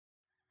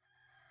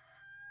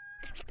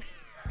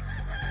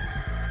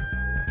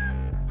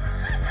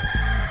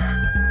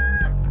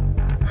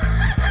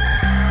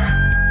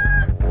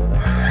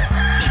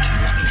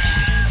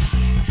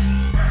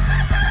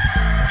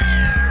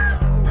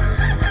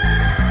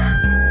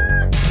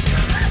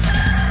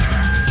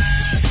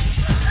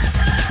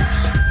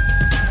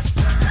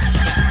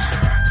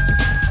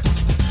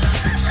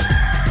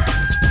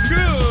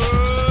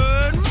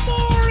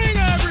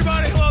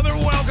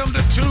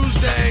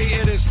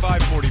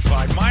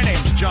My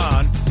name's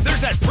John.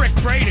 There's that prick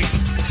Brady.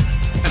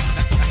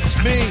 It's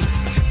me.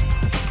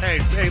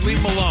 Hey, leave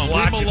him alone.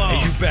 Watch leave him it. alone.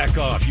 Hey, you back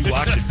off. You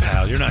watch it,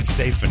 pal. You're not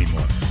safe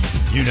anymore.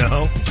 You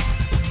know?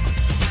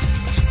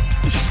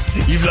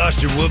 You've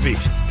lost your whoopee.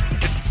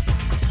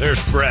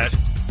 There's Brett.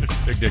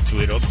 Big Dick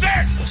Toledo.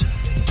 There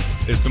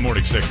is the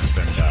morning sickness.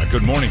 And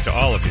good morning to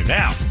all of you.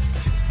 Now,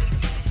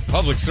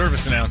 public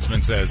service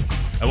announcement says,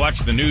 I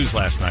watched the news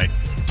last night.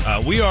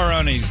 We are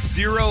on a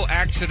zero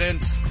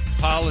accidents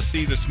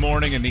policy this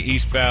morning in the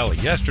East Valley.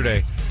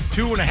 Yesterday,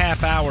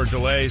 2.5 hour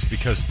delays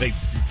because they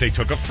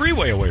took a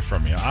freeway away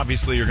from you.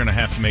 Obviously, you're going to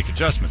have to make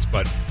adjustments,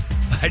 but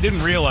I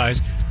didn't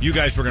realize you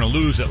guys were going to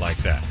lose it like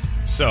that.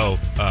 So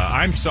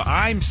I'm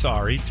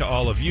sorry to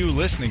all of you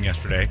listening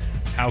yesterday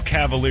how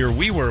cavalier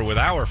we were with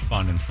our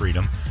fun and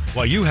freedom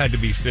while you had to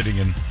be sitting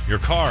in your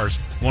cars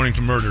wanting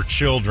to murder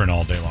children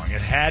all day long.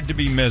 It had to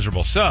be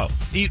miserable. So,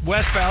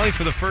 West Valley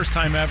for the first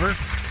time ever,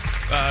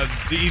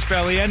 the East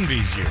Valley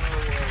envies you.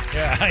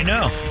 Yeah, I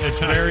know. It's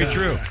very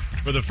true.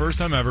 For the first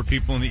time ever,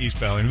 people in the East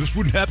Valley, and this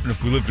wouldn't happen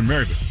if we lived in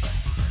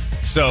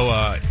Maryville.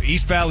 So,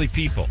 East Valley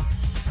people,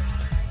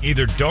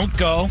 either don't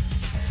go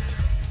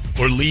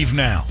or leave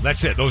now.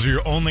 That's it. Those are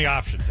your only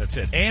options. That's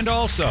it. And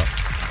also,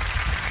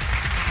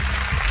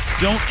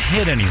 don't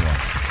hit anyone.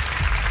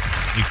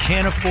 You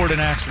can't afford an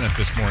accident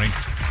this morning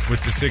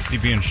with the 60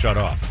 being shut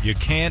off. You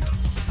can't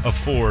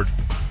afford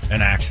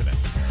an accident.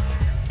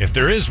 If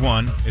there is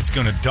one, it's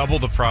going to double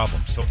the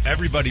problem. So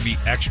everybody be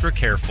extra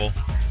careful,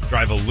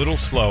 drive a little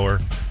slower.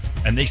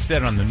 And they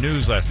said on the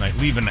news last night,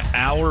 leave an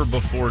hour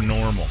before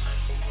normal.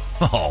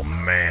 Oh,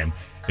 man.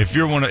 If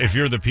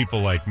you're the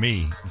people like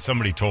me,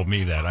 somebody told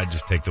me that, I'd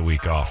just take the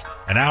week off.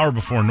 An hour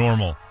before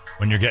normal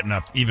when you're getting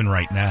up, even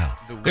right now.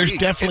 There's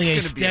definitely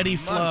a steady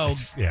flow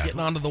getting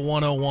onto the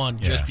 101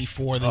 just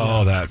before the...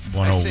 Oh, that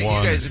 101. I sent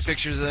you guys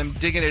pictures of them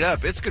digging it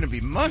up. It's going to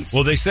be months.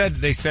 Well, they said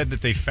that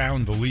they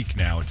found the leak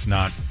now. It's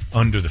not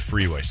under the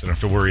freeway, so don't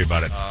have to worry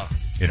about it,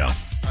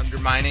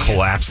 undermining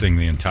collapsing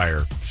the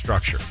entire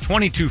structure.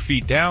 22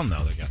 feet down,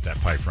 though, they got that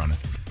pipe running.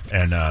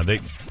 And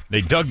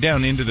they dug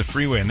down into the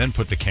freeway and then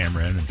put the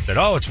camera in and said,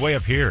 oh, it's way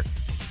up here.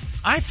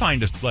 I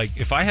find it, like,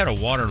 if I had a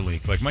water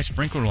leak, like my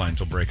sprinkler lines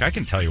will break, I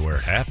can tell you where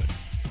it happened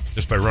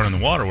just by running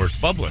the water where it's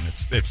bubbling.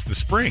 It's the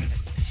spring.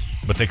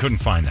 But they couldn't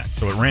find that,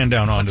 so it ran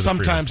down onto the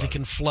freeway. Sometimes it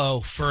can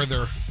flow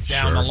further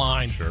down the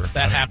line. Sure.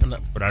 That happened.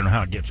 But I don't know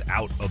how it gets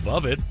out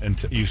above it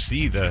until you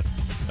see where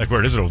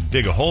it is, it'll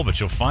dig a hole, but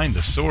you'll find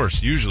the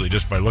source usually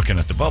just by looking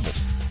at the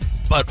bubbles.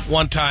 But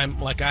one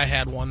time, like I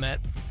had one that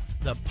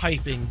the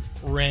piping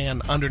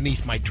ran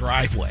underneath my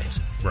driveway.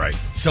 Right.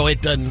 So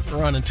it doesn't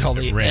run until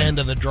the end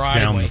of the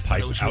driveway. Down the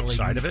pipe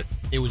outside of it?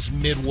 It was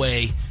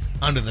midway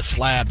under the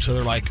slab, so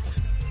they're like,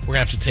 we're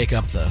going to have to take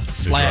up the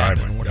slab.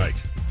 Driveway, right.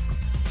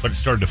 But it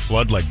started to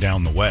flood like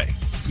down the way.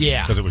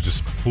 Yeah. Because it was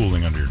just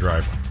pooling under your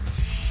driveway.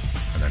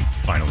 And then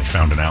finally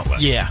found an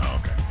outlet. Yeah.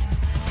 Oh, okay.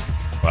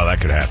 Well,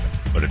 that could happen.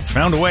 But it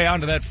found a way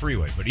onto that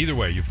freeway. But either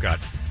way, you've got...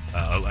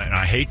 and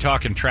I hate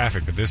talking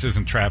traffic, but this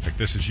isn't traffic.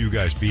 This is you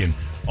guys being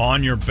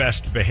on your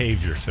best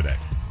behavior today.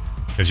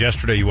 Because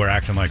yesterday you were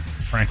acting like,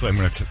 frankly,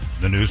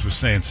 the news was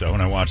saying so,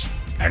 and I watched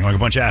acting like a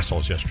bunch of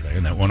assholes yesterday,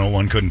 and that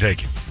 101 couldn't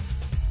take you.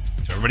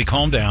 So everybody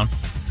calm down.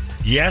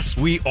 Yes,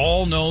 we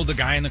all know the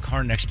guy in the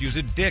car next to you is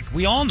a dick.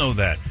 We all know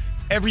that.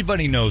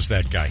 Everybody knows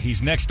that guy.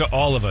 He's next to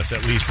all of us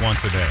at least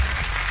once a day.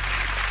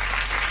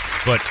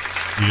 But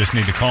you just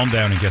need to calm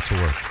down and get to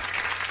work.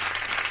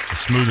 The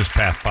smoothest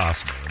path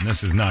possible, and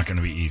this is not going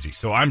to be easy.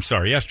 So I'm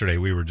sorry. Yesterday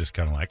we were just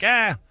kind of like,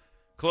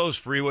 close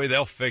freeway.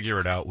 They'll figure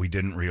it out. We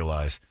didn't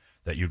realize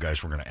that you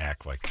guys were going to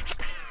act like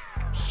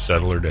this.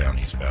 Settle her down,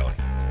 East Valley.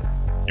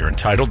 You're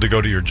entitled to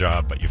go to your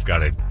job, but you got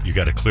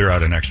to clear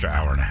out an extra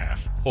hour and a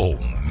half. Oh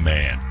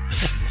man,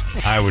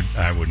 I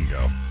wouldn't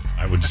go.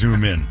 I would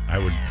zoom in.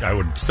 I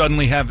would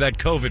suddenly have that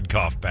COVID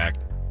cough back.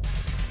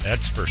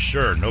 That's for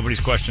sure. Nobody's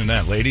questioning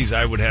that, ladies.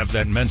 I would have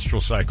that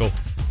menstrual cycle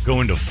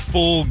go into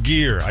full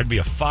gear. I'd be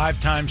a 5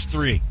 times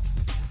 3.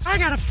 I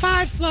got a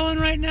 5 flowing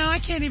right now. I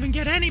can't even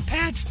get any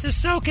pads to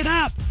soak it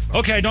up.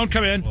 Okay, don't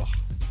come in.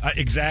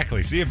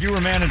 Exactly. See, if you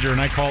were manager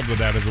and I called with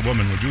that as a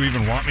woman, would you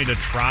even want me to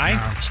try?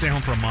 No, stay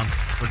home for a month.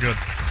 We're good.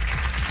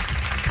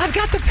 I've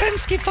got the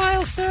Penske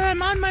file, sir.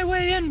 I'm on my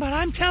way in, but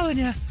I'm telling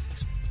you,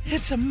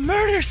 it's a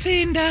murder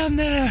scene down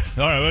there.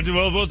 All right,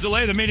 we'll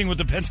delay the meeting with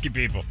the Penske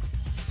people.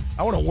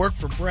 I want to work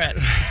for Brett.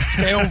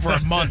 Stay home for a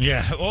month.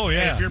 Yeah. Oh,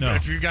 yeah. Hey,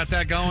 if you got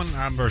that going,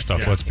 first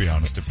off, let's be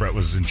honest. If Brett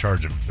was in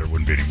charge of it, there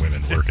wouldn't be any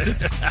women working.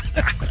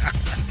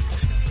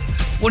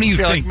 What do you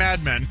think? Like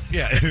Mad Men.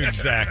 Yeah,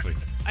 exactly.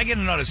 I get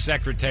another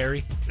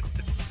secretary.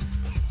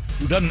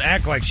 Who doesn't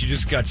act like she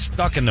just got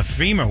stuck in the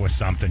femur with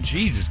something.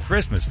 Jesus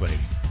Christmas, lady.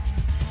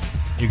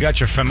 You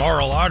got your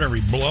femoral artery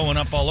blowing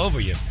up all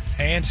over your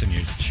pants and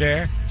your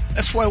chair.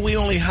 That's why we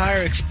only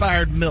hire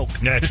expired milk.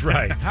 That's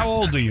right. How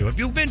old are you? Have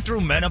you been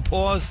through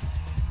menopause?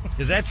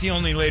 Because that's the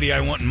only lady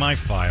I want in my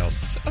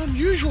files. It's an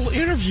unusual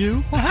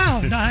interview.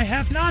 Wow, I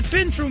have not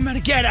been through many.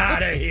 Get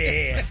out of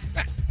here.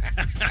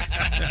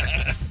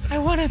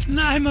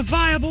 I'm a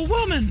viable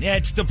woman.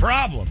 That's the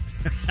problem.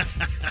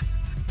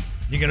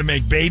 You're going to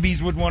make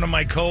babies with one of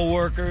my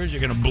coworkers.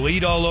 You're going to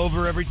bleed all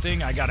over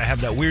everything. I got to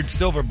have that weird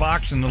silver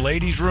box in the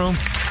ladies' room.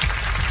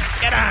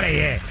 Get out of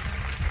here.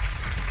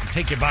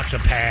 Take your box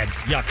of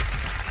pads. Yuck.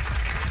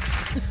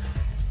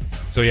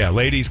 So, yeah,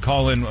 ladies,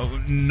 call in.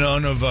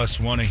 None of us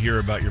want to hear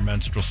about your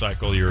menstrual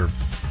cycle. You're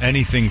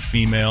anything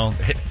female.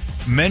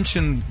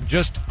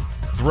 Just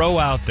throw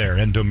out there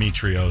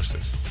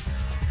endometriosis.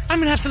 I'm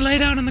going to have to lay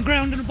down on the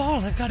ground in a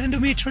ball. I've got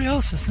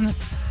endometriosis, and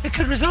it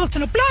could result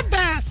in a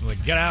bloodbath.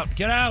 Like, get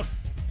out.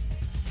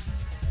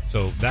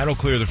 So that'll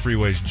clear the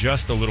freeways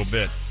just a little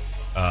bit,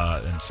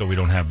 and so we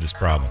don't have this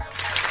problem.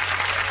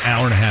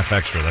 Hour and a half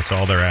extra. That's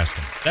all they're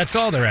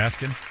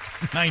asking.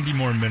 90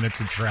 more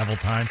minutes of travel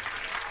time.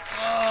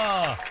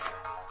 Oh.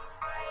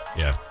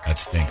 Yeah, that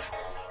stinks.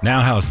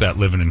 Now how's that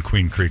living in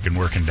Queen Creek and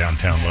working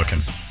downtown looking?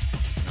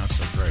 Not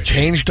so great.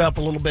 Changed up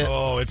a little bit.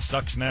 Oh, it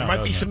sucks now. There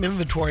might be some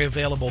inventory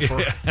available for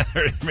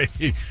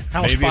maybe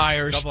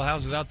buyers. A couple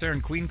houses out there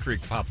in Queen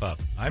Creek pop up.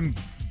 I'm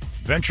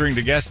venturing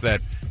to guess that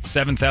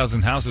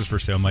 7,000 houses for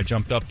sale might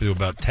jump up to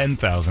about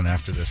 10,000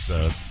 after this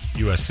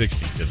US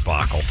 60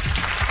 debacle.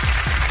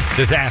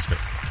 Disaster.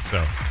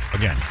 So,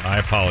 again, I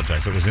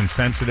apologize. It was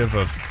insensitive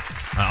of...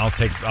 I'll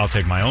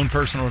take my own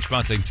personal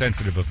responsibility.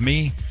 Insensitive of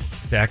me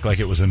to act like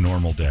it was a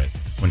normal day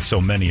when so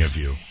many of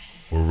you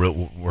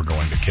were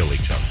going to kill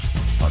each other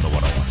on the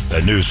 101.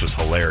 The news was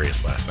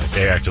hilarious last night.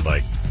 They acted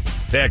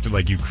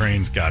like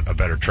Ukraine's got a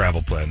better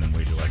travel plan than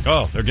we do. Like,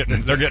 oh, they're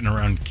getting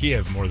around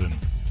Kiev more than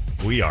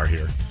we are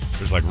here.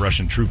 There's like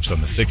Russian troops on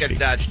the 60. You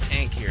got a Dodge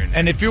tank here.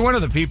 And if you're one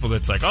of the people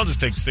that's like, I'll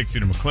just take 60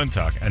 to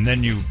McClintock, and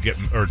then you get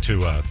or to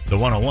the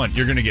 101,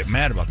 you're going to get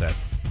mad about that.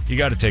 You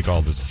got to take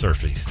all the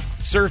surfies.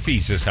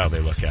 Surfies is how they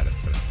look at it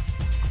today.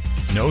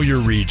 Know your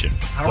region.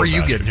 How are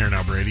you getting here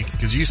now, Brady?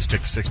 Because you used to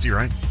take the 60,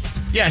 right?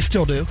 Yeah, I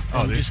still do.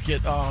 Oh, just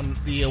get on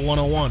the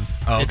 101.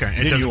 Oh, okay.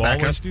 Did you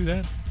always do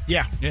that?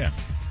 Yeah.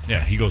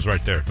 Yeah, he goes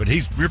right there. But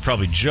we're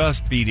probably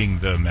just beating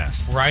the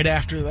mess. Right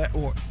after that,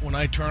 when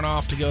I turn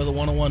off to go to the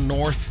 101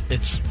 North,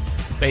 it's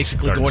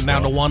basically Starting going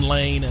down slow. to one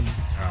lane. And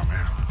Oh,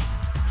 man.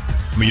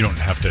 I mean, you don't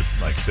have to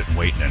like sit and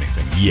wait in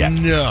anything yet.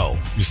 No.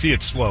 You see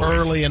it slowly.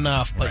 Early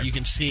enough, but Right. you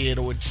can see it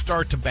would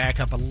start to back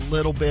up a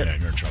little bit Yeah,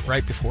 you're in trouble.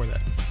 right before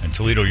that. And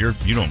Toledo, you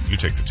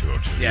take the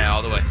 202. Yeah,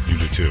 all the way. You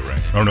do too,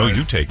 right? Oh no,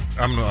 you take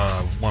I'm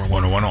 101.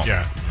 101 all.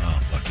 Yeah.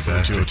 Oh, lucky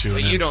bastard. 202.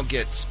 But you don't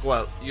get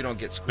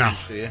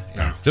squeezed, do you?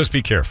 No. Just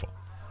be careful.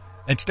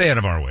 And stay out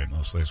of our way,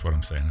 mostly, is what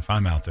I'm saying. If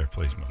I'm out there,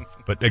 please move.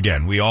 But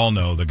again, we all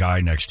know the guy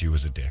next to you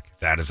was a dick.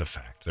 That is a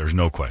fact. There's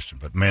no question.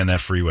 But man,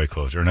 that freeway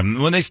closure.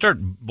 And when they start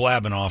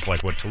blabbing off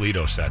like what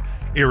Toledo said,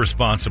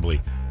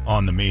 irresponsibly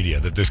on the media,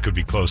 that this could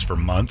be closed for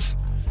months,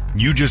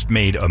 you just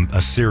made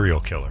a serial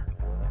killer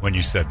when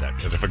you said that.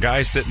 Because if a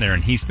guy's sitting there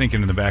and he's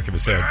thinking in the back of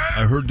his head,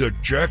 I heard that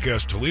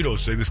jackass Toledo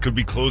say this could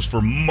be closed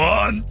for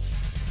months.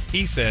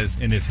 He says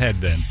in his head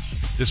then,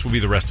 this will be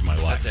the rest of my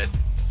life. That's it.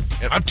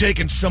 I'm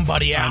taking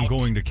somebody out. I'm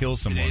going to kill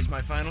someone. Today's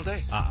my final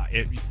day.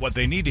 What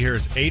they need to hear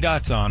is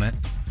ADOT's on it.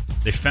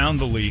 They found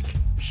the leak.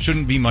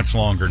 Shouldn't be much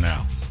longer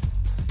now.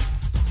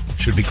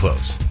 Should be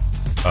closed.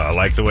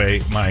 Like the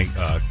way my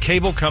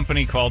cable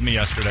company called me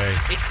yesterday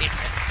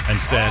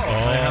and said,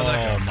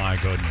 "Oh my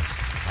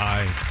goodness,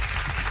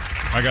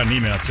 I got an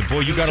email that said, boy,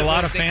 you got a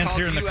lot of They fans called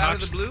here in the you out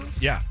Cox. of the blue?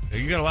 Yeah,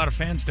 you got a lot of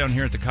fans down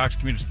here at the Cox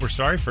community. We're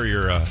sorry for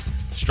your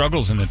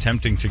struggles in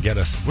attempting to get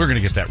us. We're going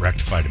to get that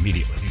rectified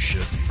immediately. You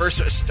should.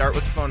 First, start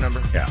with the phone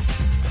number. Yeah.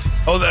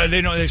 Oh,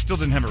 they still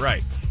didn't have it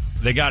right.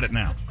 They got it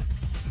now.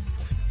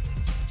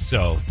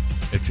 So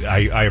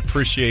I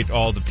appreciate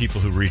all the people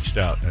who reached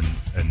out and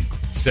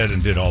said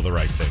and did all the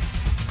right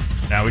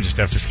things. Now we just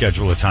have to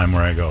schedule a time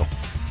where I go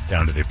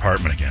down to the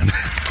apartment again.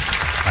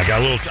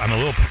 I'm a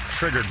little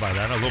triggered by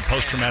that. A little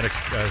post-traumatic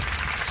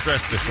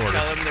stress disorder.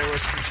 Tell them there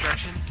was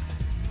construction.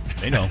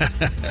 They know.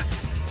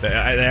 They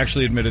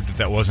actually admitted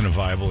that wasn't a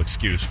viable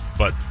excuse,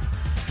 but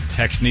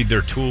techs need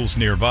their tools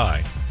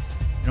nearby.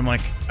 And I'm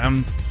like,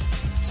 I'm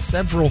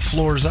several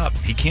floors up.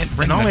 He can't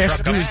bring And all the he has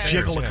truck to do is upstairs.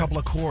 jiggle a Yeah. couple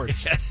of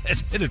cords.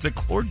 It's a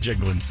cord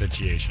jiggling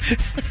situation.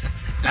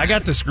 I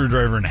got the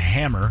screwdriver and a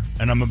hammer,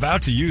 and I'm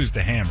about to use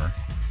the hammer.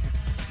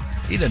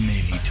 He doesn't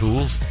need any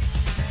tools.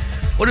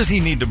 What does he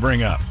need to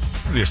bring up?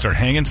 Is he gonna start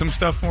hanging some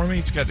stuff for me?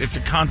 It's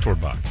a contour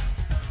box.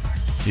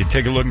 You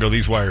take a look and go,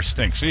 these wires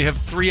stink. So you have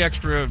 3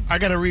 extra. I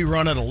got to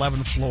rerun at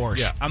 11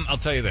 floors. Yeah, I'll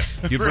tell you this.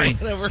 You bring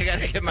I got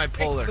to get my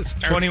puller.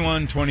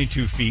 21,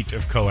 22 feet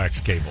of coax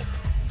cable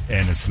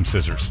and some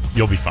scissors.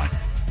 You'll be fine.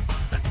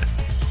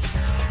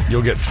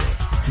 You'll get through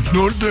it. It's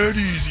not that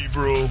easy,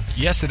 bro.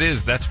 Yes, it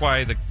is. That's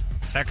why the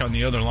tech on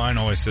the other line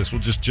always says, we'll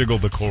just jiggle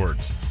the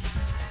cords.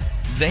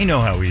 They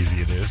know how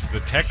easy it is. The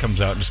tech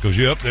comes out and just goes,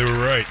 yep, they were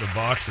right. The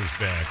box is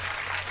bad.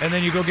 And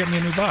then you go get me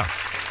a new box.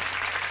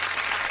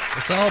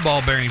 It's all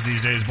ball bearings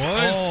these days,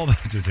 boys.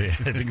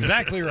 That's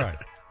exactly right.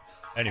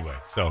 Anyway,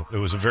 so it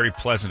was a very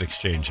pleasant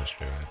exchange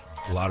yesterday.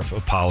 A lot of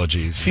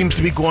apologies. Seems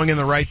to be going in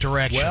the right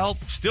direction. Well,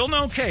 still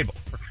no cable.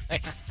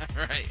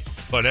 Right.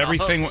 But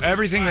everything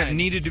that fine.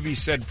 needed to be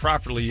said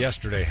properly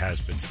yesterday has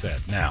been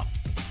said. Now,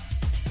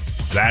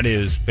 that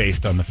is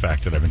based on the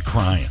fact that I've been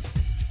crying.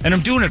 And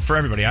I'm doing it for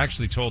everybody. I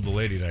actually told the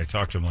lady that I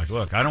talked to, I'm like,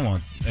 look, I don't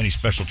want any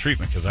special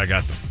treatment because I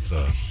got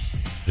the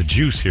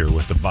juice here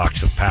with the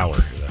box of power,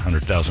 the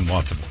 100,000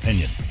 watts of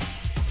opinion.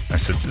 I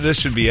said, this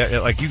should be,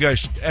 like, you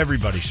guys,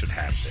 everybody should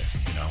have this,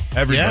 you know?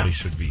 Everybody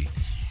should be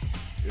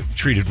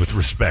treated with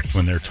respect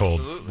when they're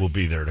told we'll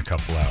be there in a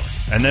couple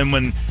hours. And then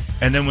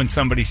when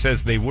somebody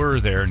says they were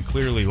there and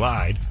clearly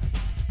lied,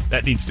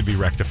 that needs to be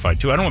rectified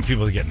too. I don't want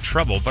people to get in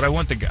trouble, but I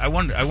want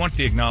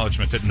the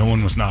acknowledgement that no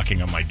one was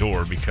knocking on my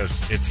door,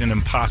 because it's an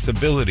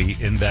impossibility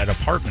in that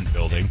apartment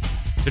building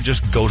to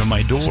just go to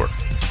my door.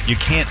 You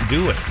can't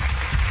do it.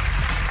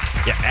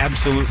 You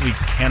absolutely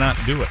cannot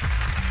do it.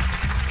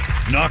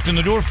 Knocked on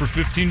the door for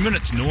 15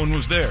 minutes. No one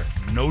was there.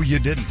 No, you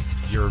didn't.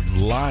 You're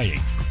lying.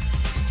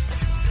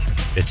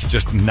 It's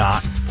just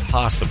not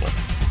possible.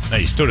 Now,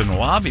 you stood in the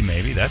lobby,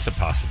 maybe. That's a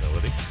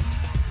possibility.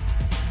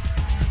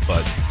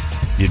 But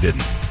you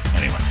didn't.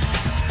 Anyway,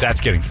 that's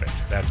getting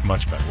fixed. That's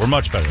much better. We're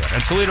much better.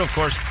 And Toledo, of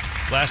course,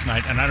 last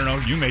night, and I don't know,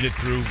 you made it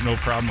through no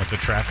problem with the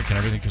traffic and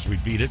everything because we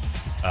beat it.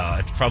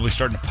 It's probably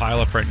starting to pile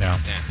up right now.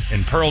 Yeah.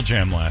 In Pearl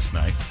Jam last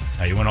night.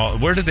 You went all.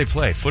 Where did they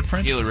play?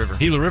 Footprint? Gila River.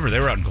 Gila River. They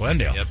were out in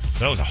Glendale. Yep.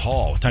 That was a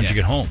haul. What time did you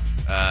get home?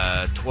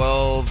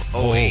 12:08.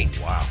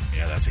 Oh, wow.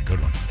 Yeah, that's a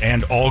good one.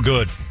 And all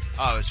good.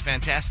 Oh, it was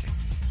fantastic.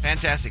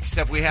 Fantastic.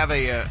 Except we have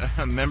a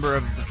member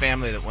of the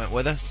family that went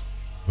with us.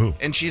 Who?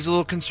 And she's a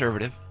little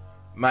conservative.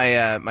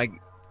 My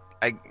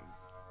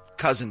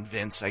cousin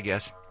Vince, I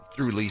guess,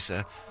 through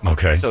Lisa.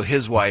 Okay. So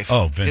his wife.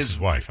 Oh, Vince's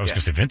wife. I was going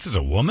to say, Vince is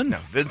a woman? No,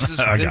 Vince's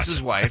I got Vince's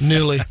you. wife.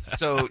 Newly.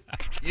 So,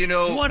 you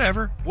know,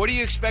 Whatever. What do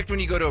you expect when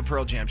you go to a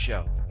Pearl Jam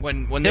show?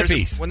 When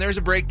there's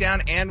a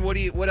breakdown, and what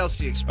else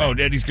do you expect? Oh,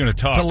 Eddie's going to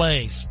talk.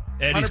 Delays.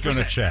 Eddie's going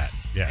to 100%. chat.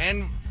 Yeah.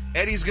 And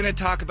Eddie's going to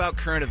talk about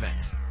current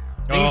events.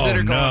 Things that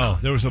are going no.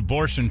 on. There was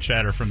abortion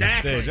chatter from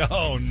Exactly. the stage.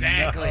 Oh,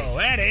 Exactly. no.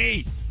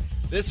 Eddie.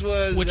 This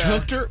was Which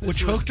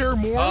hooked her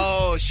more?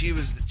 Oh, she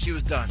was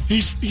done.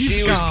 He's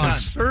she was gone. done.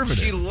 Conservative.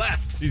 She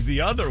left. She's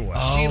the other one.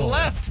 She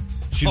left.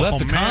 She left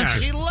the man.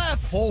 concert. She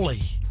left.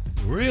 Holy.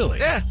 Really?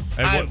 Yeah.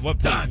 And I'm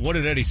done. what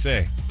did Eddie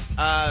say?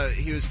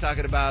 He was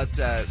talking about,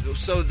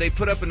 so they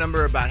put up a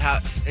number about how,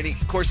 and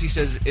of course he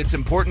says it's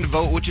important to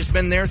vote, which has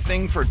been their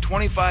thing for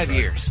 25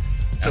 years. So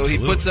Absolutely.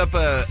 he puts up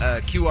a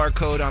QR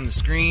code on the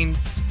screen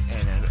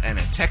and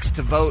a text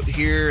to vote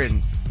here,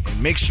 and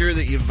make sure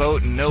that you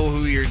vote and know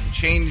who you're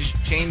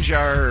change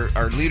our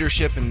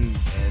leadership and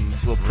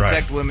will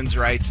protect women's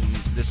rights and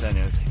this and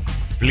everything.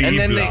 Blee, and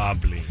then blah,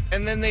 blee.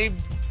 And then they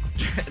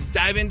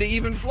dive into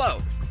Even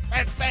Flow.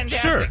 Fantastic.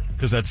 Sure,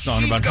 because that's a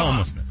song She's about gone.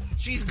 homelessness.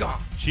 She's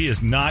gone. She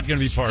is not going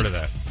to be part of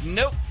that.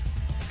 Nope.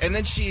 And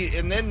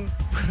then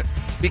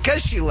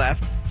because she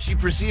left, she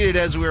proceeded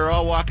as we were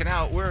all walking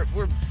out. We're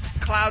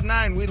cloud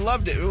nine. We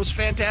loved it. It was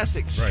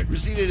fantastic. She Right.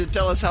 proceeded to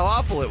tell us how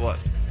awful it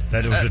was.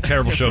 That it was a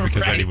terrible show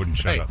because Right, Eddie wouldn't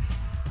shut right. up.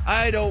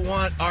 I don't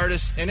want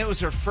artists, and it was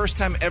her first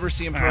time ever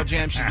seeing Pearl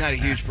Jam. She's not a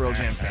huge Pearl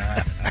Jam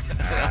fan.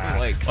 I'm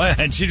like, Well,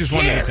 and she just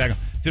wanted to Here. attack him.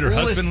 Did her Well,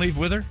 husband listen. leave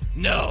with her?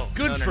 no.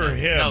 Good no, for no.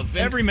 him. No,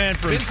 Every man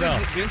for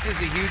himself. Vince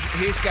is a huge.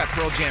 He's got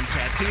Pearl Jam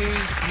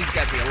tattoos. He's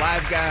got the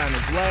Alive guy on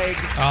his leg.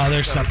 Oh,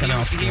 there's So something he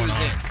else was going in.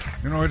 on.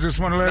 You know, I just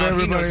want to let No, he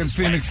everybody knows in his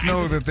Phoenix wife.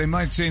 know that they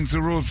might change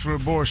the rules for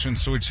abortion,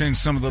 so we changed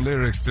some of the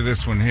lyrics to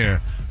this one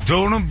here.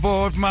 Don't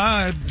abort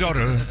my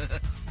daughter.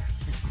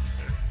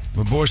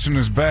 Abortion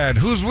is bad.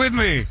 Who's with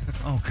me?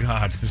 Oh,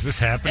 God. Is this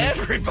happening?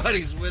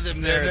 Everybody's with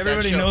him there. Yeah, at that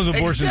everybody show, knows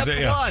abortion's except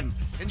yeah. one,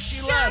 and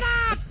she left.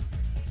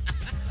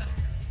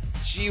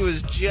 She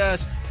was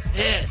just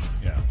pissed.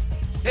 Yeah.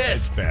 It's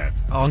Pissed. bad.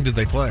 How long did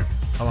they play?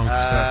 How long did it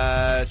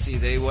set? Let's see.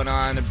 They went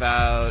on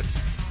about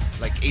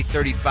like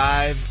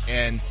 8:35,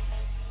 and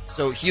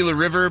so Gila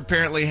River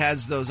apparently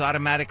has those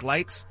automatic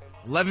lights.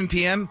 11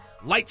 p.m.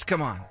 Lights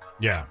come on.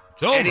 Yeah.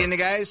 It's over. Eddie and the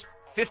guys.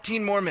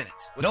 15 more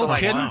minutes. With No the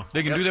lights kidding. on.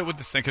 They can Yep. do that with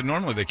the because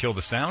normally they kill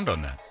the sound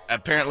on that.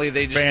 Apparently,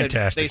 they just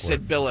Fantastic said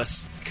work. bill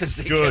us because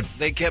Good.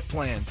 they kept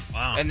playing.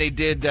 Wow. And they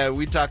did.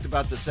 We talked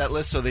about the set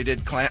list, so they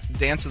did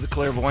Dance of the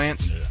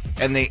Clairvoyants,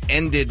 and they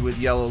ended with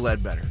Yellow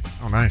Ledbetter,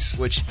 Oh, nice.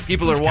 which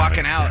people It's are kind of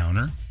walking a out.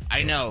 downer.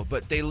 I know,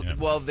 but they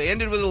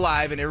ended with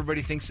Alive, and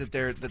everybody thinks that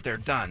they're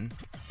done,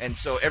 and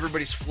so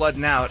everybody's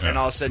flooding out, and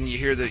all of a sudden you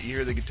hear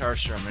the guitar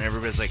strum, and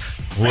everybody's like,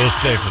 We'll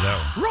stay for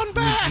that one. Run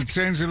back. We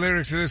changed the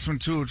lyrics to this one,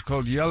 too. It's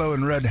called Yellow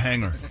and Red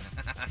Hanger.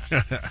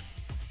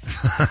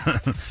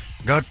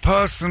 Got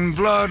pus and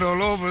blood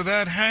all over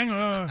that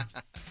hanger.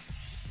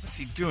 What's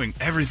he doing?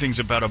 Everything's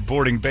about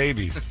aborting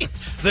babies.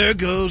 There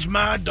goes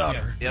my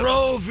daughter. Yep.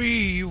 Roe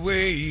v.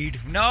 Wade.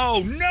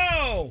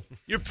 No.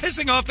 You're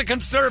pissing off the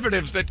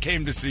conservatives that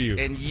came to see you.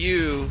 and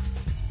you,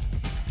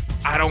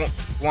 I don't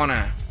want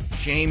to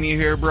shame you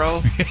here,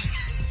 bro,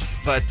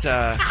 but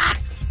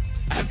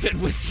I've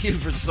been with you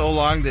for so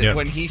long that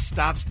when he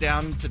stops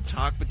down to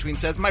talk between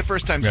sets, my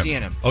first time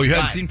seeing him. Oh, you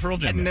haven't live. seen Pearl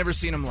Jam? I've never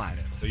seen him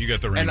live. So you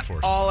got the ring And for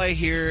it. all I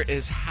hear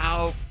is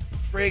how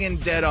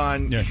friggin' dead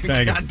on your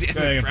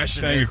goddamn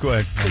impression Thank you,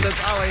 quick. Because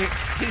that's all I hear.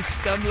 He's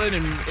stumbling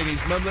and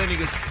he's mumbling. He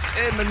goes,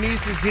 hey, my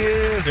niece is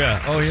here.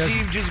 Yeah. Oh, yes.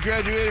 Steve just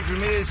graduated from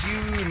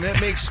ASU, and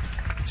that makes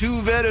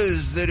 2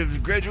 vetters that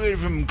have graduated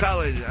from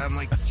college. I'm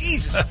like,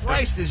 Jesus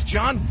Christ, is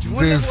John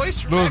doing the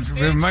voice from Look, backstage?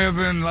 there may have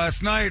been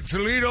last night.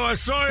 Toledo, I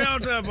saw you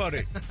out there,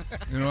 buddy.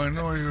 I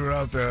know you were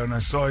out there, and I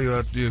saw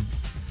you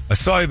I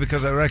saw you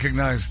because I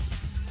recognized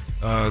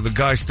the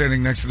guy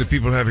standing next to the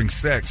people having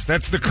sex.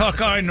 That's the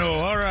cuck I know.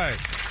 All right.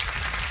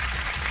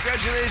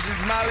 Congratulations,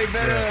 Molly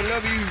Vetter. I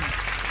love you.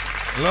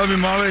 I love you,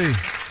 Molly.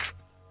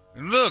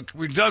 And look,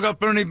 we dug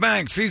up Ernie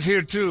Banks. He's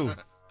here, too.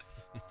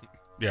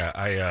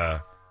 Yeah,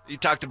 You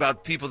talked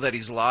about people that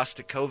he's lost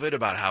to COVID,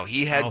 about how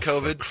he had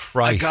COVID.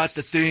 For I Christ's got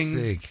the thing.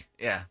 sake.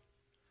 Yeah.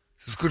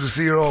 It's good to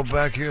see you all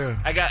back here.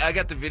 I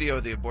got the video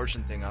of the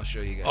abortion thing. I'll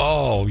show you guys.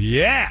 Oh,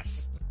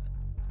 yes.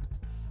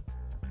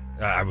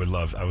 I would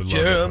love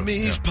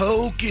Jeremy's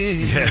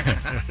poking.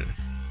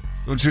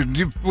 Don't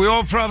you? We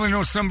all probably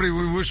know somebody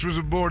we wish was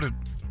aborted.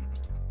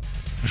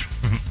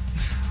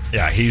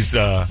 Yeah, he's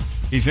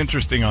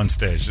interesting on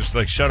stage. Just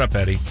like, shut up,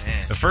 Eddie.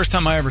 Man. The first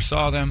time I ever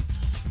saw them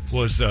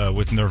was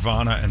with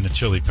Nirvana and the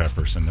Chili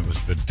Peppers, and it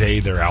was the day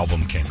their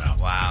album came out.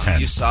 Wow. 10.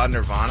 You saw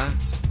Nirvana?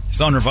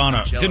 Saw Nirvana.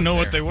 I'm jealous Didn't know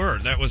what there. they were.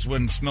 That was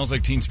when Smells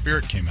Like Teen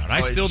Spirit came out. I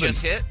it still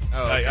just didn't. hit?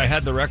 Oh, okay. I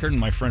had the record,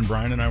 and my friend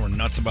Brian and I were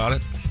nuts about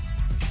it.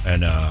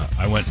 And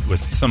I went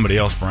with somebody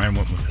else. Brian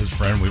went with his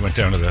friend. We went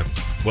down to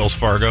the Wells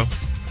Fargo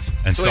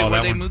and So saw wait, that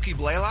were they one. Mookie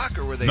Blaylock,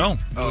 or were they? No.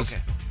 Oh, It was-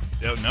 okay.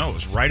 No, it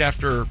was right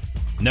after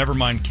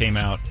Nevermind came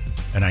out,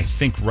 and I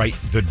think right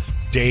the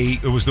day,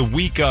 it was the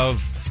week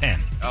of 10.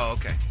 Oh,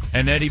 okay.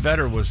 And Eddie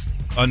Vedder was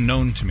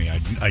unknown to me.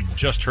 I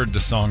just heard the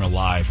song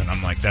Alive, and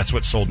I'm like, that's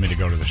what sold me to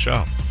go to the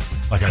show.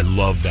 Like, I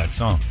love that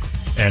song.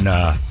 And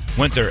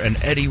went there,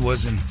 and Eddie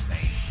was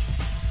insane.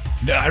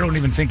 I don't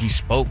even think he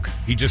spoke.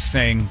 He just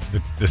sang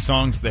the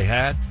songs they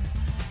had.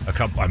 A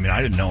couple. I mean,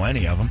 I didn't know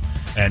any of them,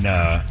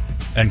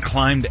 and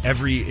climbed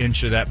every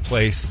inch of that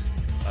place.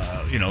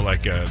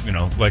 Like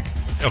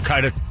Al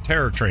Qaeda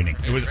terror training.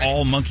 It was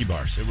all monkey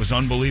bars. It was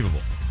unbelievable,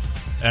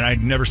 and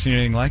I'd never seen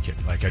anything like it.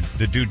 Like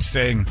the dude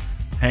sang,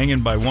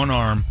 hanging by one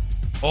arm,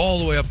 all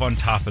the way up on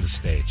top of the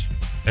stage,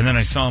 and then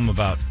I saw him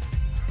about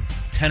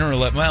 10 or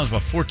 11. Well, it was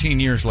about 14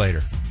 years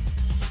later,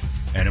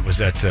 and it was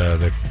at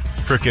the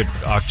Cricket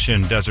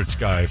Auction Desert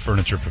Sky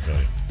Furniture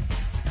Pavilion.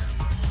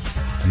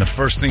 And the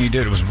first thing he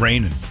did, it was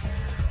raining.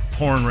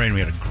 Pouring rain. We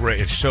had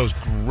it shows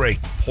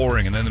great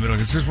pouring, and then in the middle,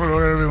 It's just what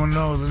everyone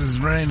knows. This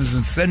rain is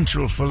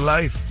essential for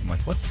life. I'm like,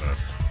 what?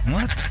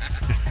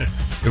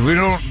 If we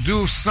don't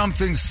do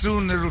something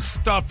soon, it'll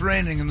stop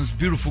raining, and this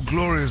beautiful,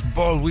 glorious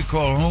ball we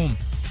call home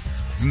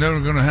is never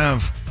going to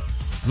have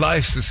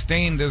life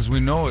sustained as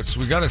we know it. So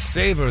we got to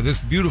save her. This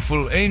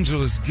beautiful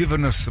angel has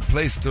given us a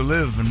place to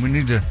live, and we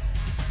need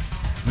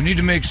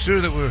to make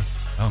sure that we're.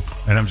 Oh,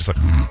 and I'm just like,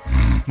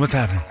 what's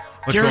happening?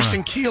 What's Garrison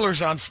going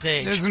Keeler's on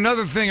stage. There's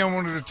another thing I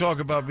wanted to talk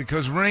about,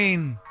 because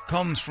rain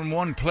comes from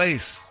one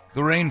place,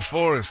 the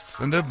rainforest,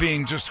 and they're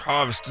being just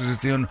harvested.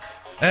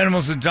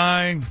 Animals are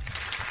dying.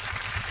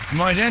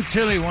 My Aunt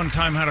Tilly one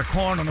time had a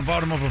corn on the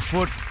bottom of her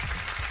foot.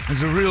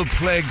 It's a real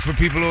plague for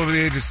people over the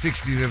age of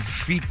 60 that have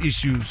feet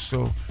issues,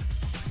 so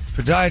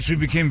podiatry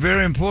became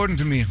very important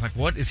to me. Like,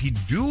 what is he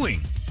doing?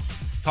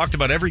 Talked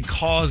about every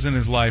cause in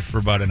his life for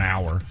about an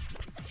hour.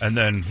 And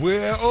then,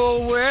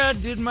 where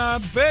did my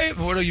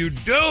baby? What are you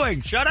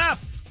doing? Shut up.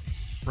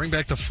 Bring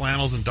back the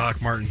flannels and Doc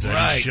Martens, Eddie.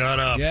 Right. Shut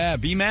up. Yeah,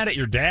 be mad at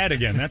your dad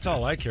again. That's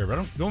all I care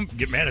about. Don't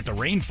get mad at the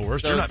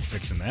rainforest. You're not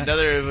fixing that.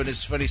 Another of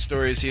his funny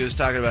stories, he was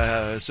talking about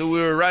how, so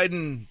we were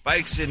riding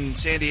bikes in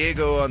San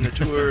Diego on the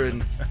tour,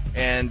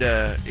 and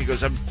he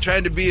goes, I'm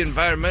trying to be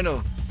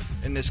environmental,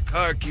 and this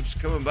car keeps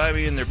coming by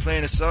me, and they're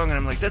playing a song, and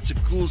I'm like, that's a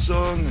cool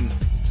song, and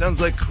sounds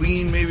like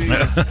Queen, maybe.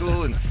 That's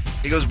cool. And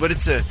he goes, but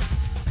it's a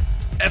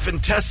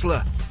effing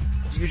Tesla.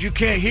 Because you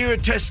can't hear a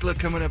Tesla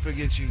coming up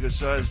against you. He goes,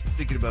 so I was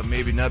thinking about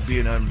maybe not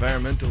being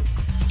environmental.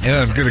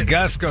 Yeah, I've got a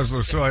gas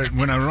guzzler, so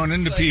when I run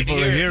into people,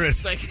 I hear it.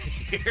 So I can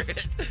hear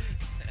it.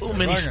 Little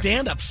mini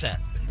stand-up set.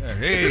 It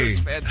Hey, was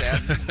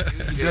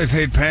fantastic. you guys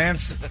hate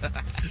pants?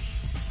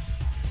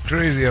 It's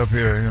crazy up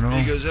here, you know.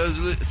 He goes, I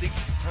was thinking,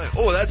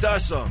 oh, that's our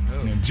song.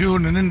 Oh. Yeah,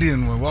 June and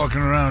Indian were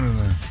walking around in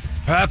the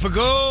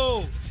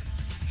Papago.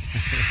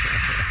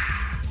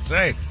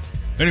 Say,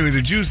 anyway,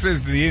 the Jew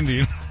says to the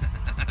Indian,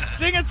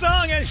 "Sing a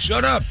song." Hey,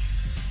 shut up,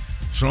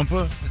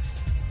 Trumper.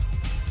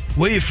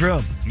 Where you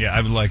from? Yeah,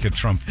 I would like a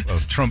Trump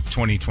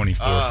 2024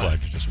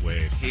 flag to just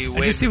wave. He I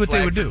waved just see the what they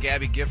flag would for do.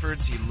 Gabby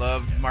Giffords. He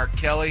loved Mark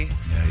Kelly.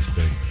 Yeah, he's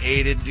big.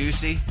 Hated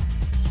Ducey.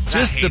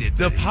 Just Not hated,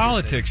 the but he just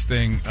politics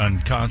thing on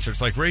concerts,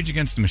 like Rage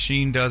Against the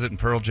Machine does it and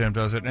Pearl Jam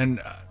does it.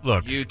 And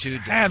look, U2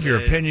 does have your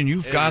it. opinion.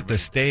 You've got the Everybody.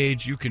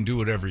 stage. You can do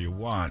whatever you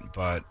want,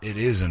 but it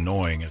is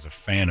annoying as a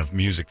fan of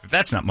music.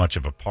 That's not much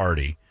of a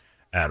party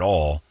at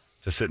all.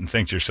 to sit and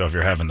think to yourself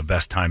you're having the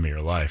best time of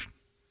your life.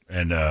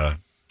 And,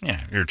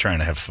 you're trying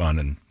to have fun,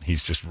 and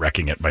he's just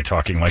wrecking it by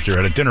talking like you're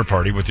at a dinner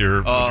party with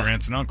your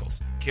aunts and uncles.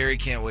 Carrie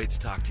can't wait to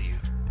talk to you.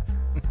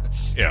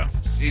 Yeah.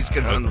 She's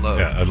going to unload.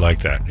 Yeah, I'd like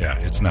that. Yeah,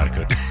 it's not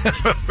good.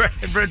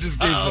 Brett just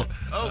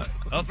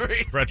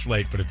gave Brett's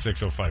late, but it's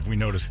 6:05. We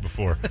noticed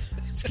before.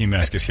 Ski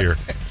Mask is here.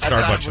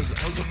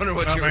 Starbucks. I was wondering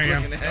what you were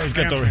looking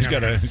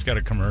at. He's got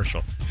a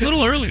commercial. A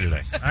little early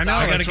today. I know.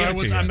 I That's why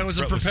I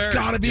wasn't prepared.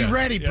 Gotta be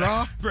ready,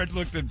 bro. Brett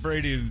looked at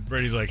Brady, and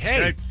Brady's like,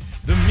 "Hey,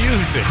 the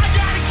music." I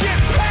gotta get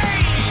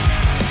paid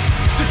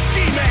the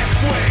Ski Mask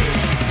way.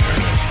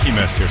 Ski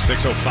Mask here,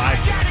 6:05.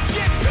 Gotta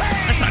get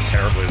paid. That's not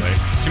terribly late.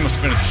 She must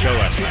have been at the show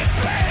last night.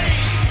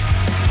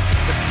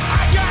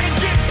 I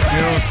gotta get paid.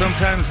 You know,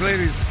 sometimes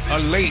ladies are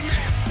late.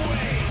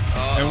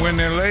 And when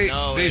they're late,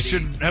 they Eddie.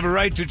 should have a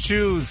right to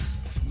choose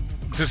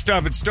to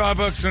stop at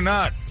Starbucks or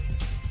not.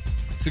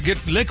 To get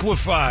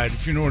liquefied,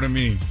 if you know what I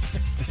mean.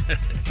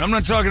 I'm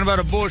not talking about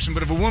abortion,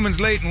 but if a woman's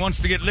late and wants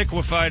to get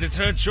liquefied, it's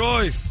her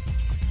choice.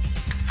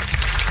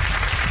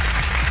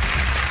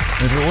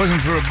 If it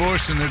wasn't for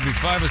abortion, there'd be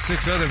 5 or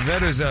 6 other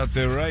vetters out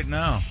there right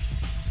now.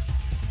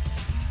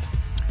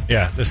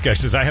 Yeah, this guy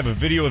says, I have a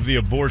video of the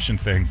abortion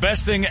thing.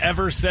 Best thing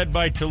ever said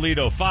by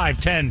Toledo.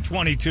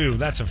 5/10/22.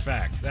 That's a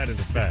fact. That is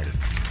a fact.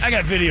 I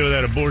got video of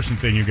that abortion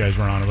thing you guys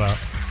were on about.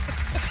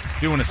 If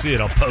you want to see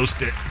it, I'll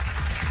post it.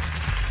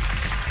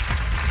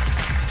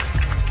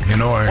 You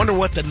know, I wonder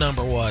what the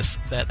number was,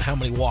 that how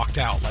many walked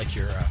out like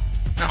your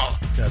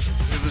cousin.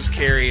 It was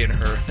Carrie and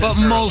her. But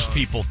her most alone.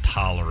 people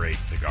tolerate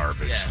the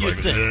garbage. Yeah. Like,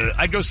 You'd think.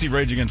 I'd go see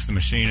Rage Against the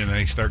Machine, and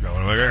they start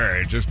going, like, all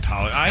right, just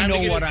tolerate. I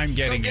know what I'm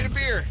getting Go get a into.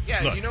 beer.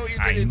 Yeah, Look, you know what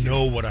you're I getting into.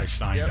 know what I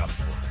signed Yep. up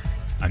for.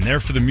 I'm there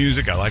for the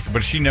music. I like it.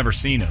 But she never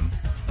seen him.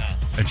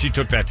 And she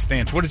took that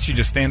stance. What, did she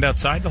just stand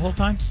outside the whole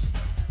time?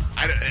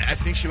 I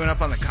think she went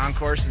up on the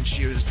concourse and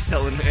she was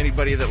telling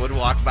anybody that would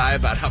walk by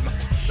about how much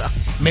it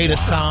sucked. Made a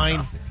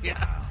sign. Yeah.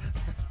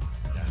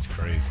 That's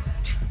crazy.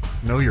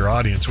 Know your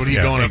audience. What are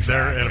you going up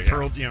there exactly, at a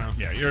Pearl? You know,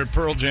 Yeah, you're at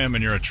Pearl Jam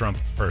and you're a Trump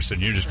person.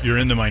 You're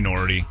in the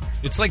minority.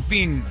 It's like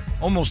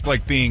almost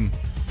like being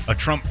a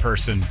Trump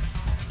person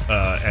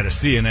at a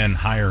CNN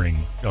hiring,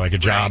 like a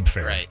job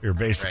fair. right, You're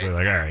basically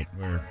right. like,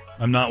 all right,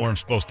 I'm not where I'm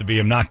supposed to be.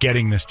 I'm not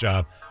getting this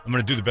job. I'm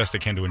going to do the best I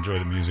can to enjoy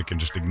the music and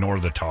just ignore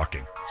the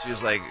talking. She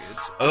was like,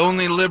 it's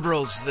only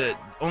liberal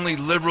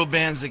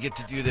bands that get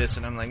to do this.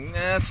 And I'm like, nah,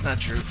 that's not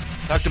true.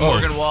 Talk to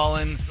Morgan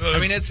Wallen. I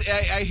mean,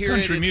 I hear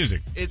country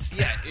music.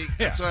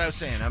 That's what I was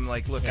saying. I'm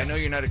like, look, I know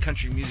you're not a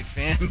country music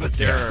fan, but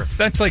there are.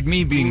 That's like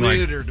me being like,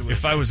 littered with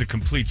if I was a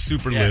complete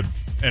super Yeah. lib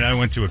and I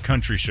went to a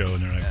country show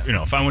and they're like,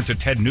 if I went to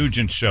Ted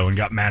Nugent's show and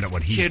got mad at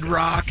what he Kid said.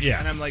 Rock. Yeah.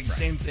 And I'm like,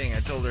 same thing. I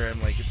told her,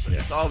 I'm like,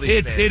 it's all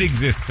these bands. It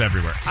exists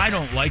everywhere. I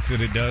don't like that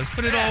it does,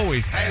 but it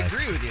always I has.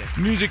 agree with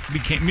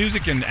you.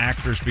 Music and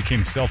actors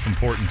became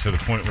self-important to the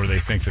point where they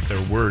think that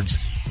their words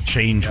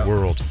change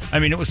world. I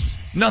mean, it was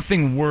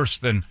nothing worse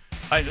than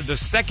the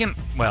second.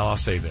 Well, I'll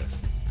say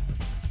this: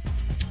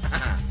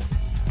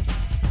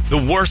 the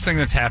worst thing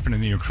that's happened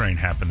in the Ukraine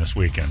happened this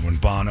weekend when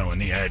Bono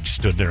and The Edge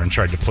stood there and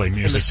tried to play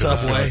music In the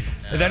subway.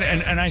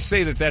 And I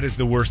say that is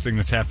the worst thing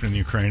that's happened in the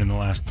Ukraine in the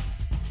last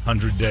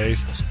 100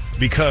 days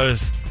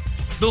because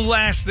the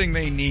last thing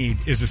they need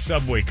is a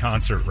subway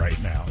concert right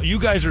now. You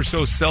guys are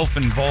so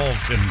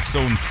self-involved and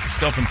so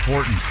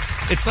self-important.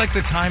 It's like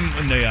the time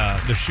when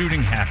the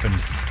shooting happened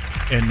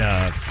in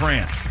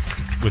France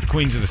with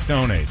Queens of the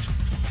Stone Age.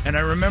 And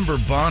I remember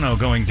Bono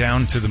going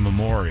down to the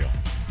memorial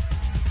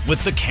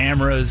with the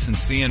cameras and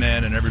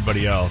CNN and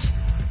everybody else.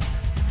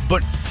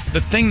 But the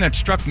thing that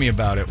struck me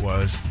about it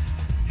was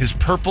his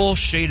purple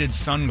shaded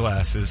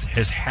sunglasses,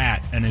 his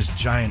hat, and his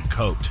giant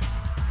coat.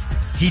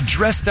 He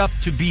dressed up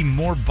to be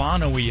more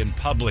Bono-y in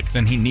public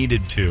than he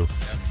needed to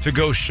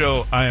go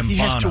show I am He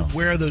Bono. has to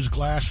wear those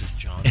glasses,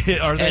 John. Are It's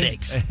they-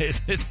 headaches.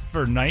 Is it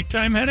for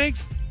nighttime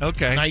headaches?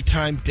 Okay.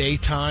 Nighttime,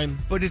 daytime.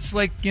 But it's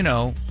like,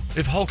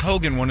 if Hulk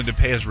Hogan wanted to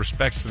pay his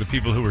respects to the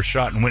people who were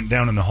shot and went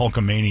down in the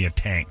Hulkamania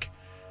tank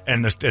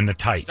and the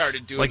tights.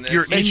 Started doing like this.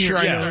 you're Make in sure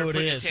I your, know yeah, who it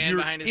Put his is. hand you're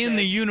behind his in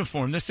the head.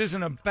 uniform. This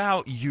isn't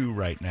about you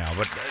right now,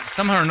 but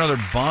somehow or another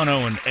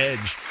Bono and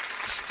Edge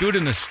stood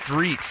in the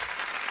streets.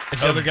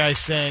 As the other guy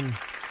sang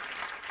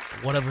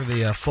whatever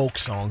the folk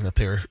song that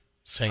they were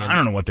singing. I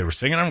don't know what they were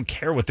singing. I don't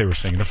care what they were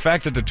singing. The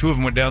fact that the two of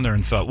them went down there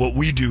and thought what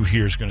we do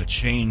here is going to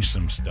change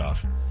some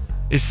stuff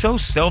is so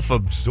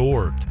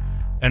self-absorbed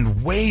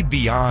and way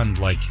beyond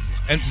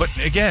but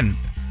again,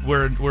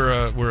 we're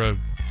a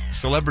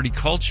celebrity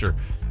culture.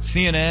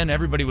 CNN,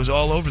 everybody was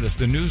all over this.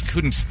 The news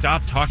couldn't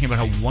stop talking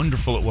about how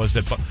wonderful it was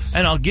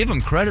and I'll give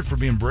him credit for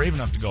being brave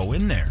enough to go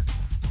in there.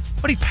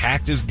 But he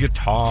packed his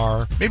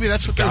guitar. Maybe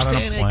that's what they're got on a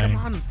saying. Hey, plane. come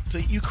on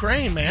to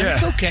Ukraine, man. Yeah.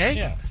 It's okay.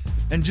 Yeah.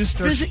 And just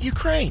starts Visit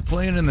Ukraine.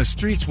 playing in the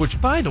streets,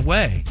 which, by the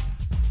way,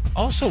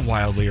 also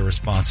wildly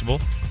irresponsible.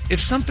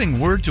 If something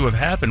were to have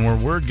happened where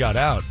word got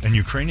out and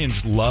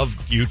Ukrainians love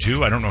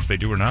U2, I don't know if they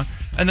do or not,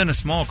 and then a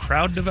small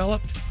crowd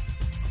developed,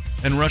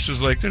 And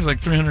Russia's like, there's like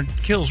 300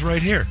 kills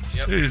right here.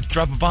 Yep. They just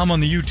drop a bomb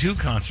on the U2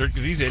 concert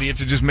because these idiots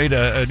have just made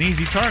an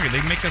easy target.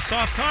 They make a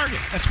soft target.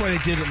 That's why they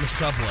did it in the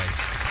subway.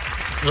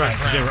 Right.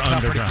 They were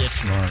Tougher to underground. get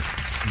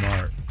to.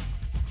 Smart.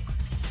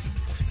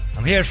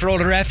 I'm here for all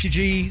the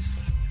refugees.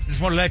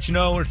 Just want to let you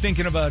know we're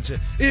thinking about you.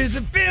 It's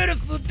a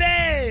beautiful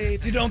day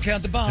if you don't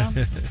count the bombs.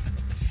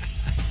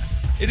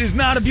 It is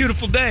not a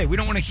beautiful day. We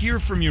don't want to hear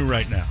from you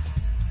right now.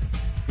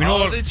 We know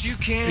all that you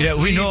can. Yeah,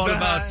 we leave know all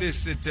behind. about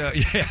this.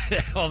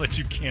 All that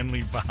you can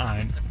leave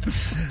behind.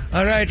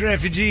 All right,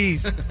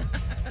 refugees.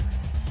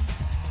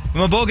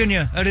 I'm bugging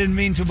you. I didn't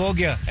mean to bug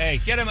you. Hey,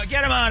 get him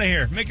out of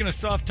here. Making a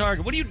soft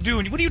target. What are you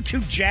doing? What are you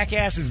two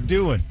jackasses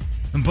doing?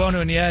 I'm Bono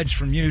and the Edge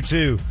from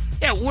U2.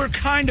 Yeah, we're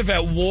kind of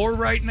at war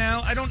right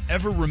now. I don't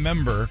ever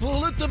remember.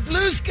 Pull at the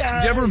blue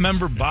sky. You ever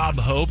remember Bob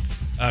Hope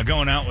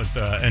going out with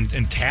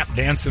and tap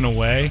dancing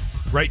away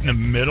right in the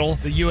middle?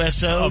 The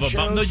USO of a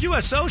bomb? shows? The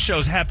USO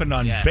shows happened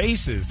on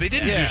bases. They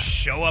didn't just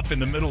show up in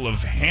the middle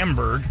of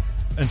Hamburg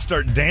and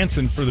start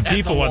dancing for the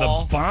people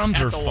while the bombs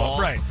At are the falling.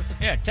 wall. Right.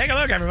 Yeah, take a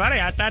look, everybody.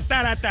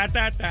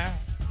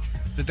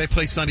 Did they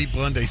play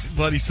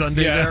Bloody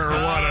Sunday Yeah. there or what?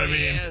 I mean,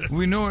 Yes.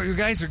 We know what you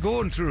guys are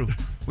going through.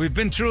 We've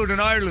been through it in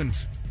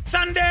Ireland.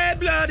 Sunday,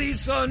 bloody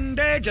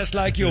Sunday, just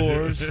like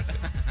yours.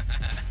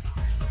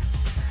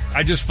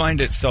 I just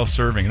find it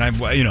self-serving,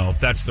 and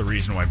that's the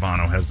reason why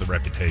Bono has the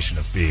reputation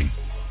of being,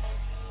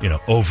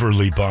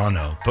 overly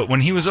Bono. But when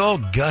he was all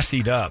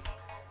gussied up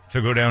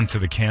to go down to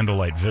the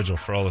candlelight vigil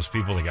for all those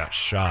people that got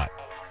shot,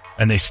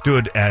 and they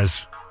stood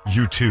as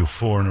U2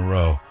 4 in a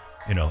row,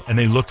 and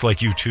they looked like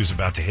U2's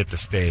about to hit the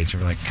stage,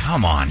 and we're like,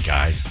 come on,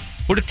 guys.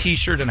 Put a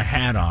T-shirt and a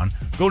hat on,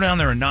 go down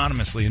there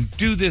anonymously, and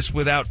do this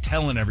without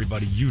telling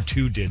everybody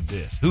U2 did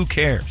this. Who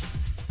cares?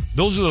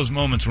 Those are those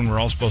moments when we're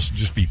all supposed to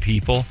just be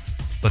people,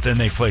 but then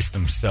they place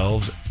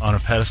themselves on a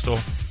pedestal.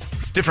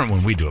 It's different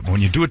when we do it, but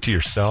when you do it to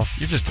yourself,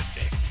 you're just a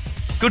dick.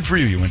 Good for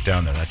you. You went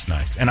down there. That's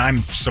nice. And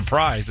I'm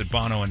surprised that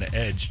Bono and the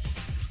Edge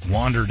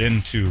wandered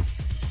into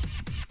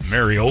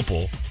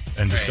Mariupol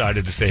and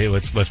decided to say, hey,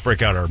 let's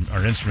break out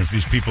our instruments.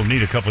 These people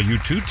need a couple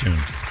U2 tunes.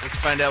 Let's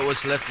find out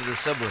what's left of the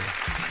subway.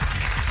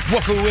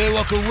 Walk away,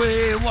 walk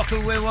away, walk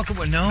away, walk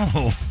away. No.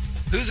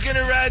 Who's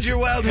gonna ride your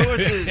wild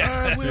horses?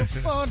 I will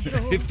follow.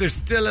 If they're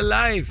still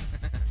alive.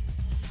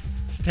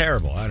 It's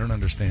terrible. I don't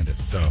understand it.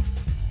 So,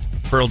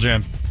 Pearl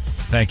Jam,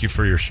 thank you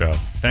for your show.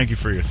 Thank you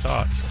for your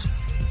thoughts.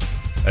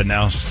 And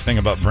now sing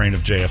about Brain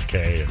of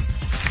JFK and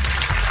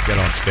get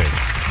on stage.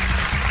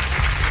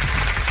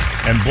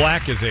 And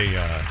Black is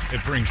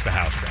it brings the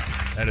house down.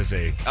 That is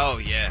a Oh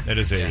yeah. That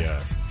is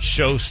a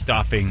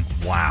show-stopping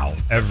wow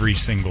every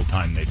single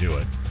time they do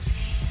it.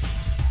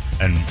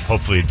 And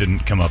hopefully it didn't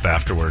come up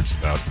afterwards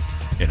about,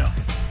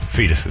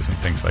 fetuses and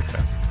things like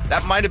that.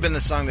 That might have been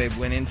the song they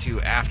went into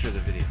after the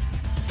video.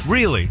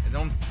 Really? It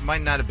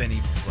might not have been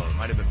Evil Flow. It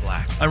might have been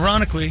Black.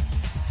 Ironically,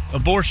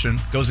 abortion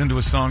goes into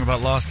a song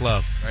about lost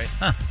love. Right?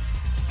 Huh.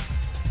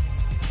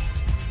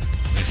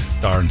 They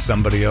star in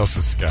somebody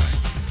else's sky.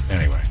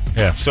 Anyway,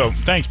 yeah. So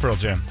thanks, Pearl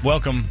Jam.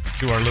 Welcome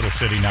to our little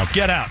city. Now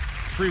get out.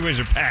 Freeways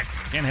are packed.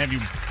 Can't have you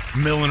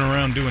milling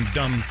around doing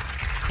dumb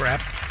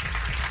crap.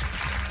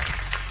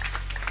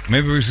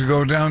 Maybe we should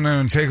go down there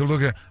and take a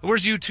look at...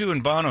 Where's U2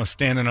 and Bono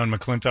standing on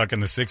McClintock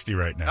and the 60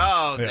 right now?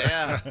 Oh,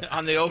 yeah.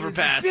 On the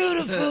overpass.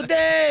 Beautiful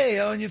day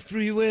on your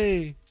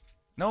freeway.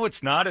 No,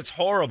 it's not. It's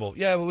horrible.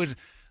 Yeah,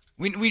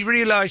 we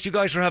realized you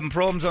guys were having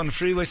problems on the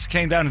freeway, so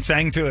came down and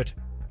sang to it.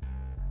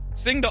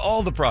 Sing to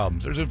all the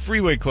problems. There's a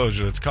freeway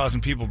closure that's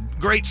causing people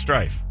great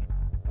strife.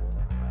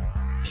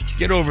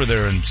 Get over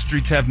there and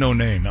Streets Have No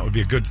Name. That would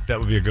be a good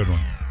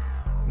one.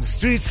 The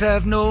streets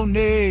have no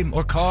name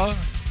or car.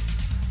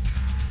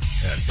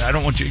 Yeah, I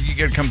don't want you. You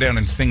got to come down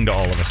and sing to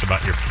all of us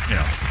about your,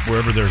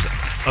 wherever there's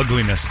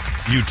ugliness,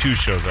 U2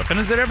 shows up. And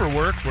has it ever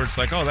worked where it's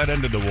like, oh, that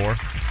ended the war?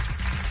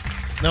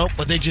 Nope,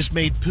 but they just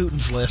made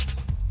Putin's list.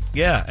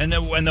 Yeah, and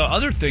the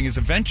other thing is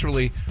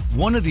eventually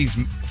one of these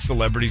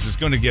celebrities is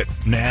going to get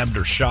nabbed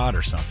or shot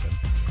or something.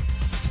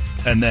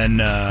 And then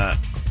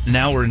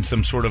now we're in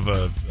some sort of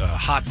a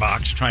hot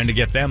box trying to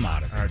get them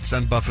out of it. all right,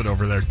 send Buffett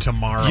over there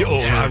tomorrow for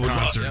I a would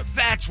concert.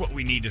 That's what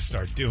we need to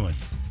start doing.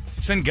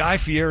 Send Guy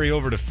Fieri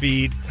over to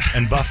feed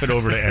and Buffett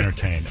over to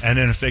entertain. And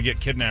then if they get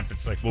kidnapped,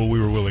 it's like, well, we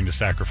were willing to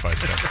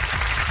sacrifice them.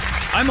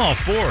 I'm all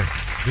for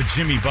the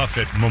Jimmy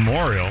Buffett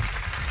Memorial.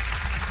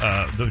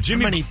 How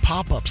many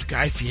pop-ups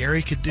Guy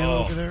Fieri could do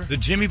over there? The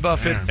Jimmy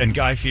Buffett and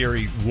Guy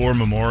Fieri War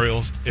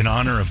Memorials in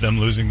honor of them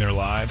losing their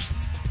lives,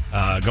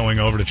 going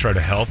over to try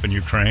to help in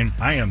Ukraine.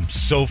 I am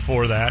so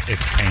for that.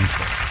 It's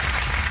painful.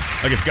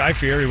 Like if Guy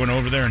Fieri went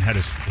over there and had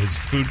his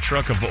food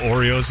truck of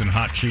Oreos and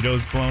hot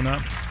Cheetos blown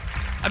up,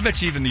 I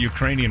bet you even the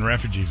Ukrainian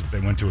refugees, if they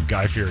went to a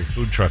Guy Fieri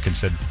food truck and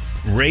said,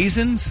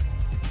 raisins,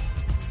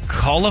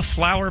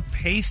 cauliflower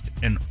paste,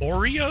 and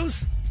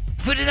Oreos?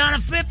 Put it on a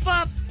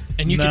flip-flop?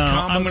 And you no, can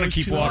combo I'm going those to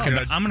keep two walking.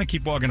 up. I'm going to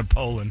keep walking to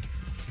Poland.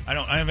 I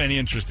don't have any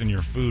interest in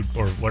your food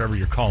or whatever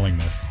you're calling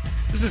this.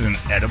 This isn't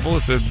edible.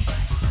 It's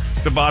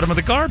the bottom of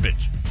the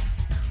garbage.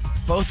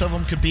 Both of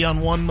them could be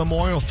on one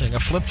memorial thing, a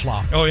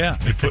flip-flop. Oh, yeah.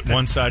 They put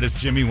one side as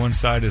Jimmy, one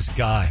side as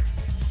Guy.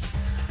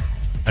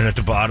 And at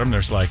the bottom,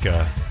 there's like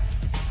a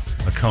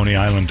Coney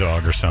Island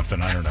dog or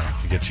something. I don't know.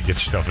 You get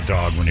yourself a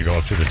dog when you go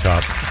up to the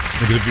top.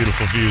 Look at the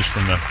beautiful views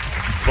from the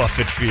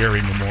Buffett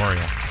Fieri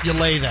Memorial. You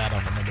lay that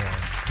on the memorial.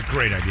 It's a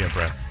great idea,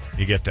 Brett.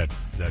 You get that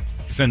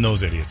send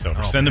those idiots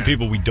over. Send the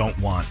people we don't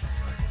want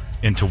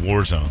into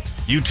war zones.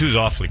 U2's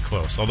awfully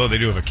close, although they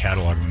do have a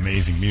catalog of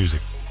amazing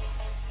music.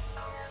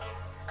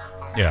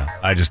 Yeah,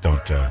 I just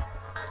don't...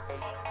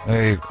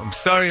 Hey, I'm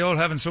sorry you're all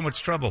having so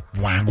much trouble.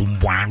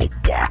 Remember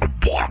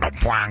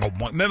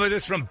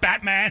this from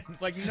Batman?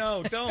 Like,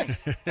 no, don't.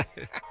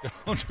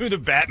 Don't do the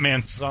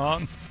Batman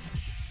song.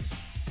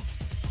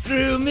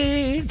 Thrill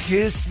me,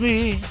 kiss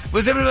me.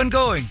 Where's everyone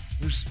going?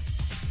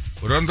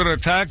 We're under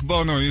attack,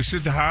 Bono. You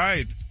should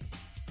hide.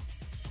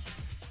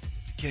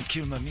 You can't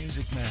kill my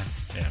music, man.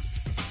 Yeah.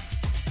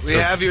 We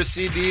have your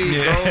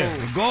CD.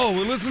 Go.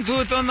 We'll listen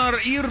to it on our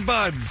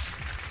earbuds.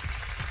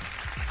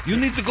 You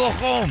need to go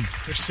home.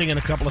 They're singing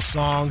a couple of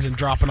songs and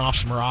dropping off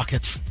some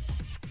rockets.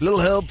 Little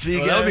help for you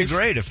guys. That would be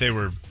great if they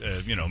were,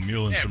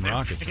 muling some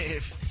rockets.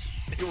 If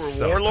they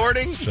were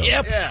warlording?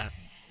 Yep. Yeah.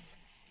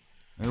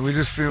 And we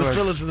just feel The like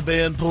fellas of the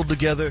band pulled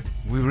together.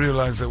 we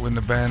realize that when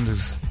the band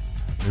is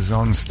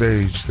on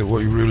stage, that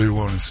what you really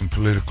want is some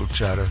political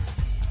chatter.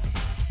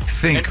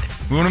 Think.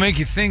 We want to make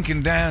you think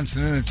and dance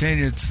and entertain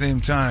you at the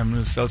same time.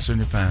 And seltzer in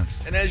your pants.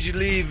 And as you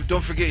leave,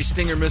 don't forget your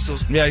Stinger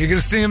missiles. Yeah, you're going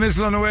to sting a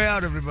missile on the way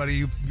out, everybody.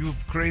 You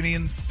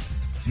Ukrainians.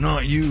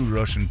 Not you,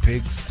 Russian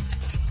pigs.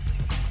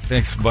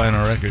 Thanks for buying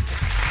our records.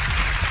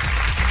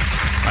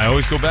 I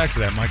always go back to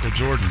that, Michael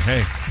Jordan.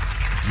 Hey,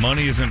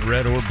 money isn't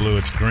red or blue,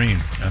 it's green.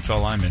 That's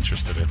all I'm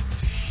interested in.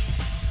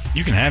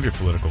 You can have your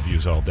political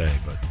views all day,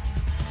 but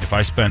if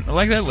I spent,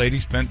 like that lady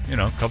spent,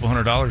 a couple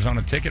 $100 on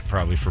a ticket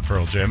probably for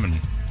Pearl Jam and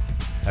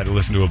had to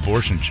listen to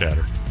abortion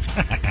chatter.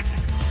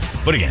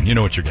 But again, you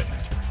know what you're getting at.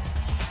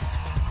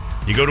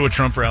 You go to a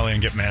Trump rally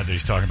and get mad that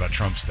he's talking about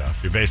Trump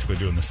stuff. You're basically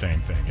doing the same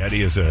thing.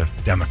 Eddie is a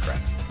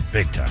Democrat,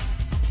 big time.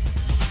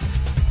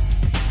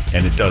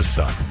 And it does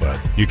suck, but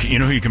you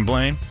know who you can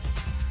blame?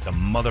 The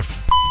mother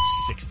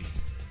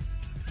 60s.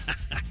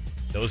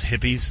 Those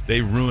hippies,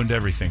 they ruined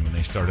everything when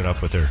they started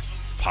up with their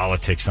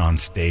politics on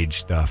stage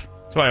stuff.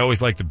 That's why I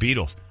always like the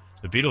Beatles.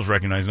 The Beatles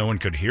recognized no one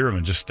could hear them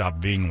and just stopped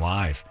being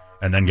live.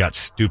 And then got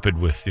stupid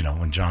with,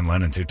 when John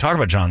Lennon, too. Talk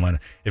about John Lennon.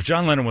 If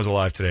John Lennon was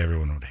alive today,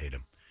 everyone would hate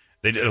him.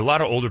 A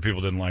lot of older people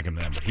didn't like him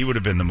then, but he would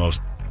have been the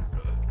most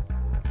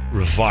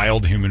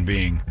reviled human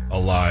being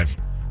alive,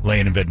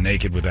 laying in bed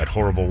naked with that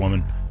horrible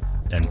woman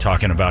and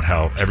talking about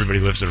how everybody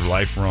lives their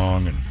life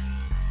wrong and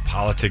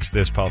politics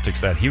this, politics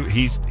that. He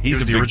was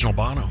the original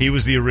Bono. He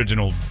was the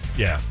original,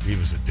 he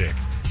was a dick.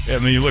 Yeah, I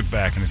mean, you look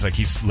back and it's like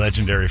he's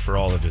legendary for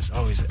all of his,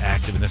 he's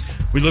active. And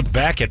we look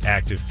back at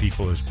active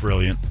people as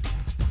brilliant.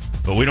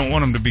 But we don't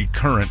want them to be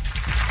current.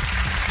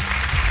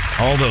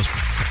 All those,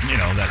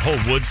 that whole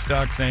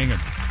Woodstock thing.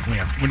 And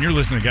when you're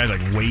listening to guys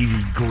like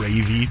Wavy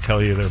Gravy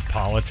tell you their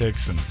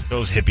politics, and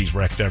those hippies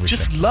wrecked everything.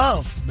 Just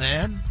love,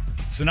 man.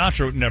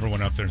 Sinatra never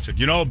went up there and said,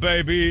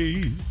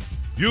 baby,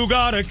 you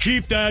gotta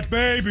keep that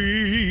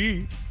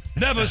baby.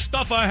 Never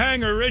stuff a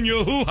hanger in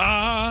your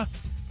hoo-ha.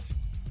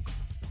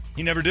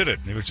 He never did it.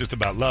 It was just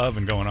about love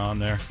and going on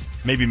there.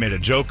 Maybe made a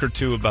joke or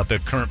two about the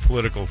current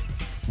political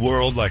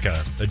world, like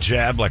a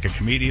jab, like a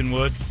comedian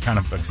would. Kind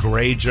of a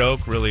gray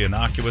joke, really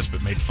innocuous,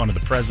 but made fun of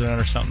the president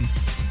or something.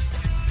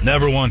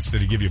 Never once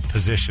did he give you a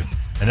position.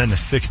 And then the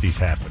 60s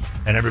happened,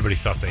 and everybody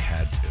thought they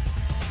had to.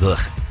 Ugh.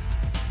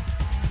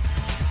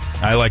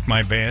 I like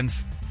my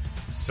bands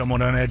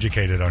somewhat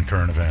uneducated on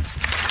current events.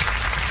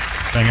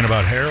 Singing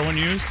about heroin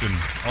use and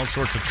all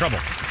sorts of trouble.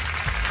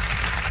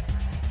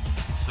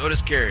 So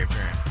does Carrie,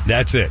 apparently.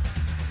 That's it.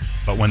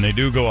 But when they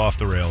do go off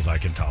the rails, I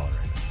can tolerate it.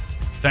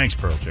 Thanks,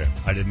 Pearl Jam.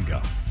 I didn't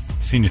go.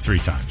 Seen you 3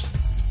 times.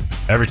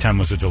 Every time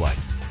was a delight.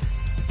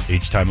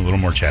 Each time a little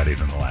more chatty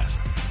than the last.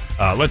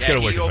 Let's get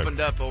away. He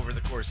opened up over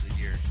the course of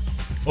the year.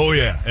 Oh,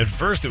 yeah. At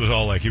first, it was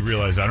all like he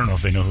realized, I don't know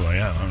if they know who I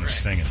am. I'm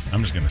just singing.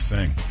 I'm just going to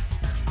sing.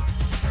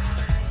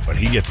 But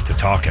he gets to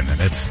talking,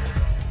 and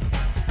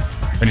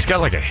he's got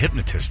like a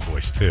hypnotist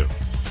voice, too.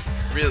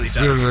 Really does.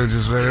 Seriously,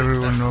 just let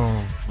everyone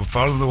know. We'll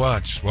follow the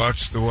watch.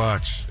 Watch the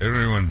watch.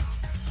 Everyone.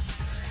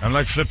 I'm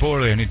like Flip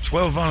Orley. I need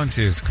 12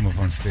 volunteers to come up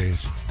on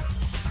stage.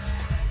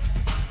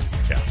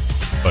 Yeah,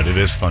 but it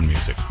is fun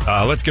music.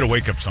 Let's get a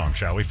wake-up song,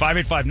 shall we?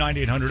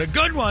 585-9800. A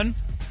good one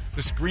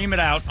to scream it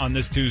out on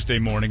this Tuesday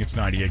morning. It's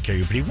 98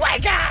 KUPD.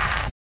 Wake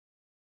up!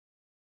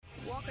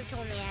 Walker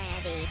told me I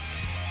had AIDS.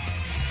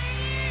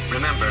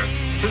 Remember,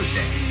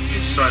 Tuesday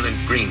is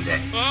Soylent Green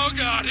Day. Oh,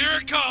 God, here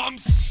it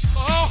comes.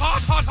 Oh,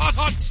 hot, hot, hot,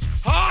 hot.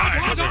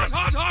 Hot, hot, hot,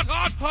 hot, hot,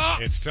 hot,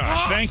 hot. It's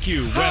time. Thank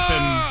you,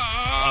 Weapon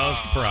of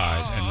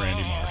Pride and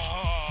Randy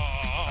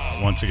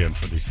Marsh. Once again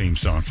for the theme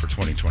song for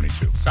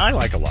 2022. I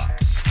like a lot.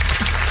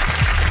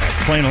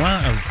 Playing a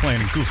lot, playing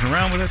and goofing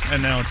around with it,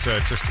 and now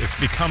it's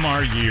become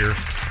our year.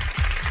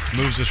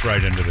 Moves us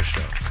right into the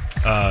show.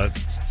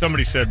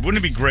 Somebody said,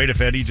 wouldn't it be great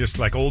if Eddie just,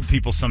 like old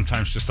people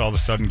sometimes just all of a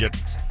sudden get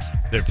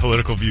their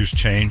political views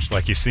changed?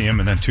 Like you see them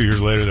and then 2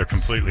 years later they're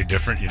completely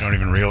different. You don't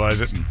even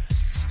realize it. And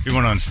he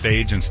went on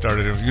stage and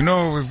started, we've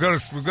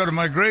got a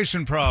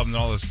migration problem and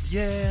all this.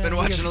 Yeah. Been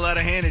watching a lot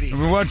of Hannity.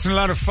 We're watching a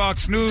lot of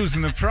Fox News,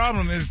 and the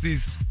problem is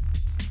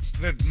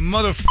that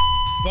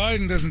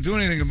Biden doesn't do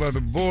anything about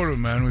the border,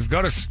 man. We've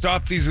got to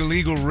stop these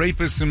illegal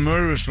rapists and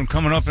murderers from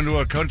coming up into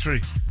our country,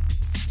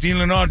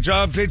 stealing our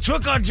jobs. They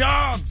took our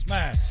jobs,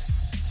 man.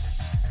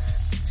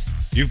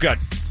 You've got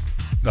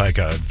like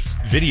a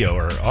video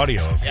or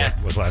audio of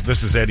what was last.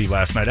 This is Eddie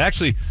last night.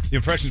 Actually, the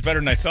impression's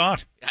better than I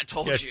thought. I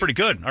told you. Yeah, it's pretty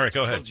good. All right,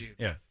 go ahead.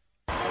 Yeah.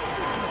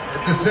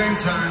 At the same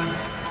time,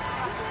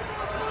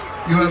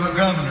 you have a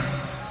governor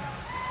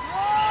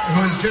who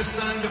has just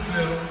signed a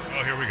bill.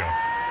 Oh, here we go.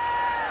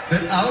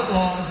 That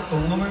outlaws a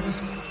woman's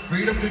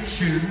freedom to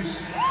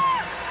choose.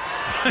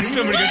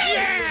 Somebody goes,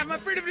 yeah, my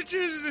freedom to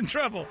choose is in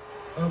trouble.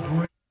 Of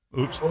rape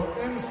Oops. or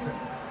incest.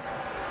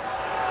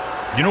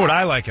 You know what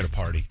I like at a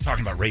party?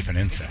 Talking about rape and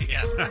incest.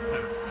 Yeah.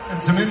 And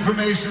some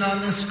information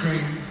on this screen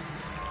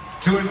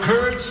to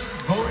encourage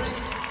voting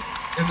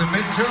in the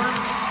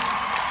midterms.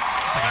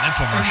 It's like an And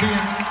infomercial. being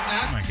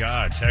Oh, my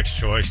God. Text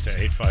choice to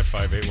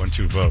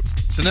 855-812-VOTE.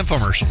 It's an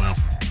infomercial now.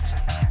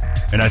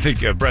 And I think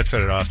Brett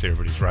said it off there,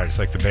 but he's right. It's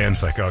like the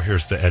band's like, oh,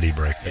 here's the Eddie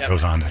break that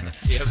goes on. Yeah,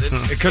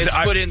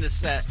 it's put in the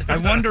set. I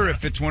wonder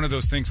if it's one of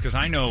those things, because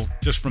I know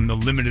just from the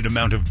limited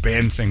amount of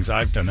band things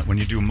I've done that when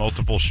you do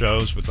multiple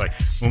shows, with like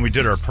when we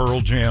did our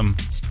Pearl Jam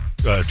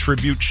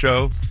tribute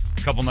show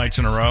a couple nights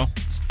in a row,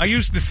 I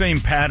used the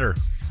same pattern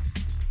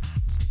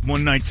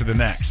one night to the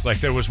next. Like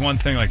there was one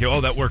thing like,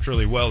 oh, that worked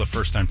really well the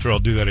first time through. I'll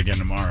do that again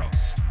tomorrow.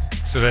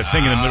 So that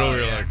thing in the middle where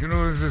you're like,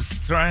 it's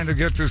just trying to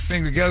get this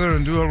thing together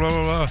and do a blah,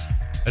 blah, blah.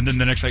 and then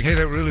the next like, Hey,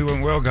 that really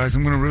went well, guys.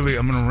 I'm gonna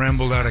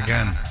ramble that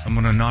again. I'm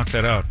gonna knock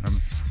that out.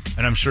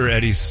 And I'm sure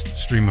Eddie's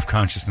stream of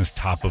consciousness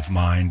top of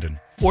mind. And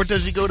Or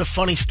does he go to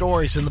funny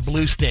stories in the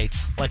blue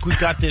states? Like, we've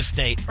got this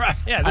state. right,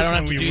 yeah, I don't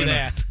have to do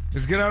that.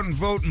 just get out and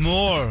vote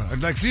more.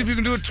 I'd like see if you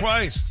can do it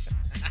twice.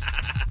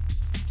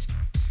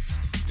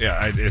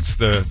 Yeah, it's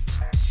the.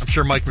 I'm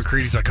sure Mike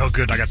McCready's like, oh,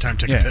 good, I got time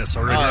to take a piss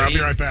already. I'll be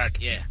right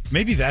back. Yeah.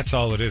 Maybe that's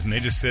all it is, and they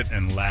just sit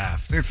and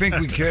laugh. They think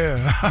we care.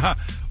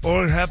 All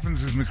that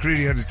happens is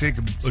McCready had to take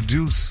a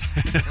deuce.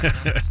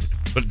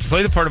 But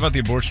play the part about the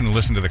abortion and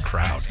listen to the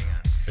crowd,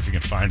 if you can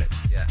find it.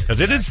 Yeah.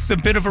 Because it is a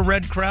bit of a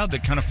red crowd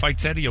that kind of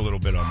fights Eddie a little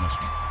bit on this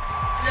one.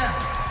 Yeah.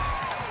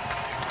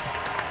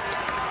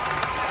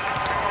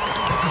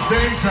 At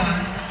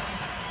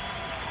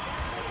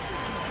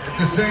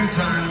the same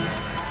time,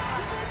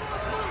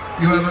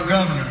 you have a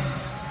governor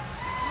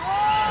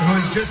who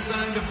has just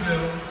signed a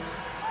bill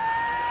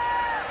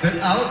that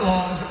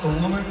outlaws a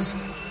woman's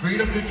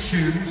freedom to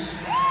choose.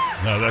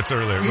 No, that's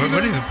earlier.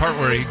 What is the part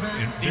where he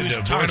did was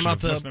the talking abortion? about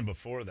It the- must have been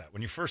before that.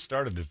 When you first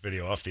started this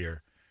video off the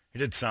air, he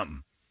did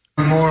something.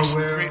 We're more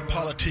aware Great of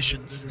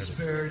politicians. the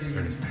disparity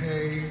in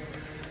pay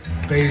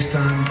based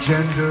on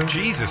gender.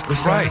 Jesus We're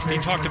starting Christ, to he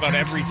pay talked some about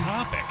attention. every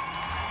topic.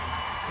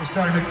 We're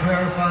starting to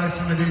clarify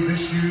some of these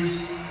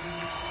issues.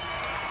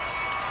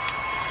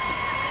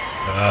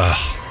 God.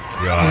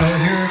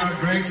 Here in our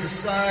great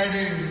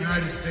society, in the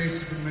United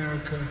States of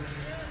America,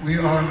 we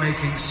are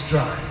making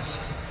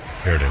strides.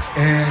 Here it is.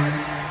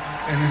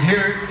 And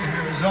here in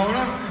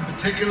Arizona, in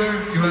particular,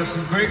 you have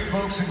some great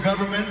folks in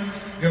government.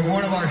 You have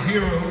one of our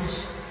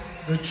heroes,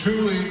 the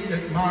truly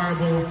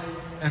admirable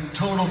and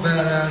total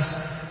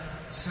badass,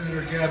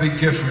 Senator Gabby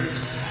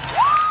Giffords.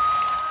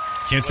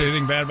 Can't say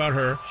anything bad about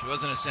her. She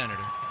wasn't a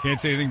senator. Can't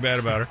say anything bad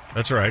about her.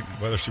 That's right.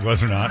 Whether she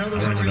was or not, I Another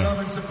don't one even we know. love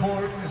and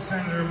support is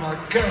Senator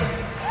Mark Kelly.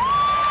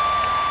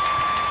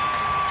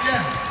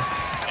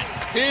 Yeah.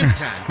 Same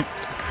time.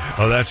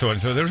 Oh, that's what.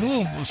 So there's a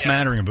little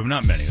smattering, but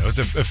not many, though. It's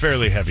a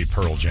fairly heavy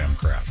Pearl Jam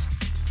crowd.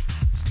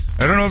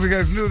 I don't know if you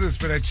guys knew this,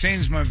 but I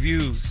changed my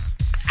views.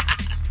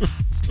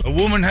 A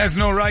woman has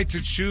no right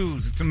to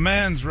choose. It's a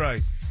man's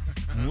right.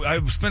 I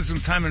spent some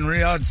time in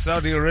Riyadh,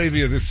 Saudi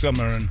Arabia this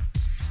summer, and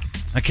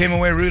I came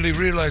away really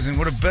realizing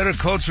what a better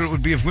culture it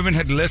would be if women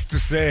had less to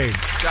say.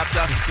 Dropped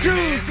off 2,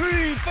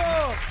 3, 4.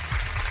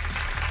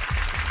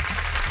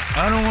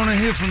 I don't want to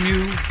hear from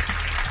you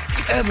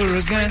ever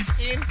again.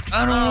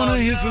 I don't want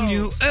to hear from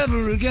you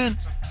ever again.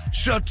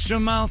 Shut your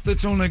mouth.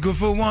 It's only good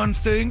for one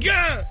thing.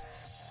 Yeah.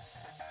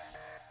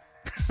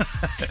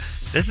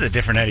 This is a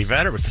different Eddie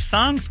Vedder, but the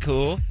song's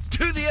cool.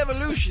 To the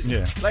evolution.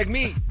 Yeah. Like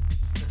me.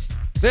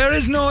 There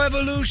is no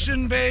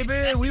evolution,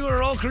 baby. We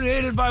were all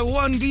created by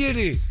one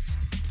deity.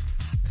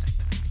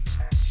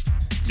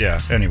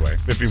 Yeah, anyway,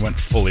 if he went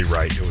fully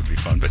right, it would be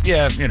fun. But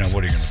yeah, what are you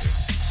going to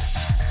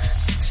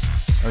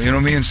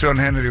do? Me and Sean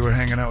Hannity were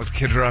hanging out with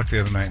Kid Rock the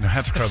other night, and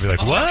half the crowd be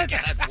like, what?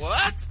 God,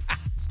 what?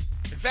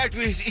 In fact,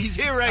 he's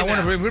here right I now.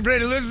 want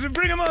to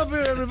bring him up here,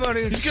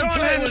 everybody. It's He's gonna Sean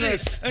play with Hannity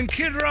us. and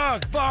Kid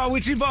Rock. Bar,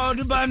 witchy bar,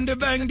 da bang, da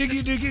bang,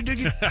 diggy, diggy,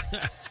 diggy.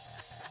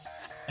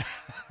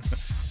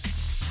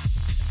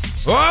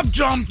 Up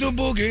jump the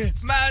boogie.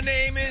 My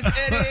name is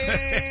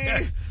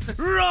Eddie.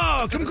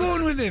 Rock, I'm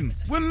going with him.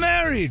 We're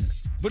married,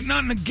 but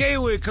not in a gay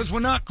way because we're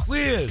not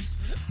queers.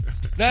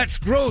 That's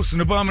gross.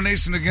 An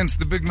abomination against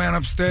the big man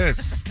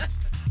upstairs.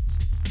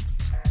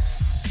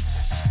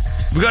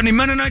 We got any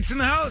Mennonites in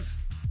the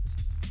house?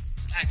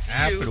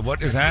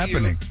 What is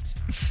happening?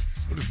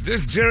 What is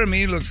this?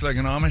 Jeremy looks like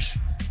an Amish.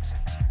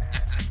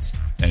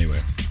 Anyway,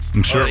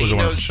 I'm sure it was a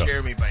wonderful show.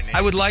 Jeremy by name.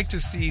 I would like to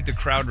see the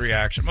crowd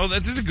reaction. Oh,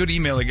 this is a good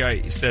email. A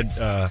guy said,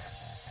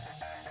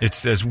 it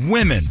says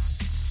women,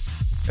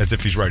 as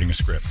if he's writing a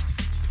script.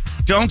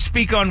 Don't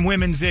speak on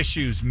women's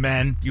issues,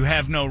 men. You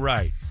have no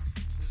right.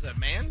 Is that a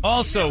man?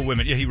 Also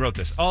women. Yeah, he wrote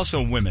this.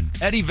 Also women.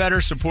 Eddie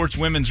Vedder supports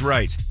women's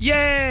rights.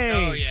 Yay!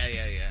 Oh,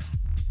 yeah.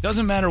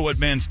 Doesn't matter what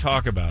bands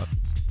talk about.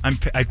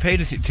 I pay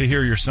to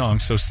hear your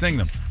songs, so sing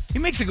them. He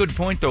makes a good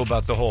point, though,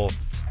 about the whole,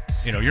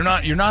 you're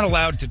not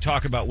allowed to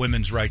talk about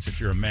women's rights if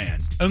you're a man,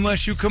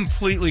 unless you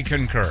completely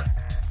concur.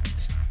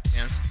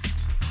 Yeah.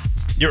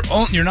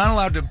 You're not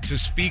allowed to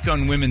speak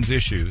on women's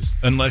issues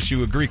unless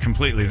you agree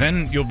completely.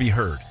 Then you'll be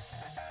heard.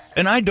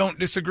 And I don't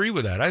disagree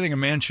with that. I think a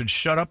man should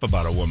shut up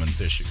about a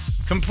woman's issues.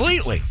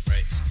 Completely.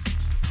 Right.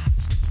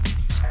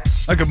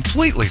 I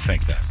completely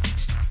think that.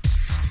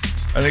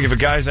 I think if a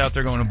guy's out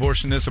there going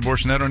abortion this,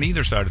 abortion that on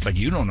either side, it's like,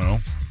 you don't know.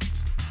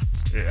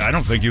 I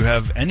don't think you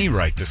have any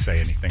right to say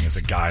anything as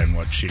a guy on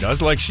what she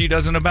does, like she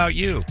doesn't about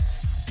you.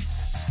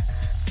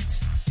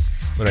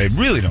 But I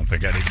really don't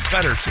think Eddie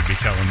Vedder should be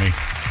telling me.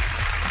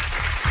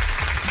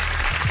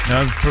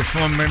 Now, I've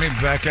performed many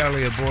back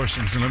alley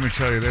abortions, and let me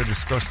tell you, they're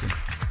disgusting.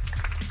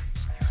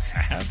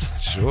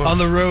 Sure. On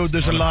the road,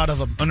 there's a lot of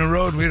them. On the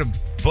road, we had a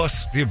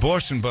bus, the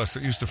abortion bus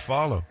that used to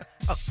follow.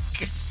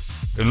 Okay.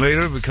 And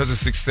later, because of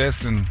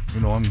success, and,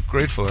 I'm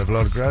grateful, I have a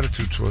lot of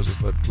gratitude towards it,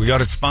 but we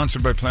got it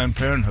sponsored by Planned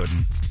Parenthood,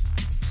 and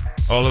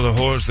all of the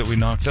whores that we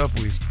knocked up,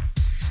 we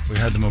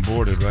had them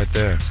aborted right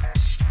there.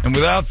 And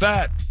without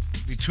that,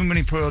 there'd be too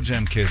many Pearl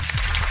Jam kids.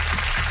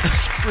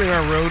 Let's bring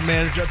our road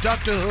manager,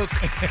 Dr. Hook.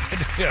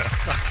 Yeah.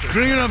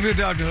 Bring it up here,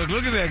 Dr. Hook.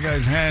 Look at that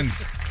guy's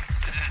hands.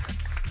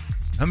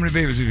 How many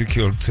babies have you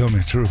killed? Tell me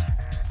the truth.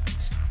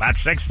 About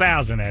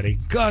 6,000, Eddie.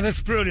 God,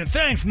 that's brilliant.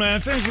 Thanks, man.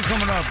 Thanks for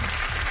coming up.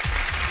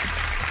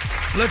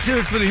 Let's hear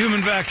it for the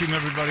human vacuum,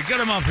 everybody. Get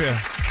him up here.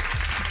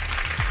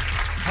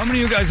 How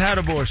many of you guys had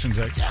abortions?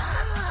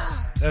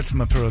 That's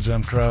my Pearl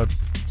Jam crowd.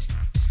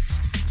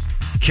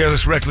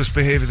 Careless, reckless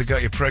behavior that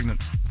got you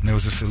pregnant. And there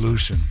was a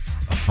solution.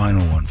 A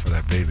final one for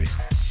that baby.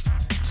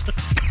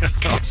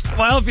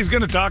 Well, if he's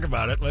going to talk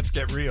about it, let's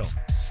get real.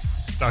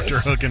 Dr.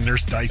 Hook and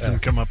Nurse Dyson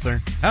come up there.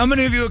 How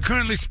many of you are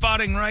currently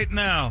spotting right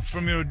now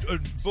from your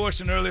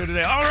abortion earlier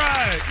today? All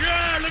right.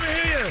 Yeah, let me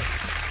hear you.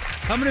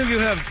 How many of you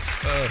have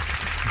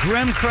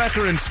graham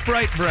cracker and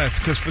Sprite breath?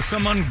 Because for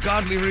some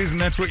ungodly reason,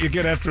 that's what you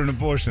get after an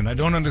abortion. I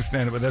don't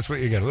understand it, but that's what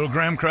you get. A little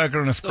graham cracker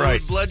and a Sprite.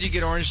 So with blood, you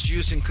get orange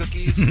juice and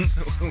cookies?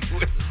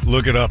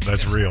 Look it up.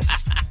 That's real.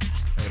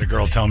 I had a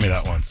girl tell me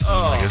that once. I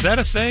was like, is that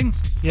a thing?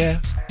 Yeah.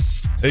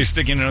 They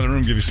stick you in another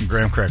room, give you some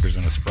graham crackers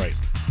and a Sprite.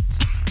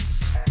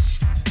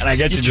 And I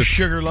get you your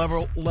sugar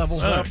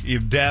levels up. You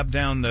dab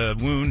down the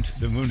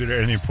wounded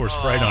area, and you pour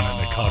Sprite on it, and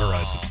they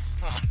cauterize it.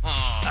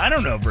 I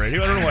don't know, Brady.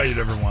 I don't know why you'd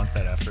ever want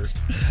that after.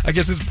 I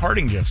guess it's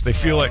parting gifts. They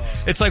feel like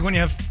it's like when you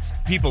have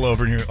people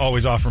over and you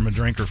always offer them a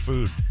drink or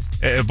food.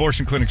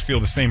 Abortion clinics feel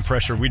the same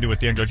pressure we do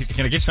at the end. Go,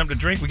 can I get you something to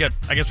drink?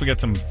 I guess we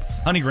got some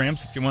honey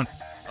grams if you want.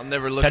 I'll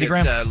never look at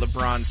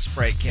LeBron's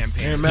Sprite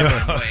campaign.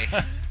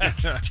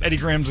 It's Teddy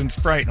Grahams and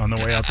Sprite on the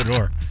way out the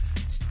door.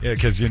 Yeah,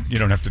 because you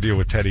don't have to deal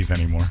with teddies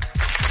anymore.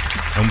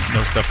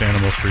 No stuffed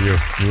animals for you.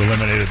 You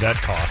eliminated that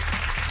cost.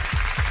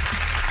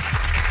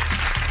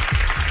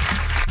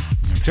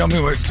 Tell me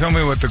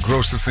what the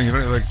grossest thing is.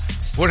 Like,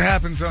 what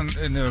happens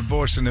in the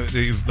abortion?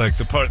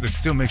 The part that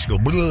still makes you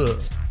go blah.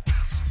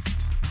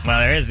 Well,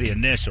 there is the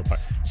initial part.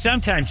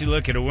 Sometimes you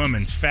look at a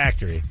woman's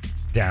factory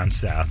down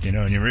south,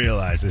 and you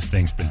realize this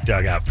thing's been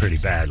dug out pretty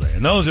badly.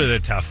 And those are the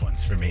tough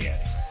ones for me, Eddie.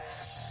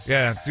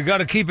 Yeah, you got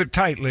to keep it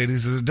tight,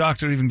 ladies. The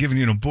doctor even giving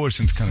you an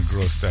abortion's kind of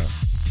grossed out.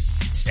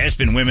 There's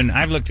been women,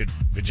 I've looked at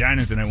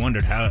vaginas and I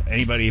wondered how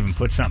anybody even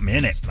put something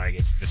in it. Like,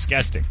 it's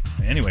disgusting.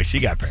 Anyway, she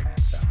got pregnant.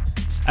 So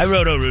I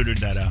rooted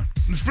that out.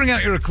 Let's bring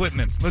out your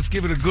equipment. Let's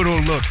give it a good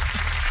old look.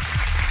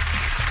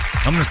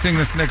 I'm going to sing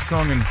this next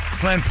song in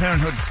Planned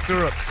Parenthood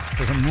stirrups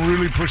because I'm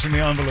really pushing the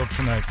envelope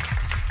tonight.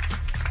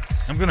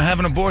 I'm going to have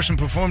an abortion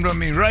performed on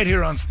me right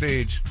here on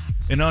stage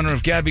in honor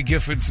of Gabby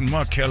Giffords and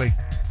Mark Kelly,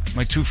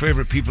 my two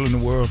favorite people in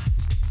the world.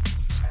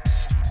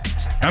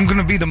 I'm going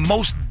to be the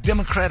most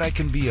Democrat I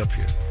can be up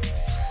here.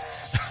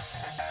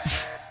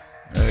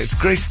 It's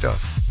great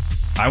stuff.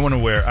 I want to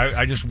wear.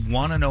 I just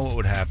want to know what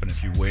would happen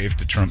if you waved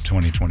the Trump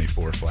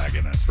 2024 flag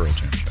in a Pearl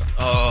Jam show.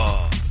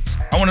 Oh,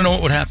 I want to know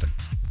what would happen.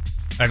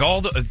 Like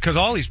because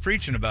all he's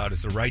preaching about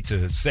is the right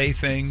to say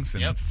things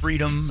and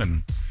freedom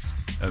and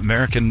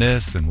American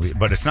this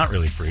but it's not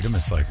really freedom.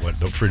 It's like what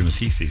freedom as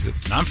he sees it.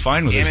 And I'm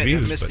fine with his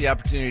views. I missed the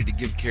opportunity to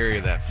give Carrie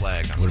that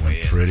flag. Would have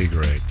been pretty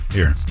great.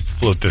 Here,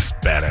 float this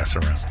badass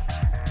around.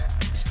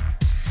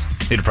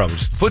 He'd have probably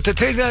just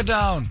take that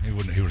down. He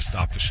would have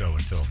stopped the show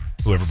until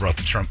whoever brought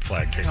the Trump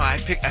flag came. No, I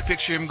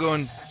picture him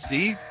going,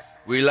 see,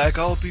 we like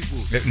all people.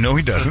 No,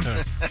 he doesn't.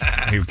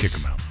 He would kick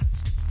him out.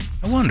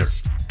 I wonder.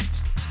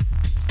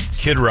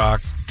 Kid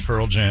Rock,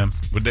 Pearl Jam,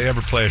 would they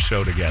ever play a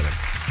show together?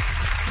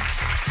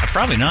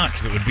 Probably not,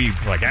 because it would be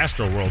like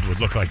Astroworld would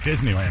look like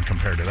Disneyland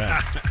compared to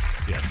that.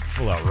 Yeah,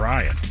 full-out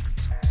riot.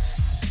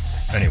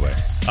 Anyway,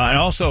 and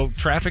also,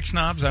 traffic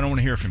snobs, I don't want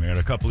to hear from you. I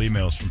got a couple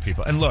emails from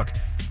people. And look,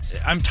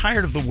 I'm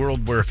tired of the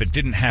world where if it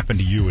didn't happen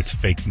to you, it's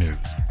fake news.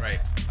 Right.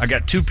 I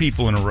got 2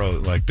 people in a row,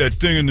 like, that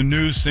thing in the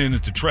news saying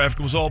that the traffic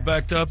was all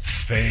backed up,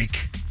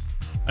 fake.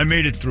 I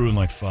made it through in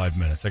like 5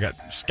 minutes. I got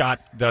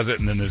Scott does it,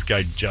 and then this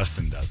guy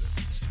Justin does it.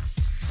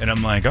 And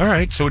I'm like, all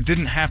right, so it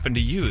didn't happen to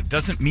you. It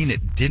doesn't mean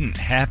it didn't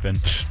happen.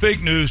 It's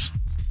fake news.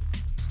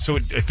 So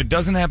if it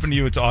doesn't happen to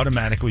you, it's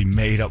automatically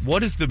made up.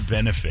 What is the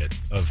benefit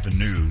of the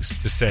news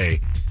to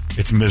say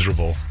it's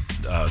miserable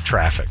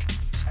traffic?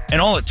 And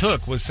all it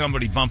took was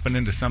somebody bumping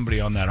into somebody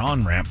on that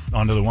on-ramp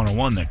onto the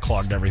 101 that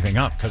clogged everything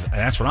up. Because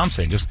that's what I'm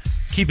saying. Just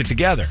keep it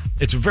together.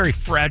 It's a very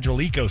fragile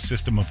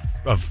ecosystem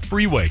of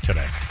freeway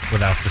today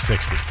without the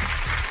 60.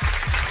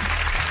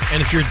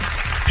 And if you're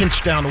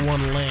pinched down to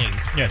one lane.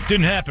 Yeah, it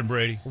didn't happen,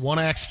 Brady. One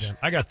accident.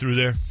 I got through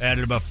there.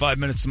 Added about 5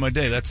 minutes to my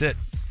day. That's it.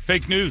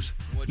 Fake news.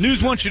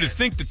 News wants you to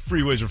think that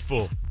freeways are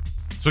full.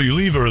 So you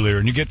leave earlier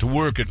and you get to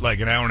work at like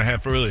an hour and a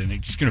half early and you're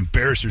just going to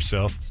embarrass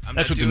yourself.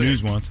 That's what the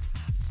news wants.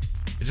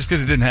 Just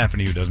because it didn't happen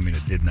to you doesn't mean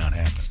it did not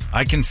happen.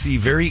 I can see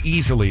very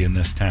easily in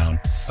this town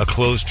a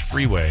closed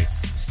freeway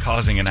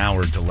causing an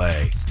hour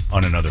delay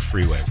on another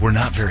freeway. We're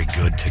not very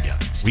good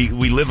together. We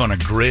live on a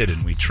grid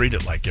and we treat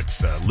it like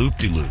it's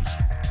loop-de-loop.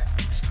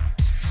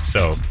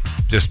 So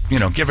just,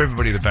 give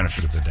everybody the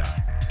benefit of the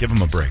doubt. Give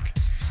them a break.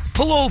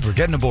 Pull over,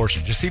 get an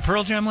abortion. Did you see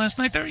Pearl Jam last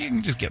night there? You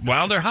can just get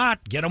while they're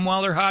hot. Get them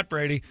while they're hot,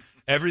 Brady.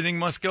 Everything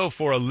must go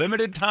for a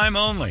limited time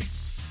only.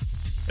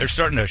 They're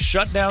starting to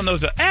shut down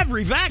those.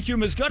 Every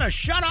vacuum is going to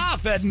shut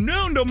off at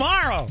noon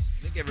tomorrow.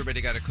 I think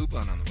everybody got a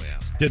coupon on the way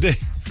out. Did they?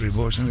 Free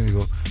abortion. There you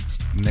go.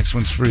 The next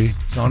one's free.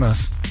 It's on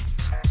us.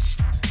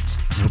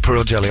 Little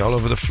pearl jelly all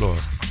over the floor.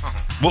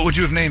 What would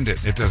you have named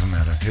it? It doesn't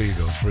matter. Here you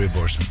go. Free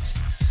abortion.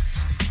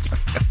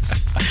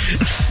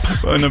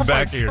 in the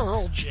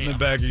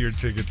back of your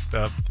ticket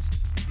stub.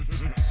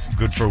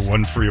 Good for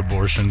one free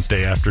abortion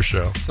day after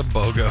show. It's a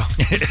BOGO.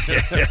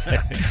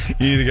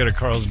 You either get a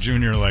Carl's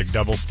Jr. like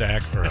double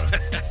stack or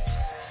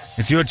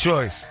it's your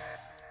choice.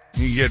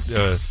 You get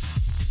a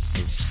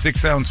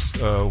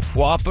 6-ounce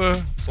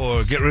Whopper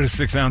or get rid of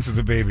 6 ounces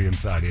of baby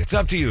inside you. It's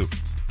up to you.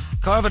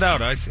 Carve it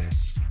out, I say.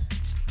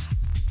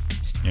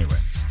 Anyway.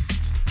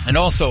 And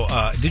also,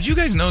 did you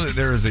guys know that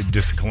there is a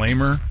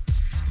disclaimer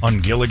on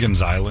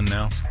Gilligan's Island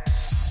now?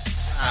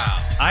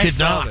 I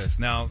saw this.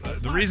 Now,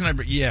 the reason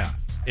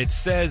it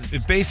says,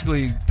 it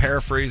basically,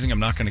 paraphrasing, I'm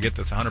not going to get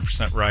this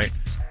 100% right,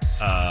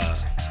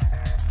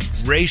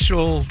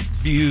 racial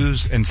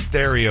views and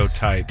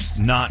stereotypes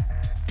not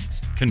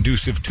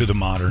conducive to the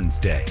modern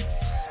day.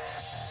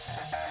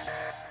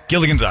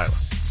 Gilligan's Island.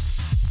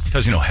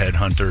 Because,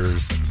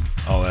 headhunters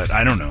and all that.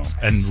 I don't know.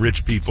 And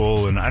rich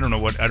people, and I don't know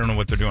what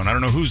they're doing. I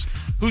don't know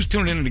who's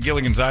tuning into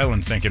Gilligan's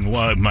Island thinking,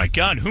 well, my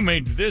God, who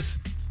made this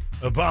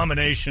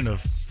abomination of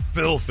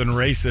filth and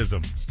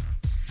racism?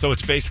 So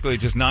it's basically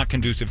just not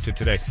conducive to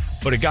today.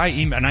 But a guy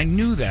emailed, and I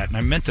knew that, and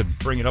I meant to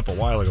bring it up a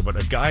while ago,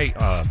 but a guy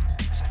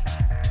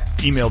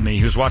emailed me.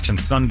 He was watching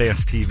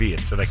Sundance TV. It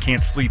said, I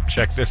can't sleep,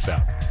 check this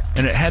out.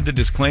 And it had the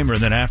disclaimer,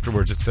 and then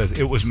afterwards it says,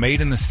 it was made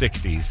in the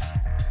 60s.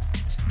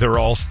 They're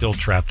all still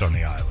trapped on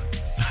the island.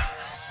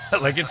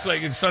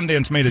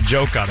 Sundance made a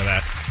joke out of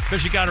that.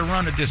 Because you got to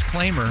run a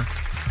disclaimer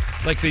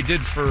like they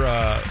did for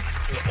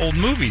old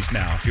movies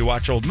now. If you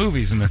watch old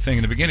movies, and the thing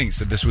in the beginning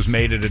said this was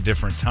made at a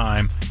different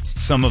time.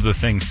 Some of the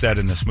things said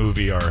in this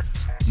movie are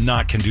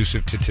not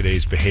conducive to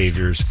today's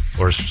behaviors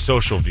or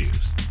social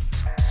views.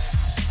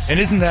 And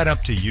isn't that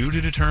up to you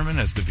to determine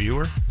as the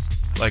viewer?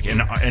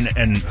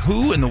 And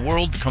who in the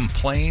world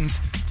complains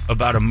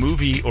about a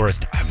movie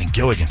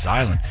Gilligan's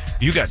Island?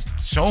 You got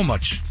so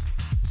much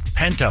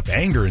pent-up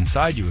anger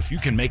inside you. If you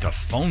can make a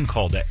phone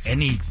call to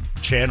any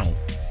channel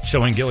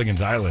showing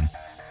Gilligan's Island,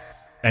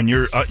 and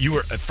you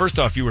were first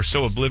off, you were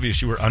so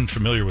oblivious, you were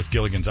unfamiliar with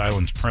Gilligan's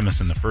Island's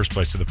premise in the first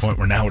place to the point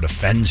where now it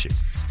offends you.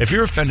 If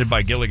you're offended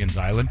by Gilligan's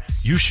Island,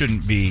 you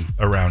shouldn't be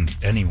around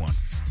anyone.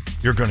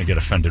 You're going to get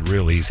offended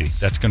real easy.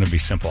 That's going to be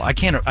simple. I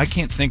can't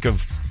think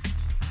of.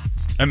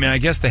 I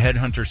guess the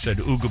headhunter said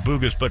ooga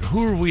boogas, but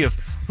who are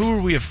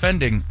we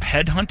offending?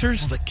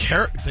 Headhunters? Well,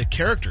 the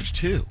characters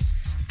too.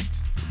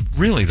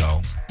 Really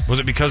though, was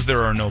it because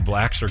there are no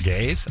blacks or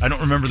gays? I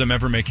don't remember them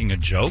ever making a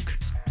joke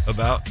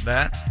about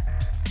that.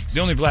 The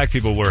only black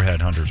people were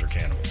headhunters or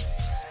cannibals.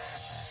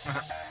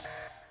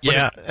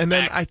 Yeah, and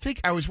then I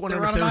think I was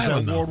wondering if there was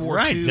a World War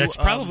II. Right, that's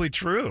probably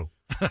true.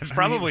 That's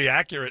probably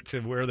accurate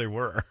to where they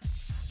were.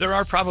 There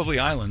are probably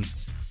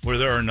islands where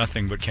there are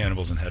nothing but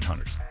cannibals and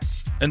headhunters.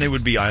 And they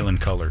would be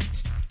island colored.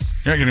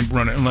 You're not going to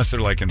run it unless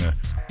they're like and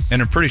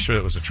I'm pretty sure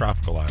it was a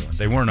tropical island.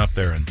 They weren't up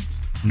there in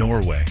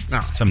Norway. No.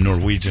 Some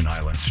Norwegian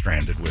island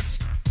stranded with,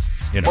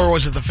 Or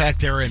was it the fact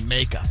they were in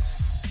makeup?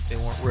 They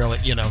weren't really,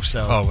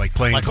 so. Oh, like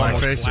playing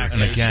almost blackface? blackface,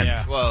 And again,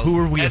 yeah. Well, who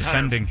are we headhunter-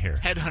 offending here?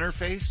 Headhunter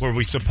face? Were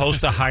we supposed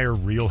to hire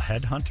real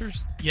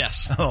headhunters?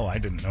 Yes. Oh, I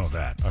didn't know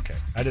that. Okay.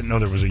 I didn't know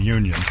there was a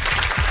union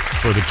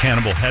for the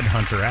Cannibal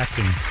Headhunter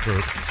acting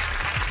group.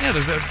 Yeah,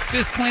 there's a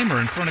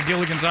disclaimer in front of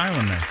Gilligan's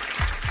Island there.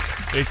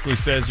 Basically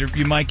says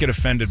you might get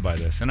offended by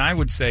this. And I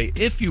would say,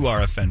 if you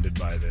are offended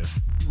by this,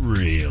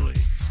 really,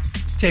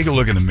 take a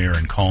look in the mirror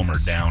and calm her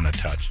down a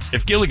touch.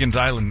 If Gilligan's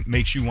Island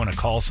makes you want to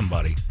call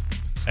somebody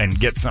and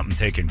get something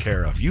taken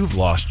care of, you've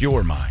lost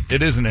your mind.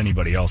 It isn't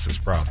anybody else's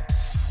problem.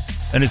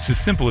 And it's as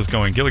simple as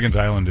going, Gilligan's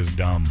Island is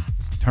dumb.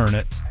 Turn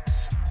it.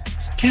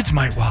 Kids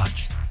might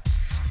watch.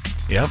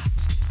 Yep.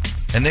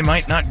 And they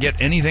might not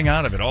get anything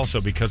out of it also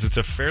because it's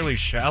a fairly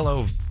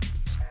shallow,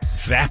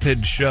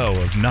 vapid show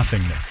of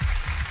nothingness.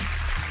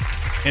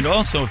 And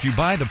also, if you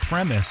buy the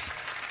premise,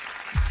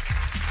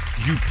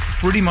 you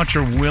pretty much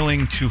are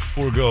willing to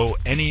forego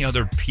any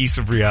other piece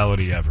of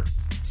reality ever.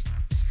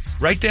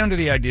 Right down to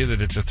the idea that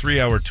it's a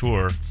 3-hour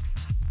tour.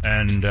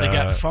 And they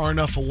got far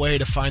enough away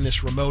to find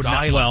this remote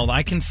island. Well,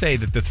 I can say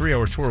that the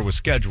 3-hour tour was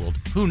scheduled.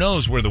 Who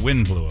knows where the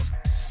wind blew him?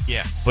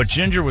 Yeah. But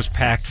Ginger was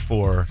packed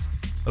for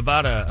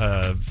about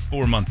a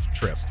 4-month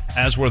trip,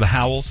 as were the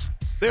Howells.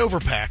 They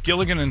overpacked.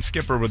 Gilligan and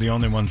Skipper were the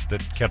only ones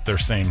that kept their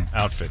same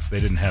outfits. They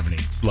didn't have any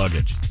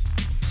luggage.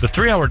 The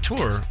 3-hour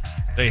tour,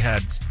 they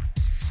had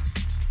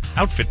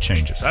outfit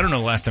changes. I don't know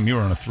the last time you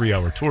were on a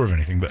 3-hour tour of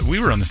anything, but we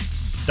were on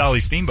this Dolly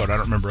Steamboat. I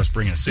don't remember us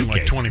bringing a suitcase.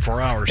 Like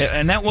 24 hours.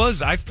 And that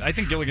was, I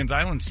think Gilligan's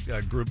Island's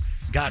group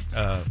got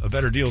a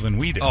better deal than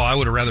we did. Oh, I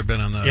would have rather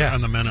been on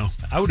the minnow.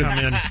 I would have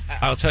been.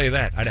 I'll tell you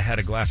that. I'd have had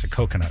a glass of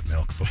coconut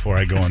milk before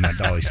I go on that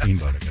Dolly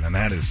Steamboat again. And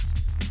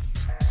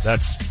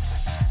that's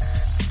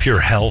pure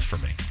hell for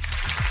me.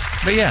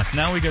 But yeah,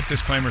 now we get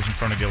disclaimers in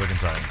front of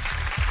Gilligan's Island.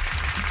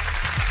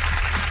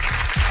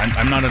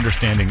 I'm not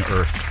understanding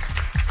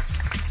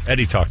Earth.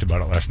 Eddie talked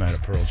about it last night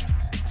at Pearl Jam.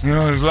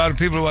 There's a lot of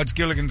people who watch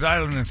Gilligan's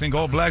Island and think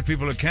all black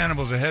people are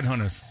cannibals or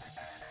headhunters.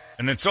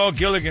 And it's all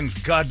Gilligan's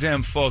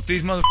goddamn fault.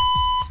 These motherfuckers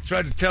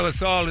tried to tell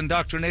us all,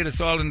 indoctrinate us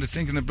all into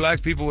thinking that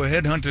black people were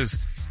headhunters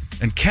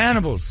and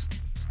cannibals.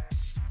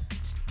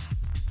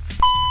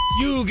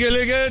 You,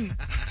 Gilligan!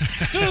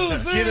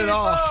 Get it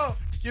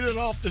off. Get it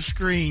off the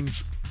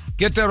screens.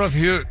 Get that off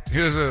here.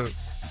 Here's a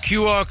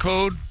QR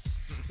code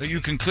that you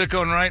can click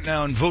on right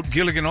now and vote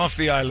Gilligan off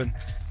the island.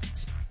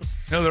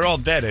 No, they're all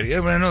dead, Eddie.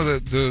 I know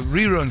the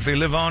reruns, they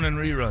live on in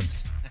reruns.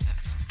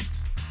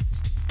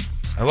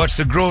 I watched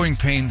the Growing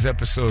Pains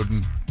episode,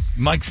 and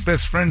Mike's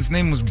best friend's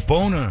name was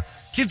Boner.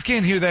 Kids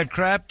can't hear that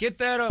crap. Get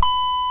that off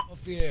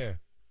the air.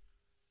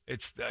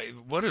 It's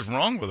what is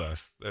wrong with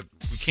us that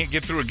we can't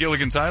get through a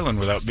Gilligan's Island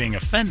without being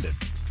offended?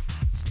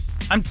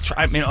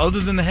 I mean, other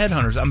than the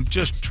headhunters, I'm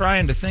just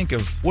trying to think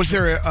of. Was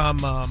there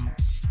a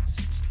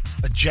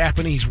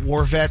Japanese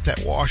war vet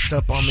that washed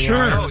up on the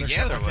island? Oh,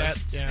 yeah, there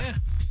was. Yeah.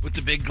 With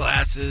the big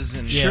glasses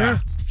and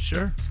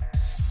Sure.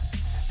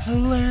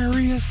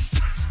 Hilarious.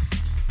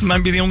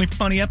 Might be the only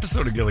funny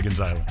episode of Gilligan's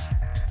Island.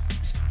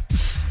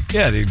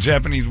 Yeah, the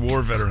Japanese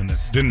war veteran that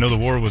didn't know the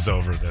war was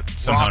over. That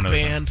somehow rock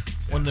band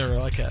when they're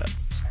like a.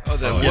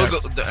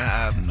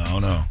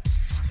 No.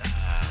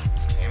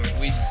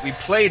 We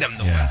played them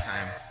the one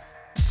time.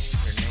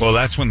 Well,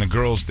 that's when the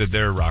girls did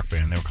their rock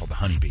band. They were called the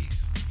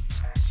Honeybees.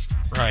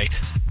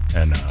 Right.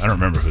 And I don't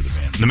remember who the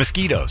band. The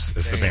Mosquitoes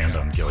is the band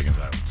on Gilligan's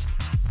Island.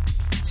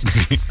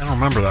 I don't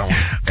remember that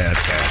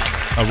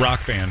one. A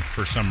rock band,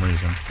 for some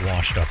reason,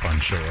 washed up on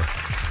shore.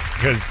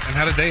 And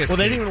how did they escape? Well,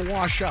 they didn't even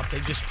wash up. They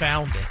just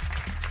found it.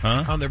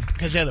 Huh?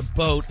 Because they had a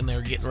boat, and they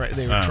were getting ready.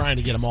 They were trying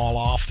to get them all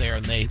off there,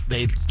 and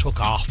they took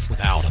off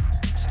without them.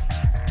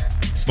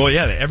 Well,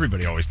 yeah,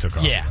 everybody always took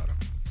off Yeah. without them.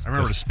 I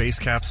remember the space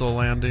capsule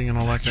landing and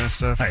all that kind of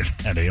stuff.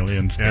 Had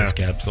aliens, space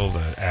capsules,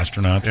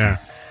 astronauts. Yeah.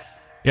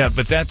 Yeah,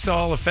 but that's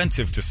all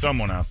offensive to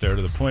someone out there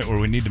to the point where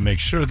we need to make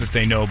sure that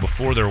they know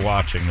before they're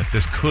watching that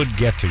this could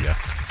get to you.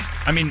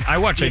 I mean, I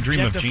watch I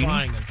Dream of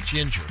Jeannie. Of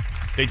Ginger.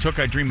 They took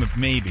I Dream of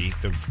Maybe.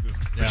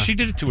 She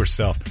did it to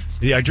herself.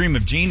 The I Dream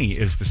of Jeannie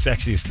is the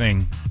sexiest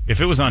thing. If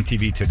it was on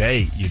TV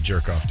today, you'd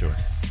jerk off to it.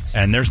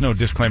 And there's no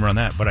disclaimer on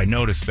that, but I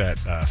noticed that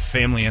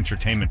family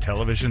entertainment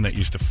television that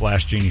used to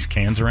flash Jeannie's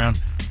cans around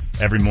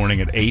every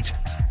morning at 8,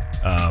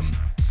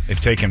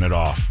 they've taken it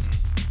off.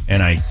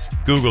 And I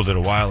Googled it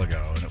a while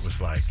ago, and it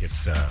was like,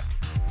 it's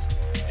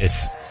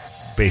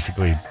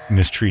basically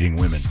mistreating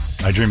women.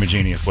 I Dream of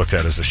Jeannie is looked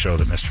at as a show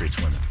that mistreats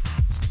women.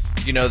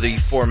 You know the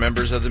 4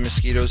 members of the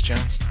Mosquitoes, John?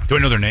 Do I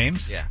know their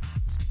names? Yeah.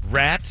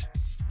 Rat,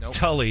 Nope.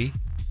 Tully,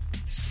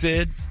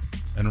 Sid,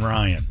 and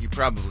Ryan. You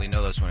probably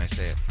know this when I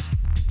say it.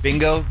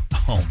 Bingo,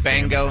 Bongo.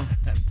 Bango,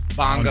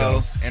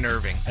 Bongo, and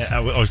Irving. I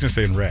was going to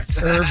say in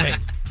Rex.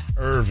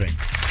 Irving.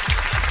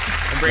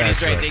 And Brady's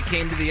That's right. right. They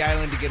came to the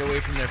island to get away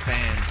from their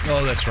fans.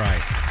 Oh, that's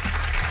right.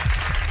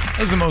 That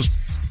was the most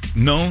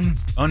known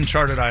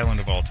uncharted island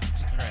of all time.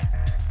 Right.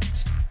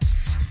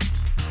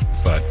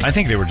 But I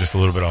think they were just a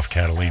little bit off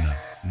Catalina.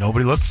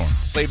 Nobody looked for them.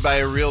 Played by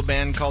a real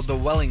band called the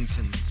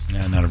Wellingtons.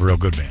 Yeah, not a real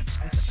good band.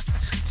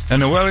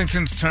 And the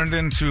Wellingtons turned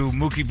into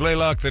Mookie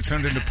Blaylock that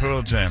turned into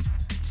Pearl Jam.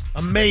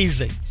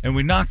 Amazing. And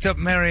we knocked up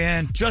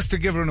Marianne just to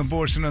give her an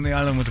abortion on the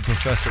island with the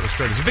professor. It was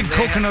great. It was a big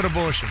coconut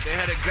abortion. They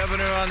had a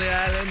governor on the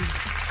island.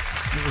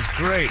 It was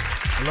great.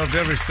 I loved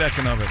every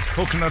second of it.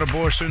 Coconut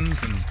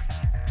abortions, and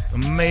it's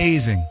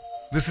amazing.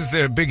 This is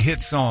their big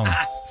hit song,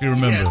 if you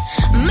remember.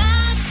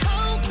 Yes.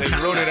 They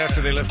wrote it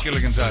after they left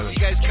Gilligan's Island.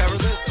 You guys cover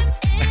this?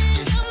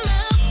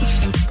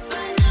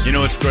 You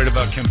know what's great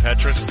about Kim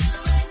Petras?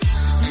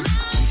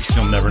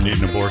 She'll never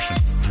need an abortion.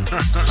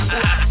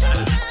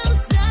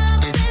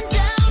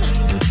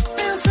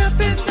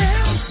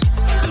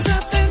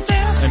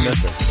 I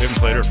miss her. They haven't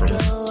played her for a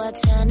while.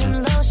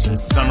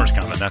 Summer's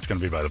coming. That's going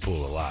to be by the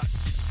pool a lot.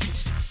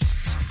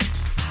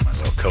 My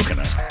little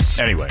coconut.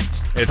 Anyway,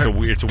 it's a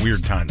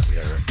weird time that we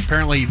are in.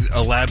 Apparently,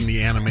 Aladdin,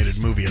 the animated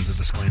movie, has a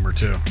disclaimer,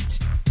 too.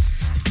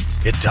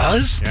 It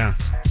does? Yeah.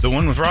 The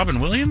one with Robin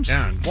Williams?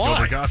 Yeah, and Why?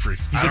 Gilbert Gottfried.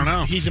 I don't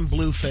know. He's in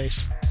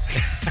Blueface.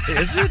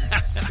 Is it?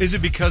 Is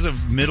it because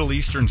of Middle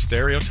Eastern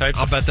stereotypes?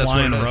 I'll bet that's what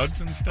flying it is.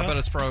 rugs and stuff? I bet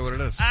it's probably what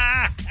it is.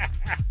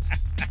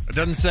 It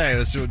doesn't say.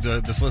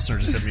 This listener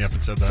just hit me up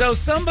and said that. So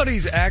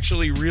somebody's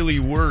actually really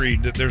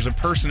worried that there's a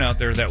person out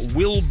there that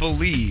will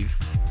believe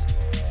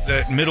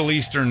that Middle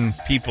Eastern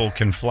people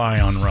can fly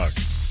on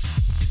rugs.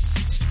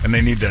 And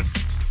they need that.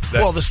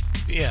 Well,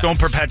 don't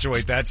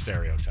perpetuate that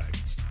stereotype.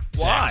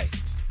 Why?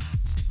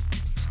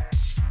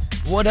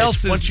 What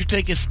else is... Once you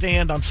take a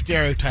stand on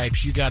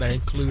stereotypes, you got to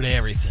include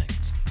everything.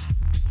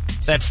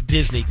 That's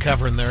Disney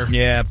covering their...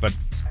 Yeah, but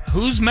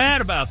who's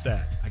mad about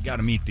that? I got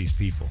to meet these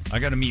people. I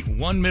got to meet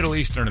one Middle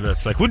Easterner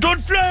that's like, well,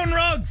 don't fly on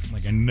rugs. I'm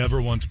like, I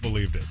never once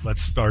believed it.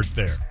 Let's start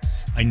there.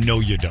 I know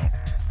you don't.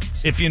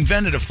 If you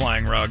invented a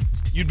flying rug,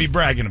 you'd be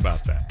bragging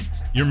about that.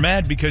 You're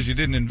mad because you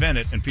didn't invent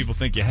it and people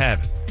think you have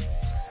it.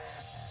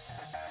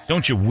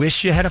 Don't you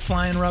wish you had a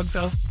flying rug,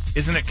 though?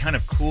 Isn't it kind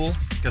of cool?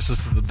 I guess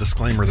this is the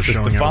disclaimer that's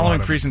showing the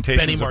following out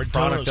presentation is a Benny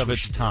product Mardones of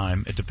its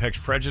time. It depicts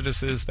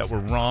prejudices that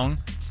were wrong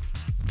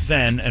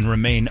then and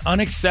remain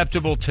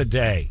unacceptable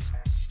today.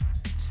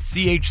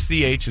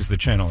 CHCH is the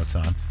channel it's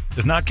on.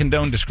 Does not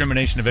condone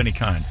discrimination of any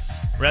kind.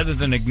 Rather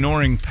than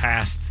ignoring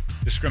past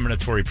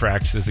discriminatory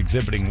practices,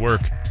 exhibiting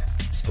work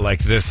like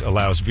this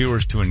allows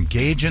viewers to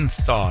engage in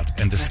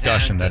thought and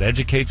discussion that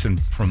educates and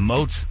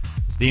promotes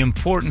the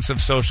importance of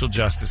social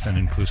justice and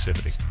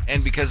inclusivity.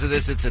 And because of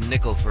this, it's a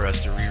nickel for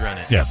us to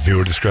rerun it. Yeah,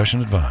 viewer discretion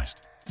advised.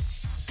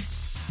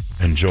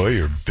 Enjoy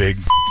your big...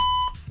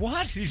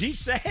 What did he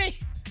say?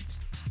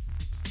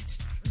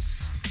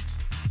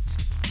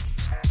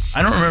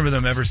 I don't remember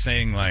them ever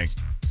saying, like,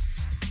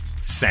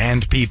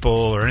 sand people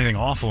or anything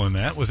awful in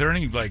that. Was there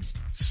any, like,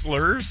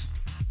 slurs?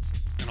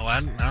 In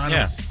Aladdin? No, I don't.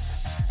 Yeah.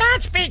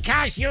 That's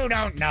because you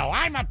don't know.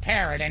 I'm a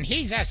parrot and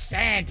he's a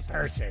sand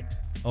person.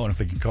 Oh, and if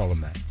they can call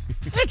him that.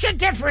 It's a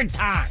different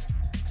time.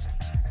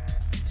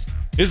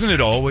 Isn't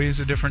it always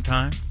a different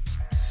time?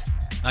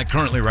 Like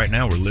currently right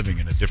now we're living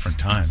in a different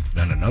time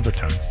than another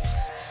time.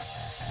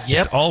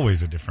 Yep. It's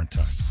always a different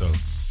time. So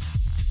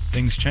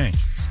things change.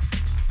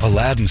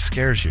 Aladdin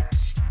scares you.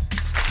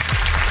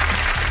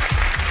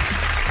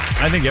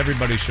 I think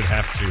everybody should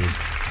have to,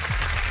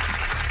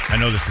 I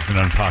know this is an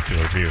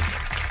unpopular view,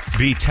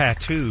 be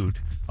tattooed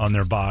on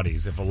their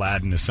bodies if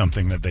Aladdin is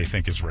something that they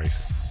think is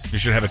racist. You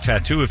should have a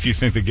tattoo if you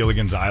think the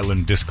Gilligan's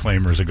Island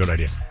disclaimer is a good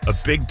idea. A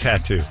big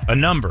tattoo. A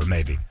number,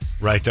 maybe,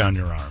 right down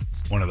your arm.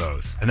 One of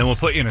those. And then we'll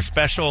put you in a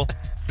special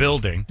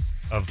building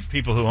of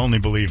people who only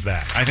believe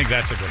that. I think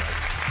that's a good idea.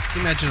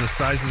 Can you imagine the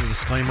size of the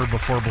disclaimer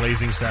before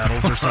Blazing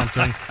Saddles or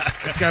something?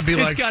 It's got to be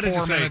like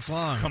 4 minutes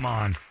long. Come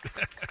on.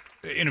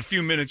 In a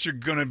few minutes, you're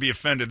going to be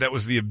offended. That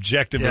was the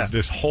objective of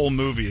this whole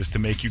movie, is to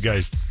make you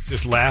guys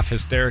just laugh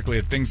hysterically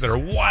at things that are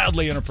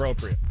wildly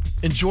inappropriate.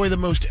 Enjoy the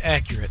most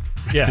accurate.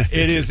 Yeah,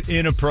 it is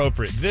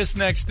inappropriate. This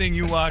next thing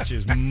you watch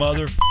is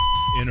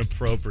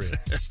inappropriate.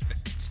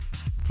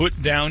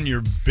 Put down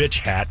your bitch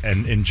hat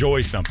and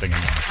enjoy something in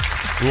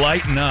life.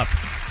 Lighten up.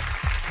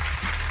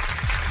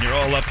 You're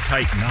all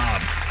uptight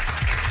knobs.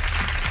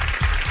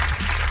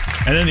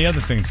 And then the other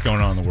thing that's going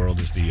on in the world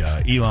is the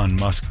Elon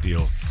Musk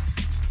deal.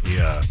 He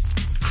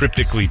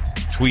cryptically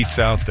tweets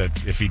out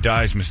that if he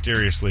dies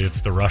mysteriously,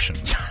 it's the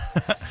Russians.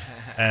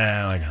 And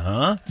I'm like,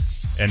 huh?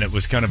 And it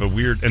was kind of a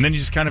weird... And then he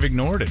just kind of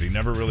ignored it. He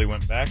never really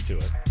went back to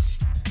it.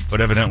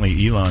 But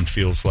evidently Elon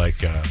feels like...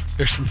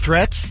 there's some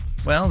threats?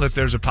 Well, that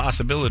there's a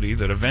possibility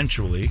that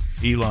eventually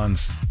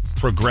Elon's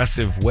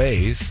progressive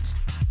ways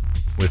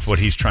with what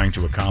he's trying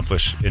to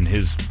accomplish in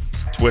his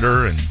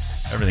Twitter and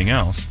everything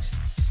else...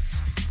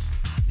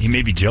 He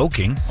may be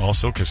joking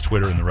also because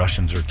Twitter and the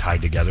Russians are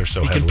tied together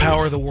so heavily. He can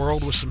power the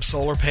world with some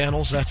solar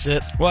panels. That's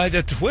it. Well,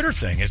 the Twitter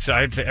thing,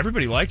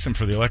 everybody likes him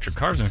for the electric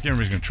cars. And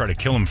everybody's going to try to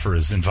kill him for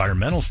his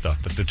environmental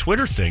stuff. But the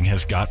Twitter thing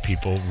has got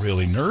people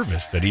really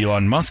nervous that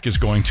Elon Musk is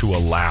going to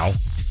allow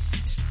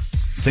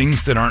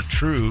things that aren't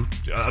true.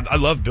 I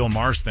love Bill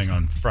Maher's thing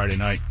on Friday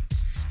night.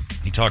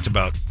 He talked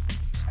about,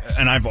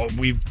 and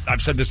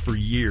I've said this for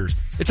years,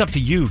 it's up to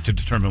you to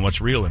determine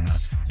what's real and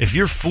not. If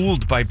you're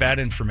fooled by bad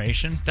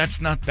information,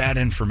 that's not bad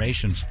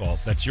information's fault.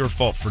 That's your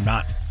fault for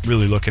not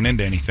really looking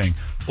into anything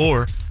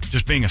or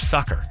just being a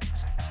sucker.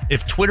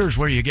 If Twitter's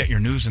where you get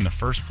your news in the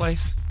first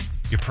place,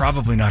 you're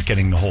probably not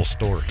getting the whole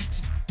story.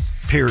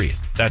 Period.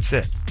 That's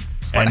it.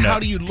 But how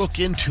do you look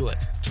into it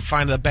to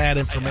find the bad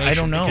information? I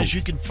don't know. Because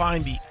you can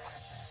find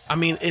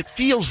it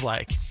feels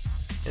like,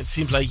 it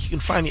seems like you can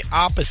find the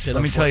opposite.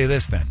 Let me tell you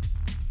this then.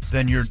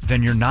 Then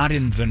you're not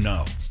in the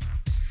know.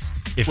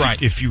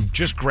 If you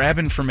just grab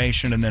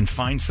information and then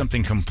find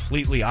something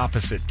completely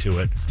opposite to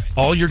it,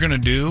 all you're going to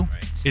do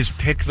is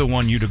pick the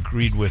one you'd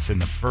agreed with in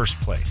the first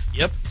place.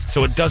 Yep.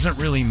 So it doesn't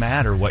really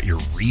matter what your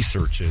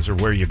research is or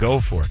where you go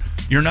for it.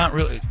 You're not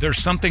really. There's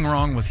something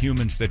wrong with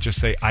humans that just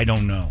say, I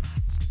don't know.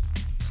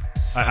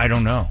 I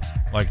don't know.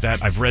 Like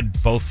that. I've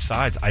read both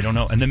sides. I don't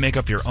know. And then make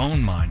up your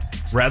own mind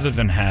rather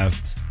than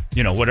have,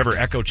 whatever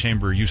echo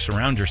chamber you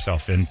surround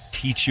yourself in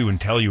teach you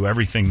and tell you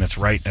everything that's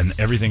right and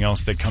everything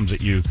else that comes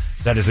at you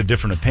that is a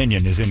different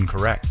opinion is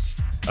incorrect.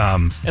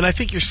 And I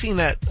think you're seeing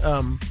that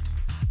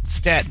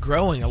stat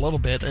growing a little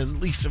bit, at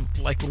least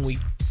like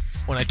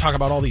when I talk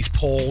about all these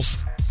polls,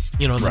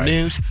 in the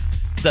news,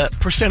 the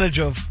percentage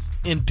of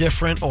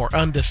indifferent or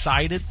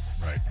undecided.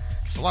 Right.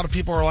 Because a lot of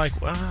people are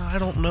like, well, I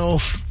don't know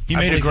if he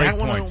made a great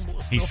point.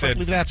 He said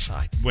that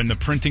side. When the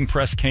printing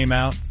press came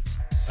out,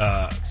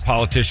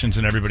 politicians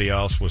and everybody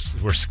else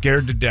were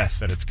scared to death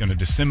that it's going to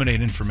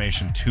disseminate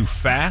information too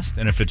fast,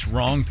 and if it's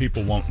wrong,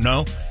 people won't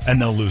know, and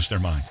they'll lose their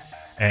mind.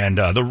 And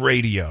the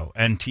radio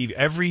and TV,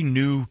 every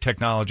new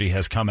technology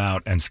has come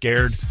out and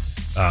scared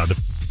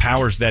the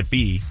powers that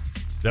be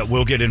that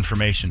will get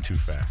information too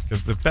fast.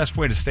 Because the best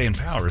way to stay in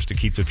power is to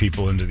keep the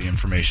people into the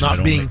information.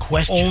 Not being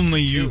questioned.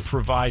 Only you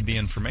provide the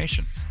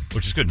information,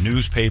 which is good.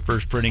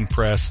 Newspapers, printing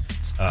press,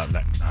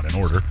 not in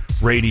order,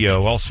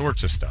 radio, all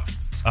sorts of stuff.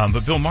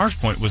 But Bill Maher's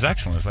point was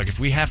excellent. It's like, if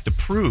we have to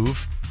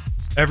prove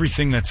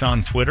everything that's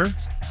on Twitter,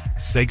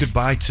 say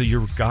goodbye to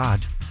your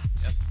God.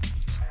 Yep.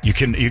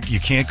 You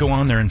can't go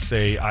on there and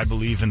say, I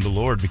believe in the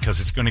Lord,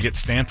 because it's going to get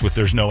stamped with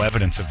there's no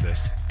evidence of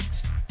this.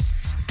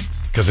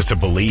 Because it's a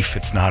belief,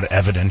 it's not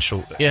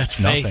evidential. Yeah, it's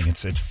nothing.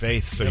 Faith. It's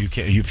faith. So you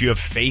can't. If you have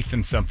faith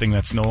in something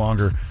that's no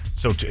longer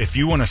if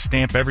you want to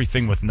stamp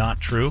everything with not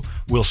true,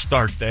 we'll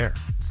start there.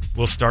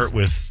 We'll start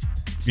with,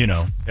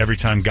 every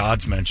time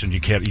God's mentioned,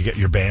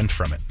 you're banned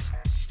from it.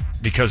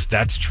 Because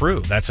that's true.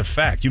 That's a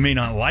fact. You may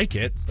not like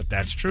it, but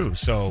that's true.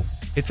 So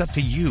it's up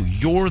to you.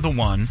 You're the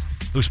one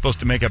who's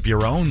supposed to make up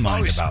your own mind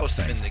Always about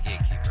supposed things. to be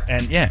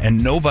the gatekeeper.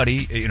 And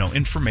nobody,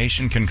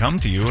 information can come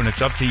to you, and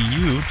it's up to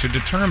you to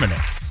determine it.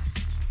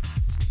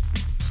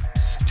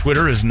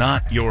 Twitter is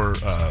not your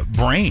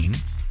brain.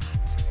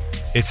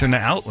 It's an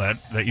outlet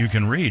that you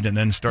can read and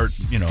then start,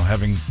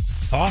 having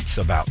thoughts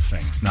about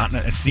things.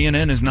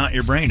 CNN is not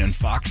your brain, and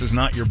Fox is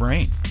not your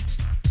brain.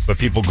 But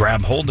people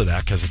grab hold of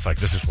that because it's like,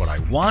 this is what I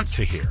want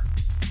to hear.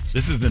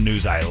 This is the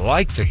news I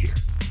like to hear,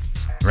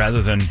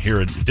 rather than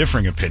hear a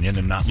differing opinion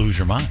and not lose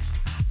your mind.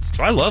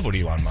 So I love what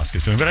Elon Musk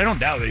is doing, but I don't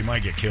doubt that he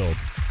might get killed,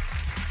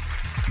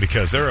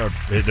 because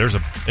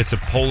it's a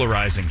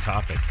polarizing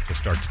topic to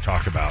start to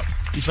talk about.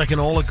 He's like an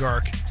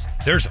oligarch.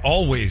 There's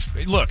always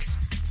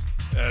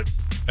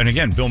and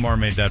again, Bill Maher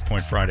made that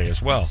point Friday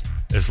as well.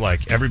 Is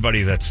like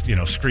everybody that's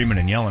screaming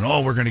and yelling,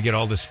 oh, we're going to get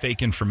all this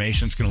fake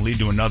information, it's going to lead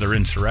to another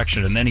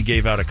insurrection. And then he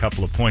gave out a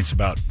couple of points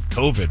about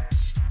COVID,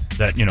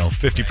 that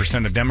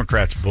 50% of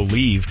Democrats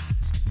believed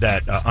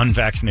that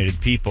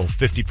unvaccinated people,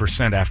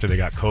 50% after they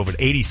got COVID,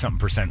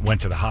 80-something%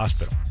 went to the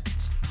hospital.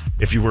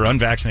 If you were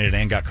unvaccinated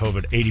and got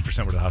COVID, 80%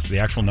 went to the hospital. The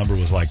actual number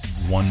was like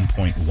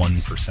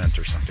 1.1%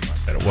 or something like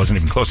that. It wasn't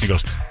even close. And he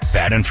goes,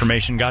 bad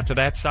information got to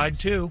that side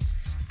too.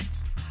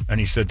 And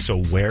he said,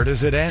 so where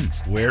does it end?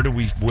 Where do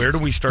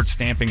we start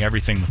stamping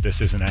everything with this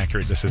isn't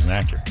accurate, this isn't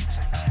accurate?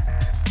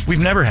 We've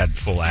never had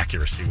full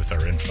accuracy with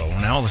our info.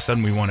 And now all of a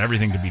sudden we want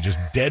everything to be just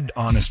dead,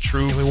 honest,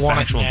 true, we want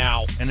factual. it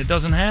now. And it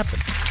doesn't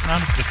happen.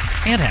 It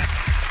can't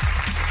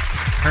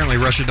happen. Apparently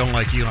Russia don't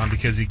like Elon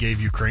because he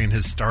gave Ukraine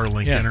his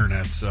Starlink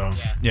internet. So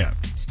yeah.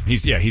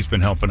 He's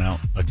been helping out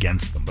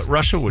against them. But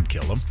Russia would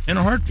kill him. In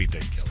a heartbeat,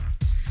 they'd kill him.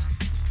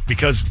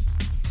 Because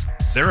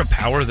they're a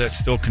power that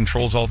still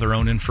controls all their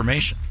own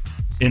information.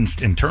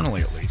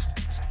 Internally, at least.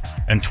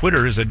 And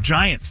Twitter is a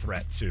giant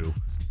threat to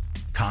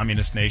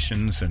communist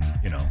nations and,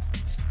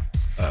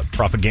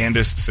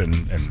 propagandists and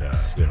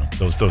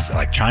those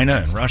like China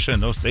and Russia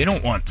and those. They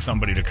don't want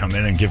somebody to come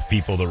in and give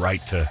people the right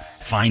to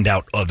find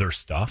out other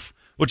stuff,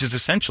 which is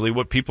essentially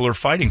what people are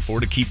fighting for,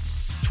 to keep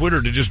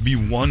Twitter to just be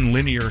one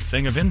linear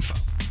thing of info.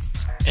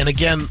 And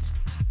again,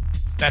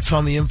 that's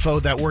on the info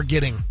that we're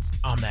getting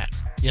on that.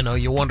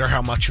 You wonder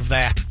how much of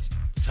that.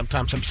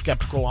 Sometimes I'm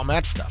skeptical on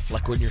that stuff,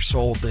 like when you're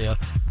sold the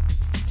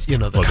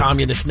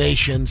communist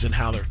nations and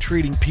how they're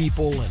treating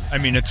people. And I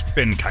mean, it's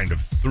been kind of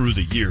through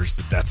the years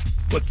that's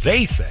what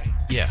they say.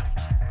 Yeah.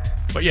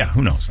 But yeah,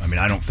 who knows? I mean,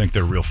 I don't think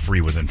they're real free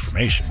with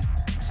information.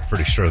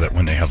 Pretty sure that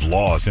when they have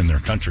laws in their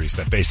countries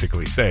that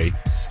basically say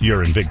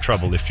you're in big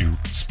trouble if you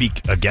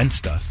speak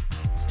against us,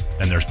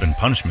 and there's been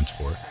punishments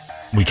for it.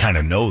 We kind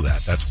of know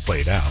that. That's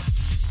played out.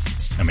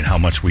 I mean, how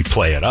much we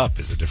play it up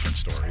is a different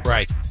story.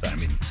 Right. I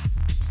mean,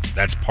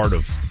 that's part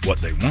of what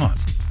they want.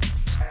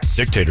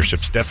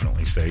 Dictatorships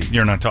definitely say,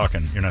 you're not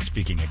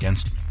speaking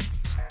against me.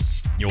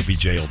 you'll be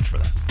jailed for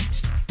that.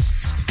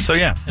 So,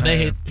 yeah. And they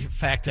hate the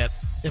fact that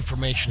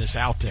information is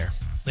out there.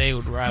 They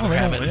would rather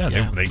have it.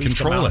 Yeah, they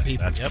control it.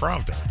 People. That's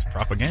Pravda. It's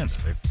propaganda.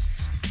 They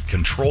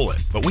control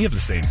it. But we have the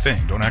same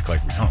thing. Don't act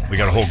like we don't. We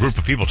got a whole group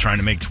of people trying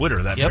to make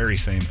Twitter that very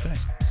same thing.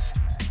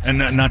 And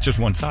not just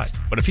one side.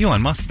 But if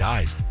Elon Musk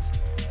dies,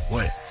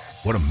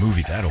 what a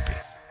movie that'll be.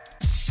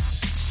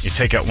 You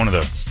take out one of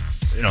the,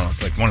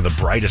 it's like one of the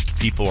brightest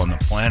people on the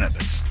planet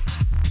that's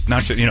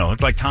not just,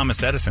 it's like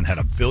Thomas Edison had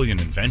 1 billion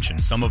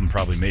inventions. Some of them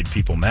probably made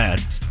people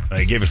mad.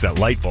 He gave us that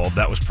light bulb.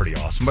 That was pretty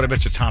awesome. But I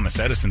bet you Thomas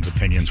Edison's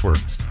opinions were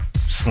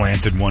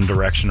slanted one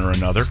direction or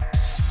another.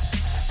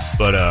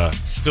 But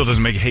still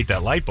doesn't make you hate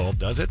that light bulb,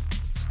 does it?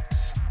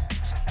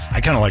 I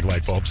kind of like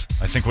light bulbs.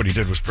 I think what he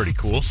did was pretty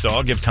cool. So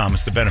I'll give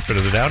Thomas the benefit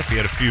of the doubt if he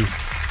had a few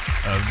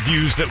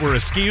views that were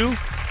askew.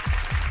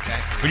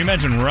 Exactly. Can you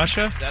imagine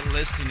Russia? That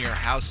list in your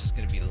house is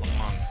going to be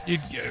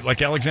long.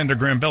 Like Alexander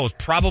Graham Bell was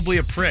probably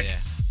a prick. Yeah.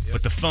 Yep.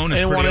 But the phone is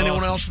pretty awesome. They didn't want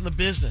anyone else in the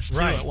business, too,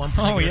 at one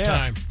particular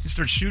time. You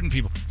start shooting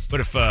people. But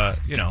if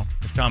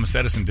Thomas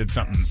Edison did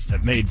something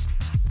that made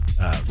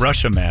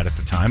Russia mad at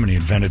the time and he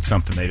invented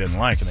something they didn't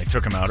like and they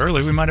took him out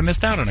early, we might have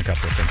missed out on a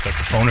couple of things, like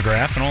the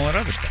phonograph and all that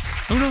other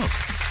stuff. Who knows?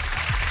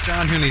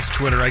 John, who needs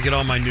Twitter? I get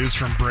all my news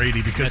from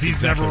Brady because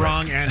he's never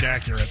wrong and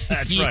accurate.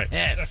 That's right.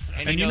 Yes.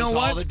 And you know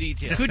what? All the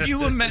details. Could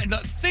you imagine?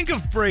 Think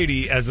of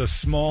Brady as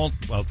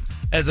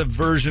as a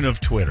version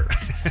of Twitter.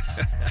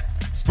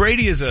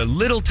 Brady is a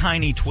little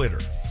tiny Twitter.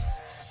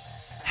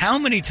 How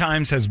many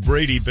times has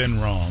Brady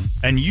been wrong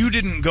and you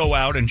didn't go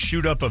out and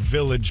shoot up a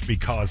village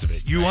because of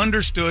it? You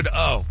understood,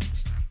 I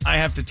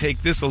have to take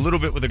this a little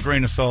bit with a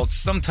grain of salt.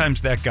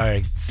 Sometimes that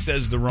guy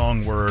says the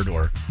wrong word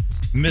or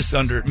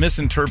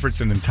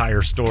misinterprets an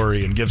entire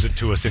story and gives it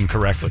to us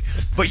incorrectly.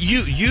 But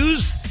you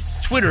use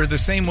Twitter the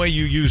same way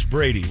you use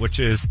Brady, which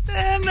is,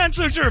 I'm not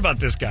so sure about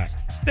this guy.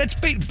 That's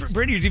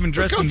Brady. You're even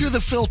dressed. Go through the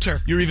filter.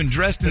 You're even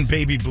dressed in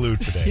baby blue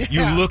today.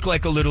 Yeah. You look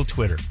like a little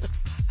Twitter.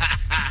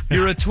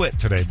 You're a twit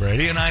today,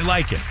 Brady, and I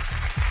like it.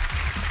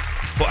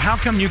 Well, how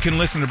come you can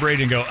listen to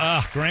Brady and go,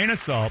 grain of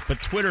salt,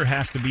 but Twitter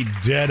has to be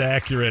dead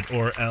accurate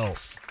or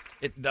else?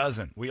 It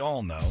doesn't. We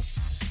all know.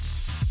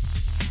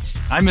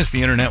 I miss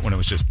the internet when it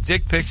was just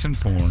dick pics and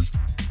porn.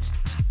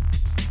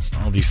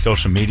 All these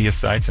social media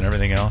sites and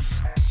everything else.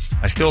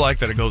 I still like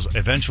that it goes,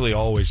 eventually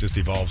always just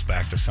evolves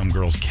back to some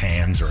girl's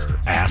cans or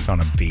ass on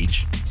a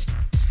beach.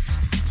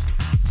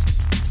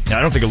 Now,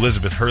 I don't think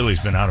Elizabeth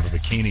Hurley's been out of a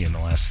bikini in the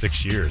last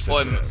 6 years.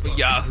 Boy,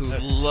 Yahoo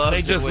loves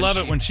it. They just love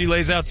it when she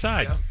lays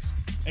outside. Yeah.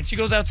 And she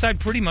goes outside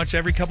pretty much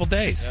every couple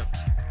days. Yeah.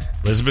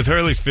 Elizabeth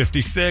Hurley's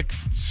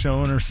 56,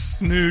 showing her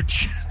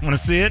snooch. Want to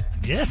see it?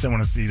 Yes, I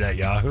want to see that,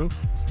 Yahoo.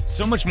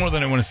 So much more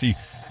than I want to see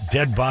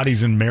dead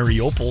bodies in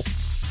Mariupol.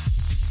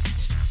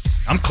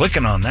 I'm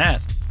clicking on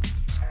that.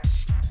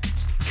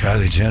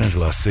 Kylie Jenner's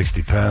lost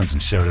 60 pounds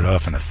and showed it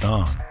off in a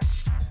thong.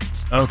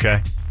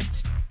 Okay.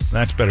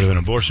 That's better than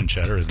abortion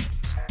cheddar, isn't it?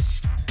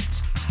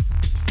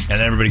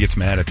 And everybody gets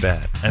mad at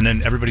that. And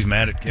then everybody's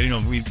mad at,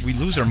 we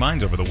lose our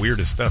minds over the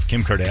weirdest stuff.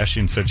 Kim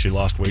Kardashian said she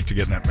lost weight to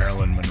get in that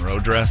Marilyn Monroe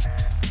dress.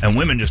 And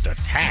women just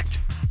attacked.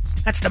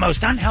 That's the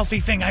most unhealthy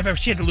thing I've ever.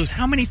 She had to lose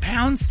how many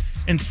pounds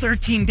in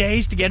 13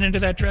 days to get into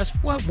that dress?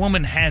 What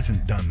woman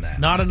hasn't done that?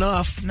 Not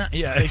enough.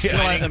 They still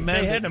had to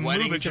mend it and move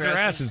it because her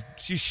ass is,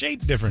 she's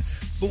shaped different.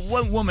 But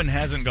what woman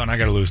hasn't gone, I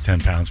got to lose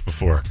 10 pounds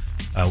before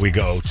we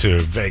go to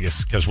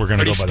Vegas because we're going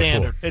to go by the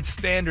pool. It's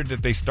standard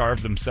that they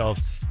starve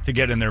themselves to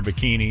get in their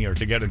bikini or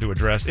to get into a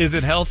dress. Is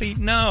it healthy?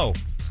 No.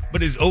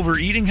 But is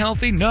overeating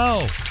healthy?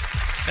 No.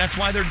 That's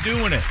why they're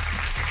doing it.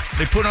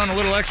 They put on a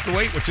little extra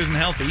weight, which isn't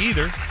healthy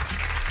either.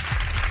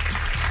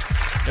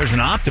 There's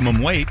an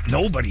optimum weight.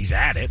 Nobody's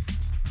at it.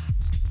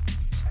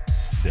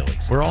 Silly.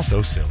 We're all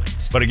so silly.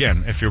 But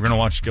again, if you're going to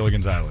watch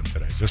Gilligan's Island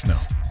today, just know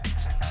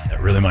that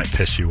really might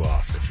piss you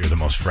off if you're the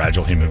most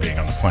fragile human being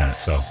on the planet.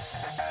 So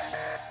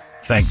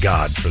thank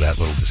God for that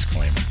little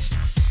disclaimer.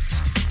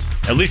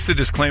 At least the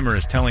disclaimer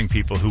is telling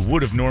people who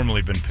would have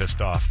normally been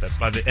pissed off that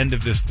by the end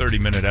of this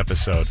 30-minute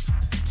episode,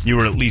 you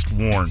were at least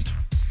warned.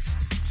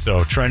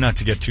 So try not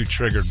to get too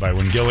triggered by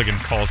when Gilligan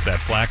calls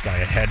that black guy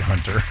a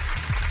headhunter.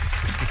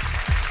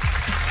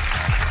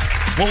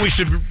 What we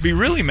should be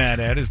really mad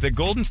at is that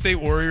Golden State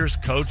Warriors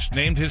coach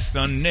named his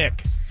son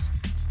Nick.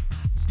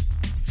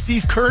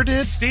 Steve Kerr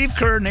did? Steve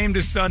Kerr named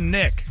his son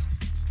Nick.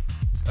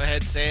 Go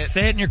ahead, say it.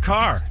 Say it in your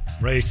car,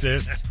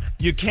 racist.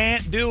 You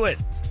can't do it.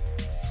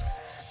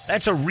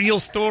 That's a real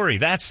story.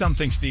 That's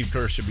something Steve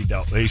Kerr should be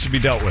dealt with. He should be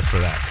dealt with for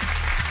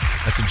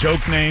that. That's a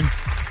joke name,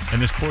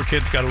 and this poor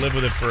kid's got to live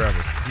with it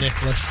forever.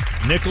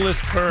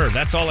 Nicholas Kerr.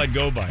 That's all I'd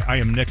go by. I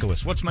am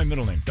Nicholas. What's my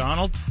middle name?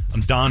 Donald?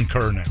 I'm Don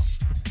Kerr now.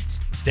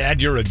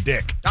 Dad, you're a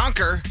dick.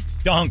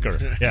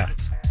 Donker, yeah.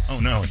 Oh,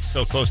 no, it's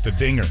so close to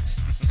Dinger.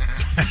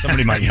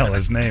 Somebody might yell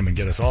his name and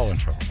get us all in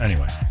trouble.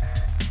 Anyway,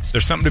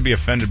 there's something to be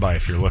offended by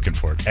if you're looking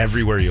for it.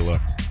 Everywhere you look.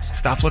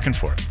 Stop looking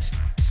for it.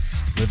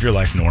 Live your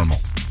life normal,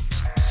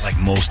 like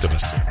most of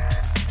us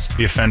do.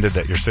 Be offended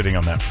that you're sitting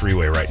on that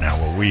freeway right now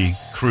where we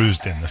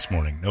cruised in this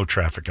morning. No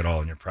traffic at all,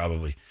 and you're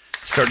probably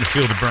Starting to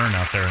feel the burn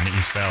out there in the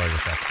East Valley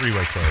with that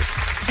freeway closed.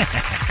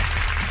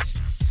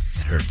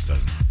 It hurts,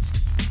 doesn't it?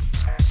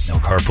 No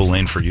carpool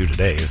lane for you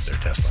today, is there,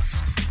 Tesla?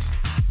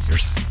 You're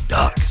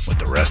stuck with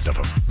the rest of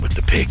them, with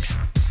the pigs.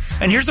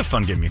 And here's a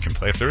fun game you can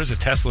play. If there is a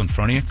Tesla in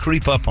front of you,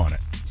 creep up on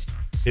it.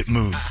 It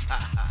moves.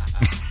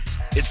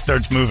 It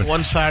starts moving.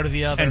 One side or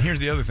the other. And here's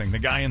the other thing. The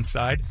guy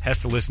inside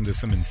has to listen to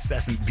some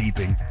incessant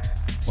beeping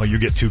while you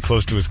get too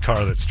close to his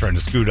car that's trying to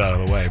scoot out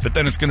of the way. But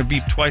then it's going to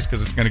beep twice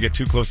because it's going to get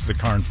too close to the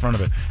car in front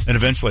of it. And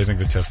eventually I think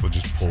the Tesla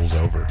just pulls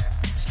over.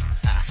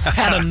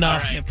 Had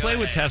enough. Right, play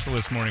with Tesla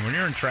this morning. When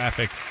you're in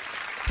traffic,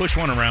 push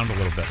one around a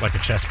little bit like a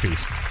chess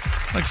piece.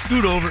 Like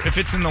scoot over. If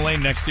it's in the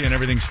lane next to you and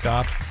everything's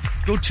stopped,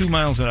 go 2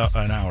 miles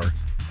an hour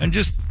and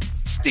just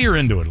steer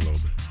into it a little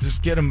bit.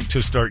 Just get him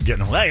to start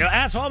getting, hey,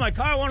 asshole, my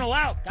car won't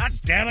allow. God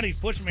damn it, he's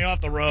pushing me off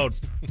the road.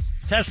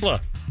 Tesla,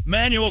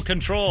 manual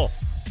control.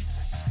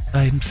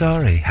 I'm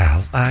sorry,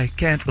 Hal. I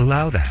can't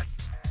allow that.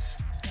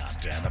 God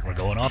damn it, we're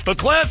going off the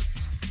cliff.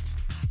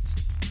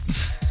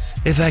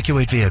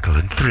 Evacuate vehicle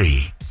in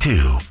 3,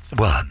 2,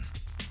 1.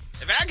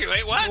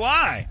 Evacuate what?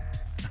 Why?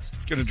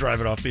 It's going to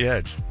drive it off the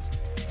edge.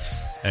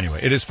 Anyway,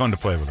 it is fun to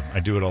play with them. I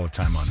do it all the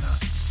time on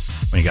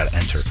when you got to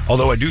enter.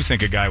 Although I do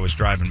think a guy was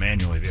driving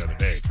manually the other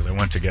day because I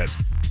went to get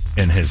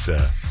in his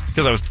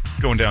because I was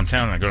going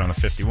downtown and I go down the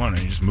 51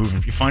 and you just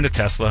move. You find a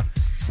Tesla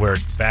where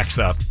it backs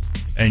up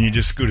and you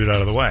just scoot it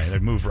out of the way. They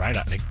move right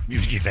out.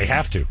 They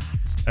have to.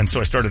 And so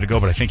I started to go,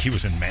 but I think he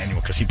was in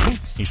manual because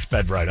he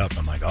sped right up.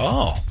 I'm like,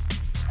 oh,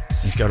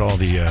 he's got all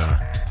the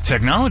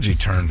technology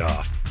turned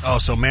off. Oh,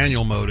 so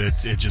manual mode, it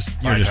just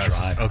you're just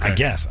bypasses. drive. Okay. I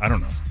guess. I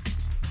don't know.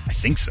 I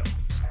think so.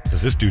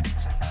 Because this dude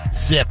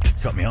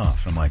zipped. Cut me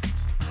off. I'm like,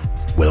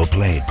 well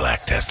played,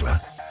 black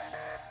Tesla.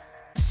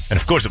 And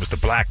of course it was the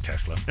black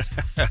Tesla.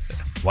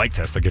 White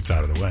Tesla gets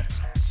out of the way.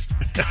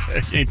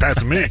 You ain't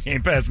passing me. You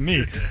ain't passing me.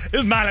 It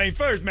was my lane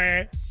first,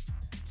 man.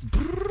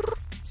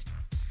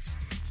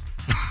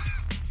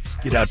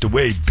 Get out the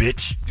way,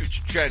 bitch. See what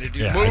you're trying to do.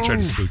 Yeah, Move. I tried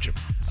to scooch him.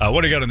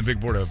 What do you got on the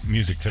big board of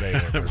music today?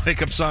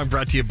 Wake Up Song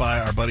brought to you by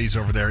our buddies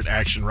over there at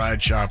Action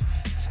Ride Shop.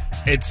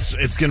 It's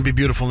going to be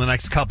beautiful in the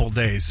next couple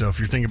days. So if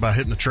you're thinking about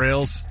hitting the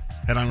trails,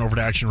 head on over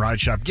to Action Ride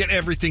Shop. Get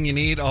everything you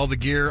need, all the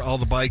gear, all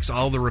the bikes,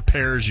 all the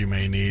repairs you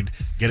may need.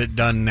 Get it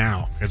done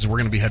now because we're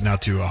going to be heading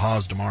out to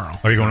Haas tomorrow.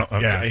 Are you going?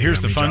 Yeah.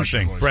 Here's the fun Josh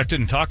thing. boys. Brett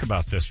didn't talk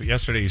about this, but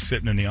yesterday he's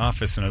sitting in the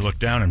office and I looked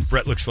down and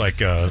Brett looks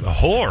like a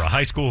whore, a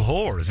high school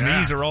whore. His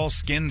knees are all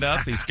skinned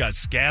up. He's got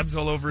scabs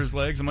all over his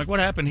legs. I'm like, what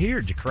happened here?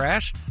 Did you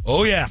crash?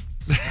 Oh yeah.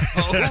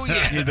 Oh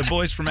yeah. The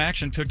boys from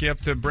Action took you up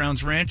to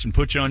Brown's Ranch and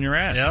put you on your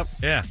ass. Yep.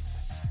 Yeah.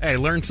 Hey,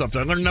 learn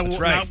something. I learned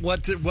right.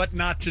 what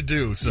not to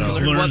do. So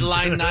Learn what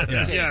line not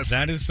to take. Yes.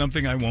 That is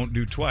something I won't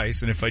do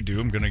twice. And if I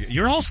do, I'm going to get...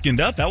 You're all skinned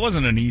up. That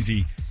wasn't an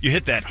easy... You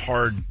hit that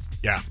hard,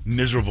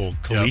 miserable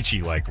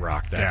caliche-like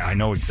rock. That I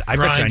know. I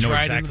bet you I know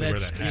right exactly where that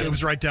skin. happened. It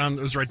was right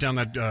down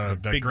that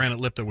big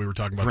granite lip that we were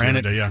talking about.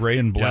 Granite, the other day, gray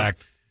and black.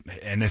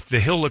 And if the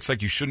hill looks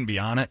like you shouldn't be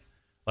on it,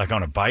 like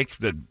on a bike,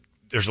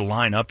 there's a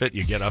line up it.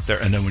 You get up there,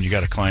 and then when you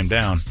got to climb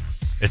down,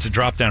 it's a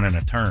drop down and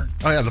a turn.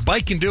 Oh yeah, the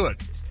bike can do it.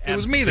 It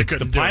was me that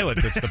couldn't the do pilot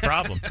it. that's the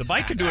problem. The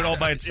bike can do it all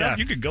by itself.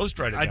 You could ghost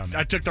ride it down there.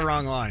 I took the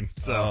wrong line,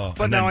 so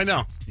but and now then I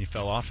know. You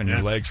fell off, and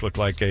your legs look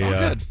like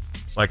good.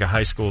 like a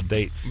high school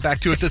date. I'm back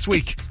to it this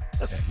week.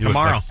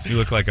 Tomorrow, you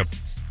look like a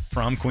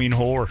prom queen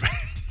whore.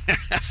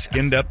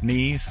 Skinned up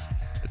knees.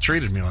 It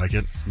treated me like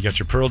it. You got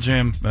your Pearl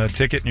Jam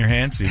ticket in your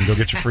hand, so you can go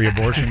get your free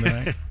abortion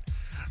tonight.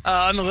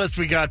 On the list,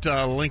 we got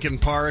Linkin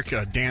Park,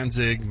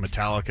 Danzig,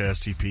 Metallica,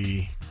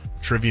 STP,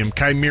 Trivium,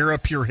 Chimera,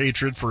 Pure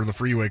Hatred for the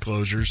freeway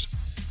closures,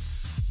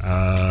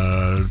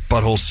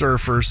 Butthole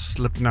Surfers,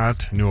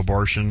 Slipknot, New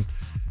Abortion,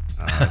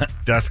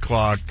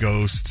 Deathclaw,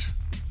 Ghost,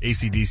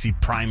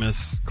 AC/DC,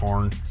 Primus,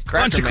 Korn.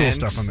 Cracker Bunch of cool Man,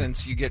 stuff on there.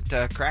 since you get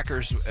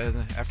crackers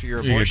after your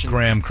You get abortion.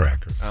 graham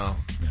crackers. Oh,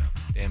 yeah.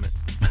 Damn it.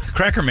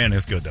 Cracker Man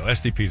is good, though.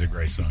 STP's a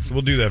great song, so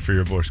we'll do that for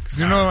your abortion.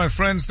 You know, my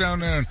friends down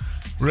there,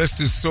 rest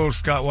his soul,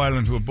 Scott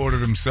Weiland, who aborted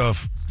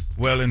himself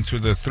well into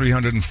the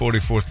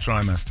 344th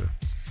trimester.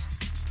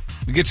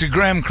 You get your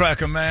graham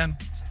cracker, man.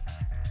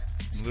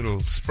 A little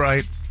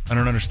Sprite. I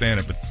don't understand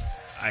it, but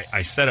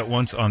I said it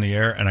once on the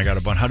air, and I got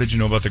a bunch. How did you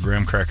know about the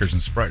graham crackers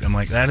and Sprite? I'm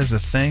like, that is a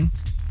thing?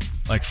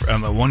 Like,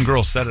 one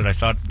girl said it. I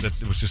thought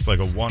that it was just like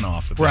a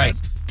one-off. Right.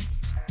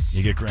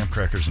 You get graham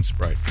crackers and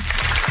Sprite.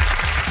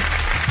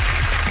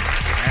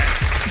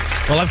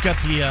 Well, I've got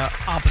the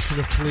opposite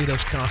of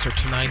Toledo's concert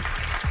tonight.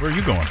 Where are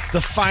you going?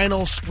 The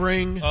final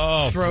spring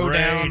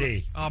throwdown.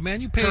 Brady. Oh,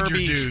 man, you paid Kirby's.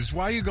 your dues.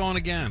 Why are you going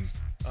again?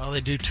 Oh,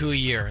 they do 2 a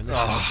year, and this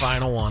is the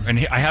final one.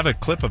 And I have a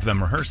clip of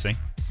them rehearsing.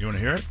 You want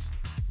to hear it?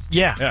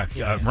 Yeah.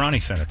 Yeah. Ronnie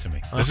sent it to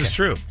me. This is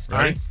true. All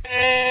Right?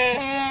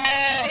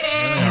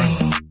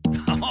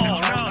 Oh,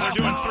 no, they're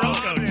doing throat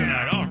goat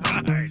tonight. All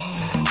right.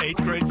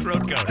 8th grade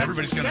throat goat. That's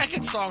the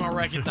second song I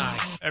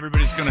recognize.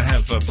 Everybody's going to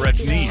have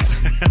Brett's knees.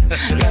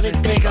 Love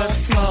it big or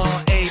small,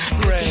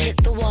 8th grade.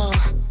 Hit the wall.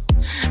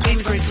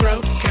 8th grade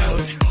throat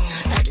goat.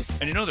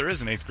 And you know there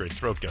is an 8th grade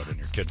throat goat in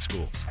your kid's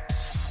school.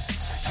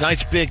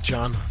 Tonight's big,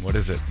 John. What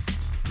is it?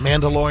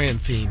 Mandalorian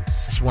theme.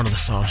 It's It's one of the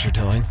songs you're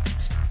doing.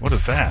 What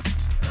is that?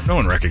 No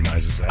one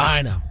recognizes that.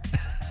 I know.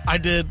 I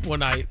did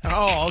when I...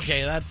 Oh,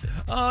 okay, that's...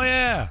 Oh,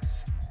 yeah.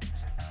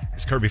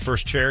 Is Kirby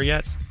first chair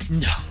yet?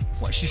 No.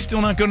 What, she's still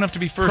not good enough to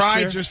be first chair?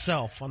 Prides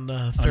herself on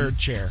the third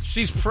chair.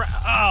 She's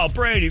Oh,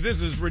 Brady,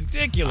 this is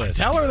ridiculous.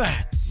 Tell her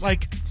that.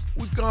 Like,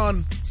 we've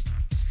gone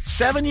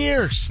 7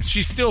 years.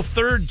 She's still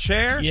third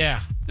chair?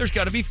 Yeah. There's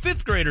got to be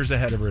fifth graders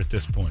ahead of her at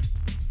this point.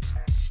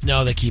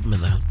 No, they keep them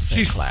in the same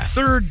She's class.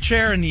 Third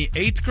chair in the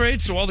 8th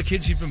grade, so all the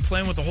kids you've been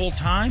playing with the whole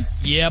time?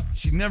 Yep.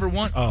 She never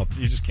won. Oh,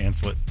 you just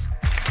cancel it.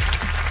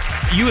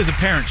 You as a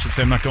parent should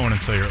say, I'm not going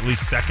until you're at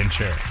least second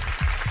chair.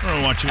 I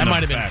don't want you That in the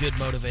might have back. been good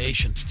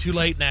motivation. It's too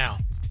late now.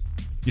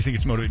 You think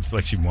it's motivated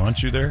like she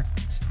wants you there?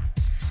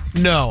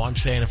 No, I'm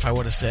saying if I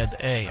would have said,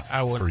 hey,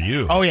 I would. For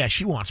you. Oh, yeah,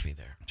 she wants me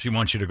there. She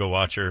wants you to go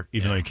watch her,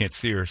 even though you can't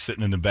see her,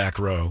 sitting in the back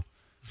row,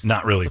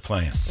 not really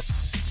playing.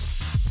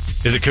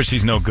 Is it because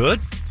she's no good?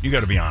 You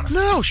got to be honest.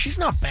 No, she's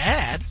not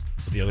bad.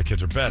 But the other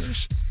kids are better.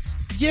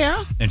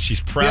 Yeah. And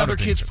she's proud The of other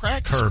kids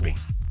practice Kirby. more.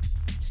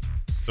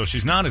 So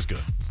she's not as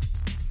good.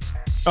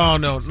 Oh,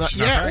 no. Not,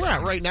 She's not yeah, practicing. we're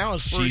at right now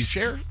as first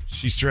chair.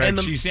 She's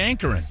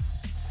anchoring.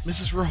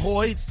 Mrs.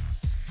 Rahoy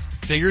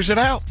figures it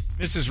out.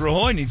 Mrs.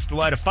 Rahoy needs to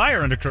light a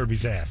fire under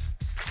Kirby's ass.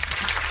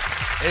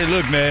 Hey,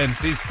 look, man,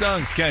 these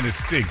songs kind of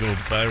stink, old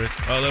pirate.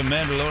 Although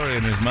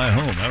Mandalorian is my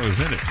home. I was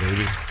in it,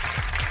 baby.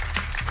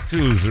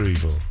 2, 3,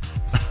 4.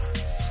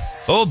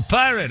 Old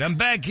pirate, I'm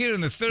back here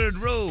in the third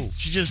row.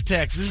 She just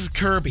texts, this is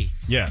Kirby.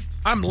 Yeah.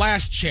 I'm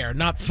last chair,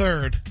 not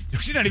third.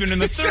 She's not even in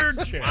the third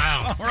chair.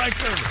 Wow. All right,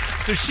 Kirby.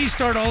 Does she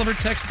start all of her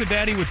texts to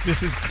Daddy with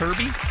 "This is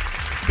Kirby"?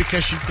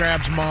 Because she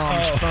grabs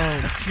Mom's phone.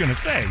 I was going to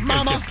say.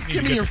 Mama,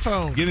 give me your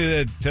phone. Give me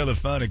that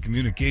telephonic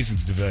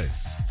communications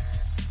device.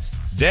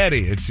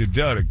 Daddy, it's your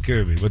daughter,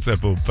 Kirby. What's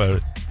up, old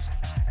pirate?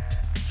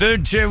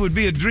 Third chair would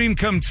be a dream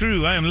come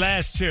true. I am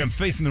last chair. I'm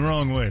facing the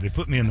wrong way. They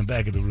put me in the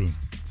back of the room.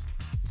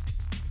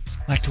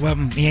 I'd like to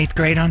welcome the 8th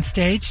grade on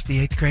stage.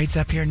 The 8th grade's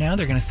up here now.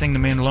 They're going to sing the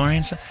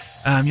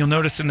Mandalorian. You'll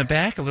notice in the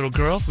back a little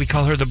girl. We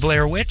call her the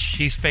Blair Witch.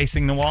 She's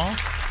facing the wall.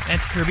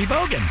 That's Kirby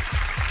Bogan.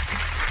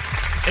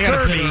 I got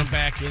to put her in the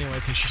back anyway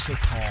because she's so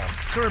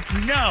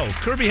tall.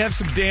 Kirby, have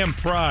some damn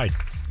pride.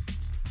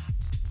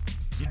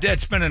 Your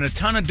dad's spending a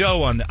ton of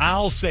dough on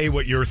I'll say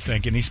what you're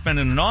thinking. He's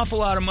spending an awful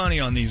lot of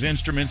money on these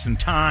instruments and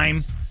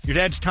time. Your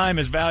dad's time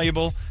is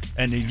valuable,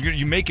 and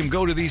you make him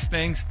go to these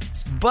things.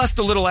 Bust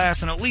a little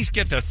ass and at least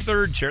get to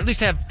third chair. At least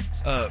have,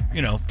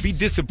 be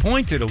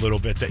disappointed a little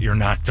bit that you're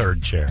not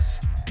third chair.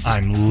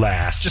 I'm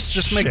last.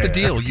 Just make the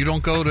deal. You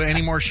don't go to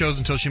any more shows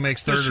until she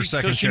makes third or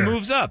second chair. So she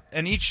moves up,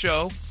 and each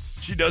show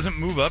she doesn't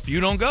move up, you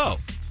don't go.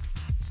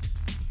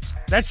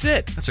 That's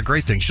it. That's a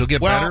great thing. She'll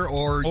get better,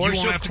 or you won't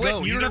she'll have to quit.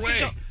 go. You Either don't have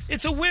to way. go.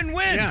 It's a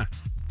win-win. Yeah.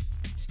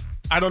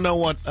 I don't know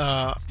what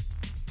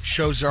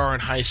shows are in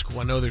high school.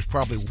 I know there's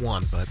probably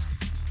one, but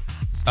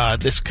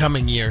this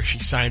coming year she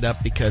signed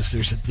up because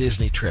there's a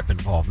Disney trip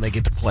involved, and they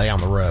get to play on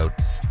the road.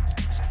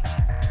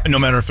 No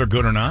matter if they're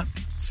good or not.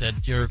 Said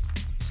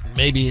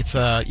maybe it's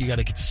you got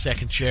to get to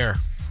second chair.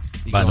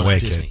 By the way,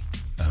 Disney.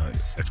 kid,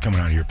 it's coming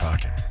out of your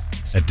pocket.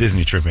 That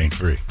Disney trip ain't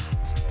free.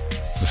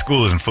 The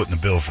school isn't footing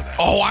the bill for that.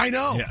 Oh, I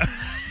know. Yeah.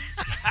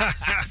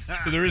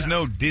 So there is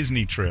no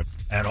Disney trip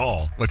at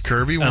all. What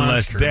Kirby wants,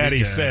 unless Kirby Daddy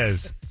gets.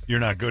 says you're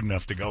not good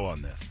enough to go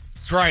on this.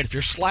 That's right. If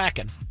you're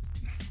slacking.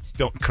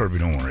 Kirby,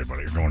 don't worry about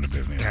it. You're going to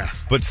Disney. Yeah.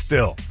 But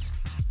still,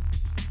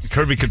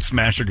 Kirby could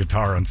smash her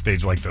guitar on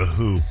stage like The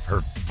Who,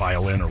 her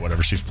violin or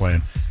whatever she's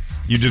playing.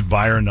 You just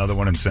buy her another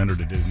one and send her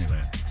to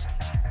Disneyland.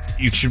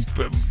 You should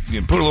put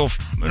a little,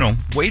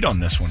 weight on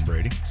this one,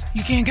 Brady.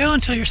 You can't go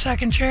until you're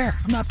second chair.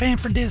 I'm not paying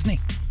for Disney.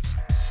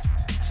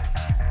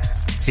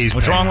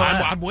 What's wrong with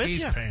that? I'm with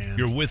you.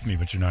 You're with me,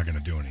 but you're not going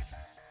to do anything.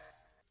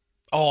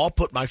 Oh, I'll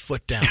put my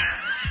foot down.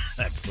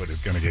 That foot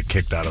is going to get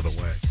kicked out of the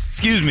way.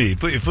 Excuse me,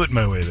 put your foot in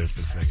my way there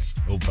for a second.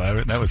 Old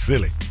pirate, that was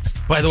silly.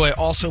 By the way,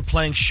 also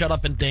playing Shut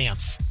Up and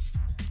Dance.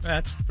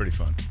 That's pretty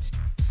fun.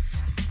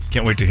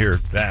 Can't wait to hear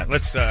that.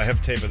 Let's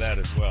have tape of that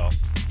as well.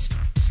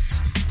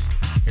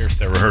 Here's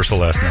their rehearsal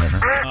last night.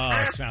 Huh?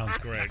 Oh, it sounds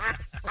great.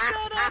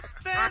 Shut up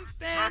and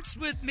dance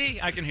with me.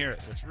 I can hear it.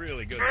 It's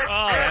really good. Oh,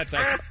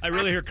 I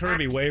really hear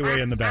Kirby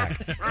way in the back.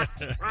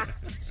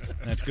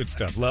 That's good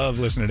stuff. Love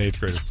listening to 8th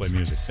graders play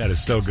music. That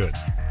is so good.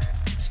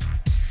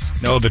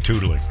 No, the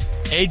tootling.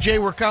 AJ,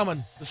 we're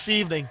coming this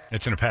evening.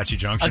 It's in Apache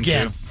Junction,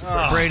 again. too.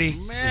 Oh, Brady,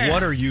 man.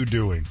 What are you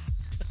doing?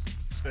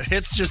 The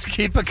hits just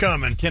keep a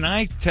coming. Can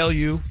I tell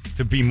you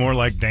to be more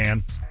like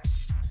Dan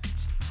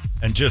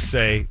and just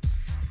say,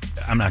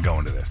 I'm not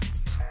going to this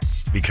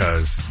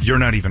because you're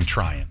not even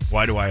trying.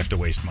 Why do I have to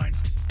waste mine?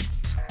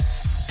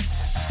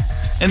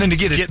 And then to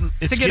get a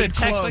text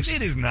close. like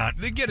it is not.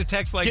 To get a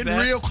text like getting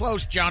that. Real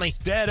close, Johnny.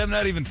 Dad, I'm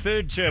not even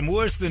third chair. I'm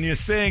worse than you're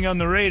saying on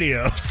the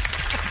radio.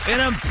 And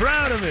I'm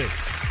proud of it.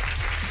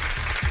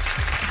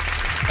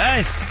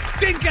 I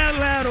stink out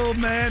loud, old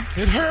man.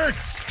 It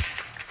hurts.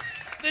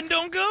 Then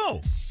don't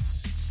go.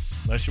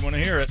 Unless you want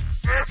to hear it.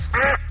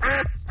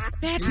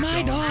 That's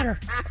my daughter.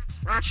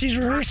 She's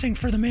rehearsing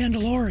for The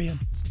Mandalorian.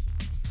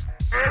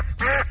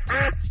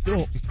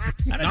 Still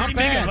How does not she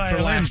make a bad for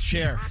violin? last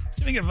chair.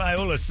 She make a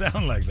viola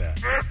sound like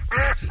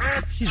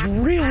that. She's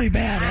really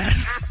bad at it.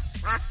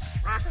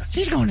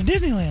 She's going to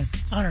Disneyland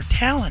on her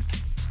talent.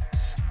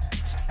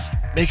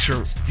 Makes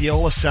her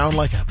viola sound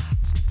like a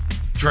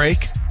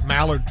drake,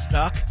 mallard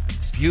duck.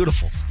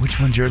 Beautiful. Which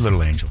one's your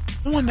little angel?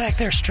 The one back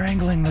there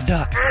strangling the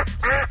duck.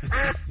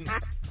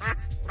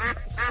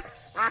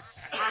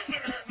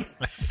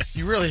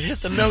 You really hit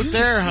the note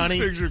there, honey.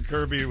 Picture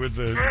Kirby with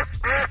the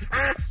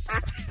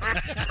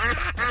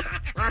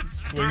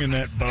swinging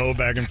that bow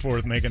back and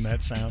forth, making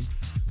that sound.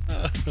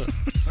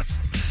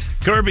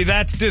 Kirby,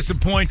 that's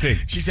disappointing.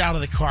 She's out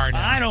of the car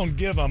now. I don't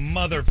give a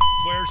mother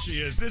where she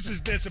is. This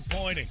is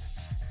disappointing.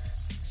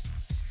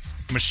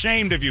 I'm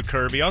ashamed of you,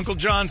 Kirby. Uncle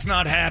John's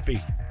not happy.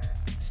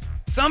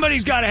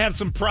 Somebody's got to have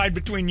some pride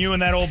between you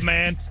and that old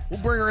man. We'll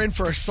bring her in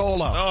for a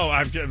solo. Oh,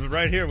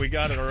 right here. We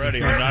got it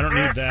already. I don't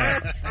need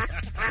that.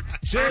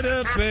 Shut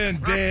up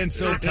and dance,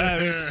 oh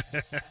pirate.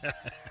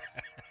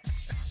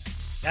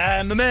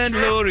 I'm the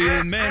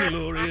Mandalorian.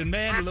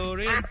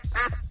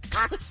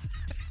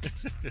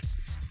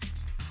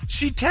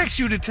 She texts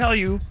you to tell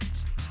you.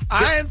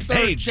 I'm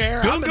third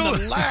chair. I'm in go,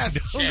 the last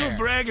don't chair. go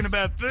bragging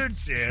about third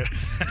chair.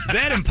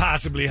 That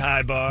impossibly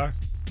high bar.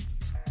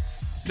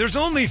 There's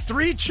only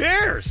 3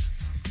 chairs.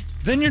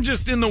 Then you're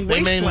just in the They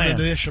wasteland. made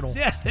an additional.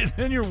 Yeah,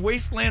 then you're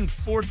wasteland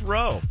 4th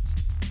row.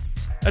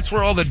 That's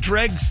where all the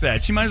dregs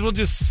sat. She might as well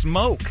just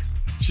smoke.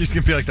 She's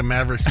gonna be like the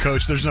Mavericks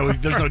coach. There's no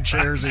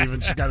chairs even.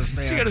 She's got to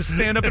stand. She got to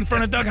stand up in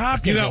front of Doug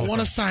Hopkins. You got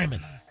one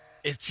assignment.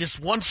 It's just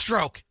one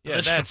stroke.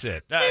 Yeah, that's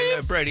it.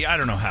 Brady, I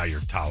don't know how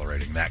you're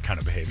tolerating that kind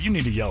of behavior. You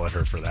need to yell at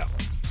her for that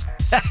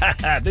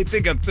one. They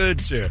think I'm third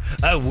chair.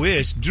 I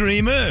wish.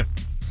 Dreamer.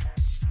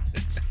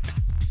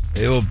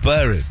 Hey, old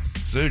pirate.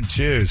 Third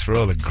chair is for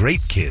all the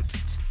great kids.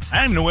 I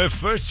don't even know where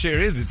first chair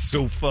is. It's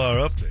so far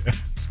up there.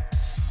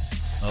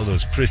 All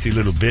those prissy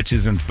little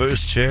bitches in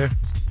first chair.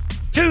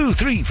 2,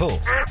 3, 4.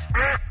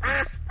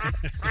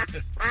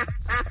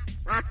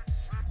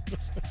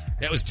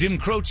 That was Jim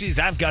Croce's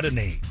I've Got a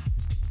Name.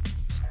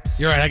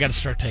 You're right. I got to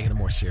start taking it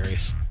more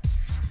serious.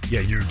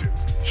 Yeah, you do.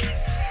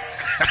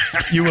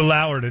 You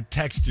allow her to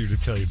text you to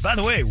tell you. By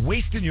the way,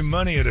 wasting your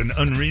money at an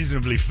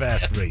unreasonably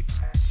fast rate.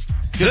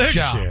 Good Third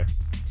job. chair.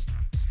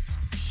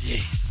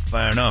 Jeez.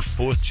 Firing off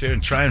 4th chair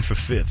and trying for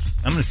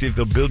 5th. I'm going to see if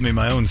they'll build me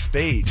my own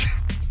stage.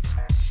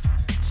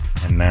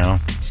 And now,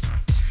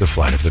 the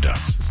Flight of the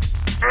Ducks.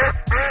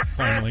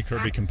 Finally,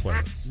 Kirby can play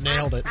it.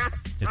 Nailed it.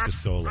 It's a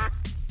solo.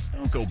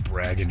 Don't go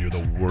bragging you're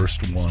the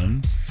worst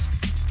one.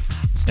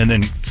 And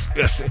then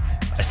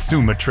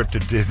assume a trip to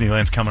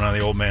Disneyland's coming out of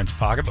the old man's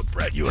pocket. But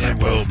Brett, you and I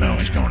both know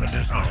he's going to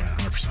Disneyland.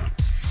 Oh,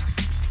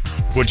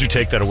 100%. Would you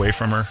take that away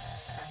from her?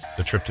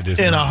 The trip to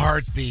Disneyland? In a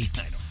heartbeat.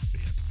 I don't see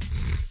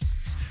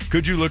it.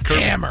 Could you look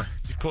Kirby? Hammer.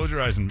 Close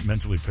your eyes and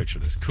mentally picture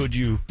this. Could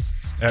you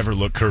ever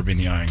look Kirby in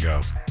the eye and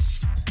go,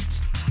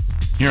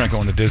 you're not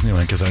going to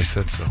Disneyland because I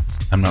said so.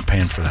 I'm not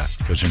paying for that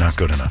because you're not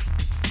good enough.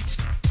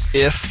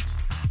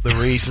 If the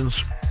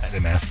reasons I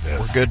didn't ask this.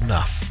 were good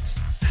enough.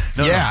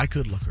 No, yeah, no. I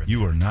could look her in the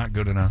You are not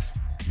good enough.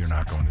 You're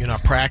not going to You're not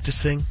Disneyland.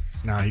 practicing.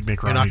 No, he'd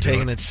make You're Ronnie not do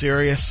taking it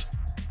serious.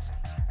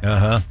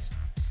 Uh-huh.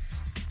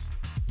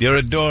 You're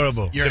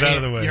adorable. Your Get out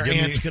of the way. Your Give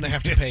me- aunt's going to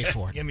have to pay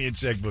for it. Give me a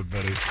checkbook,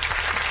 buddy.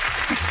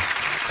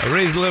 I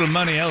raised a little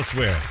money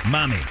elsewhere,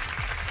 mommy,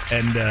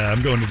 and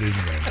I'm going to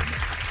Disneyland.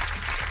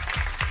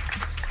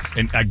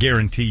 And I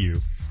guarantee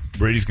you,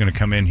 Brady's going to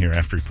come in here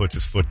after he puts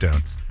his foot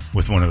down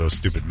with one of those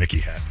stupid Mickey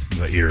hats,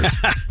 the ears.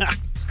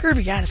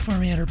 Kirby got it for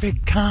me at her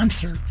big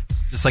concert.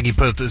 Just like he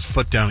put his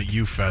foot down at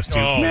U-Fest, too.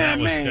 Oh, that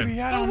was maybe.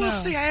 I don't know. We'll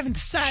see. I haven't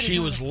decided. She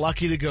was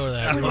lucky to go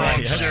that Yeah, road.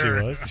 Yes, Sure.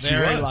 she was.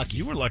 Very She was. lucky.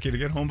 You were lucky to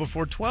get home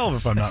before 12,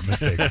 if I'm not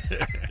mistaken.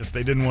 Just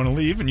they didn't want to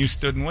leave, and you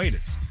stood and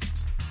waited.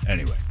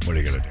 Anyway, what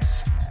are you going to do?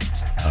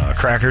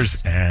 Crackers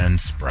and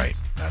Sprite.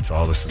 That's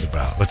all this is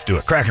about. Let's do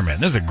it. Cracker Man.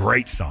 This is a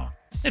great song.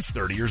 It's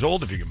 30 years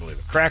old, if you can believe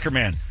it. Cracker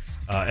Man,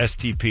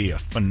 STP, a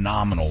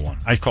phenomenal one.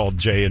 I called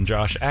Jay and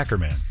Josh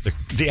Ackerman,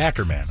 the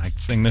Ackerman. I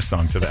sing this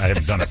song to them. I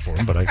haven't done it for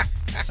them, but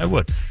I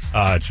would.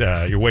 It's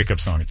your wake-up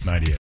song. It's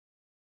 98.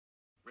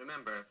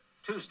 Remember,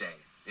 Tuesday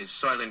is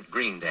Soylent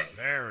Green Day.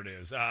 There it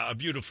is. A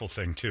beautiful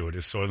thing, too. It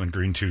is Soylent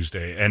Green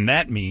Tuesday. And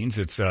that means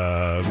it's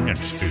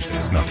Tuesday.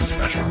 It's nothing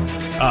special.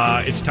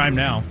 It's time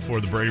now for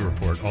the Brady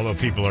Report, although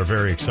people are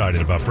very excited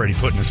about Brady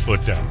putting his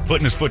foot down.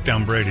 Putting his foot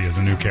down, Brady, is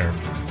a new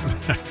character.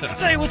 I'll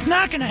tell you what's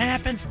not going to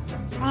happen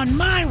on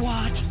my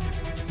watch.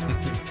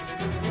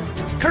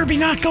 Kirby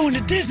not going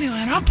to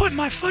Disneyland. I'm putting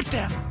my foot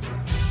down.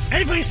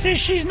 Anybody says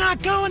she's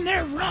not going,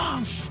 they're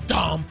wrong.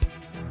 Stomp.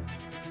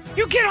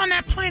 You get on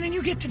that plane and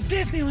you get to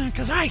Disneyland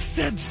because I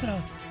said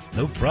so.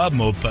 No problem,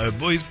 old pirate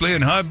boy. He's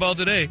playing hardball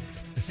today.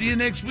 See you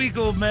next week,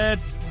 old man,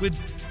 with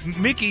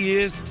Mickey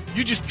ears.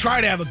 You just try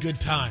to have a good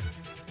time.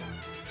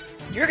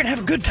 You're going to have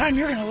a good time.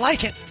 You're going to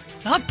like it.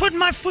 I'm putting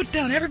my foot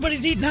down.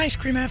 Everybody's eating ice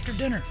cream after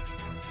dinner.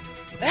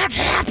 That's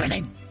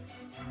happening.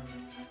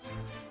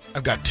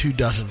 I've got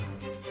 24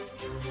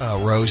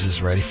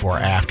 roses ready for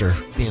her after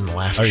being the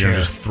last Are you chair.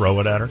 going to just throw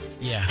it at her?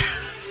 Yeah.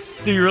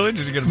 Do you really?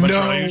 Did you get a bunch?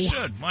 No. Oh, you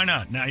should. Why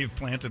not? Now you've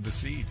planted the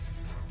seed.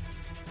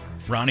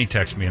 Ronnie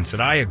texted me and said,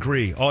 I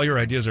agree. All your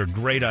ideas are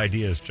great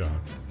ideas,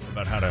 John,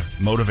 about how to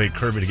motivate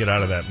Kirby to get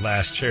out of that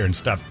last chair and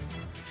stop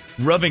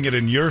rubbing it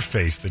in your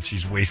face that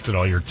she's wasted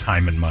all your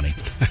time and money.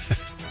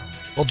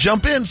 Well,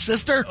 jump in,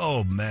 sister.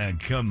 Oh, man,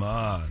 come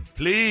on.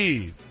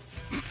 Please.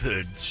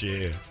 Third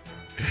chair.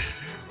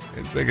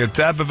 It's like a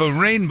top of a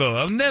rainbow.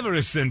 I'll never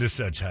ascend to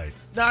such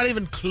heights. Not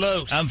even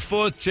close. I'm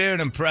fourth chair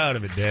and I'm proud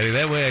of it, Daddy.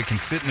 That way I can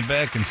sit in the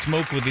back and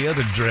smoke with the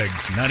other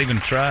dregs and not even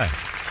try.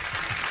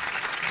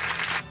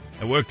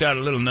 I worked out a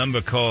little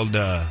number called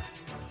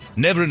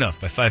Never Enough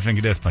by Five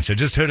Finger Death Punch. I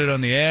just heard it on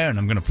the air and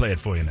I'm going to play it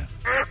for you now.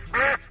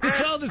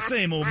 It's all the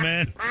same, old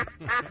man.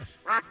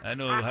 I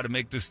know how to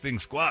make this thing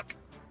squawk.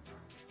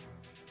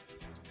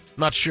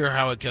 Not sure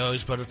how it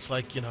goes, but it's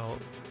like,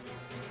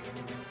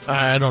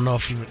 I don't know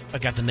if I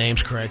got the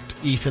names correct.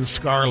 Ethan,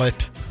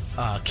 Scarlett,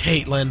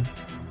 Caitlin,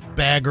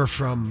 Bagger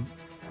from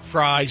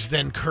Fries,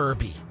 then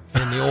Kirby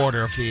in the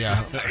order of the...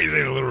 He's a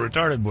little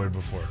retarded boy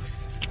before.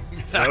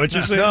 Is that what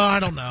you're saying? No, I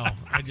don't know.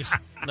 I just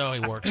know he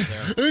works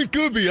there. It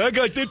could be. I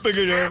got that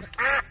figured out.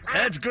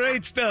 That's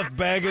great stuff,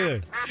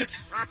 Bagger.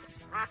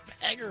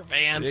 Bagger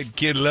fans. That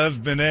kid loves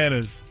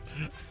bananas.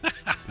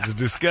 It's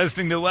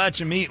disgusting to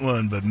watch him eat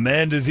one, but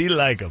man, does he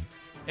like them.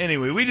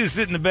 Anyway, we just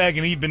sit in the back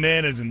and eat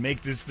bananas and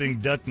make this thing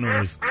duck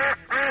noise.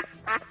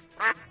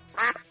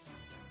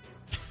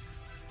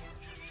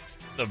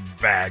 The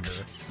Bagger.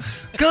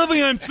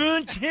 Kobe, I'm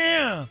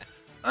Fontaine.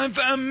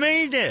 I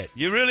made it.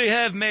 You really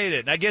have made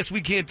it. I guess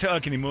we can't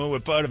talk anymore. We're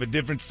part of a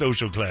different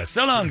social class.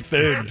 So long,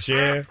 third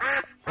chair.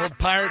 Old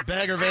pirate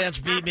Bagger Vance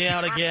beat me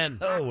out again.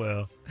 Oh,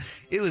 well.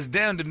 It was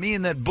down to me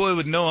and that boy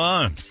with no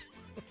arms.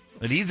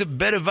 But he's a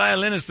better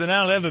violinist than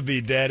I'll ever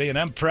be, Daddy, and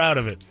I'm proud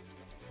of it.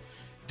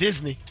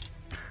 Disney.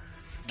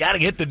 Gotta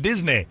get to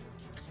Disney.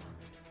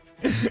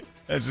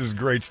 That's just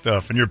great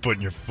stuff. And you're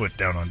putting your foot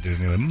down on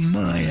Disney. Like,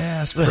 my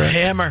ass, The Brett.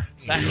 hammer.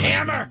 The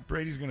hammer.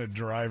 Brady's going to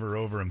drive her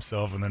over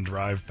himself and then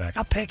drive back.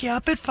 I'll pick you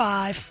up at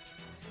 5.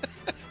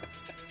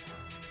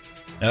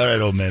 All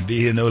right, old man. Be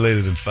here no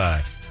later than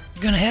 5.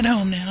 I'm going to head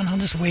home now, and I'll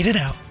just wait it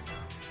out.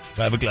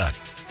 5 o'clock.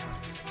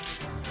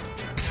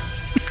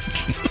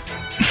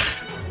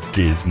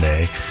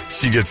 Disney.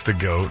 She gets to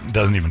go.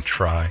 Doesn't even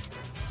try.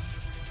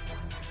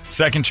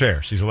 Second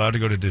chair. She's allowed to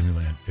go to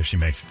Disneyland if she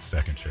makes it to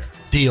second chair.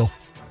 Deal.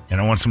 And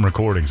I want some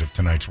recordings of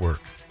tonight's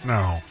work.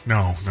 No.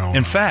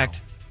 In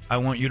fact, I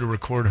want you to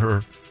record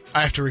her.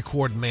 I have to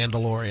record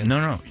Mandalorian.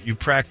 No. You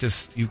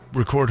practice. You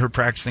record her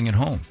practicing at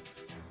home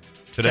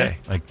today.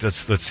 Okay. Like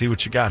let's see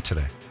what you got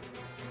today.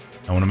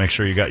 I want to make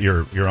sure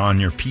you're on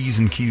your P's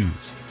and Q's.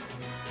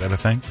 Is that a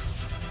thing?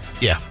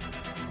 Yeah.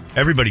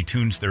 Everybody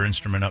tunes their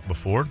instrument up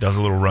before, does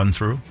a little run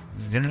through.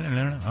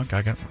 No. Okay,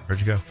 I got it. Where'd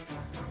you go?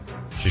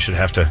 She should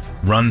have to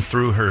run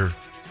through her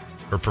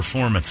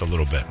performance a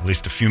little bit, at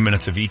least a few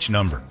minutes of each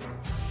number.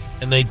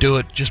 And they do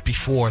it just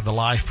before the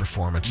live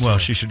performance. Well,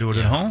 she should do it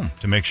at home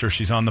to make sure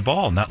she's on the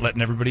ball, not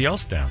letting everybody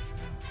else down.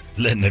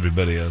 Letting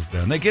everybody else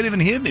down. They can't even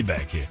hear me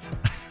back here.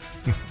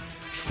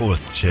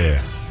 Fourth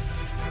chair.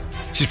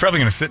 She's probably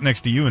going to sit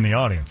next to you in the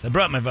audience. I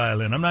brought my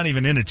violin. I'm not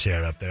even in a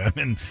chair up there. I'm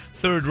in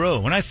third row.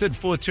 When I said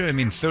fourth chair, I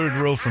mean third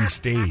row from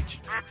stage.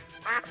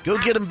 Go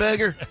get him,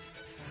 Bagger.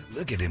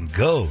 Look at him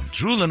go.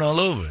 Drooling all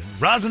over.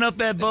 Rosin up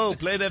that bow.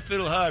 Play that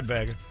fiddle hard,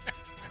 Bagger.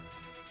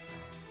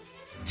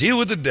 Deal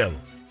with the devil.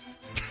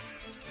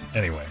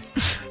 Anyway,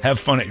 have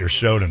fun at your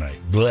show tonight.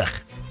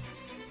 Blech.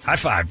 High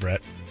five,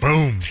 Brett.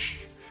 Boom.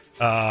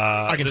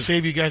 I can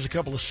save you guys a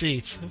couple of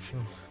seats.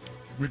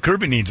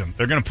 Kirby needs them.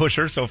 They're going to push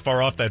her so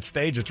far off that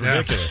stage, it's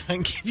ridiculous. I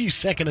can give you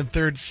second and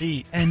third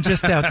seat. And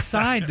just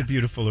outside the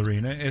beautiful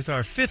arena is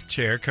our fifth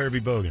chair,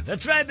 Kirby Bogan.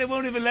 That's right. They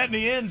won't even let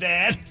me in,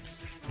 Dad.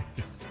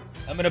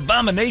 I'm an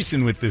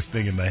abomination with this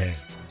thing in my hands.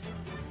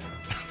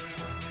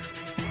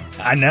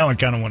 I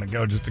kind of want to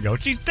go just to go.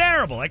 She's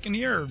terrible. I can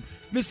hear her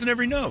missing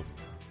every note.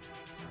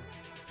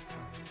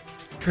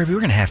 Kirby, we're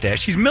going to have to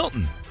ask. She's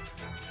Milton.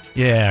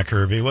 Yeah,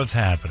 Kirby, what's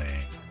happening?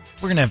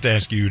 We're going to have to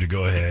ask you to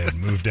go ahead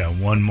and move down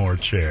one more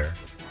chair.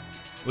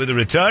 Where the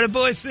retarded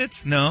boy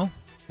sits? No.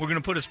 We're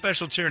going to put a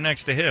special chair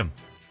next to him.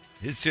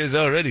 His chair's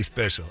already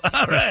special.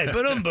 All right,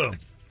 boom.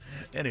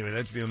 Anyway,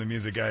 that's the only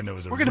music I know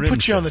is a We're going to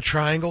put you on the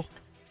triangle.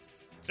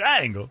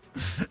 Triangle?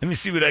 Let me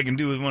see what I can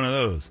do with one of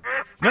those.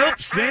 Nope,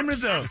 same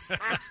results.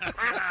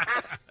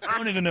 I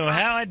don't even know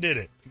how I did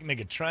it. You can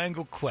make a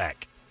triangle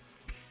quack.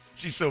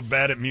 She's so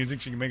bad at music,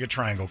 she can make a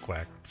triangle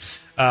quack.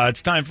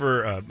 It's time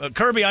for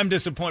Kirby. I'm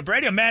disappointed.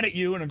 Brady, I'm mad at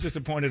you, and I'm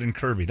disappointed in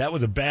Kirby. That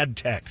was a bad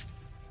text.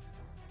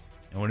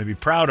 I want to be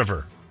proud of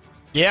her.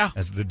 Yeah.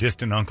 As the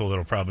distant uncle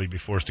that'll probably be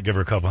forced to give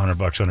her a couple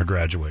 $100 on her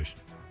graduation.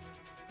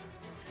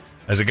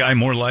 As a guy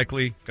more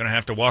likely going to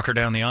have to walk her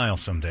down the aisle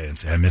someday and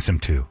say, I miss him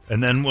too.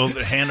 And then we'll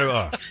hand her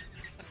off.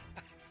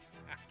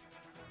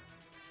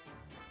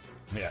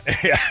 Yeah,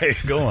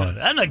 go on.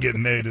 I'm not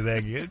getting married to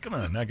that kid. Come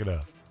on, knock it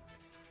off.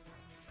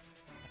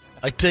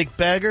 I take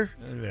Bagger.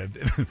 I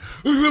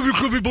love you,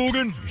 Kirby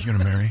Bogan. Are you going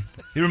to marry?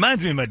 He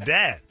reminds me of my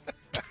dad.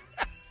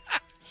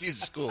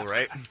 She's at school,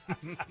 right?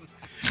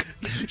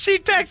 She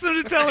texts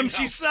him to tell him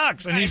she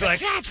sucks, and he's like,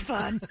 "That's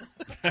fun."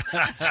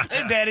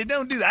 Hey, Daddy,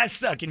 don't do that. I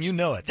suck, and you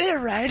know it. They're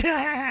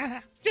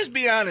right. Just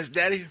be honest,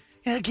 Daddy.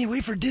 I can't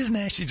wait for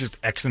Disney. She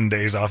just Xing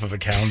days off of a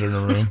calendar in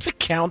a room. It's a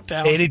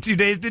countdown. 82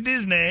 days to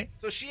Disney.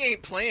 So she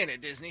ain't playing at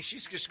Disney.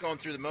 She's just going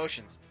through the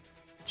motions.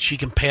 She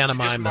can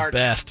pantomime the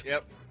best.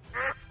 Yep.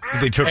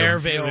 They took Air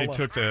they viola.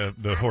 took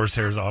the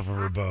horse-hairs off of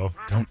her bow.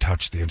 Don't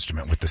touch the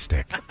instrument with the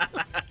stick.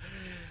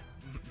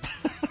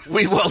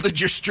 We welded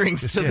your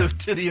strings to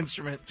the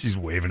instrument. She's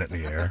waving it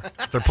in the air.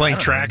 They're playing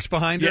tracks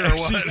behind her Yeah, or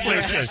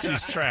what?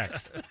 she's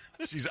tracks.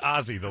 She's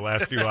Ozzy, the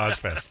last few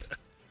Ozfest.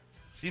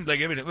 Seems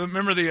like everything.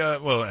 Remember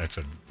that's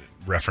a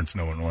reference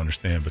no one will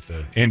understand, but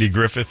the Andy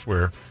Griffith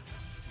where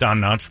Don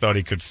Knotts thought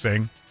he could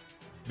sing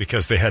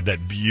because they had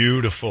that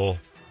beautiful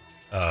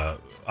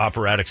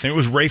operatic sing. It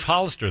was Rafe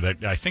Hollister,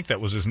 I think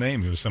that was his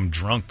name. He was some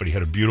drunk, but he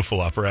had a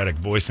beautiful operatic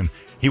voice, and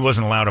he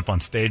wasn't allowed up on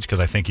stage because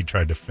I think he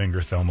tried to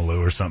finger Thelma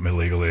Lou or something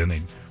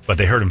illegally, but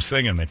they heard him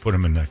sing, and they put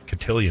him in the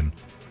cotillion,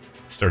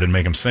 started to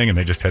make him sing, and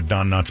they just had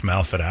Don Knotts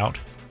mouth it out,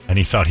 and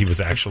he thought he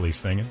was actually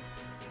singing.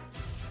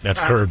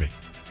 That's Kirby.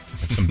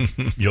 Some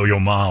Yo-Yo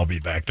Ma will be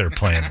back there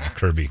playing while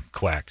Kirby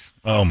quacks.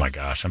 Oh, my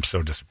gosh, I'm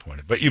so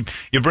disappointed. But you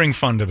bring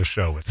fun to the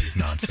show with these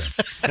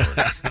nonsense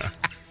stories.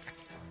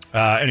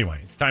 Anyway,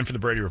 it's time for the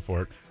Brady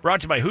Report.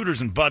 Brought to you by Hooters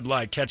and Bud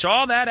Light. Catch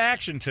all that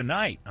action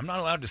tonight. I'm not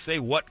allowed to say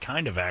what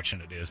kind of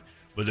action it is,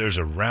 but there's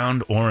a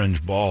round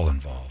orange ball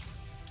involved.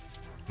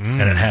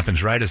 And it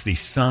happens right as the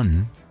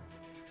sun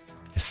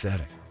is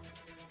setting.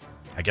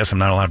 I guess I'm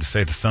not allowed to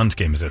say the Suns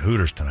game is at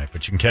Hooters tonight,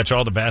 but you can catch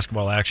all the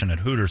basketball action at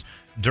Hooters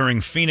during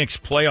Phoenix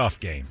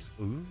playoff games.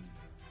 Ooh.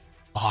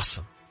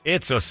 Awesome.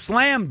 It's a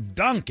slam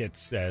dunk, it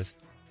says,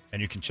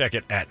 and you can check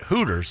it at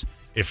Hooters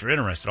if you're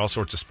interested. All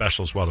sorts of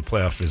specials while the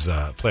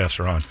playoffs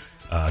are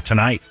on.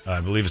 Tonight, I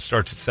believe it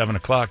starts at 7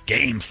 o'clock.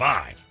 Game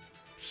 5,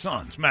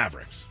 Suns,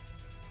 Mavericks.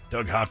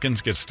 Doug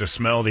Hopkins gets to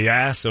smell the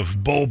ass of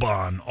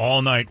Boban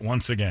all night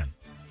once again.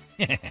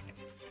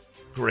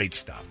 Great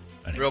stuff.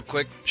 Anyway. Real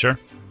quick. Sure.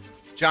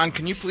 John,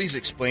 can you please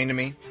explain to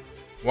me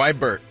why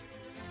Bert,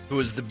 who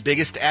is the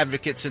biggest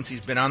advocate since he's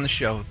been on the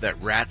show that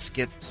rats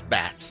get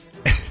bats,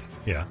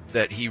 yeah,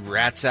 that he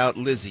rats out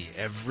Lizzie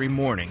every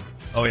morning?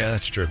 Oh, yeah,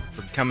 that's true.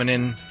 For coming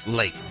in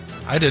late.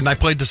 I didn't. I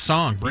played the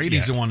song.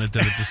 Brady's the one that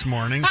did it this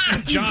morning.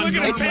 John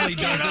normally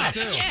does it,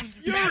 too. Yeah.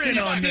 You're in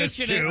on this,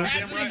 too.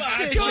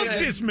 Don't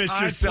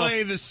dismiss yourself. I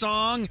play the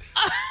song.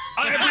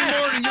 Every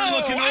morning you're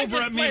looking over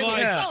at me like,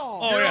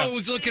 you're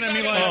always looking at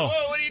me like,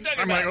 what are you talking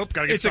I'm about? like,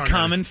 gotta get It's a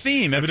common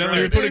theme.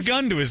 Evidently, right. we put a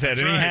gun to his head,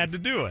 and he had to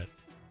do it.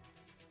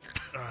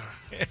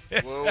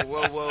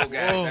 Whoa,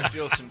 guys. I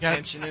feel some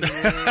tension in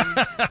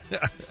the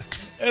room.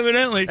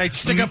 Evidently. Hey,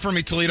 stick up for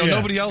me, Toledo. Yeah.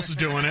 Nobody else is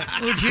doing it.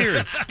 Look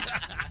here.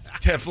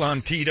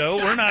 Teflon Tito.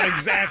 We're not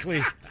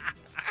exactly.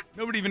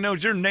 Nobody even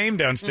knows your name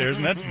downstairs,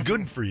 and that's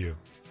good for you.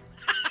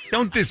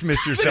 Don't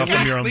dismiss yourself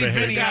from your own Leave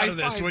behavior. Vinny out of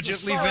this, would you?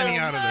 Leave Vinny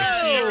out of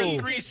this. There were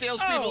 3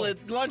 salespeople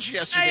at lunch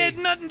yesterday. I had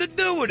nothing to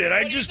do with it.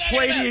 I just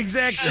played the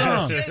exact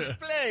song. Just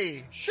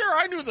play. Sure,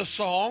 I knew the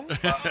song.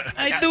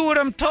 I do what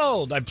I'm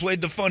told. I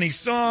played the funny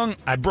song.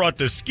 I brought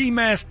the ski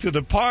mask to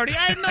the party. I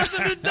had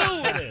nothing to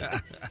do with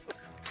it.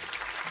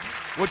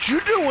 What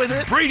you do with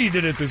it? Brady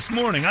did it this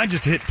morning. I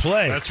just hit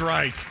play. That's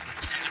right.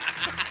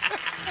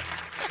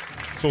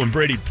 So when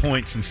Brady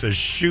points and says,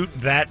 "Shoot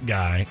that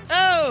guy,"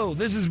 oh,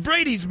 this is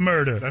Brady's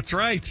murder. That's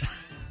right.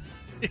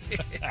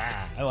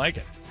 I like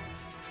it.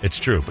 It's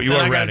true, but you Then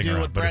are I gotta ratting do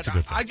around, what but it's a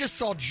good thing. I just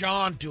saw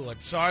John do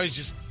it, so I was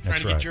just trying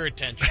That's to get right. your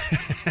attention.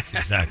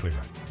 Exactly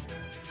right.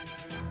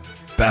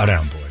 Bow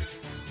down, boys.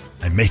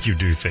 I make you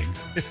do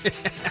things.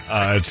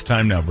 It's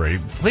time now,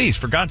 Brady. Please,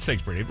 for God's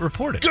sakes, Brady,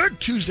 report it. Good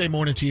Tuesday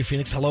morning to you,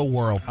 Phoenix. Hello,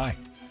 world. Hi.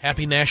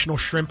 Happy National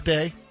Shrimp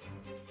Day.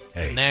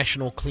 Hey.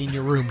 National Clean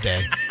Your Room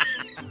Day.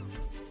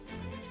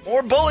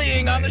 More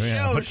bullying on the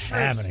show. What's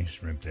happening,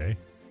 Shrimp Day?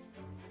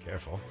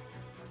 Careful.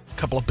 A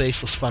couple of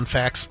baseless fun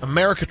facts.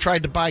 America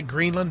tried to buy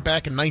Greenland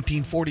back in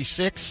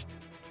 1946.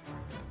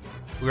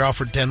 We were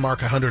offered Denmark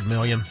 $100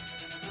 million.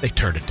 They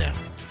turned it down.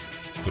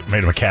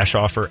 Made him a cash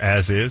offer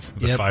as is,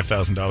 with Yep. a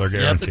 $5,000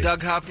 guarantee. The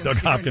Doug Hopkins Doug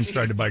Hopkins guarantee.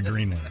 tried to buy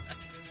Greenland.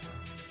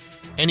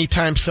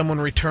 Anytime someone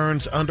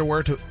returns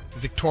underwear to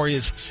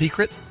Victoria's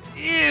Secret,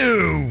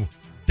 Ew!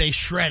 they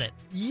shred it,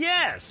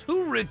 Yes!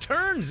 Who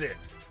returns it?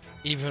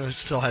 even if it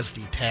still has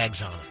the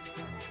tags on it.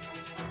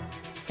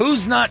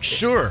 Who's not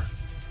sure?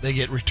 They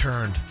get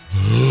returned.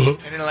 I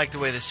didn't like the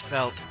way this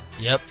felt.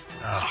 Yep.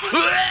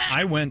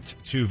 I went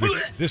to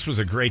this was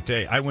a great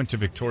day. I went to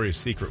Victoria's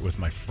Secret with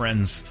my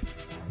friend's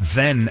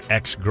then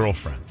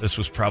ex-girlfriend. This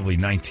was probably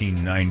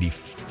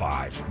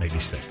 1995, maybe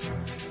 6.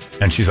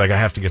 And she's like, I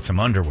have to get some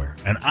underwear.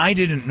 And I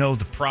didn't know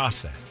the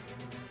process.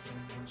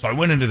 So I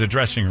went into the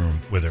dressing room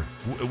with her.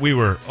 We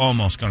were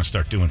almost going to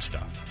start doing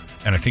stuff.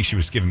 And I think she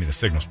was giving me the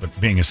signals. But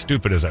being as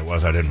stupid as I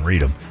was, I didn't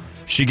read them.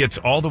 She gets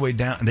all the way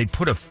down, and they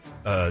put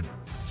a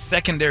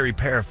secondary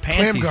pair of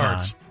panties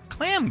guards. on.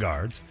 Clam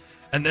guards.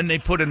 And then they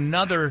put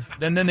another,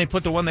 and then they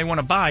put the one they want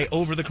to buy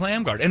over the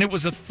clam guard. And it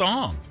was a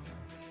thong.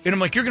 And I'm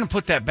like, you're going to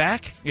put that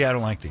back? Yeah, I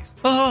don't like these.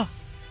 Oh.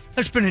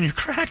 That's been in your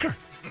cracker.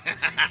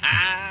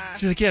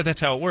 She's like, yeah,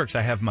 that's how it works.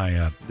 I have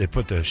my, they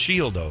put the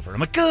shield over. I'm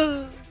like,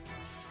 that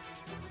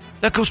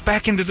goes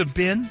back into the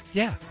bin?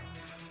 Yeah.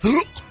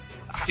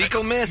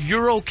 Fecal mist.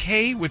 You're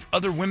okay with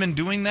other women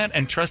doing that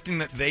and trusting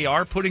that they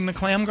are putting the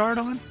clam guard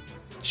on?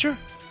 Sure.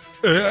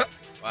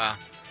 Wow.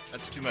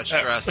 That's too much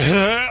trust.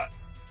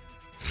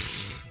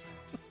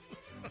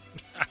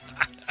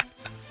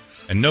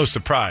 And no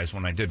surprise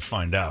when I did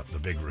find out the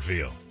big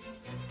reveal.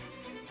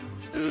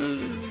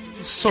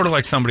 Sort of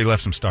like somebody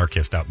left some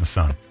Star-Kissed out in the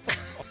sun.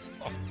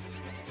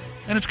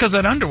 And it's because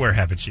that underwear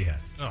habit she had.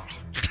 Oh.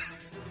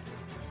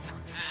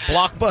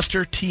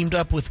 Blockbuster teamed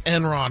up with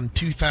Enron in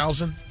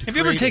 2000. Have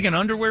you ever taken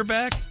underwear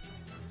back?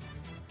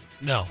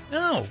 No.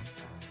 No.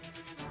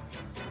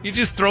 You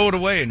just throw it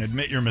away and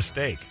admit your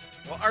mistake.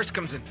 Well, ours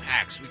comes in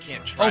packs. We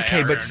can't try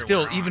Okay, our but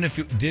still, underwear on. even if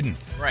you didn't,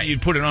 Right.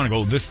 you'd put it on and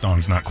go, this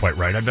thong's not quite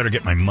right. I better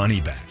get my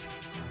money back.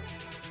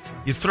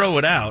 You throw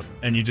it out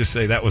and you just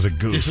say that was a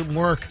goof. This didn't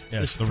work.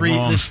 Yeah, this it's the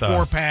wrong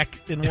size.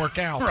 4-pack didn't work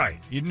out. Right.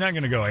 You're not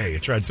going to go, hey, you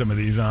tried some of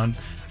these on.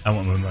 I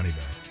want my money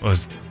back. Well,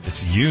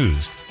 it's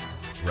used.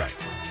 Right.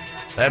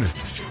 That is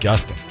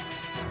disgusting.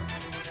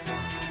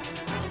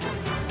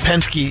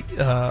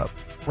 Penske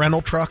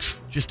rental trucks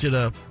just did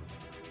a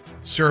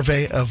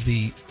survey of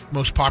the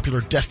most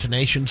popular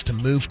destinations to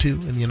move to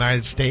in the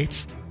United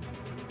States.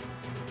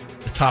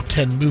 The top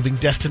 10 moving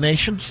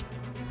destinations.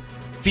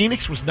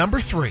 Phoenix was number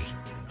 3.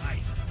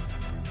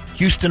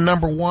 Houston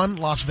number 1.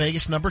 Las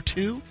Vegas number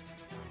 2.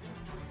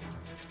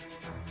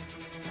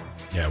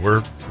 Yeah,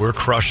 we're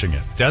crushing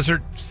it.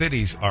 Desert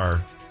cities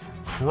are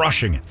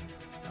crushing it.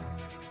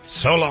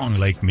 So long,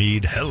 Lake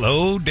Mead.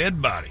 Hello,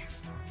 dead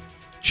bodies.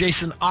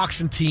 Jason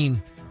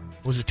Oxentine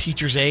was a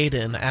teacher's aide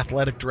and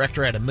athletic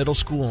director at a middle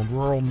school in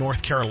rural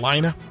North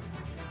Carolina.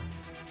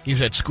 He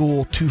was at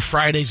school 2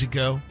 Fridays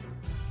ago.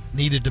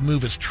 Needed to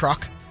move his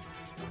truck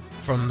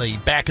from the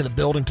back of the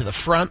building to the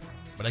front,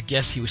 but I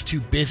guess he was too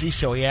busy,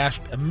 so he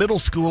asked a middle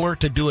schooler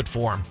to do it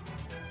for him.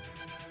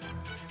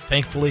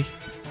 Thankfully,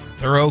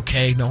 they're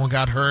okay. No one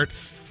got hurt.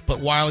 But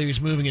while he was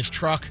moving his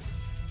truck,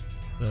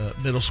 the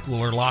middle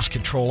schooler lost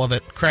control of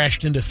it,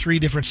 crashed into 3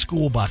 different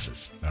school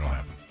buses. That'll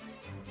happen.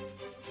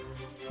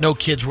 No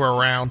kids were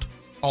around.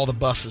 All the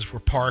buses were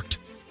parked.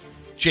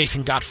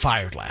 Jason got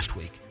fired last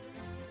week.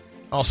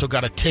 Also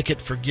got a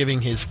ticket for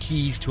giving his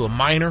keys to a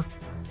minor.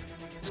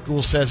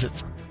 School says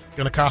it's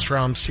going to cost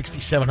around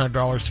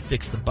 $6,700 to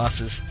fix the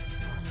buses.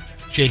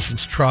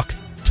 Jason's truck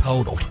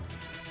totaled.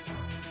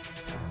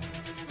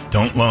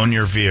 Don't loan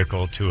your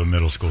vehicle to a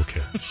middle school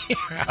kid.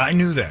 I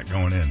knew that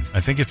going in. I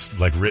think it's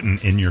like written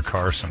in your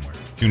car somewhere.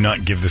 Do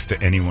not give this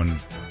to anyone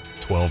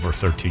 12 or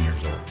 13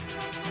 years old.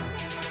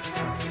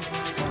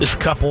 This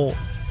couple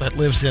that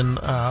lives in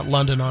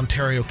London,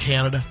 Ontario,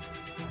 Canada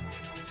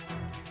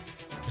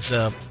is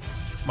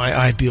my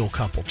ideal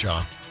couple,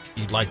 John.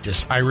 You'd like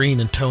this. Irene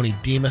and Tony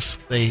Demas.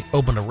 They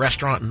opened a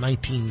restaurant in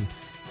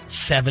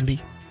 1970.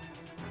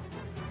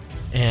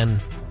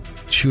 And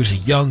she was a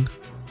young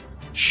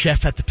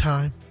chef at the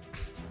time.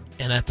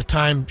 And at the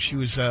time, she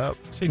was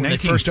when they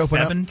first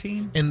opened up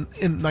in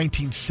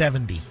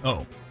 1970.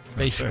 Oh,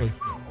 basically,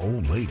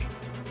 old lady.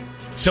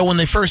 So when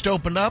they first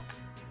opened up,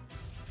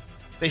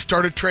 they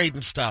started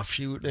trading stuff.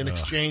 She would, in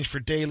exchange for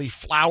daily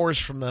flowers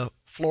from the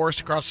florist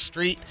across the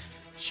street,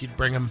 she'd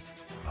bring them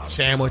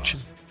sandwich,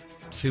 and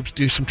soups,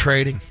 do some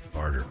trading.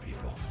 Barter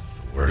people.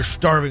 The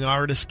starving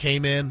artist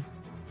came in,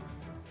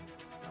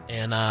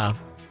 and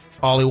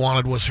all he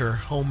wanted was her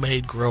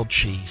homemade grilled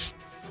cheese.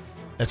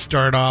 That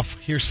started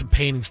off, here's some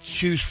paintings to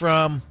choose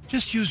from.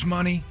 Just use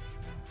money.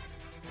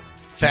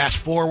 Fast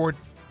forward.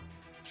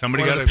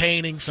 Somebody one got of the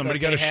paintings. Somebody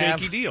that got a they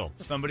have. shaky deal.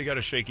 Somebody got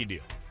a shaky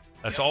deal.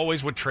 That's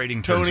always what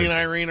trading turns Tony and into.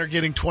 Irene are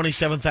getting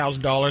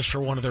 $27,000 for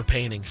one of their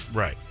paintings.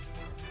 Right.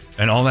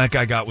 And all that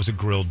guy got was a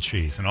grilled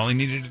cheese. And all he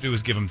needed to do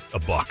was give him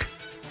 $1.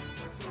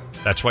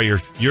 That's why you're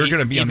going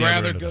to be on the other He'd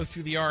rather end of go it.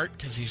 through the art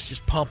because he's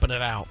just pumping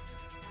it out.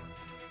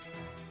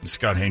 And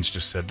Scott Haynes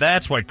just said,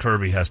 that's why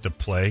Kirby has to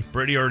play.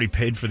 Brady already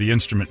paid for the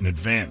instrument in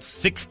advance.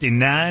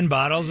 69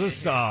 bottles of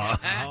sauce.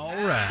 All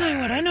right. Tell you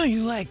what, I know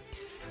you like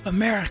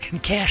American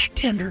cash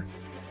tender,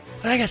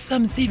 but I got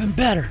something that's even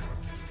better.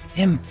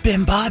 And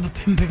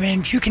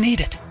you can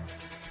eat it.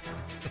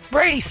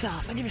 Brady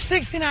sauce. I'll give you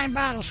 69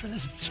 bottles for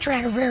this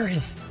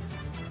Stradivarius.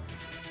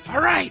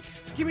 All right,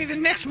 give me the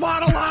next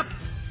model up.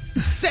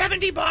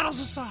 70 bottles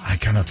of sauce. I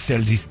cannot sell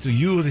this to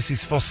you. This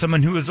is for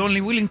someone who is only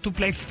willing to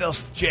play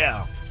first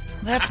chair.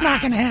 That's not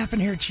going to happen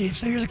here, Chief.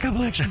 So here's a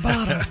couple extra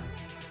bottles.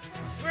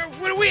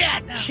 Where are we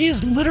at now? She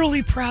is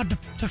literally proud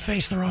to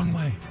face the wrong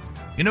way.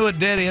 You know what,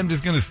 Daddy? I'm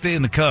just going to stay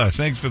in the car.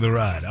 Thanks for the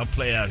ride. I'll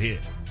play out here.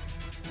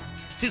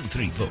 2,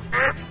 3, 4.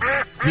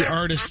 The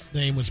artist's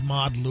name was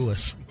Maud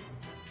Lewis.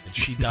 And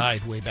she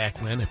died way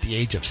back when at the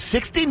age of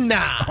 69.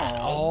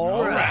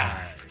 All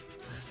right.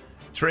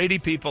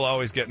 Tradie people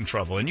always get in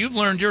trouble. And you've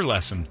learned your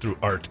lesson through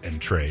art and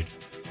trade.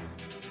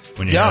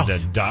 When you have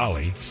that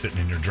dolly sitting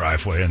in your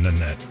driveway and then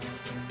that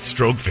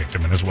stroke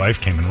victim, and his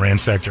wife came and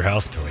ransacked your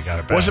house until he got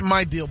it back. Wasn't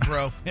my deal,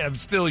 bro. Yeah, but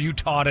still, you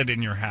taught it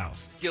in your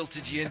house.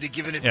 Guilted you into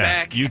giving it Yeah,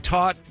 back. you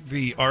taught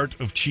the art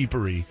of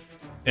cheapery.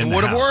 It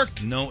would have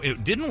worked. No,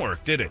 it didn't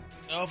work, did it?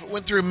 No, if it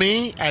went through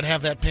me, I'd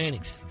have that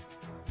painting still.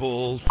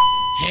 Bull.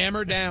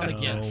 Hammer down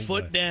again, No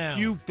foot way.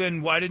 down.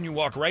 Then why didn't you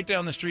walk right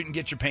down the street and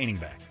get your painting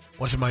back?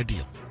 Wasn't my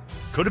deal.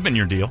 Could have been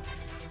your deal.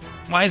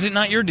 Why is it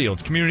not your deal?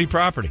 It's community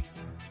property.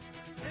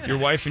 Your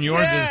wife and yours,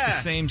 it's the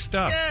same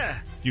stuff. Yeah.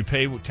 Do you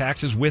pay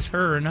taxes with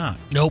her or not?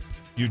 Nope.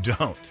 You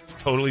don't.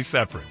 Totally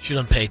separate. She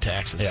doesn't pay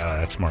taxes. Yeah,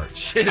 that's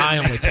smart. I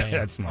only pay.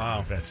 That's smart.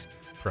 Wow. That's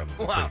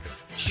probably Wow. pretty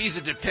good. She's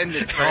a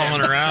dependent.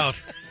 Calling her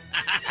out.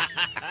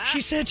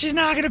 She said she's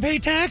not going to pay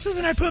taxes,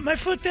 and I put my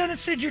foot down and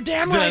said, "You're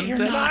damn right, you're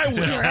then not. I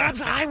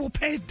will. I will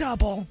pay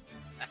double."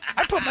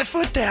 I put my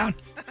foot down.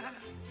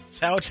 That's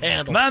how it's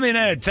handled. Mommy and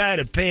I are tired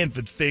of paying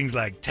for things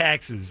like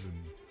taxes and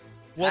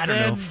Well, I don't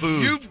then know,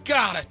 food. you've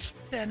got it.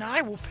 Then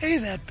I will pay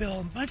that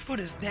bill. My foot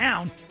is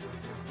down.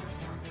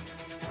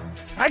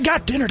 I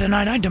got dinner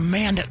tonight. I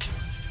demand it.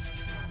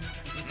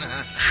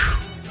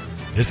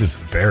 This is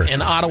embarrassing.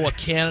 In Ottawa,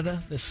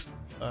 Canada, this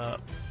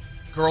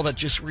girl that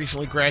just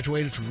recently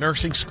graduated from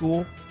nursing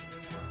school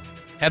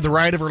had the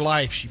ride of her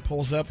life. She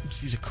pulls up,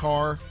 sees a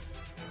car,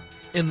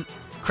 and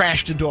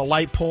crashed into a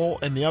light pole,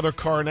 and the other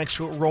car next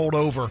to it rolled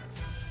over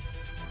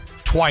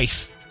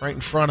twice right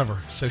in front of her.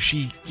 So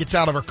she gets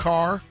out of her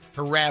car,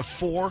 her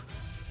RAV4,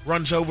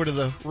 runs over to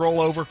the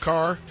rollover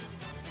car,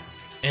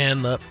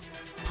 and the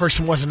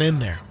person wasn't in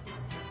there.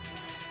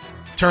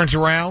 Turns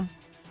around.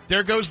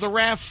 There goes the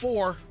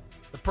RAV4.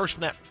 The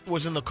person that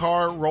was in the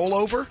car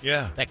rollover,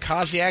 that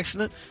caused the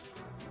accident,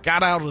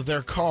 got out of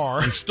their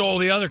car and stole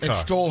the other car. And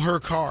stole her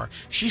car.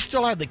 She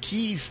still had the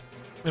keys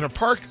in her in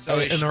her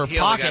he only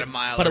pocket, got a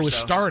mile but or it was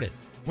so. started.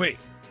 Wait,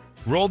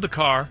 rolled the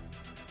car.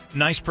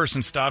 Nice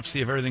person stops,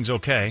 see if everything's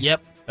okay.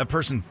 Yep. That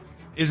person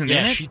isn't in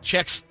Yeah, it? she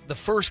checks the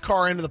first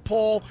car into the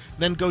pole,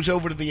 then goes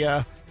over to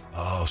the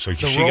Oh, so the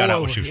she got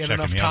out when rollover. she was He had checking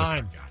enough the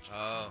time. other car. Gotcha.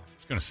 I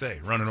was going to say,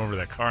 running over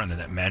that car and then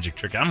that magic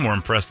trick. I'm more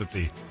impressed at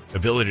the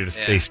ability to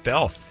stay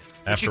stealth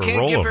But after you a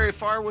can't rollover. get very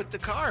far with the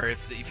car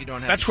if you don't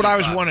have. That's the what key I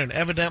was fob. wondering.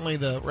 Evidently,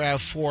 the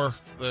RAV4,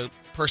 the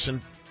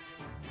person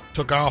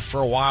took off for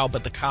a while,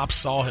 but the cops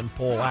saw him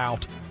pull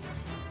out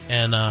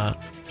and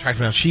tracked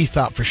him down. She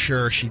thought for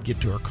sure she'd get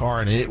to her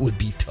car and it would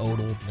be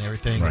totaled and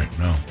everything. Right,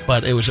 no.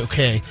 But it was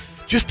okay.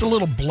 Just a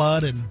little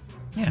blood and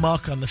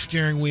muck on the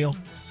steering wheel.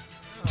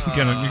 You got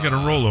a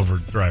rollover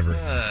driver.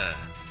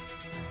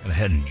 And a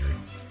head injury.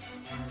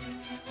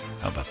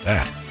 How about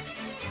that?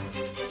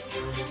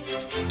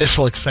 This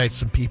will excite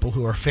some people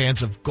who are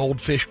fans of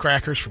goldfish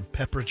crackers from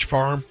Pepperidge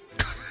Farm.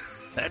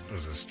 That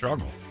was a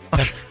struggle.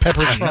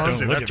 Pepperidge Farm.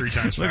 Say that 3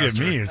 times Look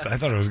faster. at me. I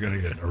thought I was going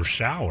to get a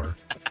shower.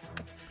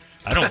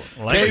 I don't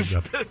like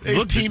They've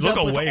look teamed look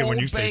up with away Old when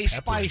you Bay say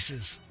pepper.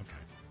 spices.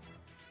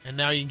 And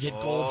now you can get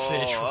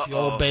goldfish with the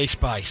Old Bay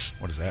spice.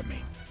 What does that mean?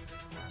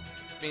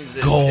 Means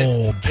that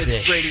Goldfish.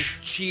 It's Brady's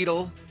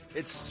Cheetle.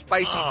 It's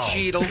spicy Oh,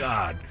 Cheetle.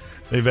 God.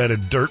 They've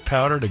added dirt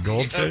powder to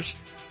goldfish?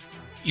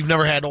 You've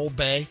never had Old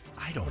Bay?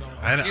 I don't know.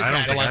 I don't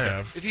think I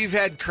have. If you've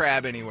had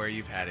crab anywhere,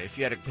 you've had it. If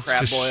you had a It's crab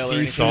just boil or sea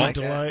anything salt like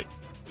that.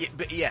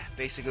 delight. Yeah,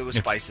 basically with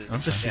It's- spices.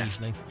 It's a Yeah.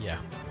 seasoning. Yeah.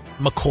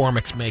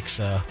 McCormick's makes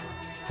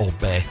Old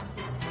Bay.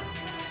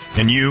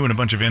 And you and a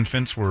bunch of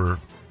infants were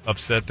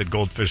upset that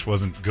goldfish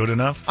wasn't good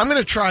enough? I'm going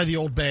to try the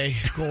Old Bay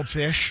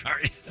goldfish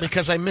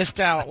because I missed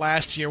out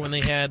last year when they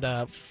had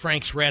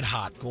Frank's Red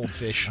Hot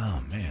goldfish.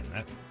 Oh, man.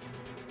 That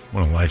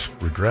one of life's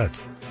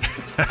regrets.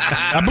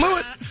 I blew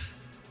it.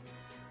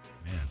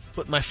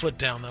 Put my foot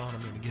down, though, and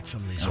I'm going to get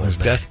some of these On Old his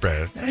Bay.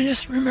 deathbed. I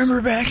just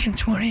remember back in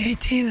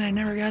 2018 that I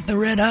never got the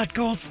red hot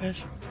goldfish.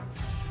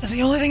 That's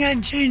the only thing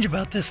I'd change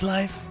about this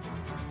life.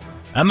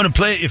 I'm going to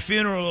play at your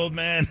funeral, old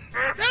man.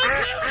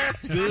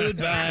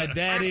 Goodbye,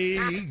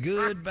 Daddy.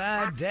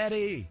 Goodbye,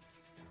 Daddy.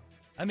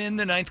 I'm in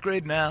the 9th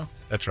grade now.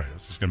 That's right.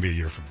 It's just going to be a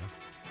year from now.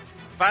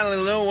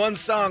 Finally know one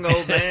song,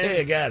 old Hey, I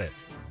man. got it.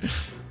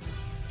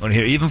 Want to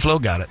hear Even Flow?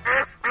 Got it.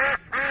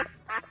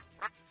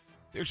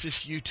 There's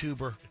this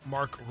YouTuber,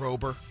 Mark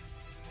Rober.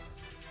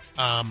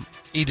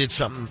 He did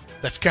something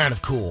that's kind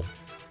of cool.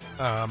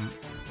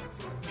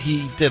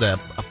 He did a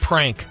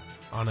prank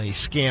on a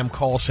scam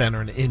call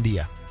center in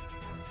India.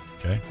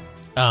 Okay.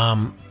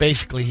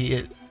 Basically,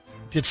 he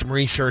did some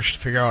research to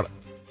figure out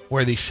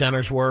where these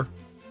centers were,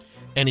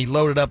 and he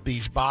loaded up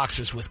these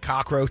boxes with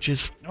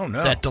cockroaches. Oh,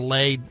 no. That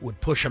delayed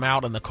would push them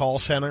out in the call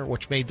center,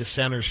 which made the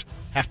centers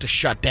have to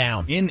shut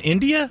down. In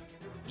India?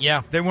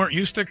 Yeah. They weren't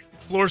used to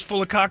floors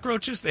full of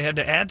cockroaches? They had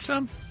to add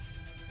some?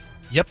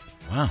 Yep.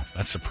 Wow,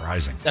 that's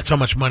surprising. That's how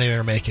much money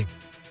they're making.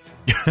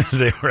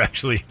 They were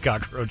actually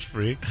cockroach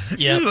free.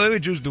 Yeah. This is why we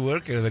choose to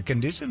work here. The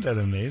conditions are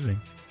amazing.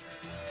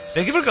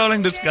 Thank you for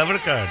calling Discover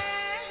Card.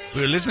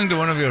 We're listening to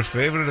one of your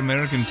favorite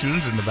American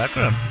tunes in the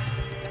background.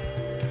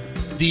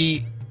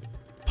 The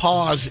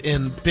pause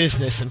in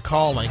business and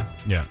calling,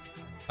 Yeah.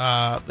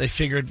 they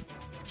figured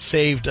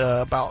saved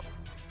about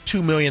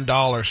 $2 million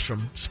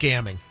from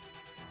scamming.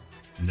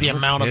 The No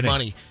amount kidding. of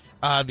money.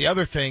 The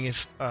other thing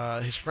is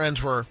his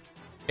friends were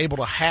able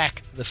to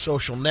hack the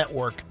social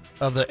network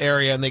of the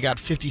area, and they got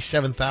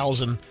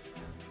 57,000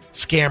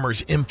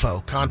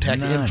 scammers'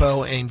 contact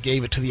info, and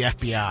gave it to the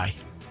FBI.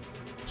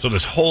 So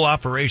this whole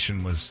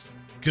operation was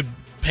could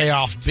pay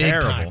off big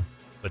terrible, time.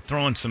 but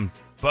throwing some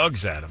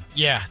bugs at him.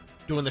 Yeah,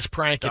 doing this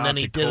prank, and then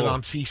he did it cold.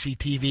 on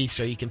CCTV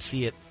so you can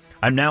see it.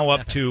 I'm now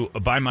up to,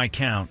 by my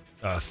count,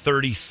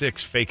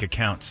 36 fake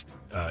accounts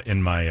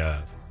in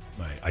my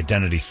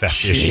identity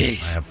theft issue.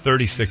 I have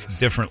 36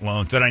 different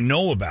loans that I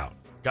know about.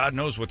 God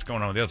knows what's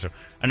going on with the other.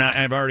 And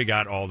I've already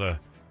got all the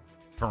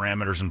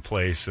parameters in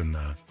place, and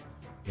the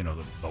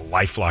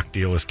LifeLock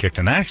deal is kicked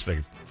in. Actually,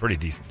 a pretty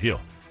decent deal.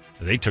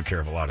 They took care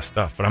of a lot of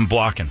stuff, but I'm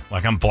blocking.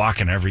 I'm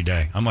blocking every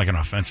day. I'm like an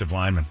offensive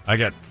lineman. I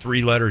got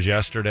 3 letters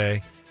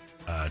yesterday.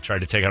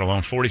 Tried to take out a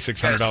loan,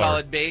 $4,600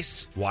 solid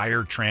base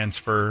wire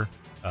transfer.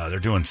 They're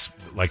doing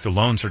like the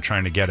loans they're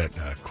trying to get at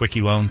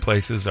quickie loan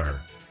places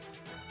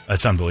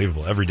that's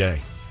unbelievable. Every day,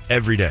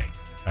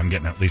 I'm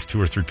getting at least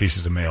 2 or 3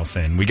 pieces of mail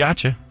saying, "We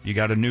got you. You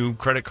got a new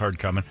credit card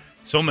coming."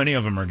 So many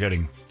of them are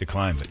getting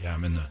declined, but yeah,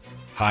 I'm in the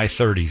high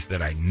 30s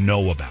that I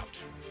know about.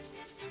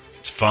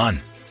 It's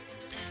fun.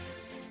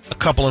 A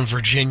couple in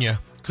Virginia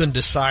couldn't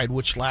decide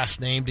which last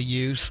name to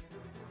use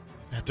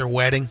at their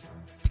wedding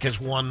because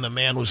the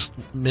man was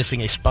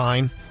missing a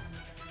spine.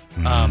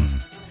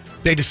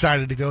 They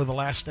decided to go with the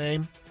last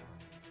name.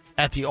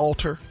 At the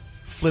altar,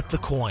 flip the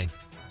coin.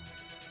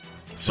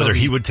 So whether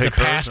he would take the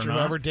hers pastor, or not?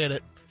 whoever did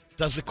it,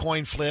 does the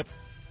coin flip.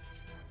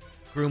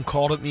 Groom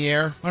called it in the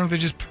air. Why don't they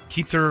just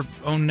keep their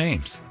own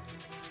names?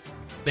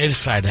 They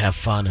decided to have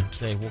fun and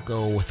say, we'll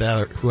go with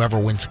whoever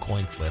wins the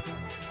coin flip.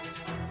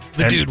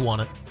 The dude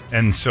won it.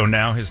 And so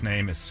now his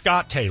name is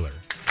Scott Taylor.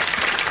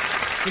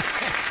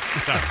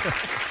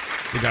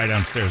 The guy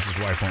downstairs, his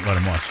wife won't let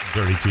him watch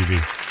dirty TV.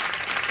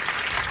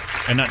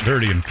 And not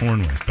dirty in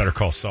porn ways. Better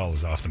Call Saul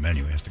is off the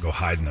menu. He has to go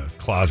hide in the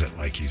closet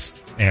like he's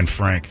Anne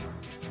Frank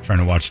trying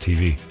to watch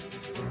TV.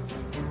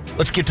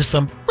 Let's get to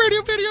some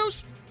radio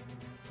videos.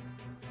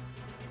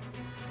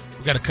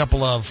 We've got a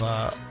couple of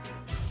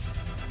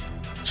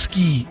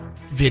ski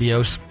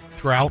videos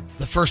throughout.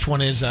 The first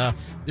one is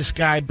this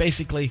guy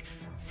basically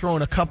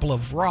throwing a couple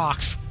of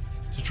rocks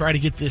to try to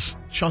get this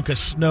chunk of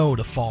snow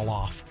to fall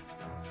off.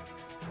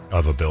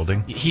 Of a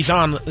building? He's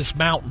on this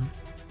mountain,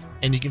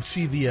 and you can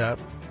see the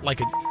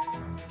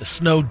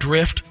snow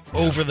drift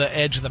over the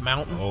edge of the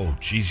mountain. Oh,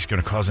 geez, he's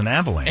going to cause an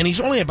avalanche. And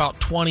he's only about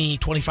 20,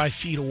 25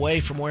 feet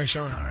away from where he's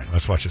on. All right,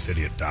 let's watch this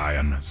idiot die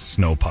on the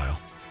snow pile.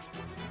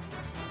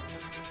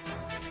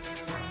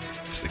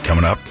 Is it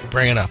coming up?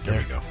 Bring it up. There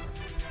we go.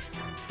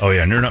 Oh,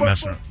 yeah, and you're not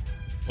messing up.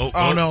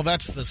 Oh, no,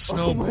 that's the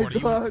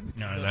snowboard.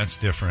 No, that's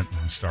different.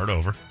 Start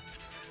over.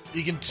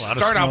 You can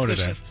start off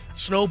this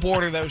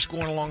snowboarder that was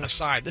going along the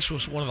side. This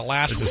was one of the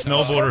last ones. There's a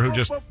snowboarder who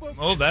just...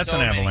 Oh, that's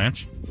an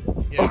avalanche.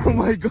 Yeah. Oh,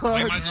 my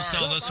God. We might as well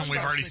sell this one.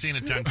 We've already seen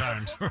it 10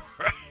 times.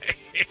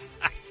 Right.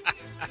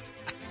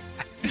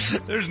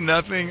 There's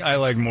nothing I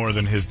like more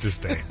than his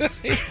disdain.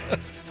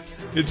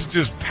 It's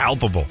just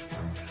palpable.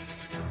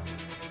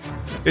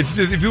 It's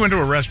just, if you went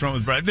to a restaurant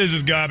with Brad, this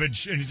is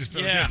garbage, and you just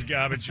feel this is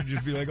garbage, you'd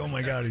just be like, oh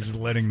my God, he's just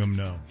letting them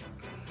know.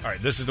 All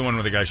right, this is the one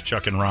where the guy's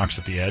chucking rocks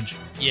at the edge.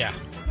 Yeah.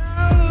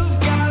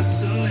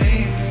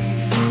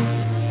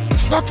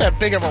 It's not that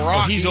big of a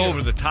rock. Oh, he's either.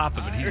 over the top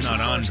of it. He's not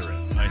under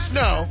it. I see.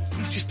 No,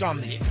 he's just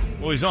on the...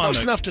 Well, he's on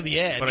close enough to the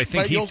edge. But I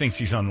think he thinks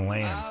he's on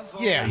land.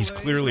 Yeah. He's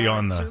clearly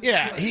on the...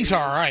 Yeah, he's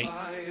all right.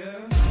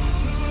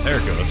 There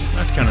it goes.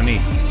 That's kind of neat.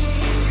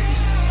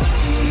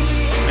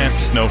 And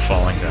snow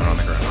falling down on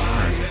the ground.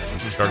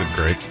 It started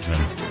great, and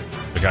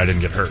then the guy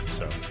didn't get hurt.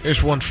 So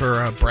here's one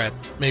for Brett.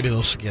 Maybe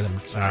this will get him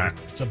excited.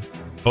 It's a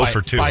 0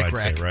 for 2, bike I'd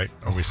wreck. say, right?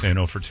 Are we saying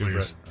 0 for 2,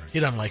 Brett? He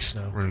doesn't like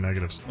snow. We're in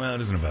negatives. Well, it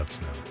isn't about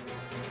snow.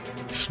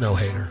 Snow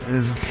hater.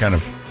 It's kind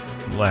of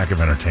lack of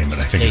entertainment,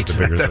 I think, is the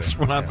bigger That's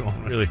thing. what I'm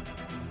going with. Really? All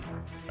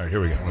right,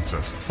 here we go. What's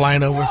this?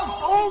 Flying over.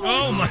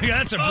 Oh, my God,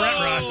 that's a Brett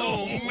rod.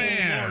 Oh,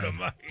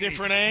 man.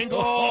 Different angle.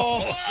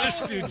 Oh,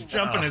 this dude's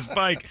jumping his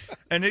bike,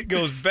 and it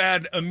goes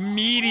bad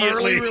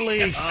immediately. Early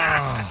release.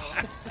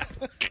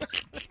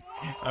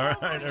 All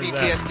right.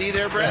 PTSD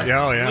there, Brett?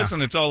 Yeah, oh, yeah.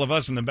 Listen, it's all of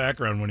us in the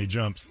background when he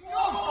jumps.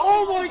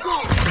 Oh, my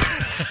God.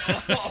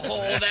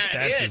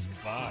 That's his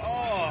body.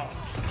 Oh.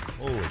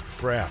 Holy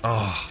crap.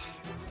 Oh.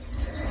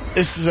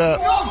 This is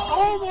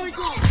Oh, my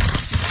God.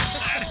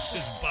 That is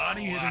his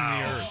body hitting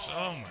the earth.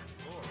 Oh, my God.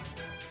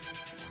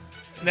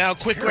 now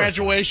quick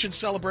graduation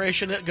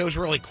celebration. It goes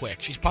really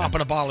quick. She's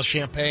popping a bottle of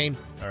champagne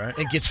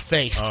and gets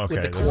faced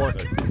with the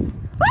cork.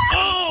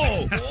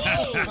 Oh!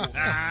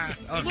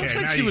 Whoa! Okay, Looks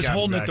like now she you was got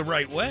holding back. it the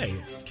right way.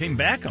 Came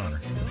back on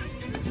her.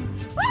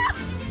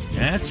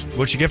 That's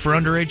what you get for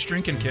underage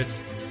drinking, kids.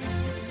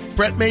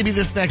 Brett, maybe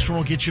this next one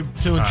will get you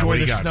to enjoy what do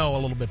the you got? snow a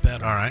little bit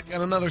better. All right.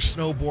 Got another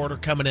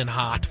snowboarder coming in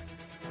hot.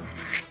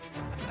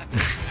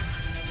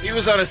 You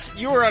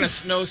were on a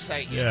snow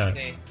site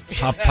yesterday.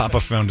 Papa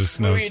found a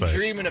snow What were you site.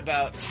 dreaming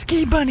about?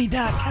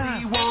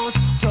 Skibunny.com.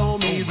 Oh,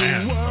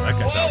 man. Oh, that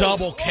guy's out.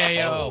 Double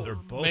KO. They're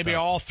both Maybe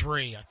out. all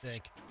three, I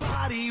think.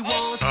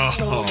 What?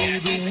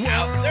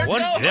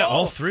 Yeah,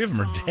 all 3 of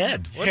them are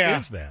dead. What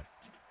is that?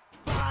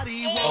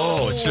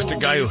 Oh, it's just a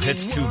guy who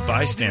hits two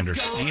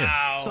bystanders. Skiing.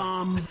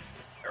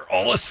 They're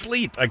all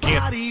asleep. I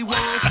can't. Well,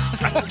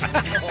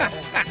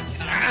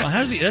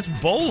 how's he? That's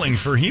bowling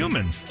for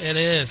humans. It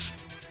is.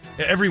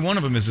 Every one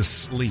of them is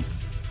asleep.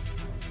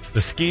 The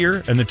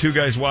skier and the two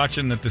guys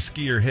watching that the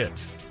skier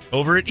hits.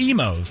 Over at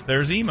Emo's.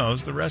 There's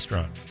Emo's, the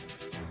restaurant.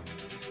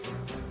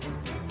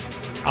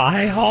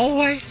 I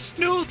always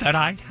knew that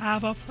I'd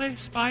have a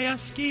place by a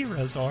ski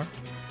resort.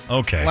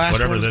 Okay, Last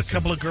whatever one was this a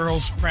couple is. of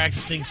girls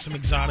practicing some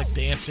exotic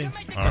dancing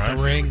All at right.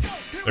 the ring.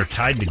 They're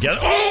tied together.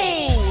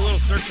 Oh, a little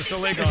Cirque du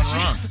Soleil gone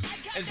wrong.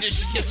 And then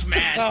she gets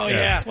mad. Oh,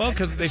 yeah. Well,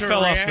 because they That's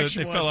fell her off the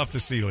reaction fell off the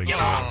ceiling. Get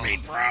off me,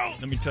 bro.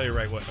 Let me tell you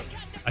right what.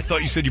 I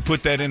thought you said you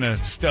put that in a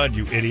stud,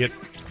 you idiot.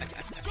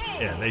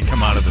 Yeah, they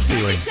come out of the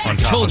ceiling on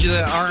top. Told of you it.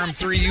 that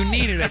RM3, you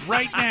needed it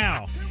right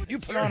now. You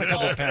put on a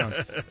couple of pounds.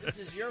 This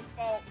is your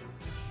fault.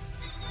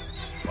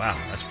 Wow,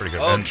 that's pretty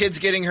good. Oh, And- kids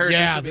getting hurt.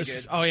 Yeah, this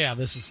this. will be Oh, yeah,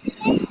 this is.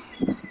 I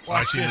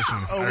Watch see this. this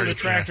one. Over Alright, the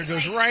tractor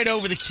goes right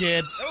over the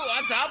kid good. Oh,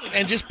 on top of it.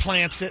 and just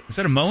plants it. Is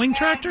that a mowing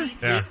tractor?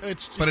 Yeah,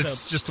 It's just but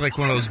it's just like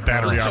one of those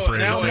battery so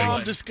operated now things.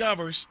 mom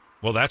discovers,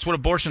 Well, that's what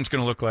abortion's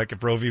going to look like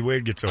if Roe v.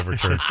 Wade gets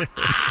overturned.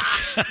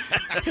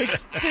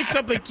 picks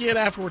up the kid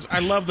afterwards. I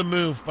love the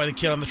move by the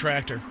kid on the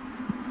tractor.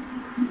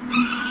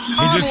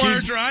 He just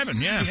keeps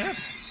driving, yeah.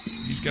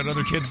 He's got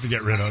other kids to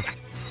get rid of.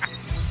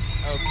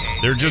 Okay.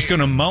 They're just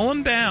going to mow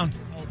him down.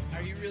 Oh,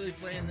 are you really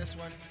playing this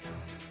one?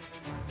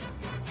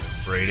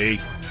 Brady.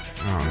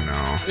 Oh,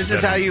 no. This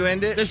is how you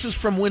end it? This is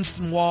from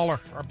Winston Waller,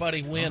 our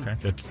buddy Win.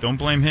 Okay. Don't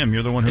blame him.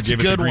 You're the one who It's a gave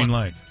it the good green one.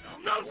 light.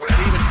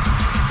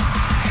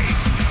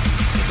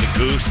 It's a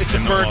goose. It's a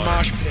in the bird water.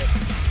 mosh pit.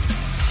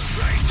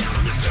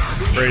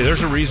 Brady,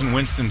 there's a reason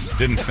Winston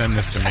didn't send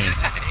this to me.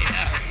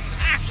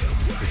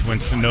 Because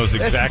Winston knows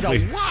exactly.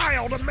 This is a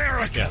wild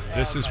America. Yeah,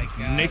 this is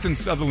Nathan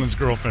Sutherland's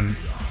girlfriend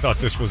thought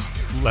this was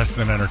less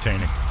than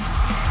entertaining.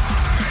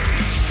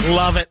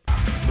 Love it.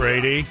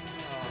 Brady.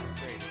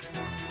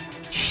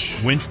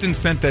 Winston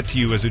sent that to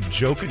you as a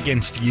joke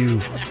against you.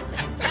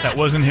 That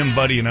wasn't him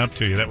buddying up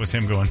to you. That was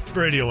him going,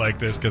 Brady will like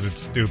this because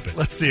it's stupid.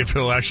 Let's see if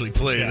he'll actually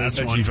play Yeah, I this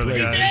bet one you for the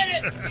played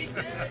guys.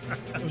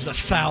 It was a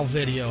foul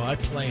video. I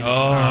played it.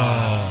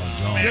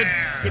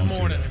 Oh, Good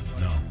morning.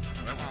 No.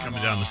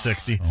 Coming down to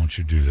 60. Don't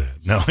you do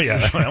that. No, yeah,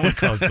 that would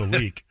cause the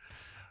leak.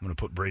 I'm going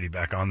to put Brady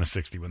back on the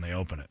 60 when they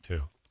open it,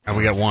 too. And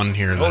we got one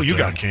here that you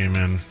got came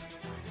in.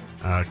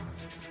 Oh,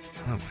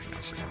 my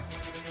gosh.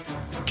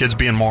 Kids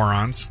being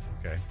morons,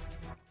 Okay.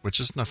 which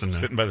is nothing new.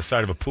 Sitting by the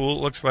side of a pool,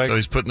 it looks like. So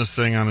he's putting this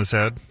thing on his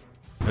head.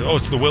 Oh,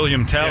 it's the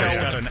William Tell. Yeah, He's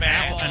yeah. got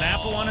an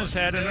apple on his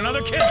head and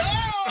another kid.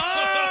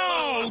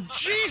 Oh,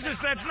 Jesus,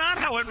 that's not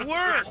how it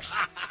works.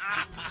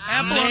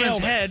 Apple on his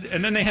Nailed it. head,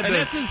 and then they had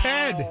That's his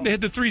head. They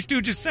had the Three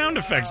Stooges sound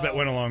effects that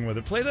went along with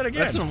it. Play that again.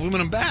 That's an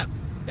aluminum bat.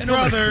 And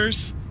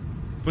Brothers.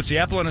 puts the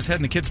apple on his head,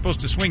 and the kid's supposed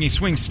to swing. He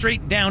swings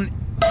straight down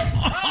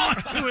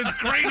onto his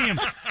cranium.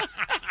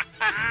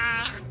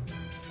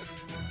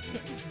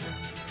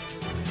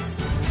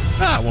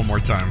 One more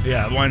time.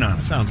 Yeah, why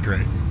not? Sounds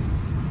great.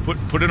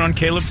 Put it on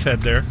Caleb's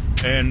head there,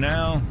 and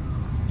now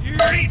you're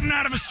eating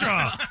out of a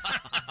straw.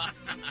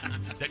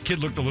 That kid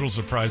looked a little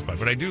surprised by it,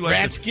 but I do like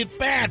Rats get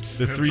bats.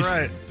 the That's Three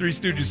right.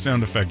 Stooges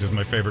sound effect is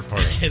my favorite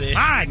part of It is.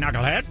 Hi,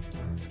 knucklehead.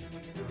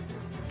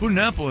 Put an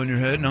apple on your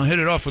head, and I'll hit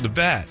it off with a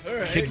bat.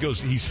 Kid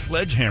goes, he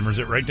sledgehammers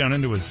it right down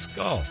into his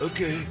skull.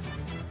 Okay.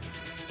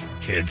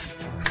 Kids.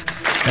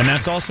 And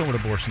that's also what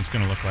abortion's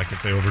going to look like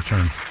if they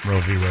overturn Roe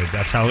v. Wade.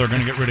 That's how they're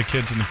going to get rid of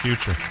kids in the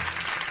future.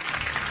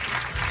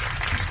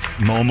 Just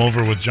mow them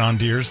over with John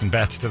Deeres and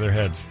bats to their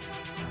heads.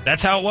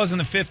 That's how it was in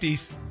the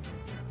 50s.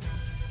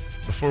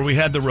 Before we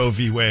had the Roe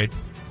v. Wade,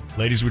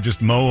 ladies would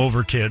just mow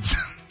over kids.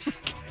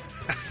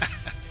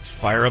 Just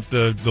fire up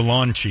the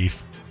lawn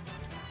chief.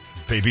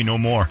 Baby no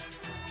more.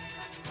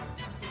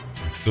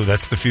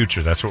 That's the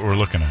future. That's what we're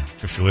looking at.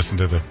 If you listen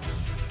to the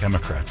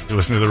Democrats, if you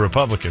listen to the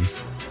Republicans,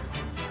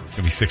 there's going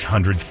to be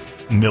 600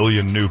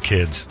 million new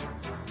kids.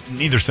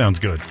 Neither sounds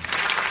good. No.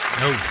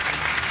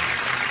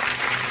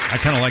 I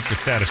kind of like the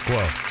status quo.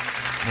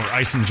 We're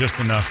icing just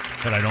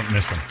enough that I don't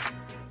miss them.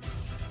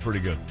 Pretty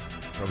good.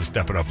 Probably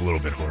step it up a little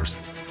bit, Horace.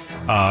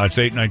 It's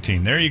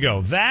 8:19. There you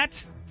go.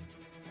 That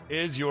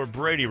is your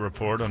Brady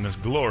report on this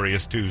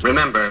glorious Tuesday.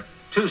 Remember,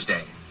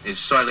 Tuesday is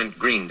Soylent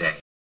Green Day.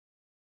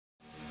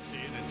 See,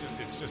 and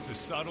it's just as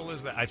subtle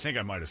as that. I think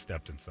I might have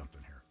stepped in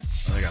something here. I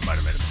think I might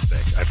have made a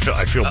mistake.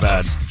 I feel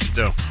bad.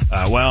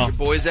 Well, Your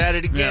boy's at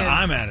it again. Yeah,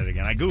 I'm at it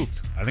again. I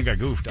goofed. I think I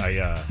goofed.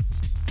 I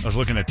was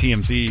looking at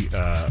TMZ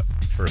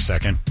for a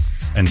second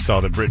and saw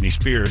that Britney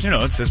Spears,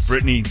 it says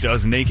Britney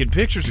does naked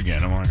pictures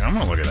again. I'm like, I'm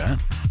going to look at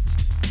that.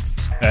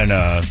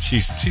 And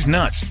she's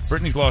nuts.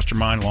 Britney's lost her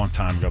mind a long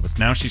time ago, but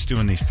now she's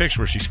doing these pictures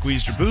where she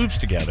squeezed her boobs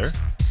together.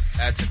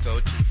 That's a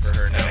go-to for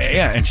her now.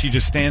 Yeah, and she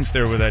just stands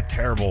there with that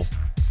terrible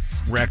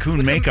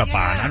raccoon makeup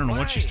on. I don't know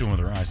what she's doing with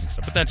her eyes and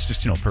stuff, but that's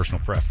just,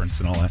 personal preference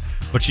and all that.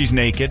 But she's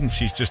naked, and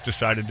she's just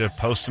decided to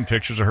post some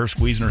pictures of her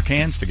squeezing her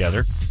cans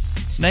together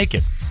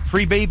naked.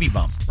 Free baby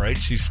bump, right?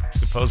 She's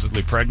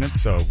supposedly pregnant,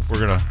 so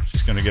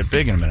she's gonna get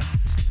big in a minute.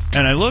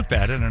 And I looked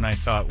at it and I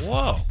thought,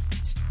 whoa,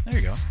 There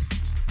you go.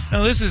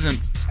 No, this isn't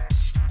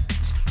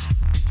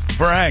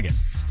bragging,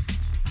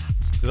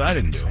 because I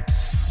didn't do it.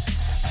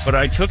 But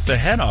I took the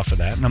head off of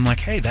that, and I'm like,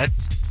 hey,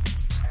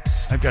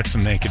 I've got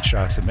some naked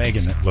shots of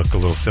Megan that look a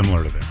little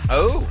similar to this.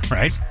 Oh.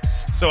 Right?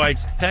 So I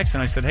texted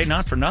and I said, hey,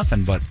 not for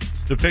nothing, but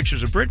the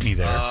pictures of Brittany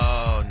there.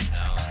 Oh,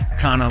 no.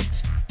 Kind of,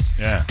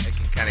 yeah. I can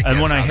kind of guess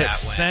And when how I hit that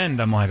went.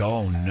 send, I'm like,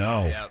 oh,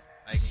 no. Yep,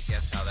 I can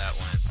guess how that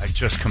went. I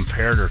just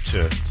compared her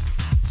to...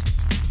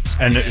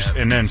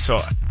 And then so...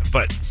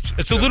 But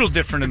it's a little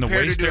different in the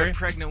Compared waist her to area. a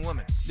pregnant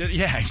woman.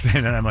 Yeah, exactly.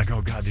 And I'm like,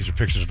 oh, God, these are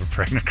pictures of a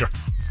pregnant girl.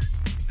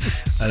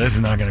 This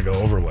is not going to go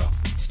over well.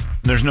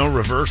 There's no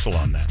reversal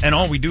on that. And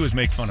all we do is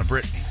make fun of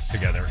Brittany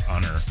together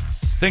on her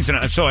things.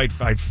 And so I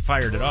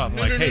fired it off. I'm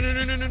like, hey.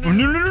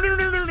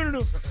 No.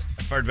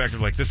 I fired back.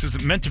 Like, this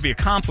is meant to be a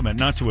compliment,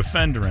 not to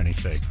offend or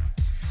anything.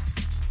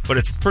 But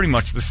it's pretty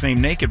much the same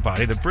naked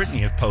body that Brittany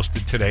had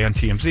posted today on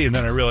TMZ. And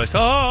then I realized,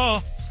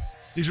 oh,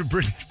 these are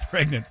Brittany's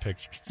pregnant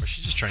pictures. Or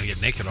she's just trying to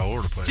get naked all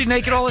over the place. She's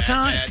naked all the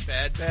time.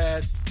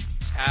 Bad.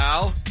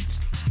 How?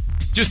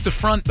 Just the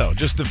front, though.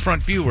 Just the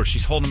front view where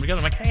she's holding them together.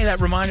 I'm like, hey, that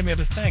reminded me of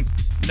the thing.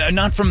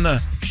 Not from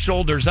the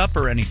shoulders up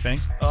or anything.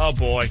 Oh,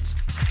 boy.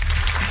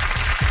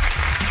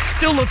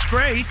 Still looks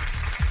great.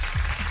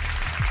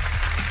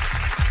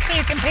 Are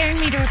you comparing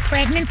me to a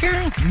pregnant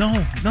girl?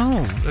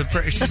 No.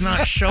 She's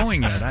not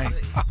showing it.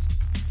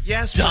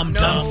 Yes, dumb.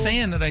 I'm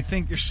saying that I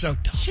think You're so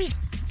dumb. She's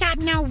got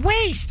no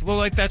waist. Well,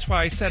 like that's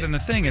why I said in the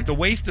thing, the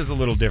waist is a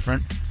little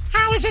different.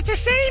 How is it the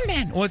same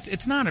then? Well,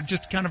 it's not. I'm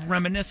just kind of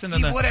reminiscent See,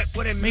 of the...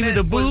 what it maybe meant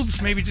the boobs,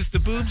 was- maybe just the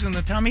boobs and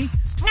the tummy.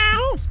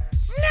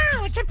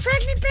 No, it's a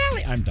pregnant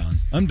belly.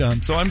 I'm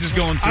done. So I'm just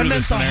going through I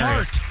meant the the scenario.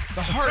 heart.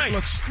 The heart Right,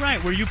 looks...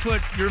 right, where you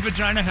put your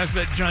vagina has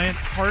that giant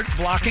heart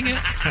blocking it.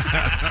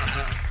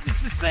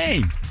 It's the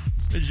same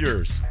as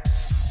yours.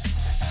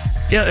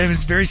 Yeah, and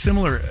it's very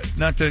similar.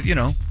 Not to,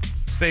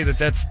 say that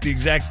that's the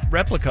exact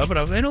replica, but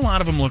I know a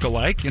lot of them look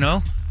alike,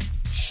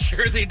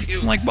 Sure they do.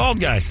 I'm like bald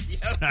guys.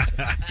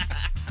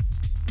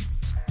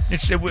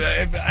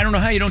 I don't know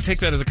how you don't take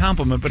that as a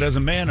compliment, but as a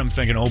man, I'm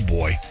thinking, oh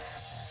boy,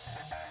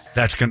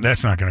 that's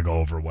not going to go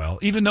over well.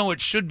 Even though it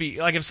should be.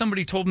 Like if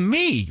somebody told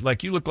me,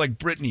 like, you look like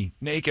Brittany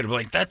naked, I'd be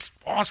like, that's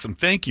awesome,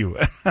 thank you.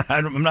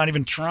 I'm not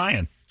even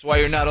trying. That's why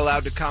you're not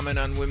allowed to comment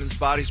on women's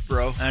bodies,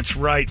 bro. That's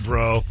right,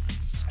 bro.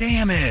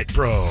 Damn it,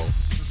 bro.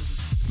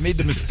 Made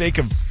the mistake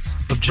of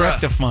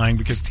objectifying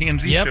because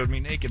TMZ showed me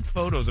naked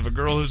photos of a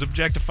girl who's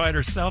objectified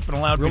herself and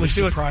allowed really me to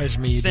do it. surprised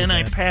me you did Then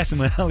I that. pass him.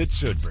 Well, it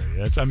should,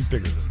 Brady. I'm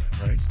bigger than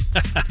that,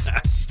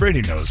 right?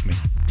 Brady knows me.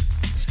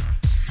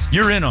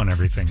 You're in on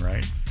everything,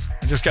 right?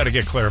 I just got to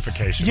get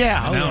clarification.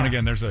 Yeah. And now and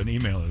again, there's an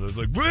email that's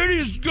like,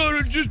 Brady's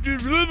going to just do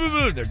blah, blah,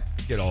 blah. They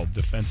get all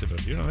defensive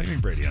of you. I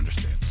think Brady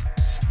understands.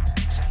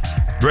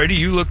 Brady,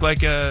 you look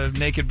like a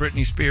naked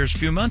Britney Spears a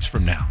few months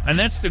from now. And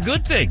that's the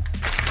good thing.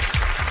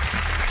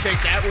 Take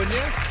that, wouldn't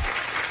you?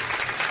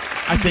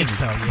 I think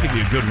so, yeah. Give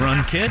you a good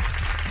run, kid.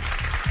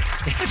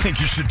 I think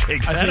you should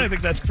take that. I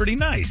think that's pretty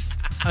nice.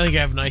 I think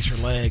I have nicer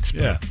legs.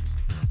 But Yeah.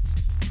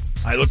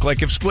 I look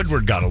like if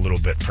Squidward got a little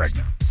bit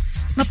pregnant.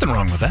 Nothing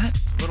wrong with that.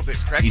 A little bit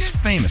pregnant? He's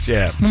famous,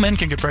 yeah. Well, men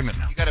can get pregnant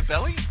now. You got a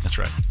belly? That's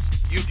right.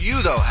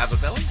 You though, have a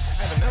belly?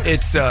 I haven't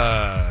noticed.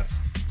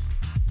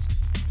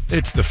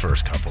 It's the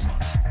first couple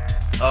months.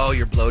 Oh,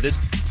 you're bloated?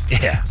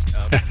 Yeah.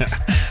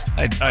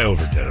 I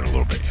overdid it a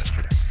little bit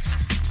yesterday.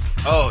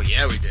 Oh,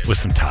 yeah, we did. With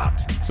some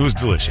tots. It was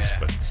delicious,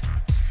 but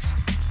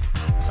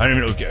I don't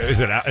even know. Is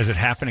it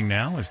happening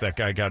now? Is that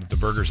guy got the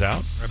burgers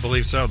out? I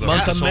believe so. Though.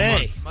 Month of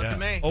May. Month of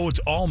May. Oh, it's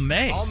all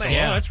May. All May. So,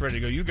 Yeah. that's ready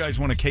to go. You guys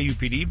want a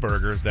KUPD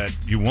burger that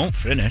you won't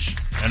finish,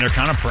 and they're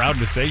kind of proud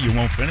to say you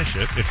won't finish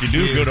it. If you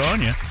do, Huge. good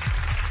on you.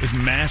 This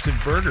massive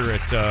burger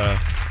at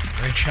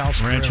Ranch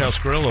House Ranch Grill. House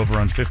Grill over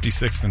on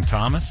 56th and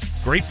Thomas.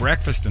 Great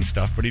breakfast and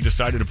stuff, but he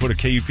decided to put a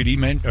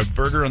KUPD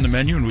burger on the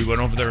menu, and we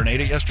went over there and ate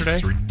it yesterday.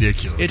 It's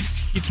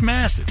ridiculous. It's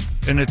massive,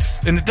 and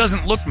it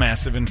doesn't look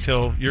massive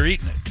until you're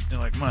eating it. You're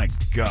like, my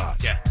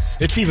God. Yeah.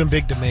 It's even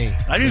big to me.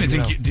 I didn't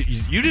even know. think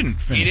you didn't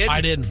finish He did? it. I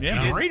didn't.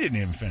 Yeah, Ray didn't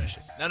even finish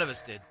it. None of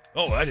us did.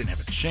 Oh, I didn't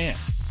have a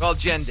chance. Well,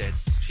 Jen did.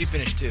 She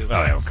finished too.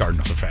 Oh, yeah, well,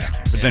 Cardinals a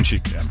fact. But then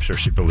I'm sure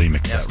she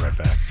bulimic that right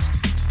back.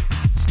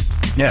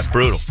 Yeah,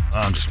 brutal.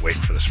 I'm just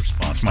waiting for this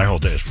response. My whole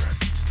day is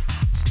wrecked.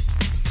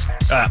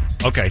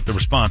 Okay, the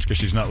response, because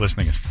she's not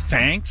listening, is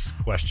thanks?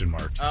 Question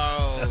marks.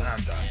 Oh,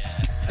 I'm done.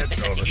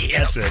 That's over.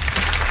 That's it.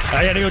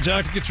 I had to go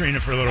talk to Katrina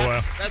for a little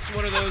while. That's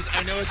one of those.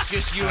 I know it's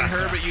just you and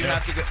her, but you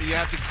have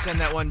to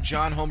send that one.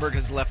 John Holmberg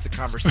has left the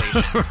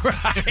conversation.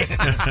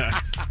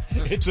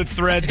 It's a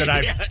thread that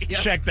I've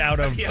checked out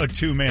of a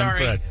two-man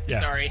thread.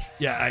 Yeah. Sorry.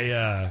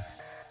 Yeah,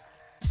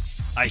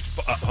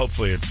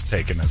 hopefully it's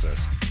taken as a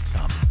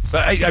compliment.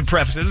 But I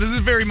preface it. This is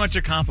very much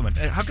a compliment.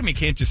 How come you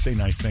can't just say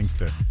nice things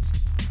to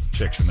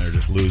chicks and they're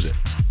just lose it?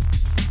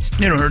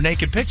 You know, her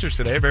naked pictures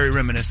today are very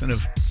reminiscent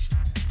of...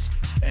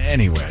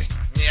 Anyway.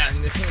 Yeah.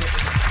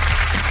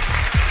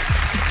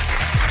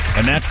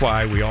 And that's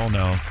why we all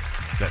know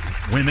that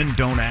women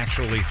don't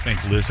actually think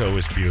Lizzo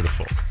is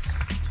beautiful.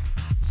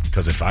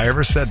 Because if I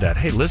ever said that,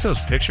 hey,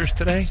 Lizzo's pictures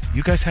today,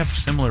 you guys have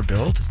similar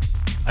build?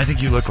 I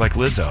think you look like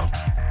Lizzo,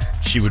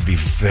 she would be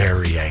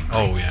very angry.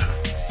 Oh, yeah.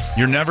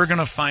 You're never going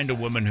to find a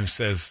woman who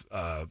says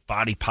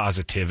body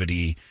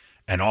positivity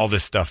and all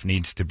this stuff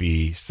needs to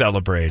be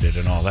celebrated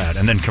and all that,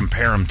 and then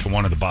compare them to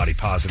one of the body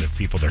positive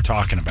people they're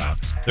talking about.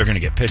 They're going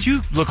to get pissed.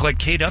 You look like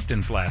Kate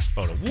Upton's last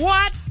photo.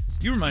 What?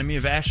 You remind me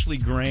of Ashley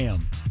Graham,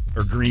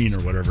 or Green, or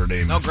whatever her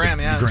name is. No, Graham,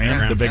 yeah.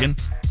 Graham, the big yeah. one.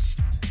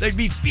 They'd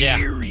be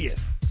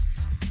furious.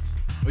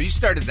 Well, you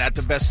started that.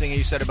 The best thing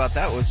you said about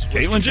that was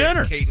Caitlyn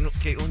Jenner.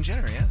 Caitlyn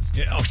Jenner, yeah.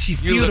 Oh,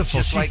 she's You look beautiful.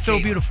 just She's like so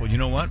Caitlyn. beautiful. You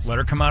know what? Let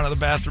her come out of the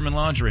bathroom in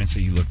lingerie and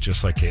say, you look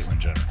just like Caitlyn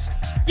Jenner.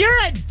 You're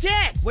a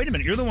dick. Wait a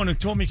minute. You're the one who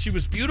told me she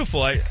was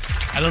beautiful. I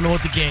don't know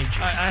what the gauge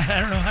is. I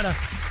don't know how to...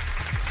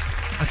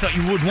 I thought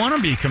you would want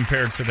to be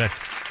compared to that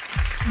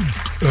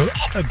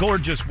a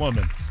gorgeous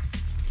woman.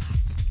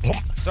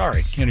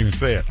 Sorry, can't even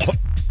say it.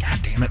 God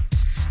damn it.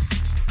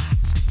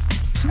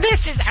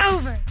 This is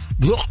over.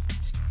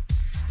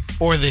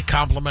 Or the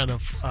compliment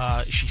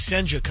of, she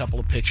sends you a couple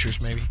of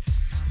pictures, maybe.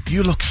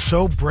 You look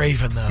so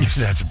brave in those.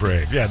 That's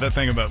brave. Yeah, that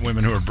thing about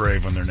women who are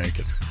brave when they're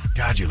naked.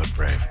 God, you look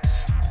brave.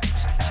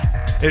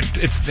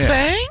 It's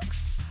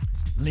Thanks.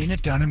 Lena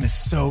Dunham is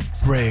so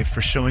brave for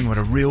showing what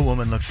a real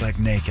woman looks like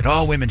naked.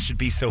 All women should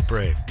be so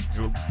brave.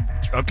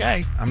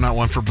 Okay. I'm not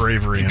one for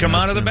bravery. You in come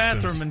this out of the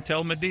instance. bathroom and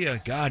tell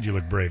Medea, God, you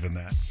look brave in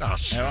that. Oh,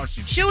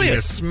 she'd kill give you you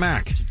a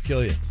smack. She'd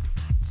kill you.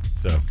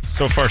 So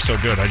far, so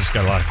good. I just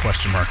got a lot of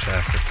question marks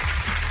after.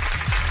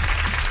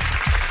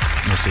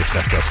 We'll see if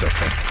that goes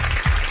okay.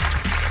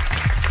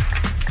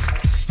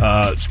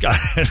 Scott,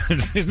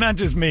 it's not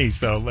just me,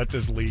 so let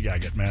this Lee guy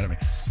get mad at me.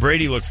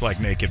 Brady looks like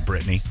naked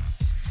Brittany,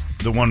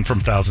 the one from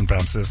 1,000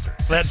 Pound Sister.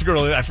 That's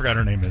girl. I forgot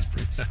her name is.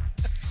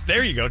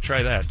 There you go.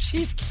 Try that.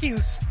 She's cute.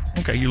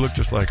 Okay, you look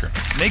just like her.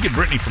 Naked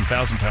Brittany from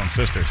 1,000 Pound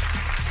Sisters.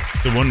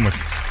 The one with...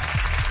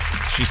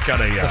 She's got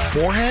a...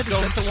 forehead? So,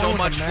 Is that the so one with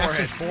much the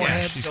massive forehead.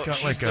 forehead? Yeah, she's got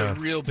she's like the a...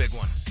 real big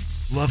one.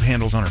 love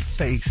handles on her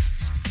face.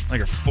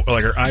 Like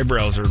her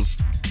eyebrows are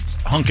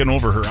hunking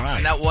over her eyes.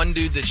 And that one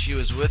dude that she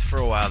was with for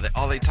a while, that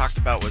all they talked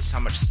about was how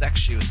much sex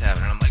she was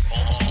having. And I'm like,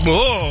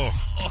 oh.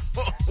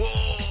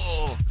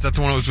 Is that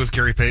the one that was with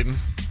Gary Payton?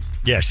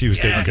 Yeah, she was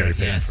dating Gary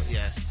Payton.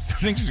 Yes. I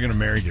think she's going to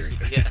marry Gary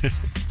Payton. Yeah.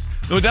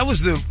 No, that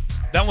wasn't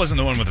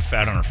the one with the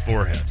fat on her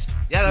forehead.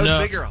 Yeah, that was a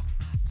big girl.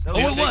 That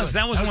was.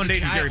 That was one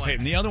dating Gary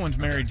Payton. The other one's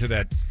married to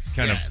that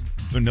kind of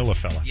vanilla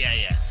fella.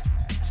 Yeah.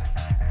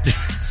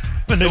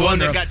 The one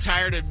that got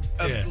tired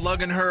of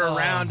lugging her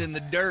around in the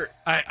dirt.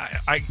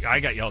 I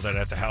got yelled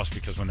at the house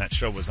because when that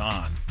show was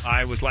on,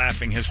 I was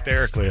laughing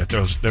hysterically at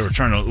those. They were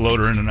trying to load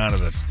her in and out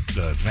of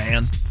the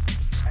van.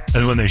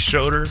 And when they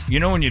showed her,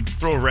 you know when you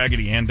throw a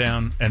Raggedy Ann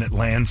down and it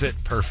lands it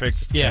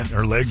perfect? Yeah. And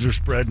her legs are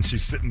spread and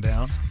she's sitting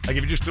down? Like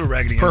if you just threw a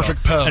Raggedy Ann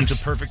Perfect down, pose. and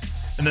it's a perfect...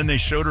 And then they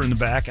showed her in the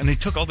back and they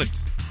took all the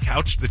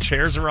couch, the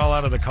chairs are all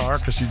out of the car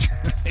because she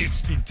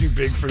used to be too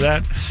big for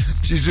that.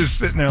 She's just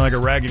sitting there like a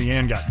Raggedy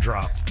Ann got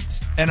dropped.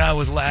 And I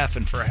was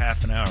laughing for a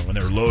half an hour when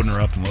they were loading her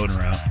up and loading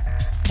her out,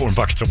 pouring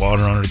buckets of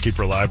water on her to keep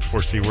her alive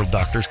before SeaWorld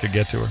doctors could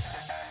get to her.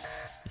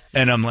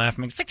 And I'm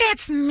laughing. It's like,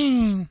 that's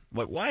mean.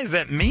 Like, why is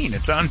that mean?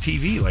 It's on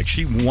TV. Like,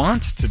 she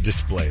wants to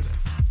display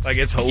this. Like,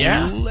 it's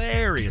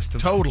hilarious.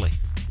 Totally.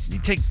 You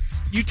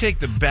take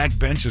the back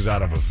benches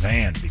out of a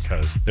van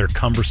because they're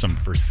cumbersome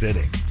for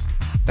sitting.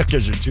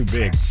 Because you're too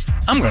big.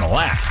 I'm going to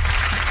laugh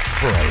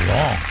for a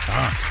long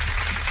time.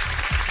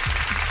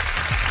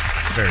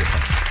 It's very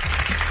funny.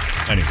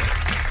 Anyway,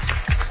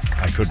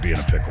 I could be in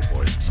a pickle,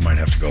 boys. I might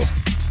have to go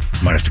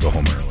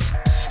home early.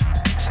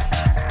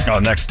 Oh,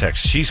 next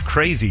text. She's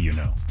crazy, you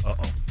know.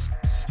 Uh-oh.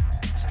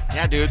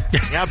 Yeah, dude.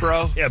 Yeah,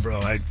 bro. Yeah, bro.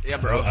 I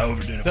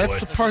overdid it, That's boy.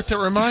 the part that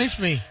reminds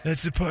me.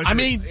 That's the part. I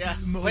mean, Yeah.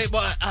 Wait,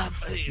 what?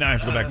 Now I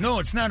have to go back. No,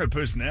 it's not her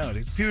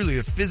personality. It's purely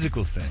a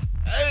physical thing.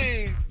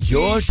 Hey.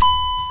 Yours,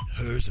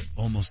 hers are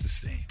almost the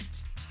same.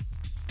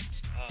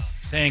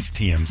 Thanks,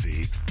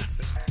 TMZ.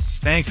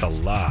 Thanks a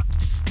lot.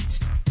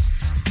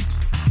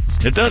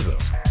 It does, though.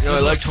 You know,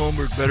 I liked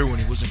Holmberg better when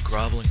he wasn't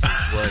groveling.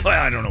 Well,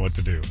 I don't know what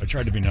to do. I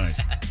tried to be nice.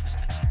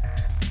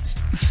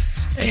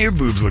 Hey, your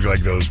boobs look like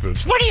those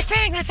boobs. What are you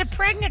saying? That's a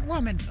pregnant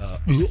woman.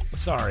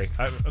 Sorry,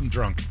 I'm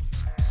drunk.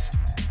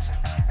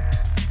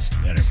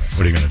 Anyway,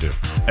 what are you going to do?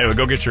 Anyway,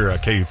 go get your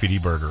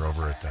KUPD burger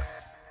over at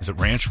is it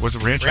Ranch? Was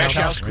it Ranch House?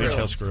 House Grill. Ranch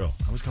House Grill.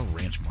 I always call it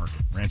Ranch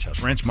Market. Ranch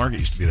House. Ranch Market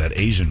used to be that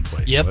Asian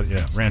place. Yep. But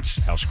yeah, Ranch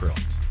House Grill.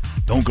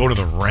 Don't go to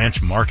the Ranch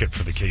Market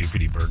for the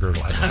KUPD burger.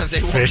 It'll have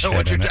They won't fish know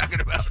what head you're in it.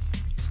 talking about.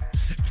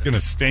 It's going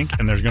to stink,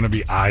 and there's going to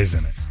be eyes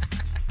in it.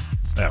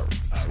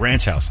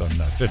 Ranch House on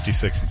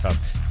 56 and top.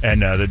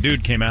 And the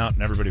dude came out,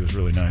 and everybody was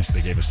really nice.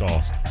 They gave us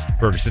all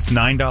burgers. It's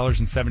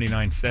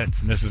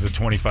 $9.79, and this is a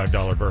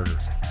 $25 burger.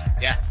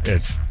 Yeah.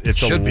 It's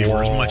Should a be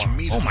where as lot. much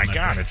meat Oh is my on that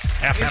God, thing. it's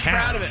half a He's pound.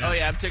 proud of it. Oh,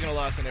 yeah, I'm taking a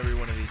loss on every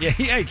one of these.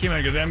 Yeah, he came out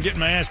and goes, I'm getting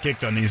my ass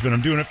kicked on these, but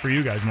I'm doing it for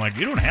you guys. I'm like,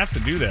 you don't have to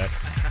do that.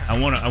 I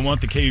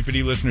want the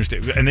KUPD listeners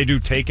to, and they do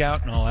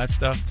takeout and all that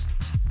stuff.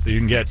 So you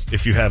can get,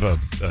 if you have a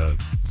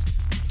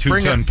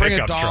 2-ton bring a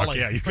pickup truck. dolly.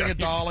 Yeah, you Bring a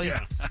dolly.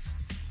 Yeah.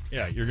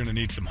 Yeah, you're going to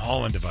need some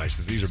hauling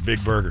devices. These are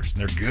big burgers, and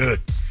they're good.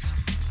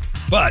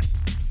 But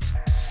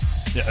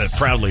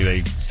Proudly,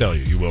 they tell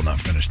you will not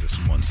finish this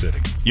in one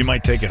sitting. You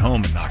might take it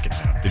home and knock it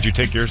down. Did you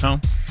take yours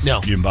home? No.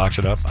 You didn't box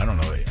it up? I don't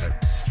know.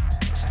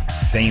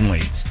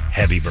 Insanely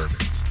heavy burger.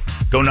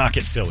 Go knock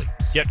it silly.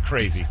 Get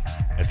crazy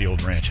at the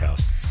old ranch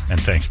house. And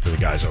thanks to the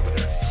guys over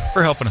there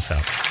for helping us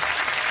out.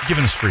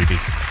 Giving us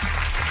freebies.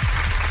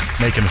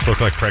 Making us look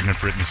like pregnant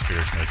Britney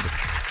Spears naked.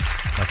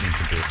 Nothing you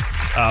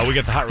can do. We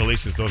got the hot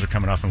releases. Those are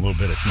coming up in a little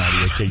bit. It's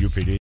 98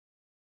 KUPD.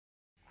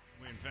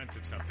 We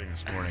invented something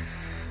this morning.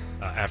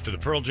 After the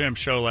Pearl Jam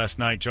show last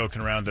night,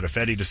 joking around that if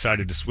Eddie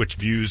decided to switch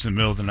views in the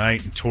middle of the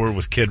night and tour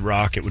with Kid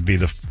Rock, it would be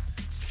the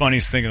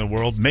funniest thing in the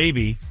world.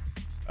 Maybe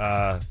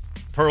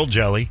Pearl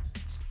Jelly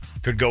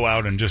could go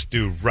out and just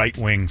do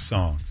right-wing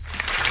songs.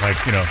 Like,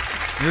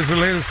 Here's the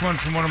latest one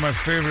from one of my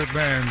favorite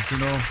bands,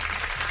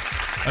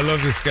 I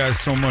love this guy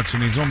so much,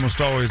 and he's almost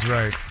always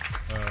right.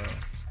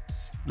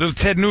 Little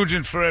Ted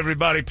Nugent for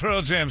everybody,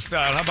 Pearl Jam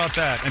style. How about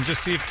that? And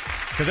just see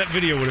if... Because that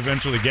video would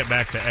eventually get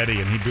back to Eddie,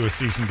 and he'd do a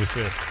cease and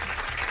desist.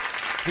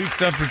 Please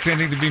stop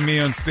pretending to be me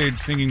on stage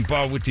singing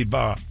Bar Witty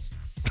Bar.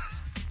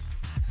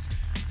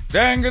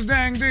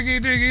 Dang-a-dang,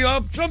 diggy-diggy,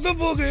 up from the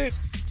boogie.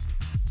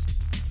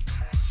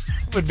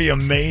 It would be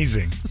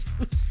amazing.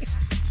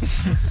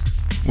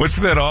 What's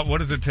that?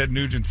 What is a Ted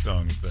Nugent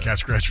song? Is that? Cat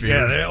Scratch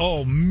Fever. Yeah,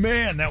 oh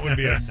man, that would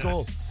be a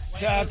goal.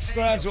 Cat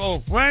Scratch,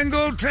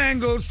 Wango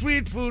Tango,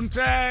 Sweet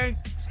Poontang,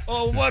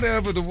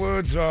 whatever the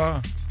words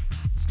are.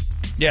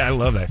 Yeah, I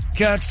love that.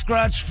 Cat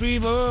Scratch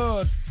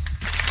Fever.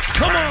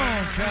 Come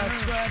on, Cat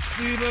Scratch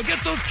Fever.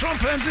 Get those Trump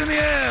hands in the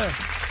air.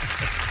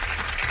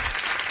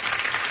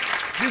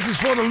 This is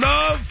for the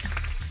love.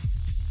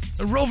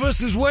 Roe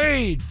versus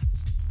Wade.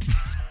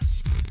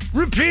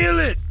 Repeal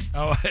it.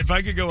 Oh, if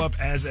I could go up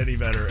as Eddie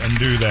Vedder and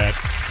do that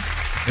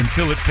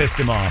until it pissed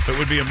him off, it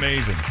would be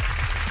amazing.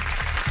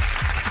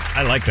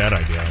 I like that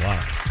idea a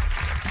lot.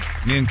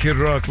 Me and Kid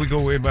Rock, we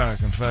go way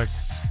back. In fact,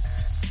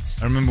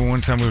 I remember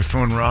one time we were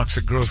throwing rocks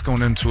at girls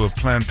going into a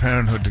Planned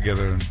Parenthood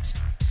together and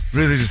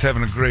really just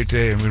having a great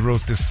day, and we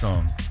wrote this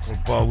song. It's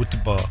called Bar with the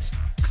Bar.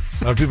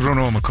 A lot of people don't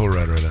know I'm a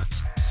co-writer of that.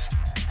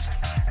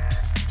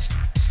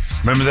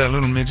 Remember that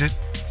little midget?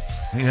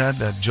 He had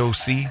that Joe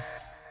C.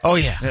 Oh,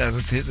 yeah. Yeah,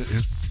 that's it.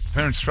 His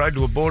parents tried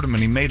to abort him,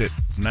 and he made it.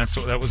 And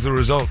that was the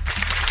result.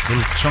 A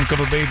little chunk of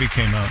a baby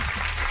came out.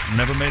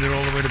 Never made it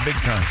all the way to big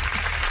time.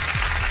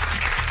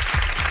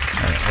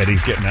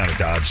 Eddie's getting out of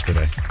Dodge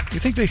today. You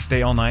think they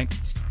stay all night?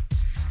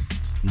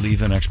 Leave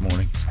the next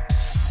morning?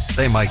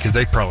 They might, because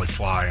they probably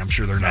fly. I'm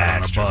sure they're not on a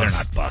bus. They're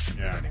not bussing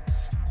it anymore.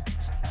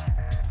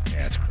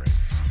 Yeah, it's crazy.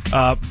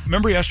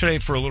 Remember yesterday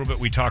for a little bit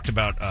we talked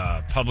about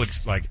public,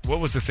 like, what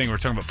was the thing? We were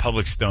talking about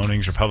public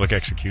stonings or public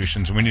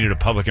executions, and we needed a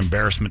public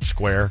embarrassment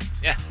square.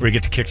 Yeah. Where you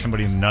get to kick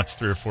somebody in the nuts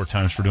 3 or 4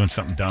 times for doing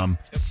something dumb.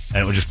 Yep.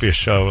 And it would just be a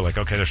show like,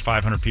 okay, there's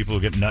 500 people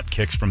who get nut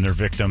kicks from their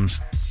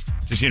victims.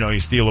 Just, you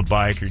steal a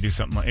bike or you do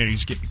something like, you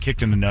just get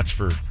kicked in the nuts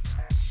for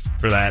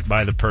that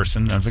by the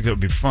person. I think that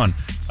would be fun.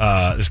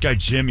 This guy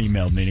Jim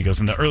emailed me and he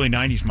goes, in the early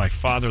 90s, my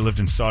father lived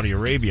in Saudi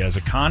Arabia as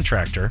a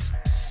contractor.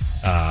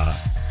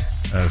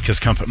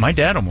 Because my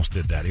dad almost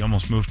did that. He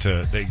almost moved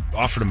they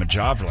offered him a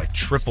job for like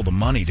triple the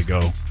money to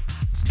go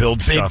build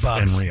Big stuff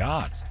bucks. in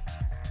Riyadh.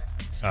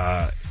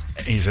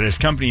 He said his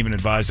company even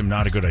advised him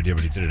not a good idea,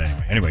 but he did it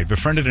anyway. Anyway, he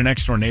befriended a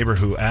next door neighbor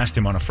who asked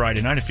him on a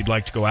Friday night if he'd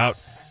like to go out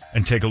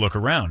and take a look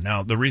around.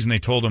 Now, the reason they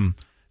told him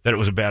that it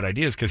was a bad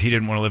idea is because he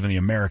didn't want to live in the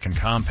American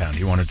compound.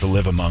 He wanted to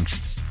live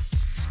amongst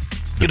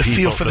Get a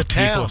feel for the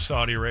people town. of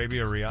Saudi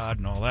Arabia, Riyadh,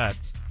 and all that.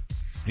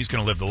 He's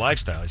going to live the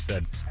lifestyle. He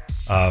said,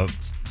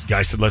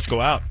 guy said, let's go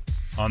out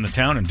on the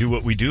town and do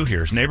what we do here.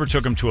 His neighbor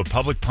took him to a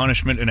public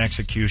punishment and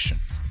execution,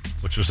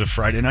 which was a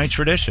Friday night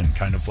tradition,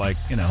 kind of like,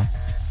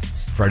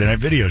 Friday night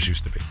videos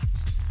used to be.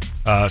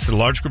 So a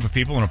large group of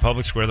people in a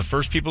public square. The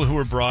first people who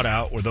were brought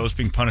out were those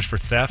being punished for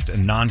theft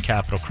and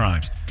non-capital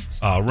crimes.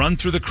 Run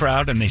through the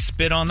crowd, and they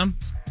spit on them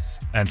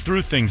and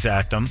threw things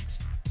at them,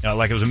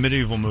 like it was a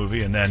medieval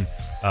movie, and then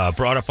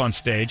brought up on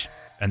stage,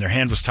 and their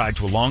hand was tied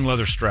to a long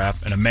leather strap,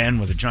 and a man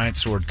with a giant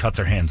sword cut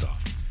their hands off.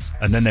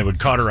 And then they would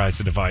cauterize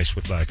the device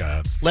with like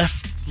a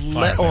left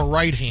or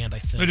right hand, I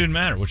think. It didn't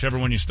matter, whichever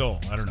one you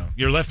stole. I don't know.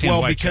 Your left hand.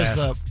 Well, wipes because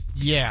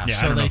asses.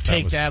 so they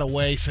take that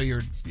away, so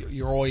you're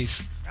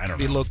always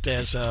be know. looked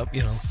as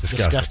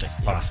disgusting.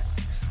 Possible.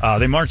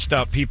 They marched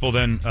out people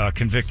then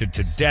convicted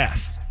to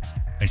death.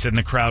 They said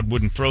the crowd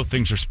wouldn't throw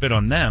things or spit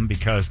on them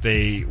because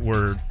they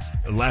were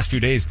the last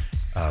few days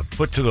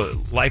put to the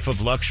life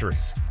of luxury.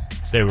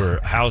 They were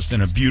housed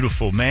in a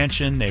beautiful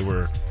mansion. They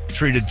were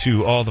treated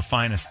to all the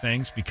finest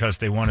things because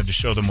they wanted to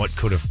show them what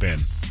could have been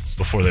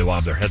before they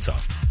lobbed their heads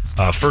off.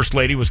 First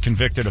Lady was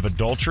convicted of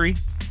adultery.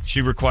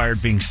 She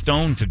required being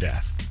stoned to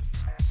death.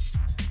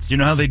 Do you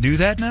know how they do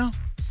that now?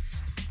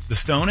 The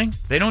stoning?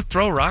 They don't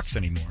throw rocks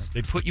anymore.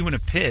 They put you in a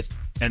pit,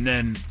 and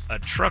then a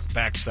truck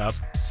backs up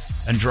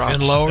and drops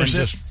and lowers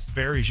and it. Just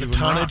buries you the in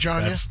tonnage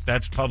rock. on you?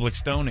 That's public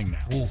stoning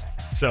now. Ooh.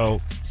 So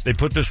they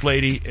put this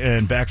lady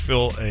and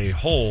backfill a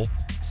hole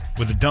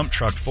with a dump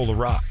truck full of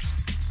rocks.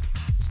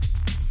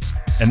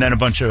 And then a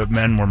bunch of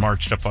men were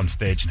marched up on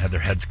stage and had their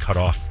heads cut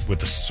off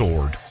with a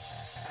sword.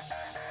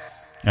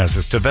 As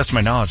is, to the best of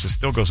my knowledge, this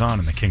still goes on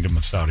in the Kingdom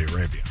of Saudi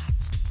Arabia.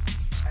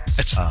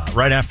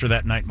 Right after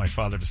that night, my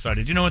father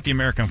decided, you know what, the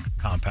American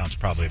compound's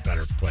probably a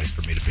better place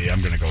for me to be. I'm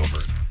going to go over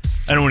it.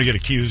 I don't want to get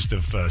accused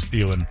of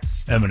stealing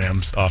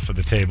M&Ms off of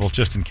the table,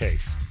 just in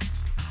case.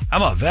 How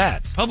about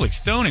that? Public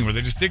stoning, where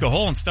they just dig a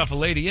hole and stuff a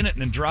lady in it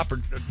and then drop her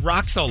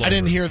rocks all over. I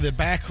didn't hear the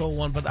backhoe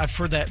one, but I've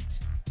heard that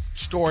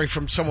story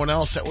from someone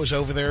else that was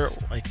over there,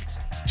 like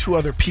 2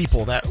 other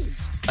people that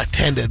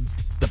attended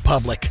the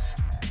public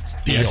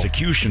the deal.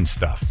 Execution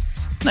stuff.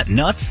 Isn't that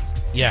nuts?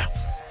 Yeah.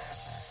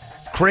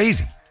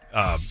 Crazy.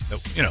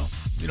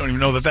 You don't even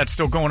know that that's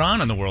still going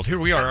on in the world. Here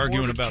we are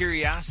arguing morbid about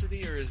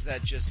curiosity, or is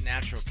that just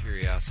natural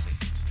curiosity?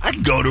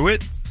 I'd go to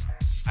it.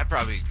 I'd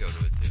probably go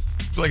to it too.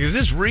 It's like, is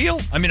this real?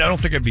 I mean, I don't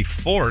think I'd be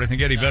for it. I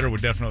think Eddie Vedder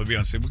would definitely be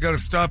on stage. We got to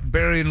stop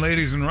burying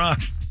ladies in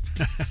rocks.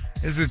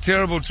 It's a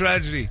terrible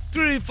tragedy.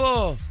 3,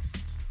 4.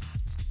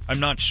 I'm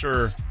not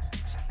sure.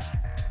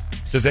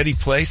 Does Eddie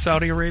play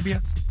Saudi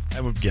Arabia?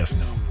 I would guess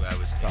no. I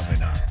would probably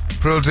not.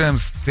 Pearl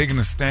Jam's taking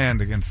a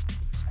stand against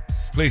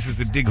places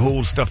that dig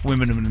holes, stuff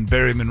women in, and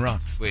bury them in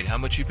rocks. Wait, how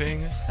much are you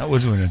paying it? That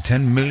was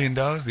 $10 million.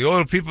 The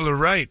oil people are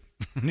right.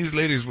 These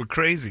ladies were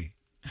crazy.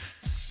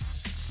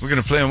 We're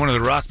going to play in one of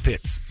the rock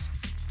pits.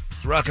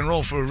 It's rock and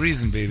roll for a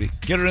reason, baby.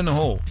 Get her in the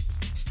hole.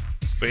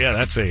 But yeah,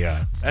 that's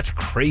a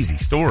crazy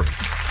story.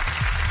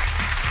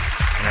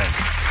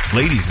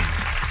 Ladies,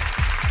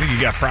 I think you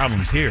got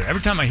problems here.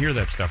 Every time I hear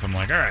that stuff, I'm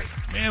like, all right,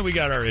 man, we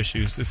got our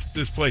issues.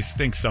 This place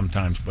stinks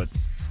sometimes, but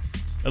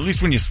at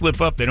least when you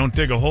slip up, they don't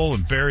dig a hole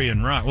and bury you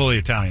in rock. Well, the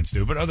Italians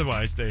do, but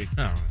otherwise they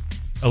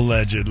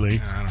allegedly.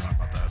 I don't know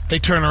about that. They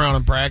turn around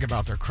and brag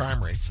about their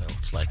crime rate, so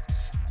it's like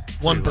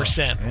 1%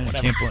 or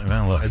whatever. Can't blame,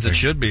 well, look, as it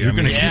should be. You're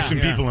going to keep some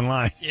people in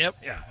line. Yep.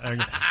 Yeah.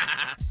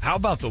 How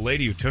about the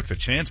lady who took the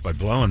chance by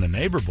blowing the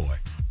neighbor boy?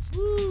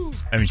 Woo.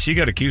 I mean, she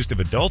got accused of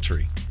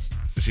adultery.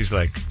 So she's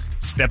like,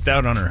 stepped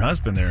out on her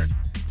husband there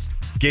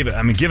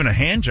and giving a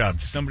hand job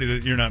to somebody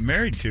that you're not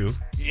married to.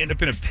 You end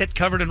up in a pit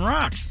covered in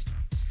rocks.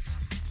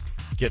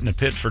 Get in the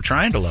pit for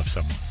trying to love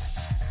someone.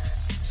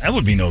 That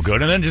would be no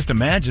good. And then just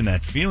imagine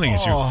that feeling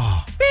as you're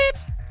beep,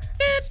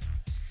 beep,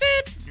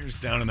 beep. You're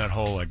just down in that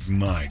hole like,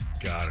 my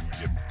God, I'm going to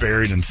get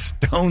buried in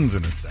stones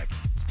in a second.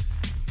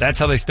 That's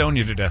how they stone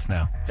you to death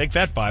now. Take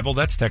that, Bible.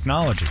 That's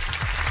technology.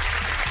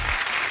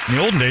 In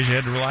the olden days, you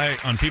had to rely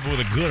on people with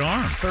a good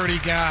arm. 30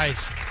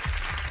 guys.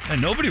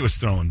 And nobody was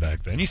throwing back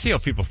then. You see how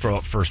people throw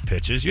up first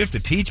pitches. You have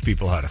to teach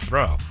people how to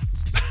throw.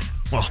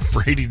 Well,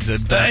 Brady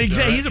did that.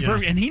 Exactly. He's a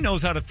perfect, and he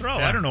knows how to throw.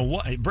 Yeah. I don't know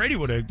what. Brady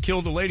would have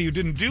killed a lady who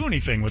didn't do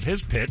anything with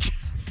his pitch.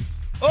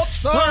 Oops,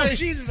 sorry. Oh,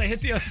 Jesus, I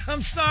hit the...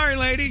 I'm sorry,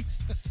 lady.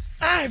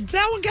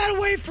 That one got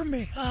away from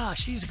me. Ah,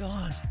 she's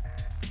gone.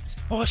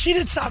 Well, she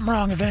did something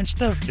wrong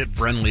eventually. Get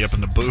Brenly up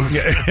in the booth.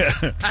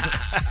 Yeah.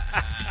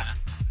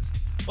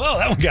 Well,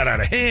 that one got out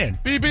of hand.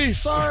 BB,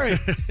 sorry.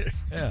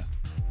 Yeah.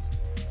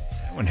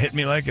 That one hit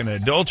me like an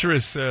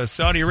adulterous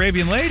Saudi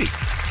Arabian lady.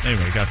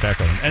 Anyway, got that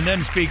going. And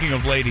then speaking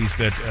of ladies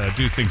that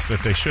do things that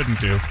they shouldn't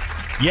do,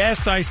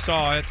 yes, I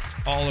saw it.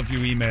 All of you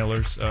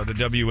emailers, the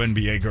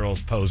WNBA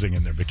girls posing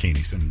in their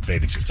bikinis and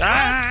bathing suits.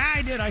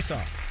 I did. I saw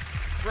it.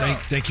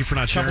 Thank you for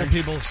not sharing. A couple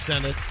people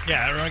sent it.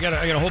 Yeah, I got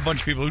a whole bunch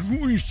of people.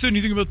 Who you said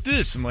anything about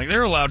this? I'm like,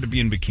 they're allowed to be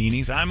in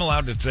bikinis. I'm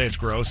allowed to say it's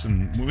gross,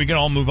 and we can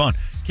all move on.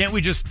 Can't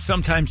we just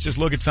sometimes just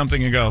look at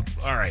something and go,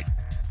 all right,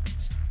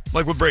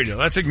 like with Brady,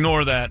 let's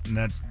ignore that, and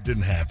that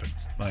didn't happen.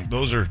 Like,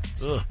 those are,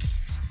 ugh.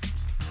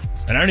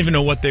 And I don't even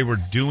know what they were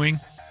doing.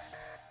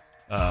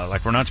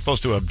 Like, we're not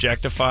supposed to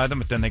objectify them,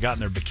 but then they got in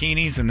their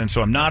bikinis, and then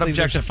so I'm not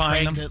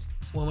objectifying them.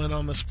 Woman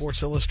on the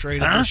Sports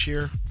Illustrated this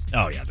year.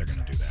 Oh, yeah, they're going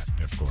to do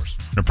that, of course.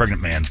 A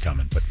pregnant man's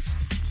coming, but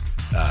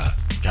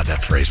God,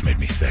 that phrase made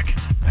me sick.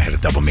 I had a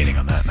double meaning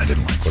on that, and I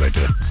didn't like what I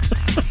did.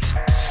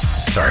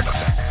 Sorry about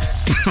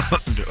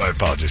that. I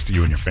apologize to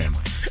you and your family.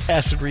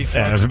 Acid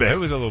reflux. It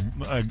was a little,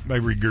 my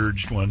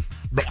regurged one.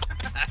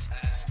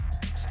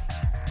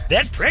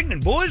 That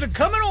pregnant boys are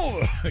coming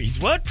over. He's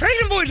what?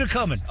 Pregnant boys are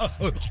coming.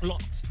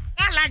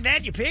 I like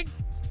that, you pig.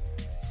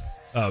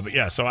 But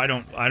yeah, so I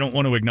don't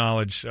want to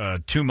acknowledge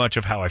too much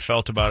of how I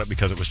felt about it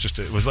because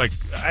it was like,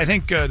 I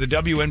think the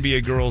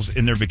WNBA girls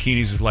in their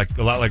bikinis is like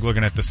a lot like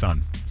looking at the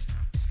sun.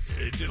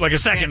 Like a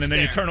second, and then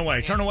you turn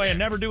away and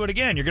never do it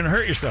again. You're going to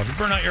hurt yourself. You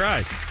burn out your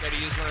eyes. Got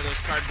to use one of those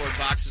cardboard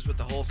boxes with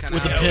the hole kind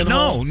with of the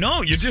pinhole.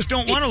 No, you just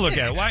don't want to look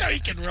at it. Why? So you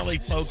can really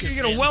focus.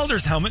 You get a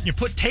welder's helmet and you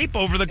put tape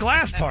over the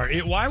glass part.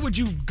 Why would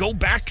you go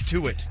back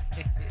to it?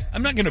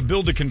 I'm not going to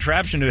build a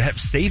contraption to have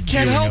safe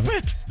viewing. Can't help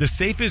it. The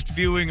safest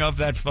viewing of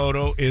that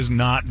photo is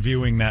not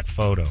viewing that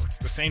photo. It's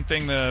the same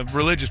thing the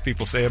religious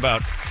people say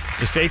about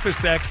the safest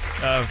sex,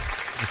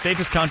 the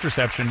safest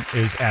contraception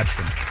is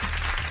abstinence.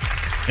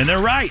 And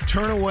they're right.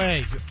 Turn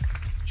away.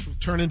 She'll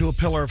turn into a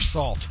pillar of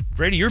salt.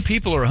 Brady, your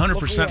people are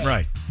 100%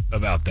 right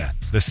about that.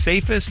 The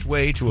safest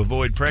way to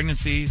avoid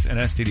pregnancies and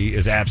STD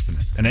is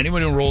abstinence. And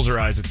anyone who rolls their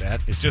eyes at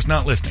that is just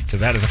not listening,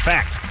 because that is a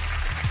fact.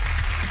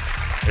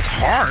 It's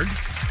hard,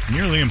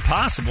 nearly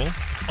impossible,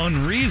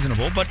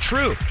 unreasonable, but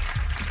true.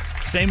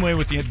 Same way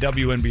with the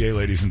WNBA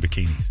ladies in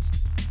bikinis.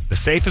 The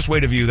safest way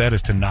to view that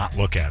is to not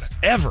look at it.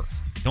 Ever.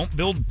 Don't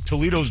build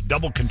Toledo's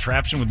double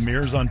contraption with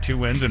mirrors on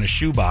two ends and a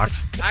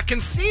shoebox. I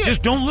can see it.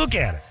 Just don't look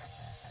at it.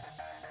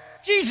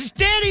 Jesus,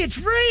 Daddy, it's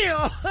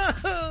real.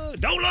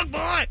 Don't look,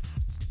 boy.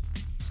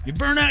 You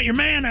burn out your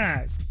man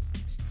eyes.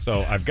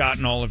 So I've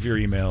gotten all of your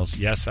emails.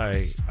 Yes,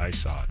 I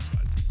saw it.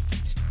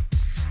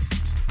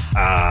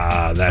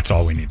 But that's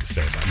all we need to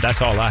say about it.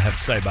 That's all I have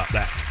to say about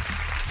that.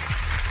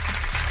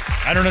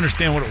 I don't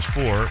understand what it was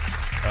for.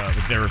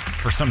 But they were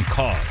for some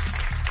cause.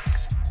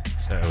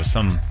 It was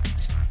some...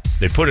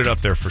 They put it up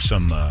there for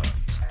some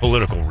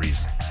political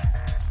reason.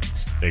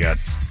 They got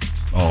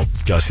all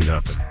gussied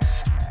up and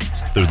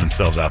threw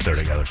themselves out there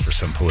together for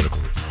some political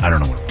reason. I don't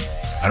know what it was.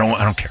 I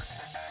don't care.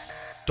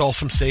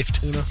 Dolphin safe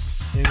tuna.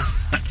 Maybe.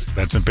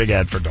 That's a big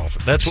ad for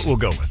Dolphin. That's what we'll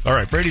go with. All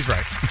right, Brady's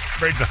right.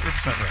 Brady's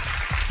 100%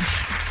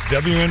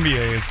 right.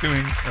 WNBA is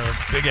doing a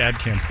big ad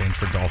campaign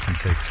for Dolphin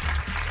safe tuna.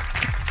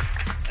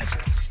 That's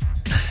it.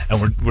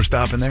 And we're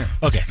stopping there.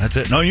 Okay. That's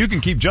it. No, you can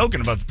keep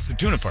joking about the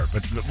tuna part,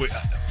 but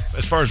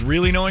as far as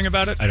really knowing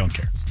about it, I don't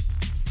care.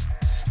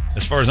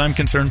 As far as I'm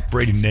concerned,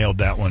 Brady nailed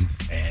that one,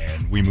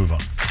 and we move on.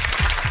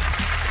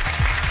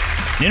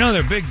 You know,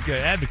 they're big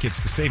advocates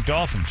to save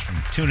dolphins from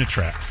tuna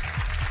traps.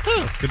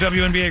 The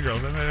WNBA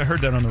girls. I heard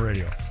that on the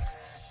radio.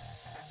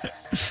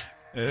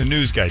 A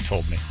news guy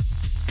told me.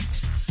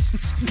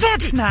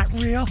 That's not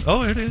real.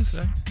 Oh, it is.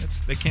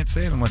 They can't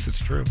say it unless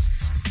it's true.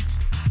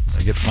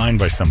 They get fined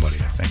by somebody,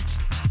 I think.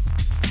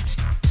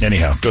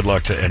 Anyhow, good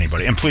luck to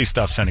anybody. And please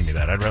stop sending me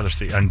that. I'd rather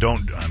see... I'm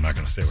not going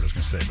to say what I was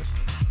going to say,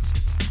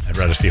 but I'd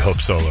rather see Hope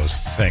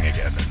Solo's thing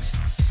again than...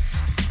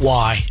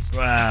 Why?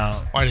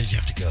 Well... Why did you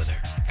have to go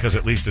there? Because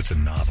at least it's a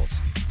novelty.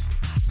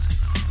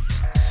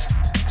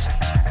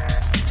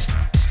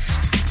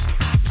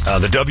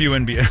 The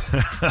WNBA...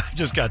 I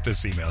just got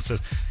this email.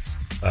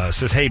 It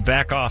says, hey,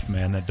 back off,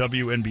 man. That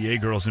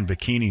WNBA girls in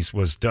bikinis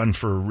was done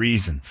for a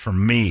reason. For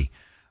me.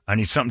 I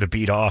need something to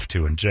beat off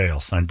to in jail.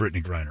 Signed,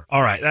 Brittany Griner.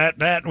 All right,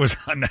 that was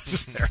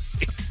unnecessary.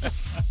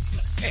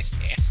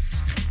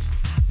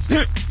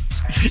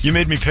 You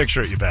made me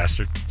picture it, you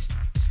bastard.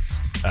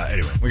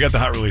 Anyway, we got the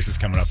hot releases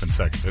coming up in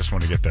seconds. I just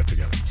want to get that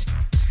together.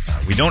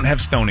 We don't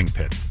have stoning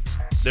pits.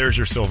 There's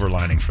your silver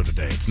lining for the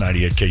day. It's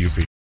 98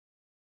 KUP.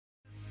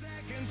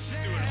 Let's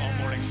do an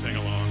all-morning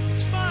sing-along.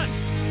 It's fun.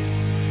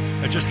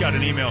 I just got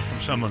an email from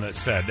someone that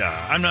said,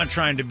 I'm not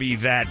trying to be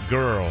that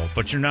girl,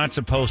 but you're not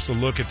supposed to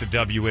look at the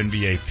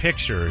WNBA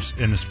pictures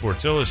in the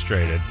Sports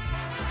Illustrated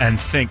and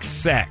think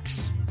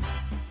sex.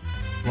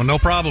 Well, no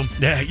problem.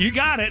 Yeah, you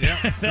got it.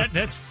 Yeah.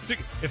 That's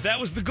if that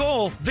was the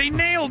goal, they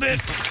nailed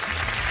it.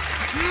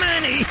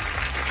 Money.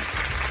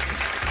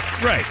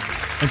 Right.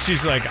 And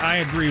she's like, I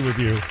agree with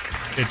you.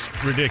 It's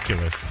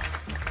ridiculous.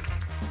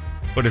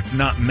 But it's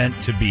not meant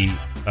to be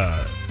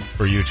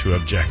for you to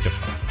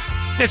objectify.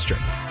 That's true.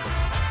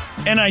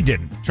 And I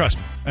didn't. Trust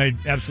me. I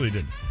absolutely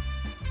didn't.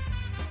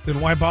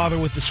 Then why bother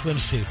with the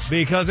swimsuits?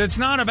 Because it's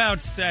not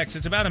about sex.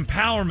 It's about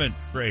empowerment,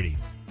 Brady.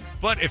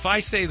 But if I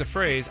say the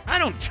phrase, I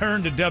don't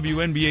turn to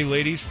WNBA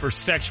ladies for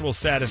sexual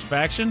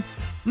satisfaction.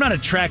 I'm not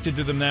attracted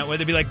to them that way.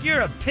 They'd be like,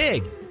 you're a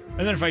pig.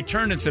 And then if I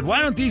turned and said,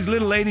 why don't these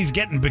little ladies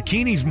get in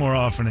bikinis more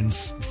often and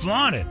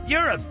flaunt it?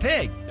 You're a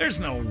pig. There's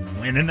no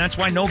winning. That's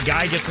why no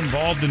guy gets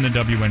involved in the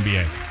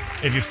WNBA.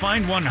 If you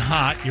find one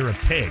hot, you're a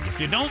pig.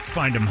 If you don't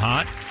find them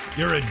hot,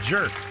 you're a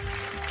jerk.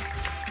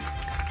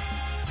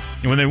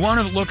 And when they want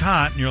to look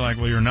hot, and you're like,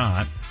 well, you're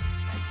not.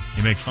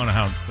 You make fun of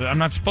how... I'm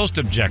not supposed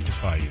to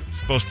objectify you. I'm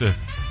supposed to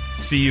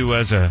see you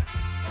as a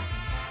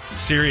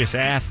serious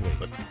athlete.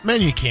 But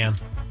men, you can.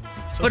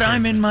 But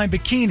I'm in my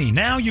bikini.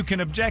 Now you can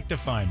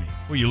objectify me.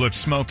 Well, you look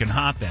smoking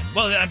hot then.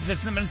 Well,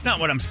 that's not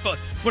what I'm supposed...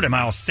 What, am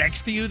I all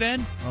sex to you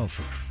then? Oh,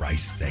 for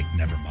Christ's sake,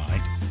 never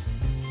mind.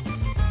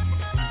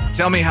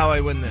 Tell me how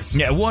I win this.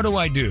 Yeah, what do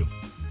I do?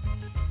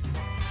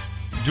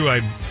 Do I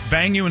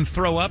bang you and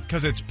throw up?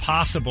 Because it's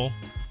possible.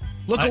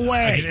 Look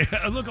away.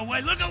 Look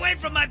away. Look away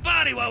from my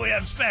body while we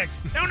have sex.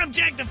 Don't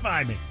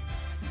objectify me.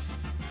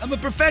 I'm a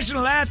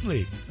professional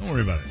athlete. Don't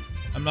worry about it.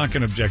 I'm not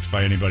going to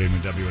objectify anybody in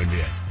the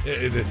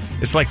WNBA.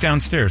 It's like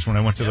downstairs when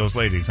I went to those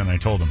ladies and I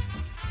told them,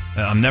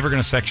 I'm never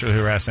going to sexually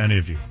harass any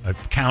of you. I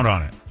count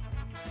on it.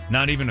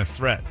 Not even a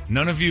threat.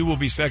 None of you will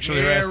be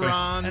sexually harassed.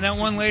 Ron. And that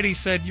one lady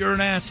said, you're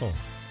an asshole.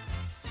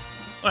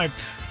 I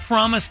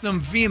promised them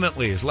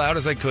vehemently, as loud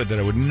as I could, that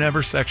I would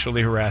never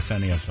sexually harass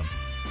any of them.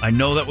 I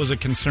know that was a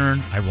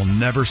concern. I will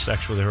never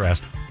sexually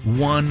harass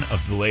one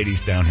of the ladies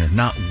down here.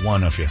 Not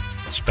one of you.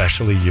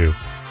 Especially you.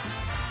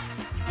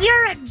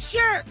 You're a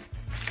jerk.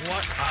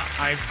 What?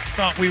 I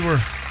thought we were...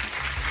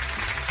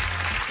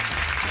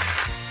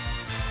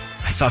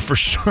 I thought for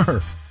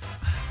sure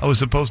I was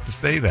supposed to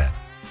say that.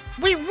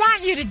 We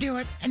want you to do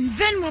it, and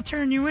then we'll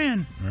turn you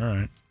in. All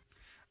right.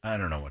 I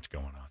don't know what's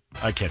going on.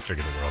 I can't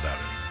figure the world out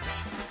anymore.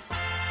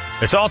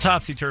 It's all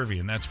topsy-turvy,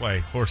 and that's why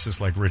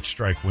horses like Rich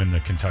Strike win the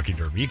Kentucky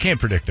Derby. You can't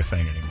predict a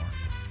thing anymore.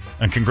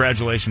 And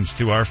congratulations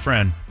to our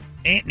friend,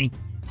 Anthony,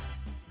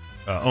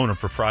 owner,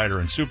 proprietor,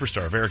 and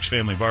superstar of Eric's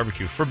Family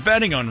Barbecue, for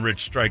betting on Rich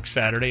Strike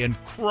Saturday and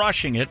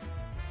crushing it.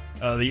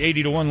 The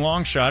 80-1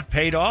 long shot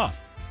paid off.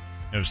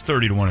 It was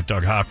 30-1 at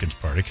Doug Hopkins'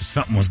 party because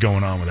something was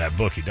going on with that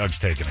bookie. Doug's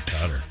taking a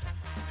cutter.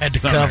 Had to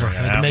cover.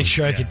 Had to make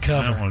sure I could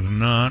cover. That was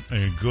not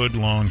a good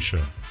long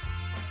show.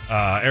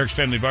 Eric's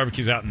Family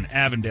Barbecue's out in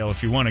Avondale.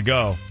 If you want to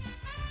go,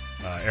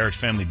 Eric's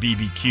Family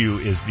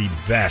BBQ is the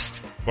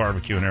best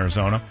barbecue in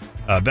Arizona.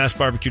 Best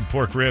barbecued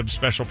pork ribs,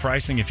 special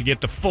pricing. If you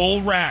get the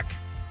full rack,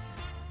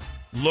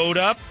 load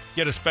up,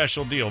 get a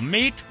special deal.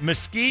 Meet,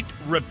 mesquite,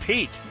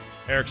 repeat.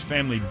 Eric's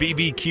Family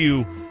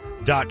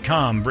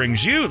BBQ.com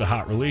brings you the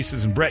hot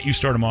releases. And Brett, you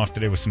start them off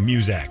today with some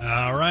Muzak.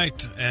 All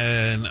right.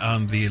 And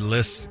on the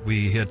list,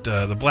 we hit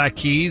the Black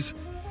Keys.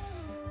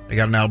 They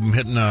got an album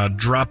hitting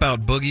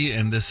Dropout Boogie,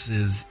 and this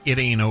is It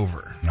Ain't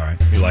Over. All right.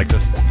 You like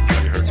this?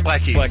 Have you heard It's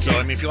Black Keys. Black So, Keys.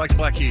 I mean, if you like the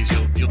Black Keys,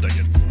 you'll dig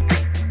it. A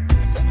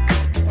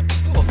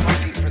little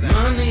funky for that.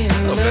 A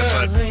little bit,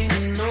 but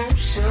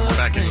we're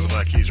back into the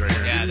Black Keys right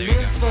here. Yeah, there you go.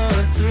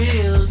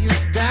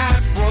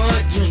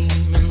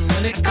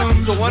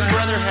 The one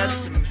brother had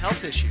some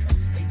health issues.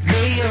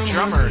 A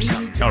drummer or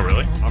something. Oh,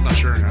 really? I'm not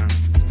sure. Sounds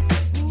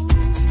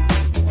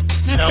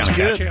Kinda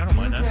good. catchy. I don't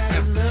mind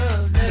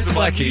that. It's the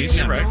Black Keys.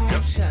 You're right.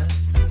 Yep.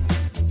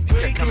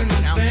 They're coming to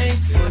town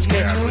soon.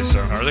 Yeah, I believe so.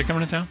 Are they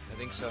coming to town? I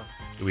think so.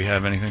 Do we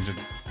have anything to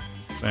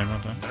say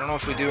about that? I don't know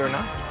if we do or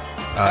not.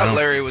 I thought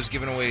Larry was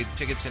giving away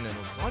tickets in a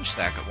lunch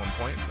stack at one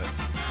point, but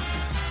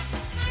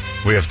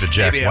We have the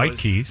Jack maybe White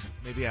Keys.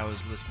 Maybe I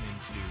was listening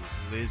to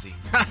Lizzie.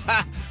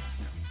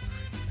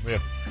 We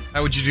have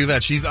How would you do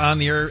that? She's on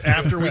the air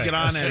after we Right. get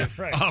on and That's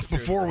right. off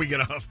before we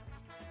get off.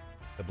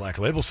 the Black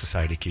Label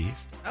Society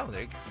Keys. Oh,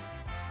 there you go.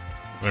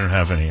 We don't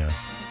have any.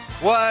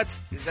 What?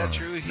 Is that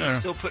true? He's No.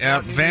 still putting Yeah,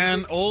 out new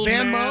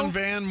music?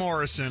 Van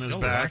Morrison is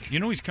Still back. alive. You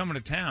know he's coming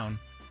to town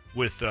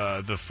with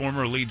the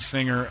former lead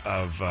singer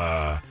of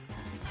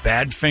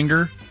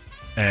Badfinger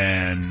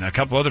and a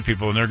couple other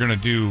people, and they're going to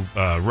do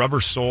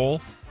Rubber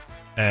Soul,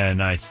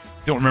 and I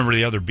don't remember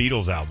the other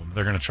Beatles album.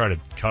 They're going to try to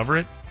cover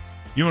it.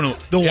 You want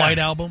to The White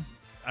Album?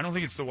 I don't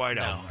think it's the White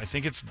Album. I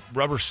think it's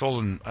Rubber Soul,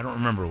 and I don't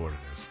remember what it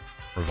is.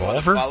 Well,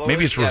 Revolver? follow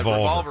Maybe it? it's Yeah,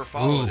 Revolver. Revolver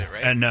followed it,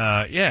 right? And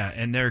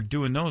and they're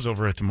doing those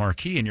over at the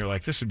Marquee, and you're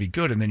like, this would be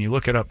good. And then you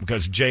look it up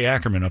because Jay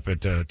Ackerman up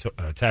at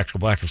Tactical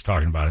Black was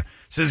talking about it.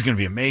 So this is going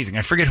to be amazing.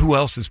 I forget who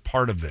else is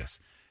part of this,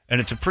 and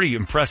it's a pretty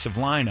impressive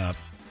lineup.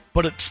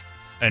 But it's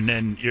And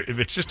then if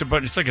it's just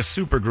it's like a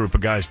super group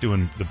of guys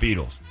doing the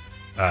Beatles.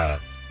 I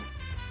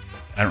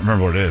don't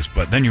remember what it is,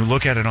 but then you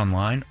look at it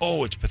online.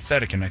 Oh, it's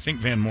pathetic, and I think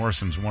Van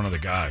Morrison's one of the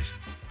guys,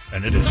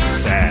 and it is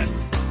bad.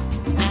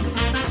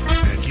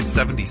 Yeah, he's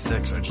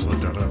 76. I just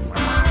looked that up.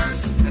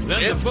 That's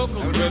Then it. the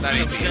vocal I would've thought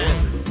he'd be rhythm older.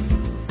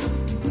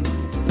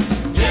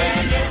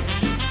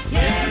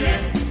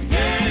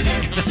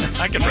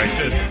 I can write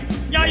this.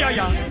 Yeah, yeah,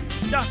 yeah.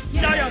 Yeah,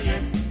 yeah, yeah.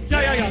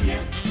 Yeah, yeah, yeah. Yeah, yeah.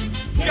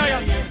 Yeah,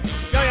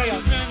 yeah,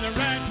 yeah. In the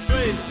right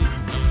place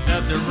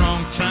at the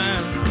wrong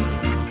time.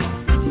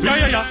 Yeah,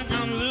 yeah, yeah.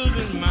 I'm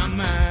losing my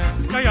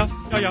mind. Yeah, yeah,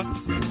 yeah, yeah.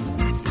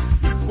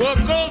 What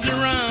goes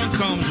around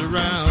comes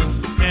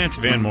around. Yeah, it's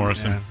Van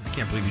Morrison. Yeah, I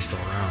can't believe he's still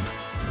around.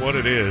 What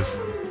it is.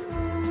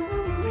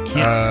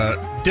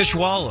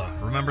 Dishwalla,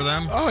 remember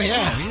them? Oh,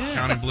 yeah.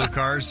 Counting Blue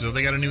Cars. So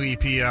they got a new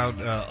EP out,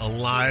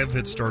 Alive,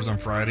 hit stores on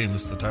Friday, and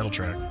this is the title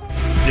track.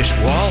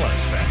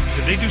 Dishwalla's back.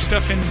 Did they do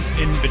stuff in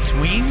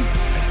between?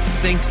 I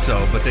think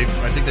so, but I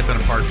think they've been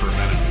apart for a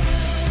minute.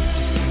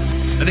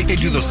 I think they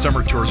do those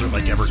summer tours with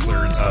like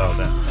Everclear and stuff.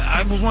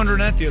 I was wondering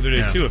that the other day,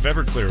 Yeah. too, if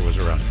Everclear was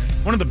around.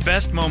 One of the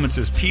best moments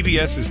is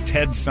PBS's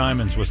Ted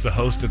Simons was the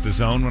host at The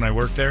Zone when I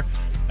worked there,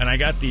 and I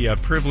got the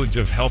privilege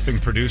of helping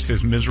produce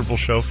his miserable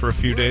show for a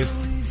few days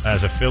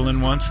as a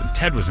fill-in once. And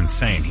Ted was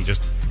insane. He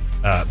just...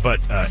 but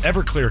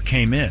Everclear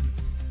came in.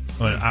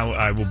 When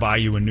I Will Buy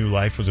You a New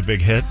Life was a big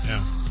hit.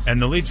 Yeah. And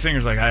the lead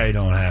singer's like, I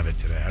don't have it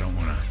today. I don't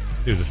want to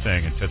do the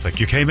thing. And Ted's like,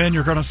 you came in,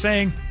 you're going to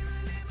sing.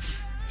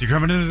 So you're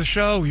coming into the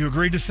show, you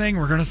agreed to sing,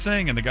 we're going to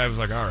sing. And the guy was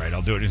like, all right,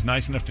 I'll do it. He's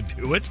nice enough to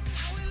do it.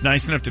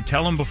 Nice enough to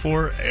tell him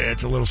before.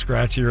 It's a little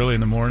scratchy early in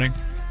the morning.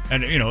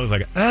 And, it was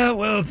like, I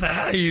will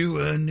buy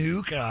you a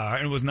new car.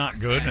 And it was not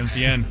good. And at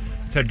the end,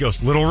 Ted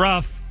goes, little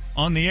rough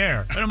on the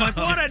air. And I'm like,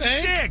 what a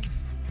dick.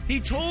 He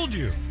told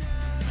you.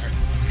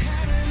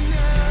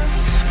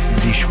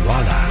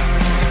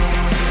 Dishwalla.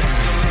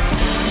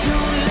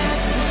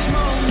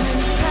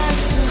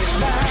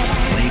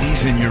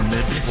 Ladies in your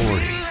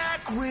mid-40s.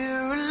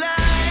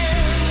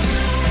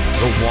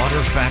 The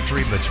water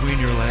factory between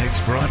your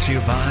legs brought to you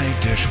by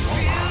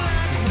Dishwalla.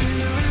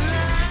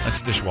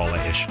 That's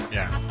Dishwalla-ish.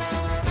 Yeah.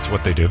 That's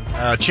what they do.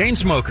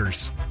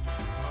 Chainsmokers.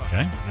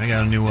 Okay. I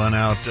got a new one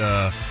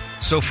out.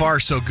 So Far,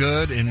 So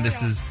Good, and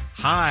this is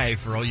High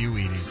for all you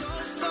Wheaties.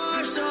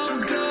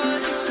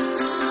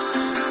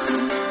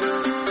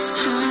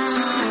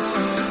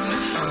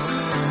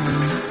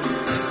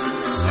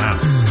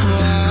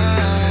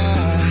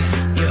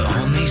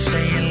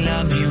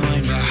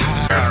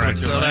 All right,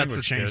 so that's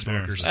the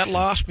Chainsmokers. That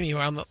lost me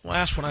on the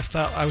last one. I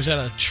thought I was at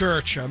a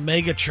church, a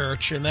mega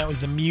church, and that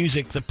was the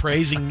music, the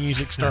praising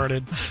music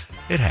started.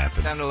 It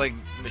happens. Sounded like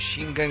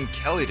Machine Gun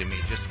Kelly to me,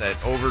 just that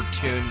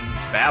overtuned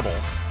babble.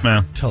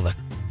 Well, Till the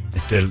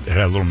It had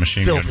a little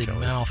machine Filthy gun.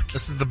 mouth.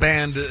 This is the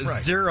band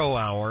Zero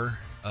Hour.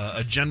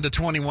 Agenda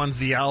 21's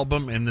the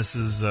album, and this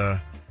is,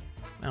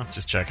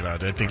 just check it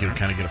out. I think you'll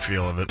kind of get a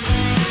feel of it.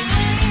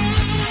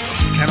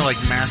 It's kind of like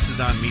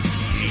Mastodon meets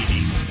the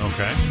 80s.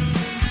 Okay.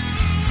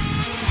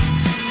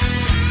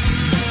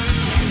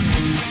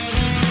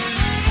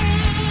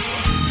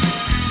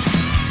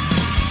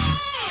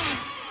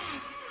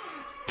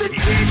 The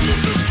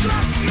digital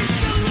truck is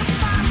all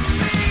about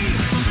me.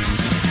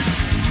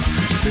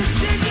 The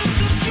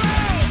digital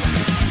truck.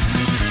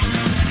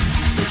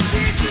 The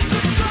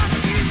digital truck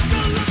is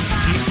all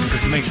about me. Jesus,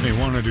 this makes me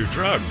want to do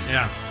drugs.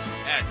 Yeah.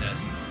 Yeah, it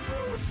does.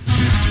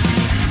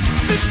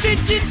 The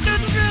digital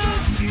truck.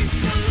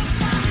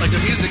 Like the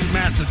music's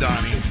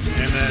Mastodon-y,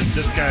 and then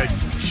this guy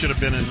should have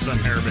been in some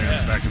hair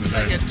band back in the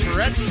day. Like a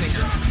Tourette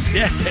singer.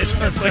 Yeah, it's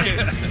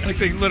like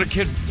they let a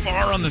kid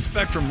far on the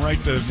spectrum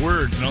write the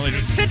words, and all they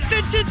just...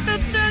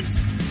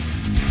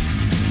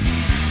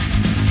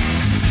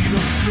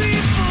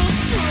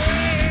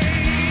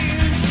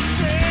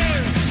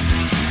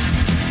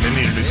 They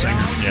need a new singer.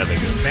 Yeah, they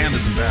do. The band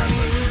isn't bad,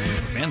 but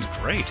the band's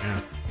great. Yeah.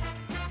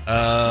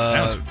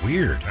 That was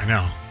weird. I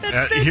know.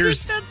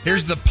 Here's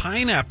the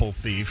Pineapple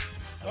Thief.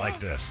 I like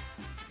this.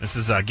 This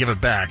is Give It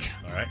Back.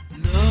 All right.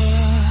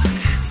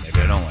 Maybe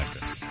I don't like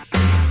this.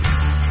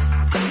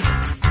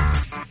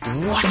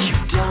 What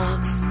you've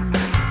done.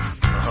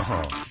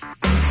 Oh.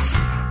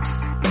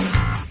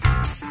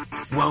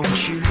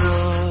 Won't you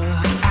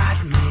look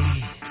at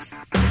me?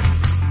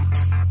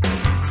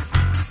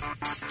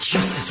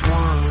 Just as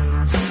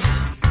once.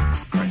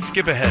 All right,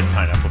 skip ahead,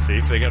 Pineapple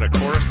Thief. They got a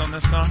chorus on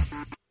this song?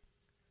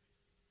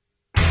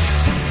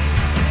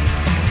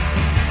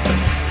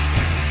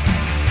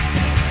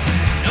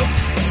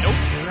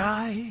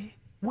 I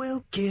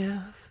will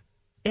give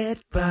it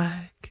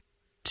back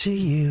to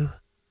you.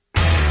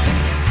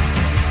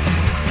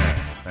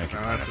 Thank you.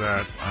 That's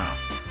that. Wow.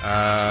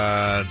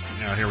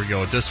 Now here we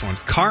go with this one.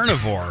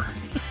 Carnivore,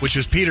 which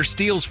was Peter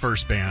Steele's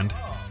first band.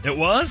 It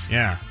was?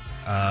 Yeah.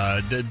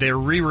 They're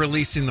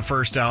re-releasing the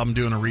first album,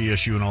 doing a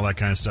reissue and all that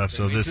kind of stuff.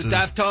 So this is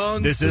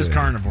Deftones? This is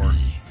Carnivore.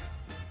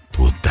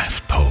 To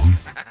Deftone.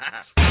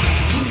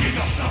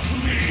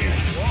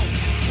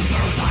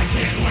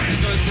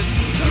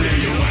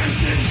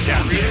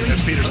 Yeah,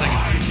 that's Peter singing.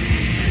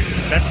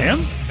 That's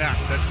him? Yeah,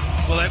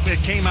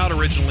 it came out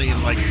originally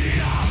in like.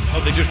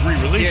 Oh, they just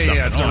re-released something.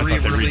 Yeah, it's I a thought they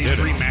re-released,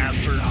 redid it.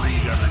 remastered,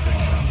 everything.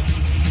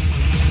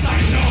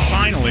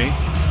 Finally.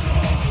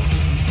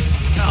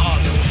 Oh,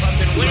 I've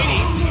been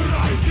waiting.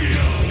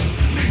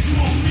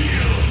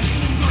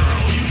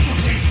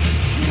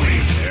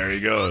 There he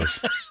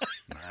goes.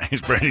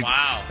 Nice, Brady.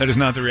 Wow. That is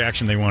not the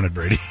reaction they wanted,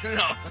 Brady.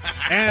 No.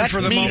 And That's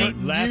for the meaty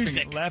moment,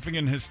 music. Laughing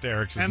in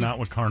hysterics is not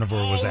what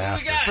Carnivore was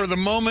after. For the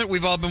moment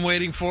we've all been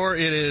waiting for,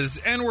 it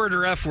is N-word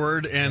or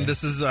F-word, and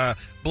this is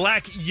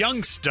Black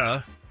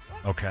Youngsta.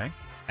 Okay.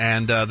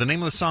 And the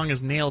name of the song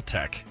is Nail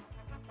Tech.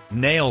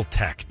 Nail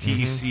Tech.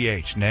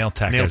 T-E-C-H. Nail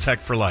Tech. Nail Tech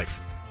for Life.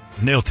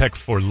 Nail Tech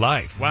for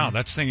Life. Wow,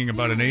 that's singing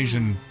about an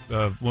Asian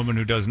woman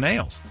who does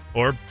nails.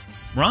 Or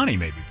Ronnie,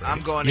 maybe. Brady. I'm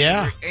going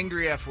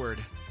angry F word.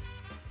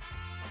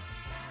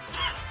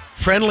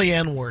 Friendly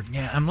N-word.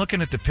 Yeah, I'm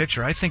looking at the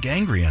picture. I think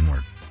angry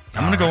N-word.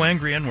 I'm going to go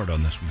angry N-word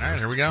on this one. All right,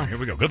 here we go. Here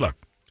we go. Good luck.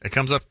 It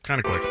comes up kind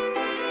of quick.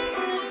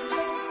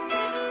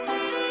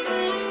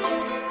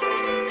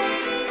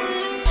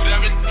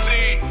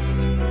 17.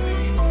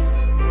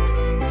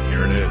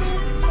 Here it is.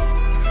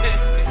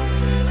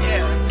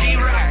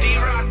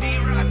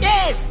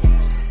 Yes.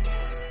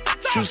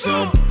 Shoot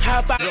some. How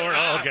about?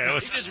 Oh, okay. It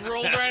was, Just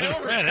rolled right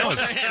over. Man, that was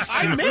I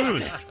smooth. missed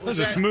it. That was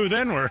a smooth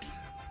N-word.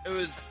 It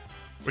was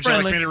Would you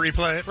like me to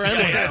replay it? Friendly.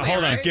 Yeah,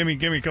 hold on. right? Give me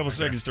a couple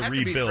seconds to had to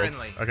be rebuild.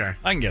 friendly. Okay.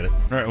 I can get it. All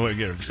right, we'll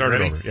get it. Start it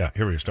Ready? over. Yeah,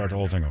 here we go. Start the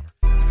whole thing over.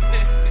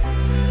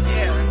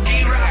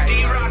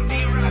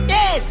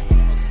 Yes.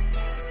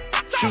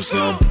 Shoot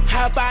some.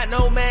 How about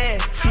no man?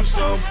 Shoot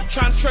some.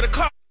 Trying to try to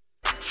car.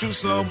 Shoot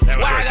some. That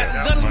was Why right I there.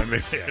 got That guns?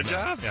 was- yeah, Good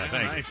job. Yeah,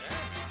 thank you. Nice.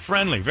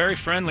 Friendly, very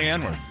friendly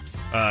N-word.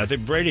 I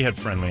think Brady had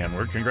friendly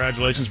N-word.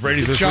 Congratulations,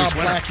 Brady's Good this job, week's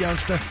winner. Black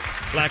Youngster.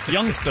 Black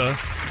Youngster.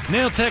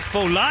 Nail Tech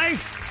for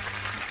Life.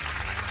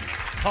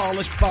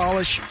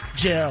 Polish,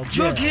 gel.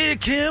 Look here,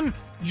 Kim.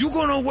 You're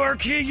going to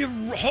work here your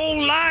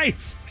whole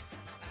life.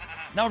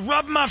 Now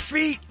rub my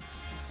feet.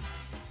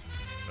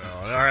 So,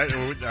 all right,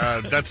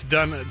 that's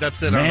done.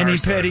 That's it. on our Manny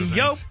side Petty, of things.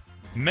 yo.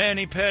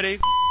 Manny Petty.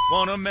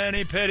 Want a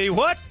Manny Petty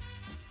what?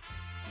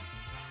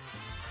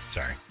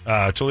 Sorry.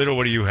 Toledo,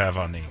 what do you have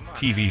on the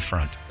TV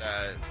front?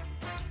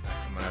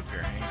 Coming up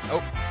here.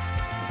 Oh.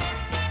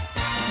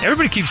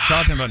 Everybody keeps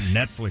talking about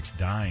Netflix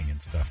dying and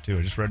stuff, too.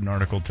 I just read an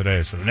article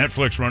today. So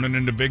Netflix running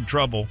into big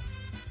trouble.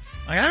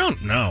 Like, I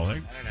don't know.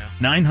 Like,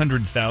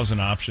 900,000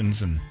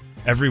 options, and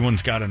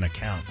everyone's got an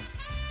account.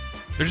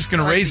 They're just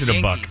going to raise it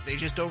a buck. They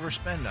just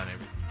overspend on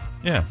everything.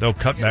 Yeah, they'll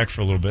cut back for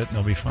a little bit, and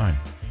they'll be fine.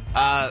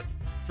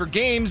 For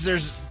games,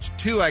 there's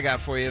two I got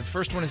for you. The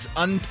first one is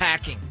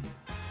Unpacking.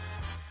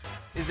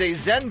 It's a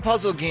Zen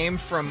puzzle game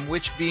from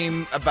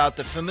Witchbeam about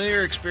the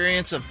familiar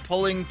experience of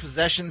pulling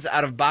possessions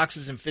out of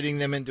boxes and fitting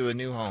them into a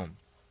new home.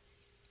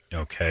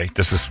 Okay,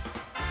 this is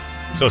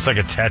so it's like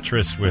a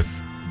Tetris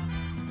with.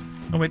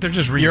 Oh wait, they're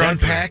just You're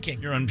redecorating.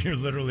 unpacking. You're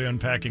literally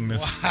unpacking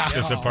this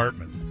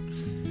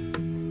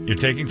apartment. You're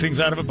taking things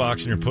out of a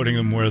box and you're putting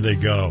them where they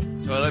go.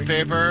 Toilet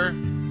paper.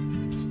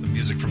 It's the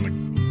music from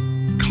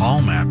the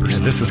Calm app or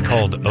something. This is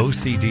called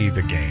OCD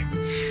the game.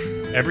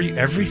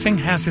 Everything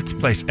has its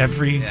place.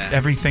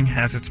 Everything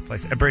has its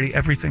place. Brady,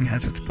 everything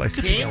has its place.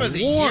 Game of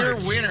the year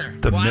winner.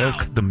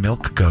 The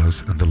milk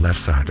goes on the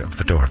left side of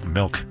the door. The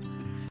milk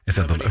is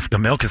on the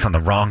milk is on the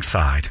wrong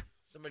side.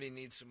 Somebody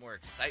needs some more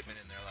excitement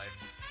in their life.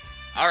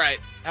 All right,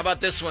 how about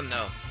this one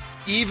though?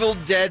 Evil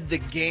Dead the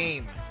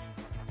game.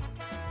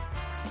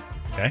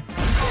 Okay.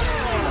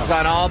 This is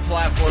on all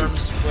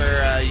platforms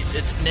where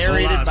it's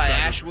narrated by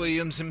Ash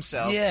Williams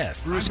himself.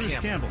 Yes. Bruce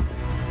Campbell.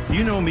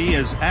 You know me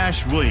as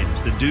Ash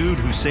Williams, the dude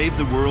who saved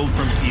the world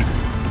from evil.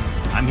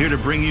 I'm here to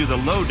bring you the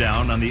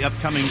lowdown on the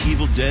upcoming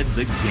Evil Dead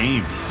the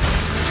game.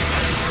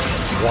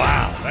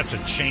 Wow, that's a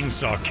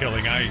chainsaw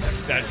killing.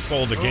 That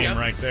sold the game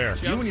right there.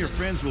 You and your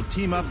friends will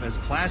team up as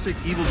classic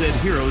Evil Dead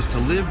heroes to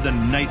live the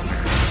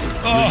nightmare.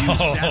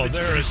 Oh,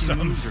 there is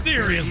some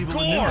serious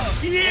gore.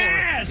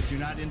 Yes! If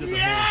you're not into the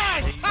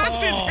Yes!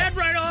 Popped his head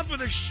right off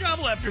with a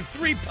shovel after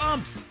 3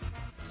 pumps.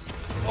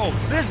 Oh,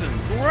 this is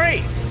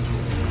great.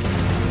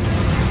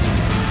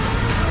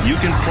 You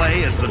can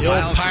play as the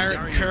old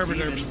pirate Kirby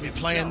should be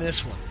playing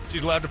this one.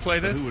 She's allowed to play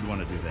this? Who would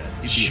want to do that?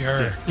 He'd be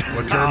Sure.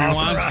 What Kirby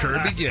wants,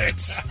 Kirby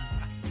gets.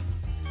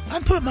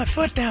 I'm putting my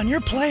foot down.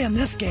 You're playing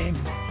this game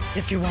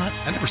if you want.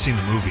 I've never seen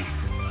the movie.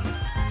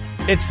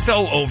 It's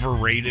so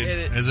overrated.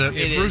 Is it?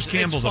 Bruce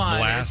Campbell's it's fun, a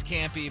blast. It's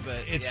campy,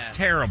 but It's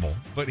terrible,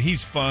 but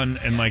he's fun,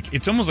 and like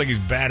it's almost like he's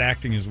bad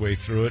acting his way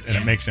through it, and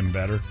it makes him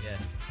better.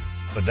 Yes.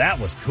 But that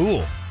was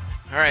cool.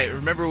 All right,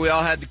 remember we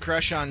all had the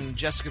crush on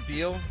Jessica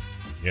Biel?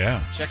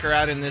 Yeah. Check her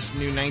out in this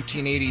new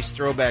 1980s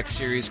throwback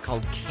series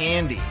called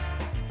Candy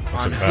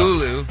What's on it about?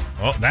 Hulu.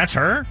 Oh, that's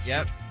her?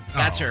 Yep,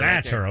 that's her.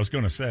 That's right there. her. I was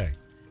going to say.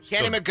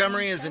 Candy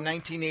Montgomery is a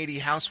 1980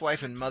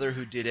 housewife and mother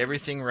who did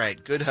everything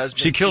right. Good husband.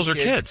 She kills 2 her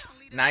kids.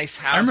 Nice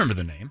house. I remember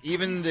the name.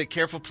 Even the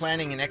careful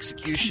planning and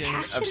execution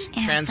Compassion of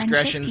and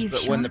transgressions, friendship but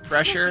you've when the shown.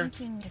 pressure.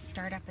 Thinking to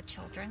start up a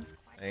children's.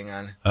 Hang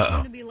on.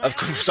 Uh-oh. Of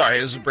course, sorry,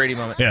 it was a Brady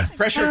moment. Yeah.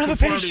 Pressure I of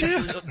have a page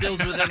conformity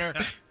builds within her.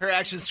 Her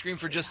actions scream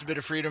for just a bit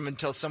of freedom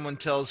until someone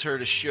tells her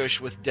to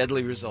shush with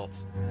deadly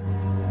results.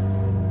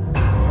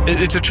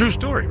 It's a true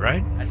story,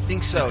 right? I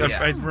think so,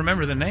 yeah. I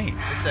remember the name.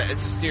 It's a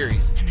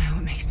series. I know,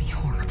 it makes me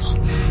horrible.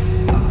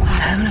 I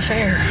have an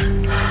affair.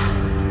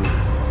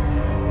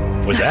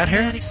 Was that her?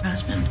 Daddy's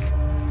husband.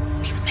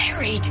 He's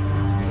married.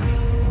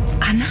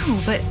 I know,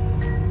 but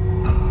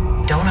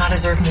don't I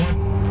deserve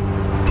more?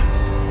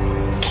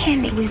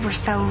 Candy, we were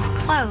so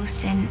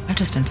close, and I've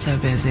just been so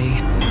busy.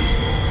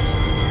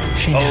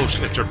 She knows.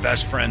 So it's her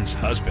best friend's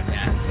husband.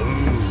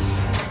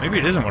 Ooh. Maybe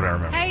it isn't what I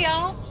remember. Hey,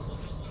 y'all.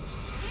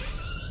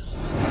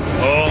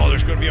 Oh,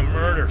 there's going to be a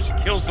murder. She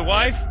kills the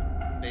wife?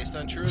 Based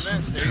on true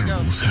events. There you go.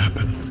 What's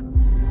happened?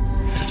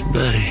 It's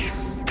Betty.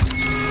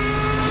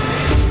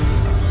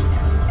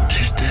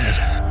 She's dead.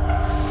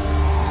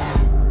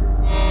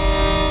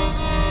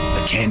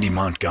 The Candy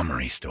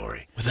Montgomery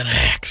story. With an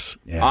axe.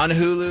 Yeah. On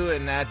Hulu,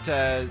 and that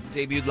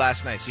debuted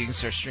last night, so you can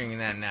start streaming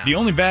that now. The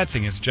only bad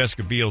thing is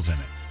Jessica Biel's in it.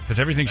 Because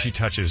everything she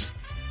touches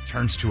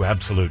turns to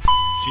absolute.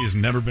 She has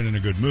never been in a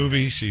good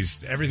movie.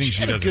 Everything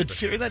she had does. a good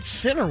series. That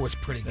Sinner was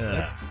pretty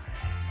good.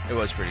 It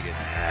was pretty good.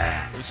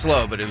 It was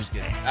slow, but it was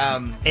good.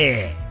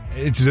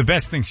 It's the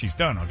best thing she's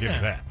done. I'll give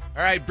her that.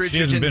 All right, Bridgerton. She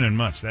hasn't been in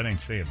much. That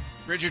ain't saying.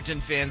 Bridgerton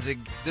fans, this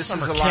is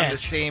Summer along Catch. the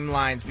same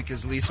lines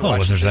because Lisa Oh,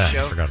 watches there's this that.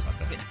 show. I forgot about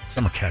that.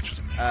 Summer Catch was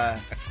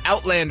amazing.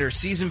 Outlander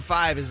season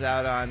 5 is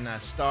out on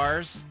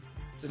Starz.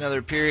 It's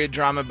another period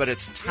drama, but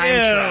it's time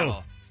Ew.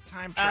 travel. It's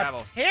time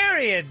travel.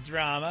 Period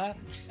drama.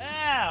 Oh,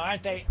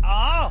 aren't they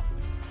all?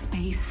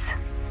 Space,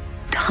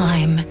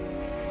 time,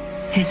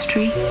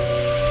 history.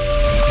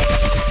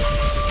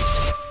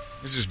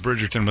 This is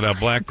Bridgerton without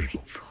black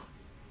people.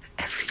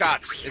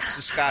 Scots. It's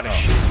the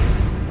Scottish.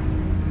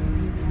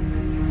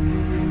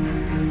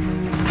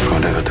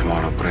 Whatever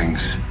tomorrow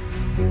brings.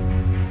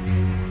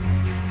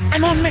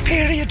 I'm on my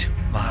period.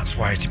 That's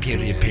why it's a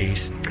period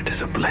piece. It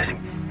is a blessing.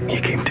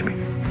 You came to me.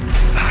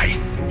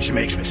 Aye, she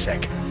makes me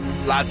sick.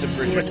 Lots of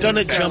Bridgerton. But doesn't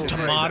it sex jump to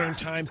stories. modern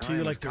time,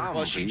 too? Like the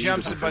Well, she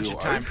jumps a bunch of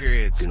time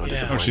periods.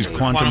 Yeah. Oh, she's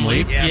Quantum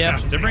Leap? Yeah.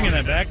 They're bringing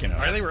that back, you know.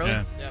 Are they really?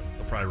 Yeah.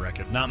 They'll probably wreck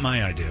it. Not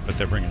my idea, but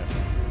they're bringing it back.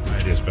 My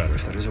idea's better.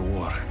 There is a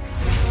war.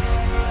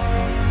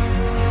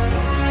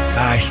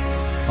 Aye.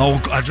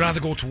 Oh, I'd rather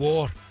go to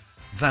war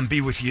than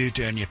be with you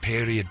doing your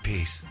period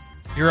piece.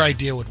 Your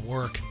idea would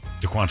work.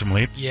 The Quantum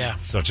Leap? Yeah.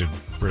 Such a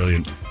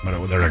brilliant.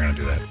 But they're not going to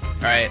do that.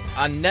 All right,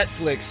 on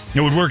Netflix. It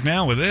would work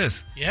now with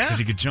this. Yeah. Because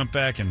you could jump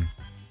back and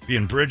be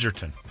in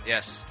Bridgerton.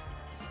 Yes.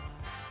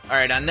 All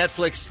right, on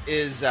Netflix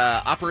is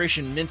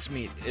Operation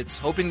Mincemeat. It's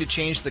hoping to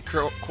change the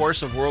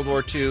course of World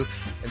War II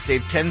and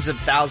save tens of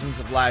thousands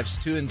of lives.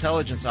 2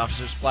 intelligence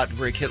officers plot to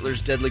break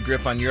Hitler's deadly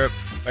grip on Europe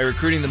by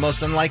recruiting the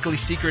most unlikely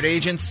secret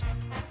agents,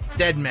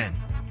 dead men.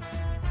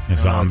 The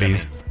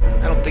zombies.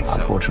 I don't think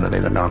so.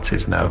 Unfortunately, the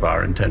Nazis know of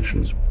our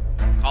intentions.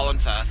 Caller Colin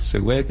Firth. So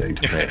we're going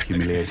to play a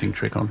humiliating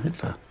trick on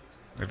Hitler.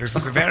 This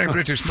is a very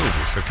British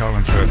movie, so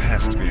Colin Firth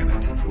has to be in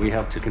it. We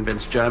have to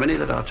convince Germany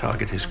that our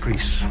target is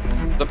Greece.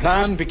 The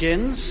plan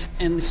begins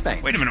in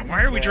Spain. Wait a minute.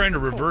 Why are we trying to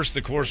reverse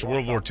the course of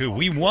World War II?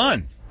 We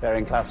won.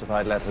 Bearing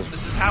classified letters.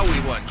 This is how we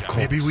won, John.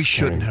 Maybe we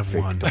shouldn't have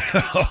won.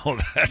 Oh,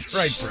 that's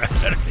right,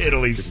 Brad.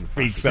 Italy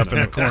speaks up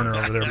in the corner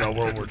over there about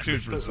World War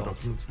II's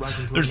results.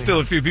 There's still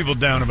a few people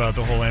down about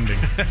the whole ending.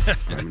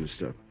 Prime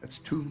Minister, that's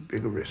too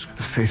big a risk.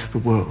 The fate of the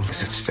world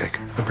is at stake.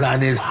 The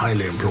plan is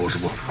highly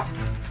implausible.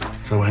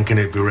 So when can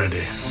it be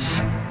ready?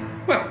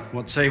 Well,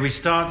 what say we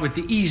start with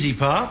the easy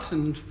part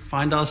and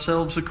find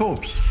ourselves a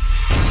corpse?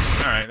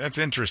 All right, that's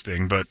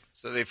interesting, but...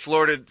 So they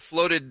floated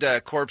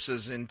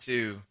corpses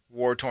into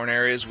war-torn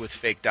areas with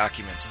fake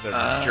documents so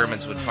that the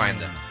Germans would find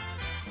them.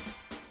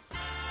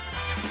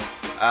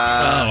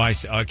 I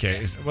see.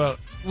 Okay. Well,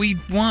 we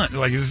won.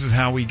 Like, this is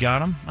how we got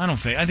them? I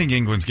think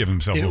England's giving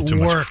himself a little too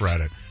much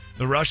credit.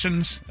 The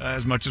Russians,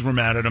 as much as we're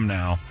mad at them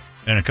now,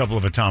 and a couple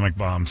of atomic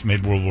bombs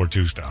made World War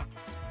II stop.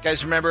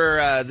 Guys,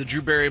 remember the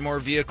Drew Barrymore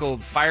vehicle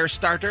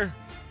Firestarter?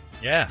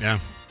 Yeah.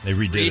 They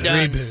redid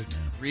it. Reboot.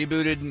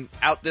 Rebooted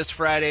out this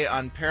Friday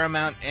on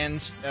Paramount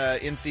and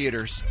in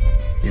theaters.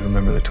 You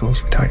remember the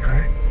tools we taught you,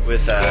 right?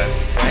 With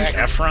Zac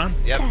Efron?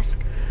 Yep. Desk,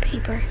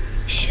 paper,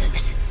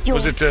 shoes.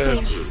 Was it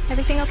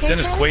Everything okay?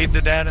 Dennis Quaid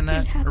the dad in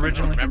that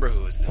originally? Remember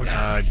who was the dad?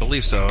 I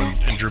believe so,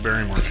 and Drew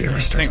Barrymore. I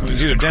think it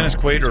was either Dennis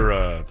Quaid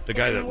or the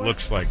guy that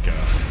looks like...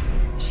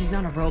 She's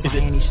not a robot,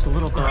 Annie. She's a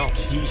little girl.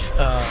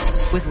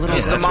 With little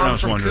He's the girls. mom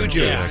from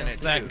Cujo, isn't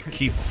it,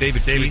 too?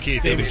 David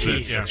Keith.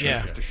 Yeah.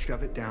 Just to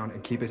shove it down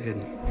and keep it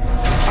hidden.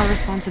 Our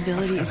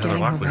responsibility is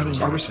getting her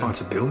ready. Our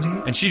responsibility?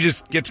 And she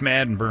just gets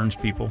mad and burns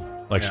people,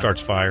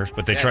 starts fires.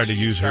 But they tried to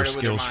use her started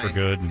with her skills for mind.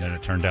 good, and then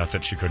it turned out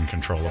that she couldn't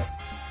control them.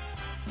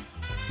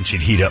 And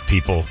she'd heat up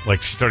people.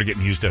 Like, she started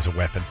getting used as a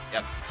weapon.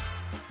 Yep.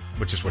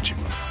 Which is what she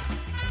was.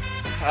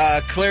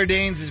 Claire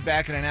Danes is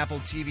back in an Apple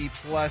TV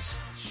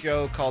Plus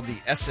show called The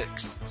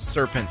Essex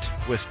Serpent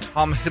with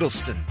Tom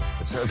Hiddleston.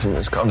 The serpent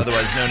has come.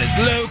 Otherwise known as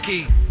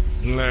Loki.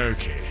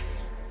 Loki.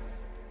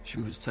 She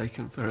was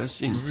taken for her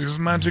sins. His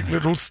magic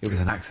little It was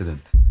an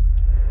accident.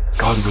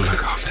 God will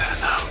look after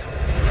her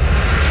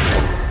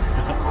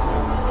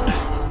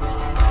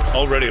now.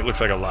 Already it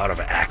looks like a lot of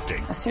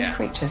acting. A sea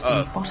creature's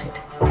been spotted.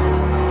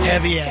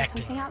 Heavy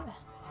acting.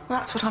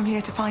 That's what I'm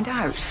here to find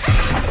out.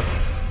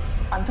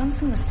 I've done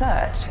some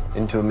research.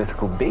 Into a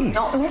mythical beast.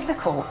 Not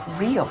mythical,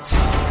 real.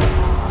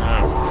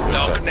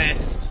 Loch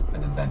Ness.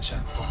 An invention.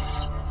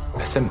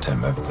 A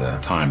symptom of the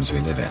times we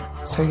live in.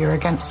 So you're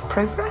against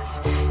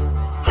progress?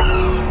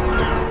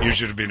 You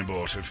should have been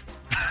aborted.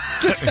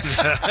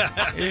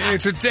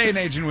 It's a day and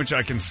age in which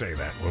I can say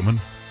that,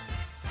 woman.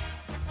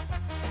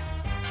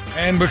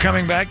 And we're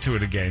coming back to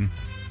it again.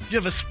 You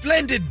have a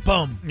splendid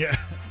bum. Yeah.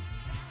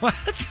 What?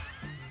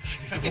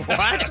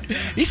 What?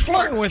 He's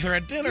flirting with her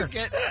at dinner.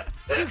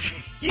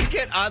 You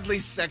get oddly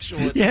sexual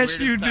at the Yes,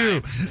 you weirdest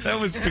do. time. That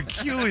was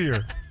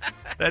peculiar.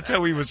 That's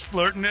how he was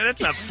flirting.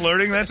 That's not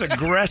flirting. That's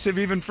aggressive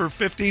even for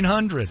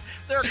 1,500.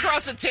 They're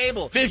across the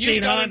table.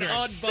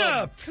 1,500.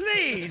 Sir,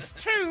 please,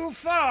 too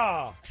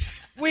far.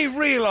 We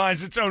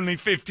realize it's only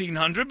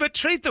 1,500, but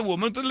treat the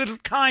woman with a little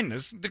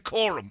kindness and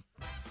decorum.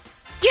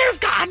 You've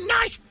got a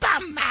nice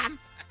bum, ma'am.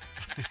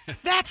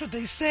 That's what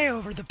they say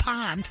over the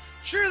pond.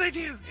 Sure they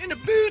do. In a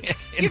boot.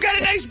 You got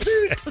a nice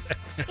boot.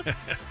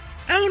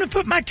 I want to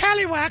put my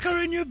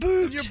tallywhacker in your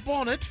boot. Your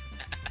bonnet.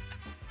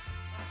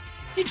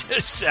 He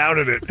just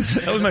shouted it.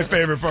 That was my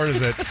favorite part, is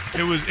that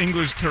it was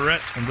English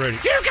Tourette's from Brady.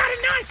 You got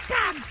a nice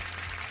bum.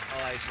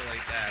 I'll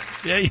isolate that.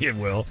 Yeah, you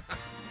will.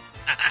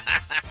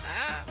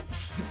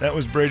 That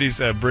was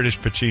Brady's British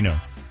Pacino.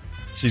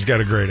 She's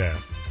got a great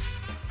ass.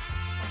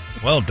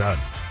 Well done.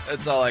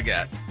 That's all I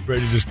got.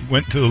 Brady just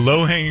went to the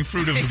low-hanging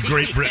fruit of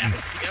Great Britain.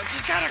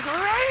 She's got a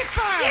great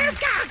bum. You've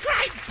got a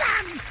great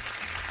bum.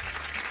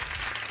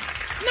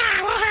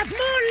 Now we'll have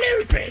more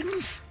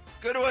lupins.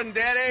 Good one,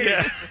 Daddy.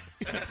 Yeah.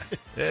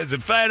 There's a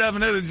fight off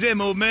another gym,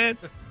 old man.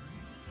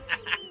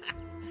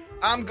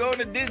 I'm going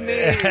to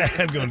Disney.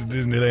 I'm going to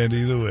Disneyland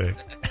either way.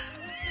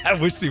 I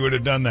wish he would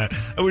have done that.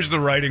 I wish the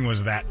writing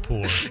was that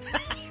poor.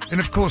 And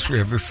of course we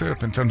have the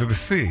serpent under the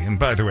sea. And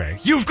by the way,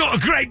 you've got a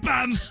great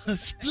bum. A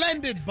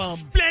splendid bum.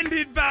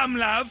 Splendid bum,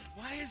 love.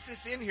 Why is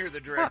this in here, the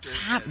director? What's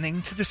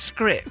happening to the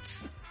script?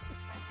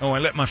 Oh, I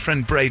let my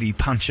friend Brady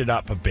punch it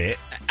up a bit.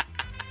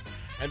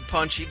 And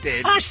punch he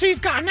did. I see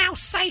you've got an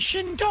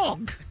Alsatian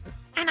dog.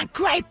 And a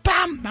great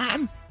bum,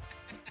 ma'am.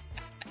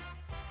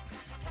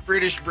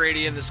 British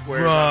Brady in the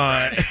squares.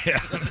 Right.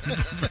 Yeah.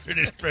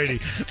 British Brady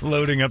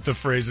loading up the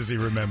phrases he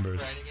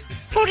remembers.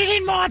 Put it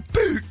in my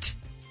boot.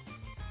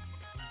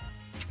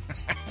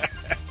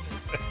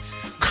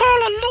 Call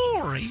a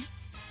lorry.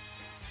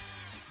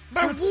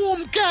 My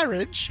warm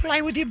garage.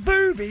 Play with your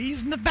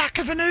boobies in the back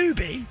of an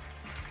Ubi.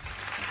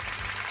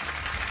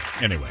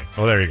 Anyway,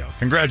 well, there you go.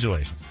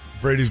 Congratulations.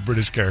 Brady's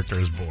British character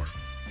is born.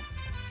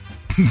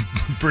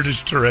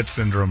 British Tourette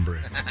syndrome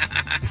Brady.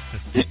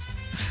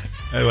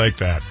 I like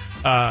that.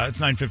 It's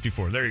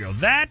 9:54. There you go.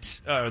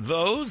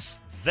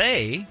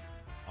 They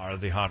are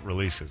the hot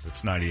releases.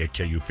 It's 98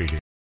 KUPD.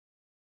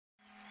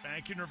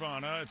 Thank you,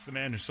 Nirvana. It's the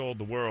man who sold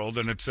the world.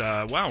 And it's,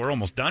 wow, we're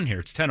almost done here.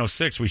 It's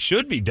 10:06. We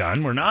should be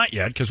done. We're not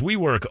yet because we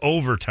work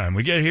overtime.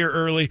 We get here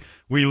early.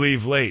 We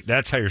leave late.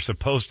 That's how you're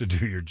supposed to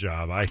do your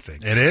job, I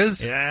think. It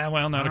is? Yeah,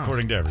 well, not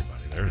according to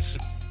everybody.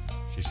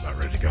 She's about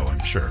ready to go,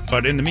 I'm sure.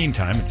 But in the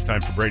meantime, it's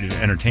time for Brady to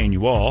entertain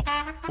you all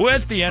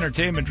with the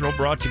Entertainment Drill,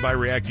 brought to you by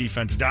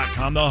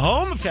ReactDefense.com, the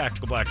home of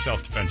Tactical Black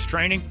Self-Defense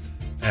Training.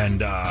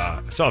 And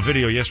I saw a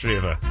video yesterday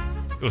of it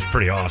was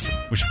pretty awesome.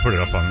 We should put it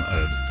up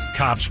on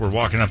cops were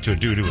walking up to a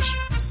dude who was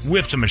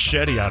whipped a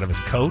machete out of his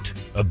coat,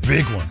 a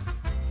big one.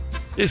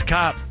 This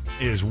cop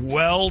is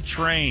well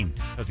trained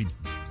because he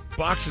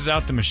boxes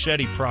out the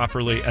machete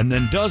properly and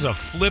then does a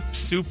flip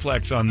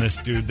suplex on this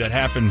dude that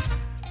happens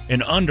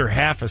in under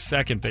half a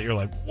second that you're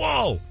like,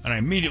 whoa! And I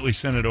immediately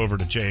sent it over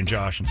to Jay and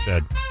Josh and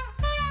said,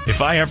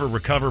 if I ever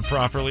recover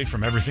properly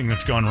from everything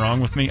that's gone wrong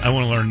with me, I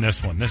want to learn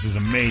this one. This is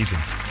amazing.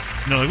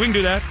 And they're like, we can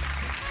do that.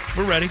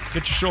 We're ready. Get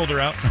your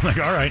shoulder out. I'm like,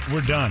 all right,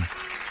 we're done.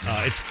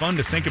 It's fun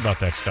to think about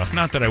that stuff.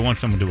 Not that I want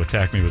someone to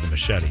attack me with a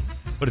machete,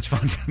 but it's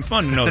fun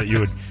to know that you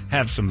would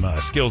have some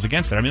skills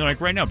against it. I mean,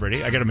 like right now,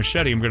 Brady, I got a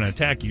machete. I'm going to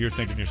attack you. You're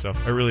thinking to yourself,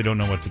 I really don't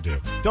know what to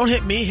do. Don't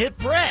hit me, hit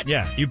Brett.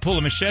 Yeah, you pull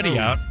a machete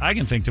out. I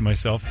can think to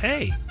myself,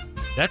 hey,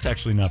 that's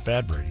actually not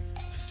bad, Brady,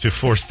 to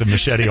force the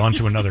machete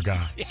onto another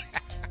guy. Yeah.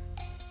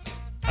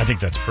 I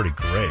think that's pretty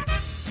great.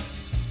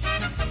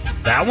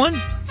 That one?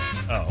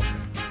 Oh, okay.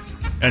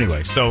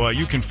 Anyway, so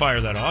you can fire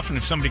that off, and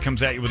if somebody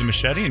comes at you with a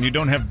machete and you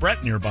don't have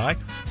Brett nearby,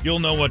 you'll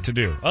know what to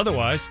do.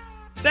 Otherwise,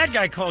 that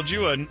guy called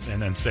you and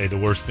then say the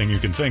worst thing you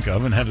can think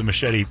of and have the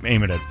machete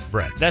aim it at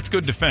Brett. That's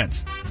good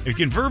defense. If you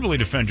can verbally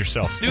defend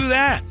yourself, do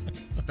that.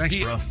 Thanks,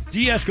 bro.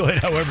 De-escalate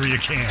however you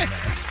can,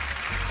 man.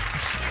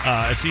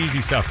 It's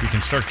easy stuff. You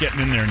can start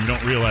getting in there and you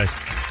don't realize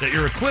that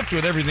you're equipped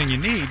with everything you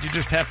need. You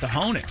just have to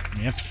hone it.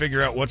 You have to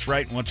figure out what's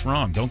right and what's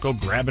wrong. Don't go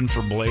grabbing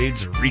for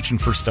blades or reaching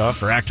for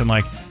stuff or acting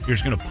like you're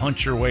just going to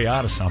punch your way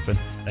out of something.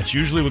 That's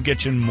usually what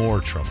gets you in more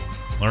trouble.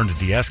 Learn to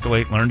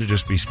de-escalate. Learn to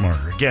just be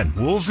smarter. Again,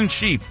 wolves and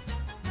sheep.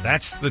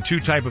 That's the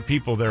two type of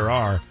people there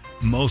are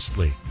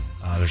mostly.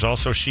 There's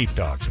also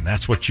sheepdogs, and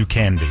that's what you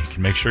can be. You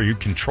can make sure you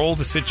control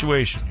the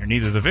situation. You're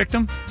neither the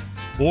victim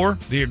or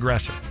the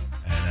aggressor.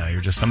 And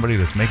you're just somebody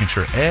that's making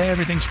sure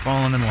everything's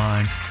falling in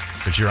line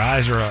because your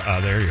eyes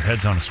are there, your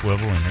head's on a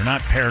swivel, and you're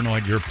not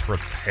paranoid, you're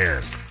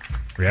prepared.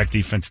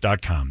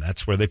 ReactDefense.com.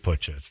 That's where they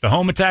put you. It's the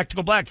home of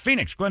Tactical Black,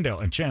 Phoenix, Glendale,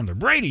 and Chandler.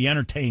 Brady,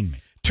 entertain me.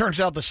 Turns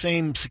out the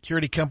same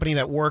security company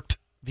that worked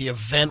the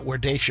event where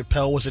Dave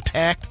Chappelle was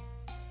attacked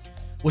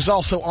was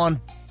also on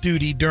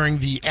duty during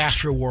the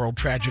Astroworld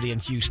tragedy in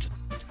Houston.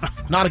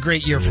 Not a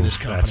great year for this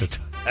company.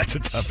 That's a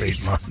tough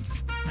 8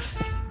 months.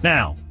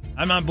 Now,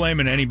 I'm not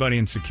blaming anybody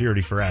in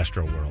security for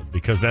Astroworld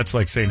because that's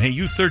like saying, hey,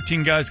 you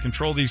 13 guys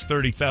control these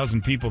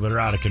 30,000 people that are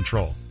out of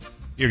control.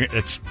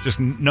 It's just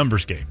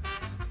numbers game.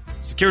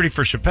 Security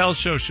for Chappelle's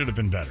show should have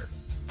been better.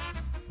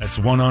 That's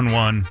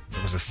one-on-one.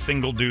 There was a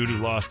single dude who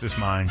lost his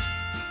mind.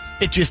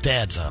 It just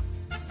adds up.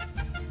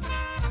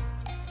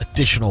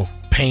 Additional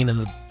pain in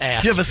the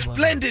ass. You have a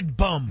splendid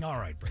bum. All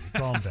right, Brady,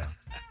 calm down.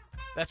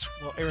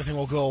 Well, everything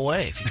will go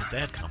away if you get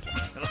that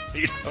compliment.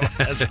 He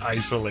has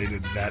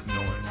isolated that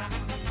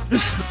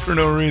noise. For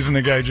no reason,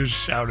 the guy just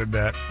shouted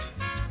that.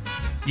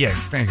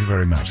 Yes, thank you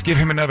very much. Give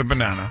him another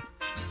banana.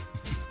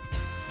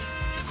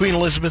 Queen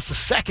Elizabeth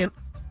II,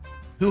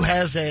 who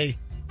has a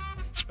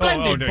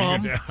splendid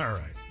bum. All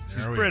right.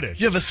 She's British.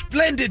 You have a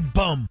splendid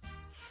bum.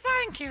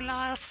 Thank you,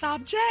 loyal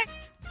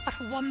subject. What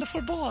a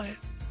wonderful boy.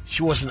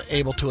 She wasn't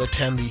able to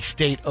attend the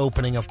state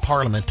opening of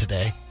Parliament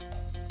today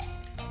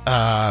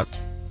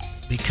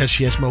because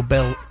she has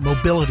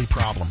mobility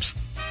problems.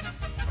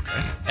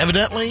 Okay.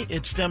 Evidently,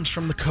 it stems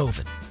from the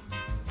COVID.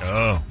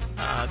 Oh.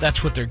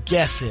 That's what their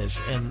guess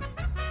is, and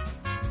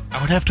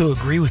I would have to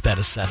agree with that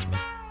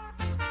assessment.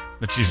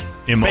 But she's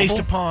immobile? Based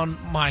upon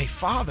my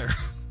father,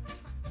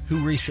 who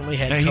recently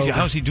had COVID.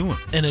 How's he doing?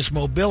 And his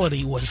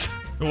mobility was...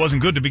 It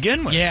wasn't good to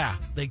begin with. Yeah.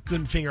 They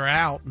couldn't figure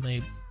out, and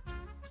they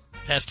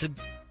tested,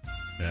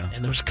 yeah,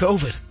 and it was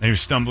COVID. And he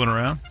was stumbling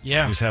around?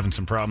 Yeah. He was having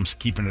some problems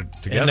keeping it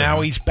together. And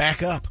now he's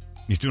back up.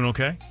 He's doing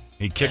okay?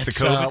 He kicked the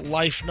COVID?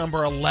 Life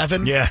number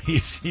 11. Yeah, he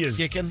is.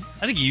 Kicking.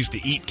 I think he used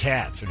to eat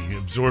cats, and he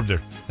absorbed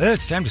their...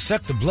 It's time to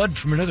suck the blood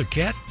from another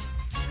cat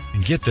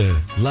and get the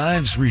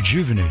lives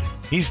rejuvenated.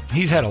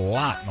 He's had a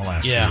lot in the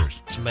last few years.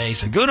 It's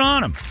amazing. Good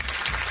on him.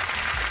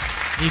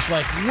 He's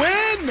like,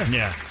 when?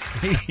 Yeah.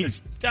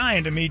 He's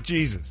dying to meet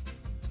Jesus.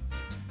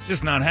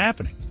 Just not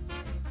happening.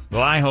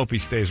 Well, I hope he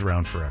stays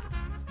around forever.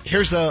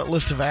 Here's a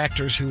list of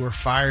actors who were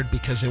fired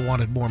because they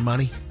wanted more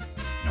money.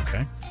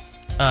 Okay.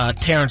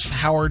 Terrence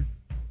Howard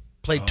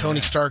played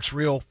Tony Stark's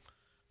real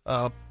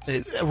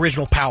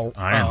original pal,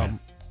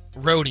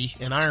 Rhodey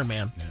in Iron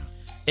Man.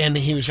 Yeah. And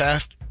he was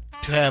asked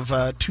to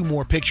have 2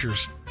 more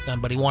pictures done,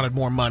 but he wanted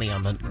more money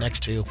on the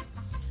next 2.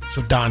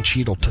 So Don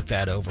Cheadle took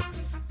that over.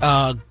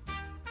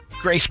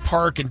 Grace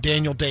Park and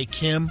Daniel Day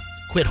Kim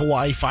quit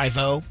Hawaii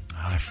Five-0.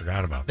 I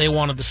forgot about that. They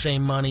wanted the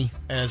same money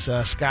as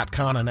Scott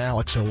Conn and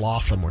Alex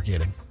O'Loughlin were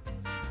getting.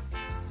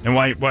 And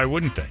why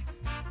wouldn't they?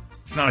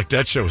 It's not like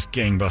that show was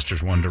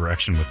gangbusters One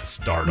Direction with the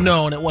stardom.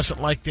 No, and it wasn't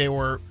like they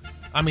were.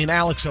 I mean,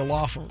 Alex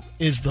O'Loughlin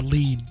is the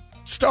lead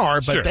star,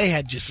 but Sure. they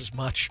had just as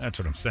much. That's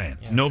what I'm saying.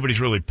 Nobody's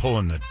really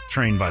pulling the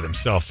train by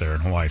themselves there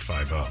in Hawaii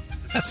Five-0.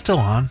 That's still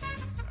on.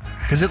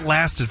 Because it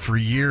lasted for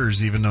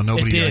years, even though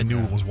nobody did. I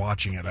knew was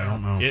watching it. I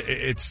don't know.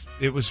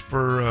 It was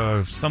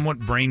for somewhat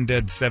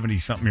brain-dead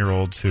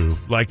 70-something-year-olds who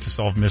like to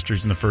solve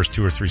mysteries in the first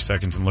 2 or 3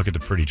 seconds and look at the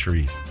pretty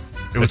trees.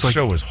 That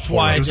show was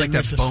horrible. It was like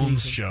that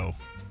Bones show.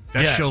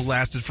 That Yes. show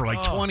lasted for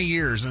like 20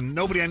 years, and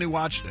nobody I knew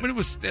watched it. But it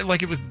was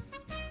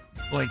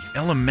like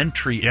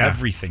elementary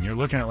everything. You're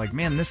looking at it like,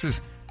 man,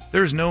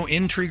 there's no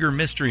intrigue or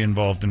mystery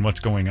involved in what's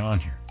going on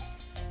here.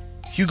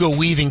 Hugo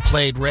Weaving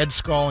played Red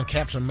Skull in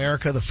Captain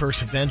America: The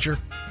First Avenger.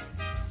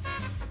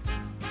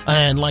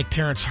 And like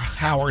Terrence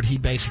Howard, he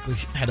basically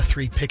had a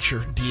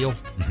 3-picture deal,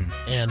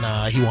 and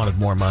he wanted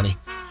more money.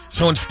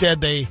 So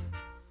instead, they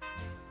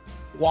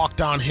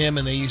walked on him,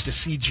 and they used a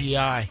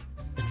CGI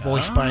and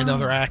voiced by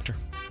another actor.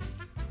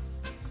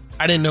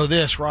 I didn't know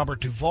this.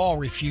 Robert Duvall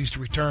refused to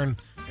return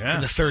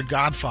in the third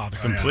Godfather.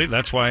 Complete.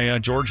 That's why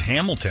George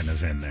Hamilton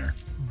is in there.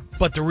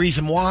 But the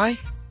reason why is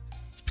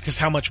because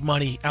how much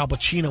money Al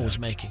Pacino was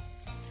making.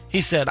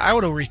 He said, I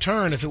would have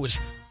returned if he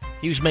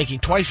was making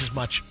twice as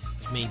much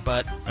as me,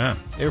 but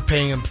they were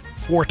paying him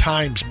 4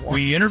 times more.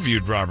 We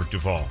interviewed Robert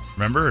Duvall,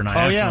 remember? And I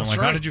asked him, that's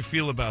how right. did you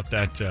feel about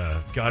that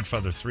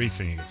Godfather 3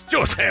 thing? He goes,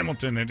 George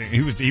Hamilton. And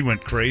he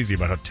went crazy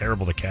about how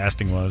terrible the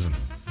casting was. And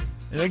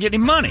they're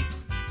getting money.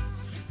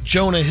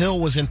 Jonah Hill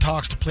was in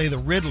talks to play the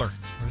Riddler,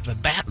 or the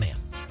Batman.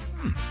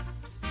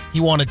 He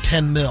wanted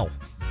 $10 million.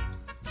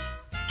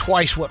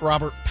 Twice what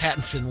Robert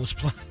Pattinson was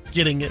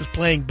getting is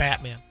playing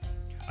Batman.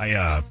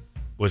 I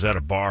was at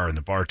a bar, and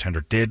the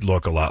bartender did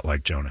look a lot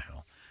like Jonah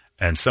Hill.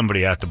 And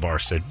somebody at the bar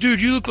said,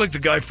 dude, you look like the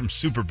guy from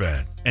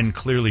Superbad. And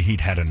clearly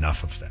he'd had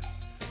enough of that.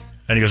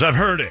 And he goes, I've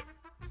heard it.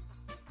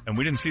 And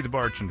we didn't see the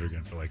bartender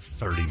again for like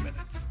 30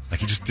 minutes. Like,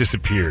 he just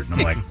disappeared. And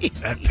I'm like,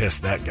 that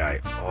pissed that guy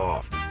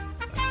off.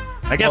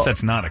 I guess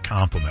that's not a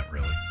compliment,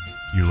 really.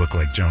 You look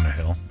like Jonah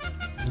Hill.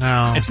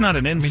 No. It's not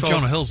an insult. I mean,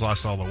 Jonah Hill's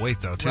lost all the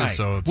weight, though, too. Right.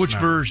 So it's Which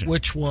not- version?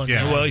 Which one?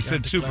 Yeah. Well, he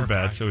said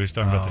Superbad, so he was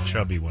talking about the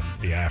chubby one,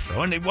 the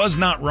afro. And it was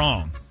not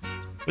wrong.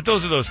 But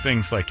those are those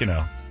things like,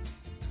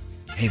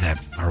 hey,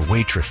 our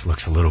waitress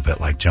looks a little bit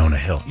like Jonah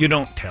Hill. You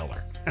don't tell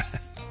her.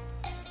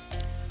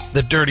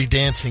 The Dirty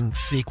Dancing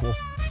sequel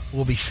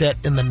will be set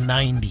in the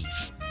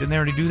 90s. Didn't they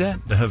already do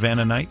that? The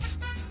Havana Nights?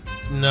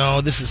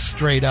 No, this is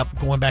straight up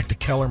going back to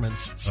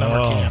Kellerman's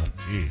summer camp.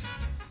 Jeez.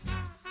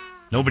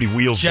 Nobody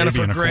wheels Jennifer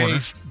baby in a corner.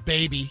 Grey's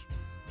baby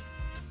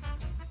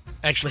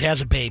actually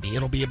has a baby.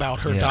 It'll be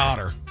about her Yeah.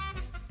 daughter.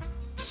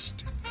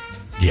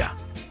 Yeah.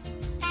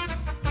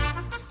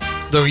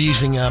 They're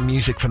using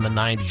music from the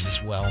 90s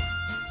as well.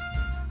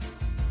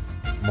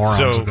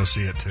 Morons will go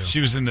see it, too. She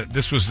was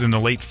this was in the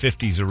late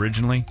 50s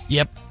originally.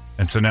 Yep.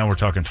 And so now we're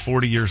talking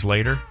 40 years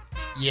later.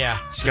 Yeah.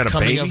 She's got a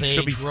coming baby. of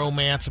She'll age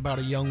romance about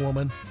a young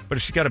woman. But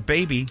if she's got a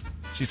baby,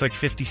 she's like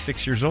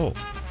 56 years old.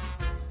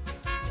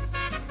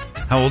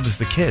 How old is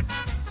the kid?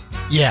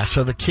 Yeah,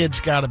 so the kid's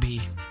got to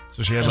be.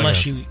 So she had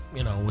unless like she,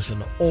 was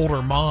an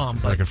older mom,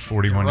 but like a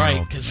 41-year-old.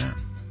 right? Because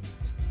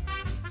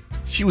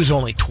she was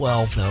only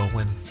 12 though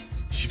when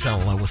she fell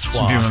in love with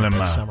Swaz at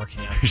that summer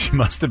camp. She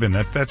must have been.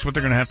 That's what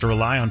they're going to have to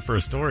rely on for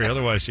a story.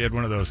 Otherwise, she had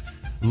one of those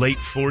late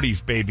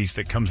 40s babies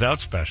that comes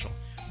out special.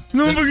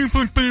 Nobody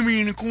put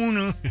baby in the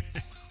corner.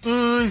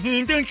 I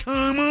had the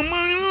time of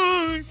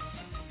my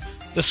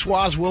life. The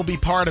Swaz will be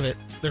part of it.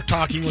 They're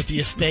talking with the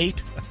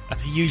estate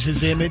to use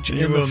his image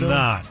You in the will film.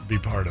 not be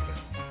part of it.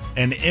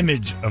 An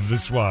image of the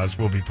Swaz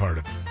will be part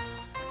of it.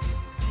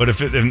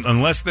 But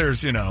unless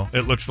there's,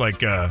 it looks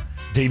like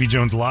Davy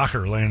Jones'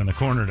 locker laying in the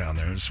corner down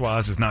there.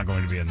 Swaz is not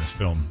going to be in this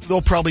film.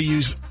 They'll probably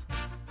use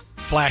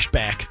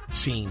flashback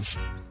scenes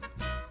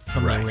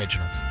from the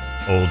original.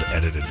 Old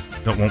edited.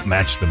 That won't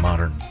match the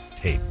modern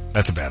tape.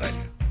 That's a bad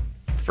idea.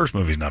 The first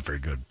movie's not very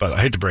good. But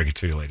I hate to break it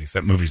to you, ladies.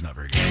 That movie's not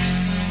very good.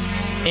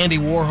 Andy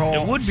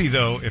Warhol. It would be,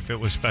 though, if it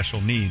was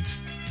special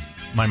needs.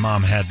 My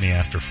mom had me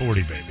after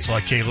 40, baby. So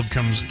like Caleb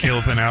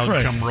and Al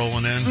Right. come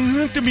rolling in. You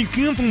have to be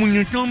careful when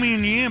you throw me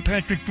in the air,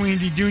 Patrick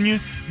Swayze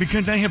Jr.,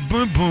 because I have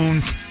bird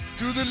bones.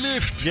 To the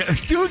lift. Yeah.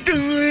 To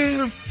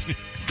the left.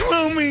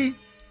 Throw me.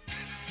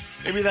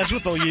 Maybe that's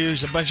what they'll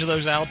use. A bunch of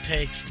those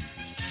outtakes.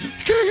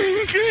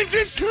 Get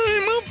the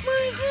time of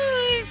my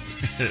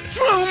life.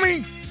 Throw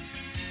me.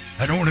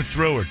 I don't want to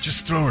throw her.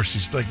 Just throw her.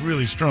 She's, like,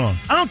 really strong.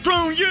 I'll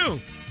throw you.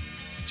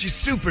 She's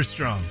super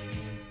strong.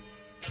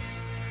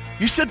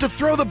 You said to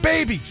throw the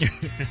babies.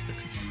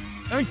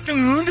 I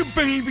threw the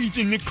babies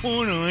in the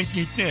corner like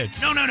you said.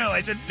 No.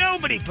 I said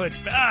nobody puts...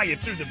 you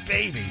threw the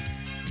baby.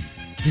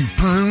 You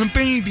found a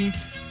baby.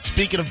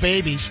 Speaking of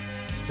babies,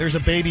 there's a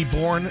baby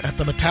born at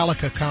the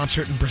Metallica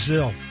concert in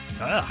Brazil.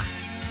 Ugh.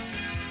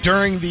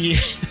 During the...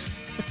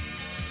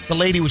 the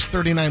lady was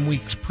 39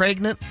 weeks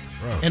pregnant,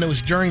 Gross. and it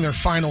was during their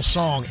final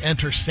song,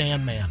 Enter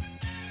Sandman.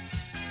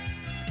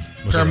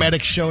 Was there-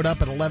 Paramedics showed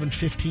up at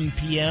 11:15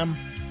 p.m.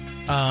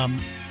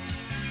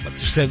 But they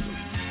said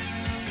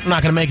I'm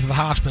not going to make it to the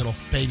hospital.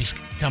 Baby's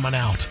coming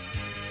out.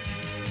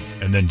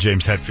 And then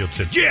James Hetfield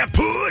said, yeah,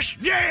 push,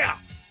 yeah,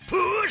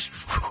 push,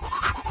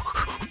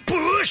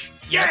 push,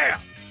 yeah.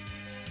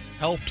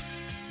 Helped.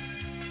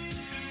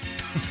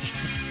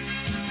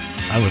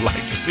 I would like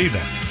to see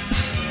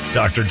that.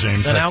 Dr.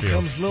 James Then Hetfield. out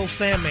comes Lil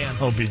Sandman.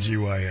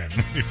 OBGYN.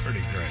 That'd be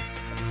pretty great.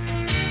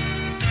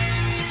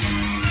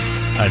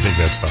 I think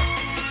that's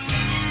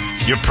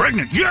fun. You're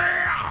pregnant.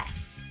 Yeah!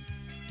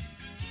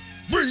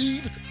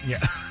 Breathe. Yeah.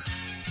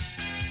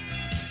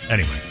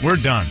 Anyway, we're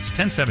done. It's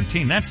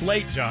 10:17. That's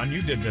late, John.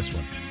 You did this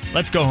one.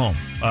 Let's go home.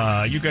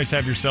 You guys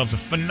have yourselves a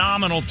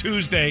phenomenal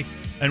Tuesday,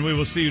 and we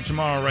will see you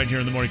tomorrow right here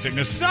in the Morning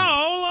Sickness. So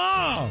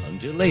long.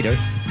 Until later.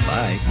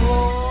 Bye.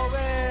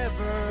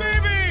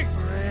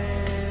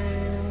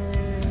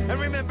 And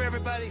remember,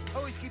 everybody,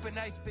 always keep a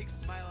nice big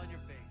smile on your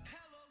face.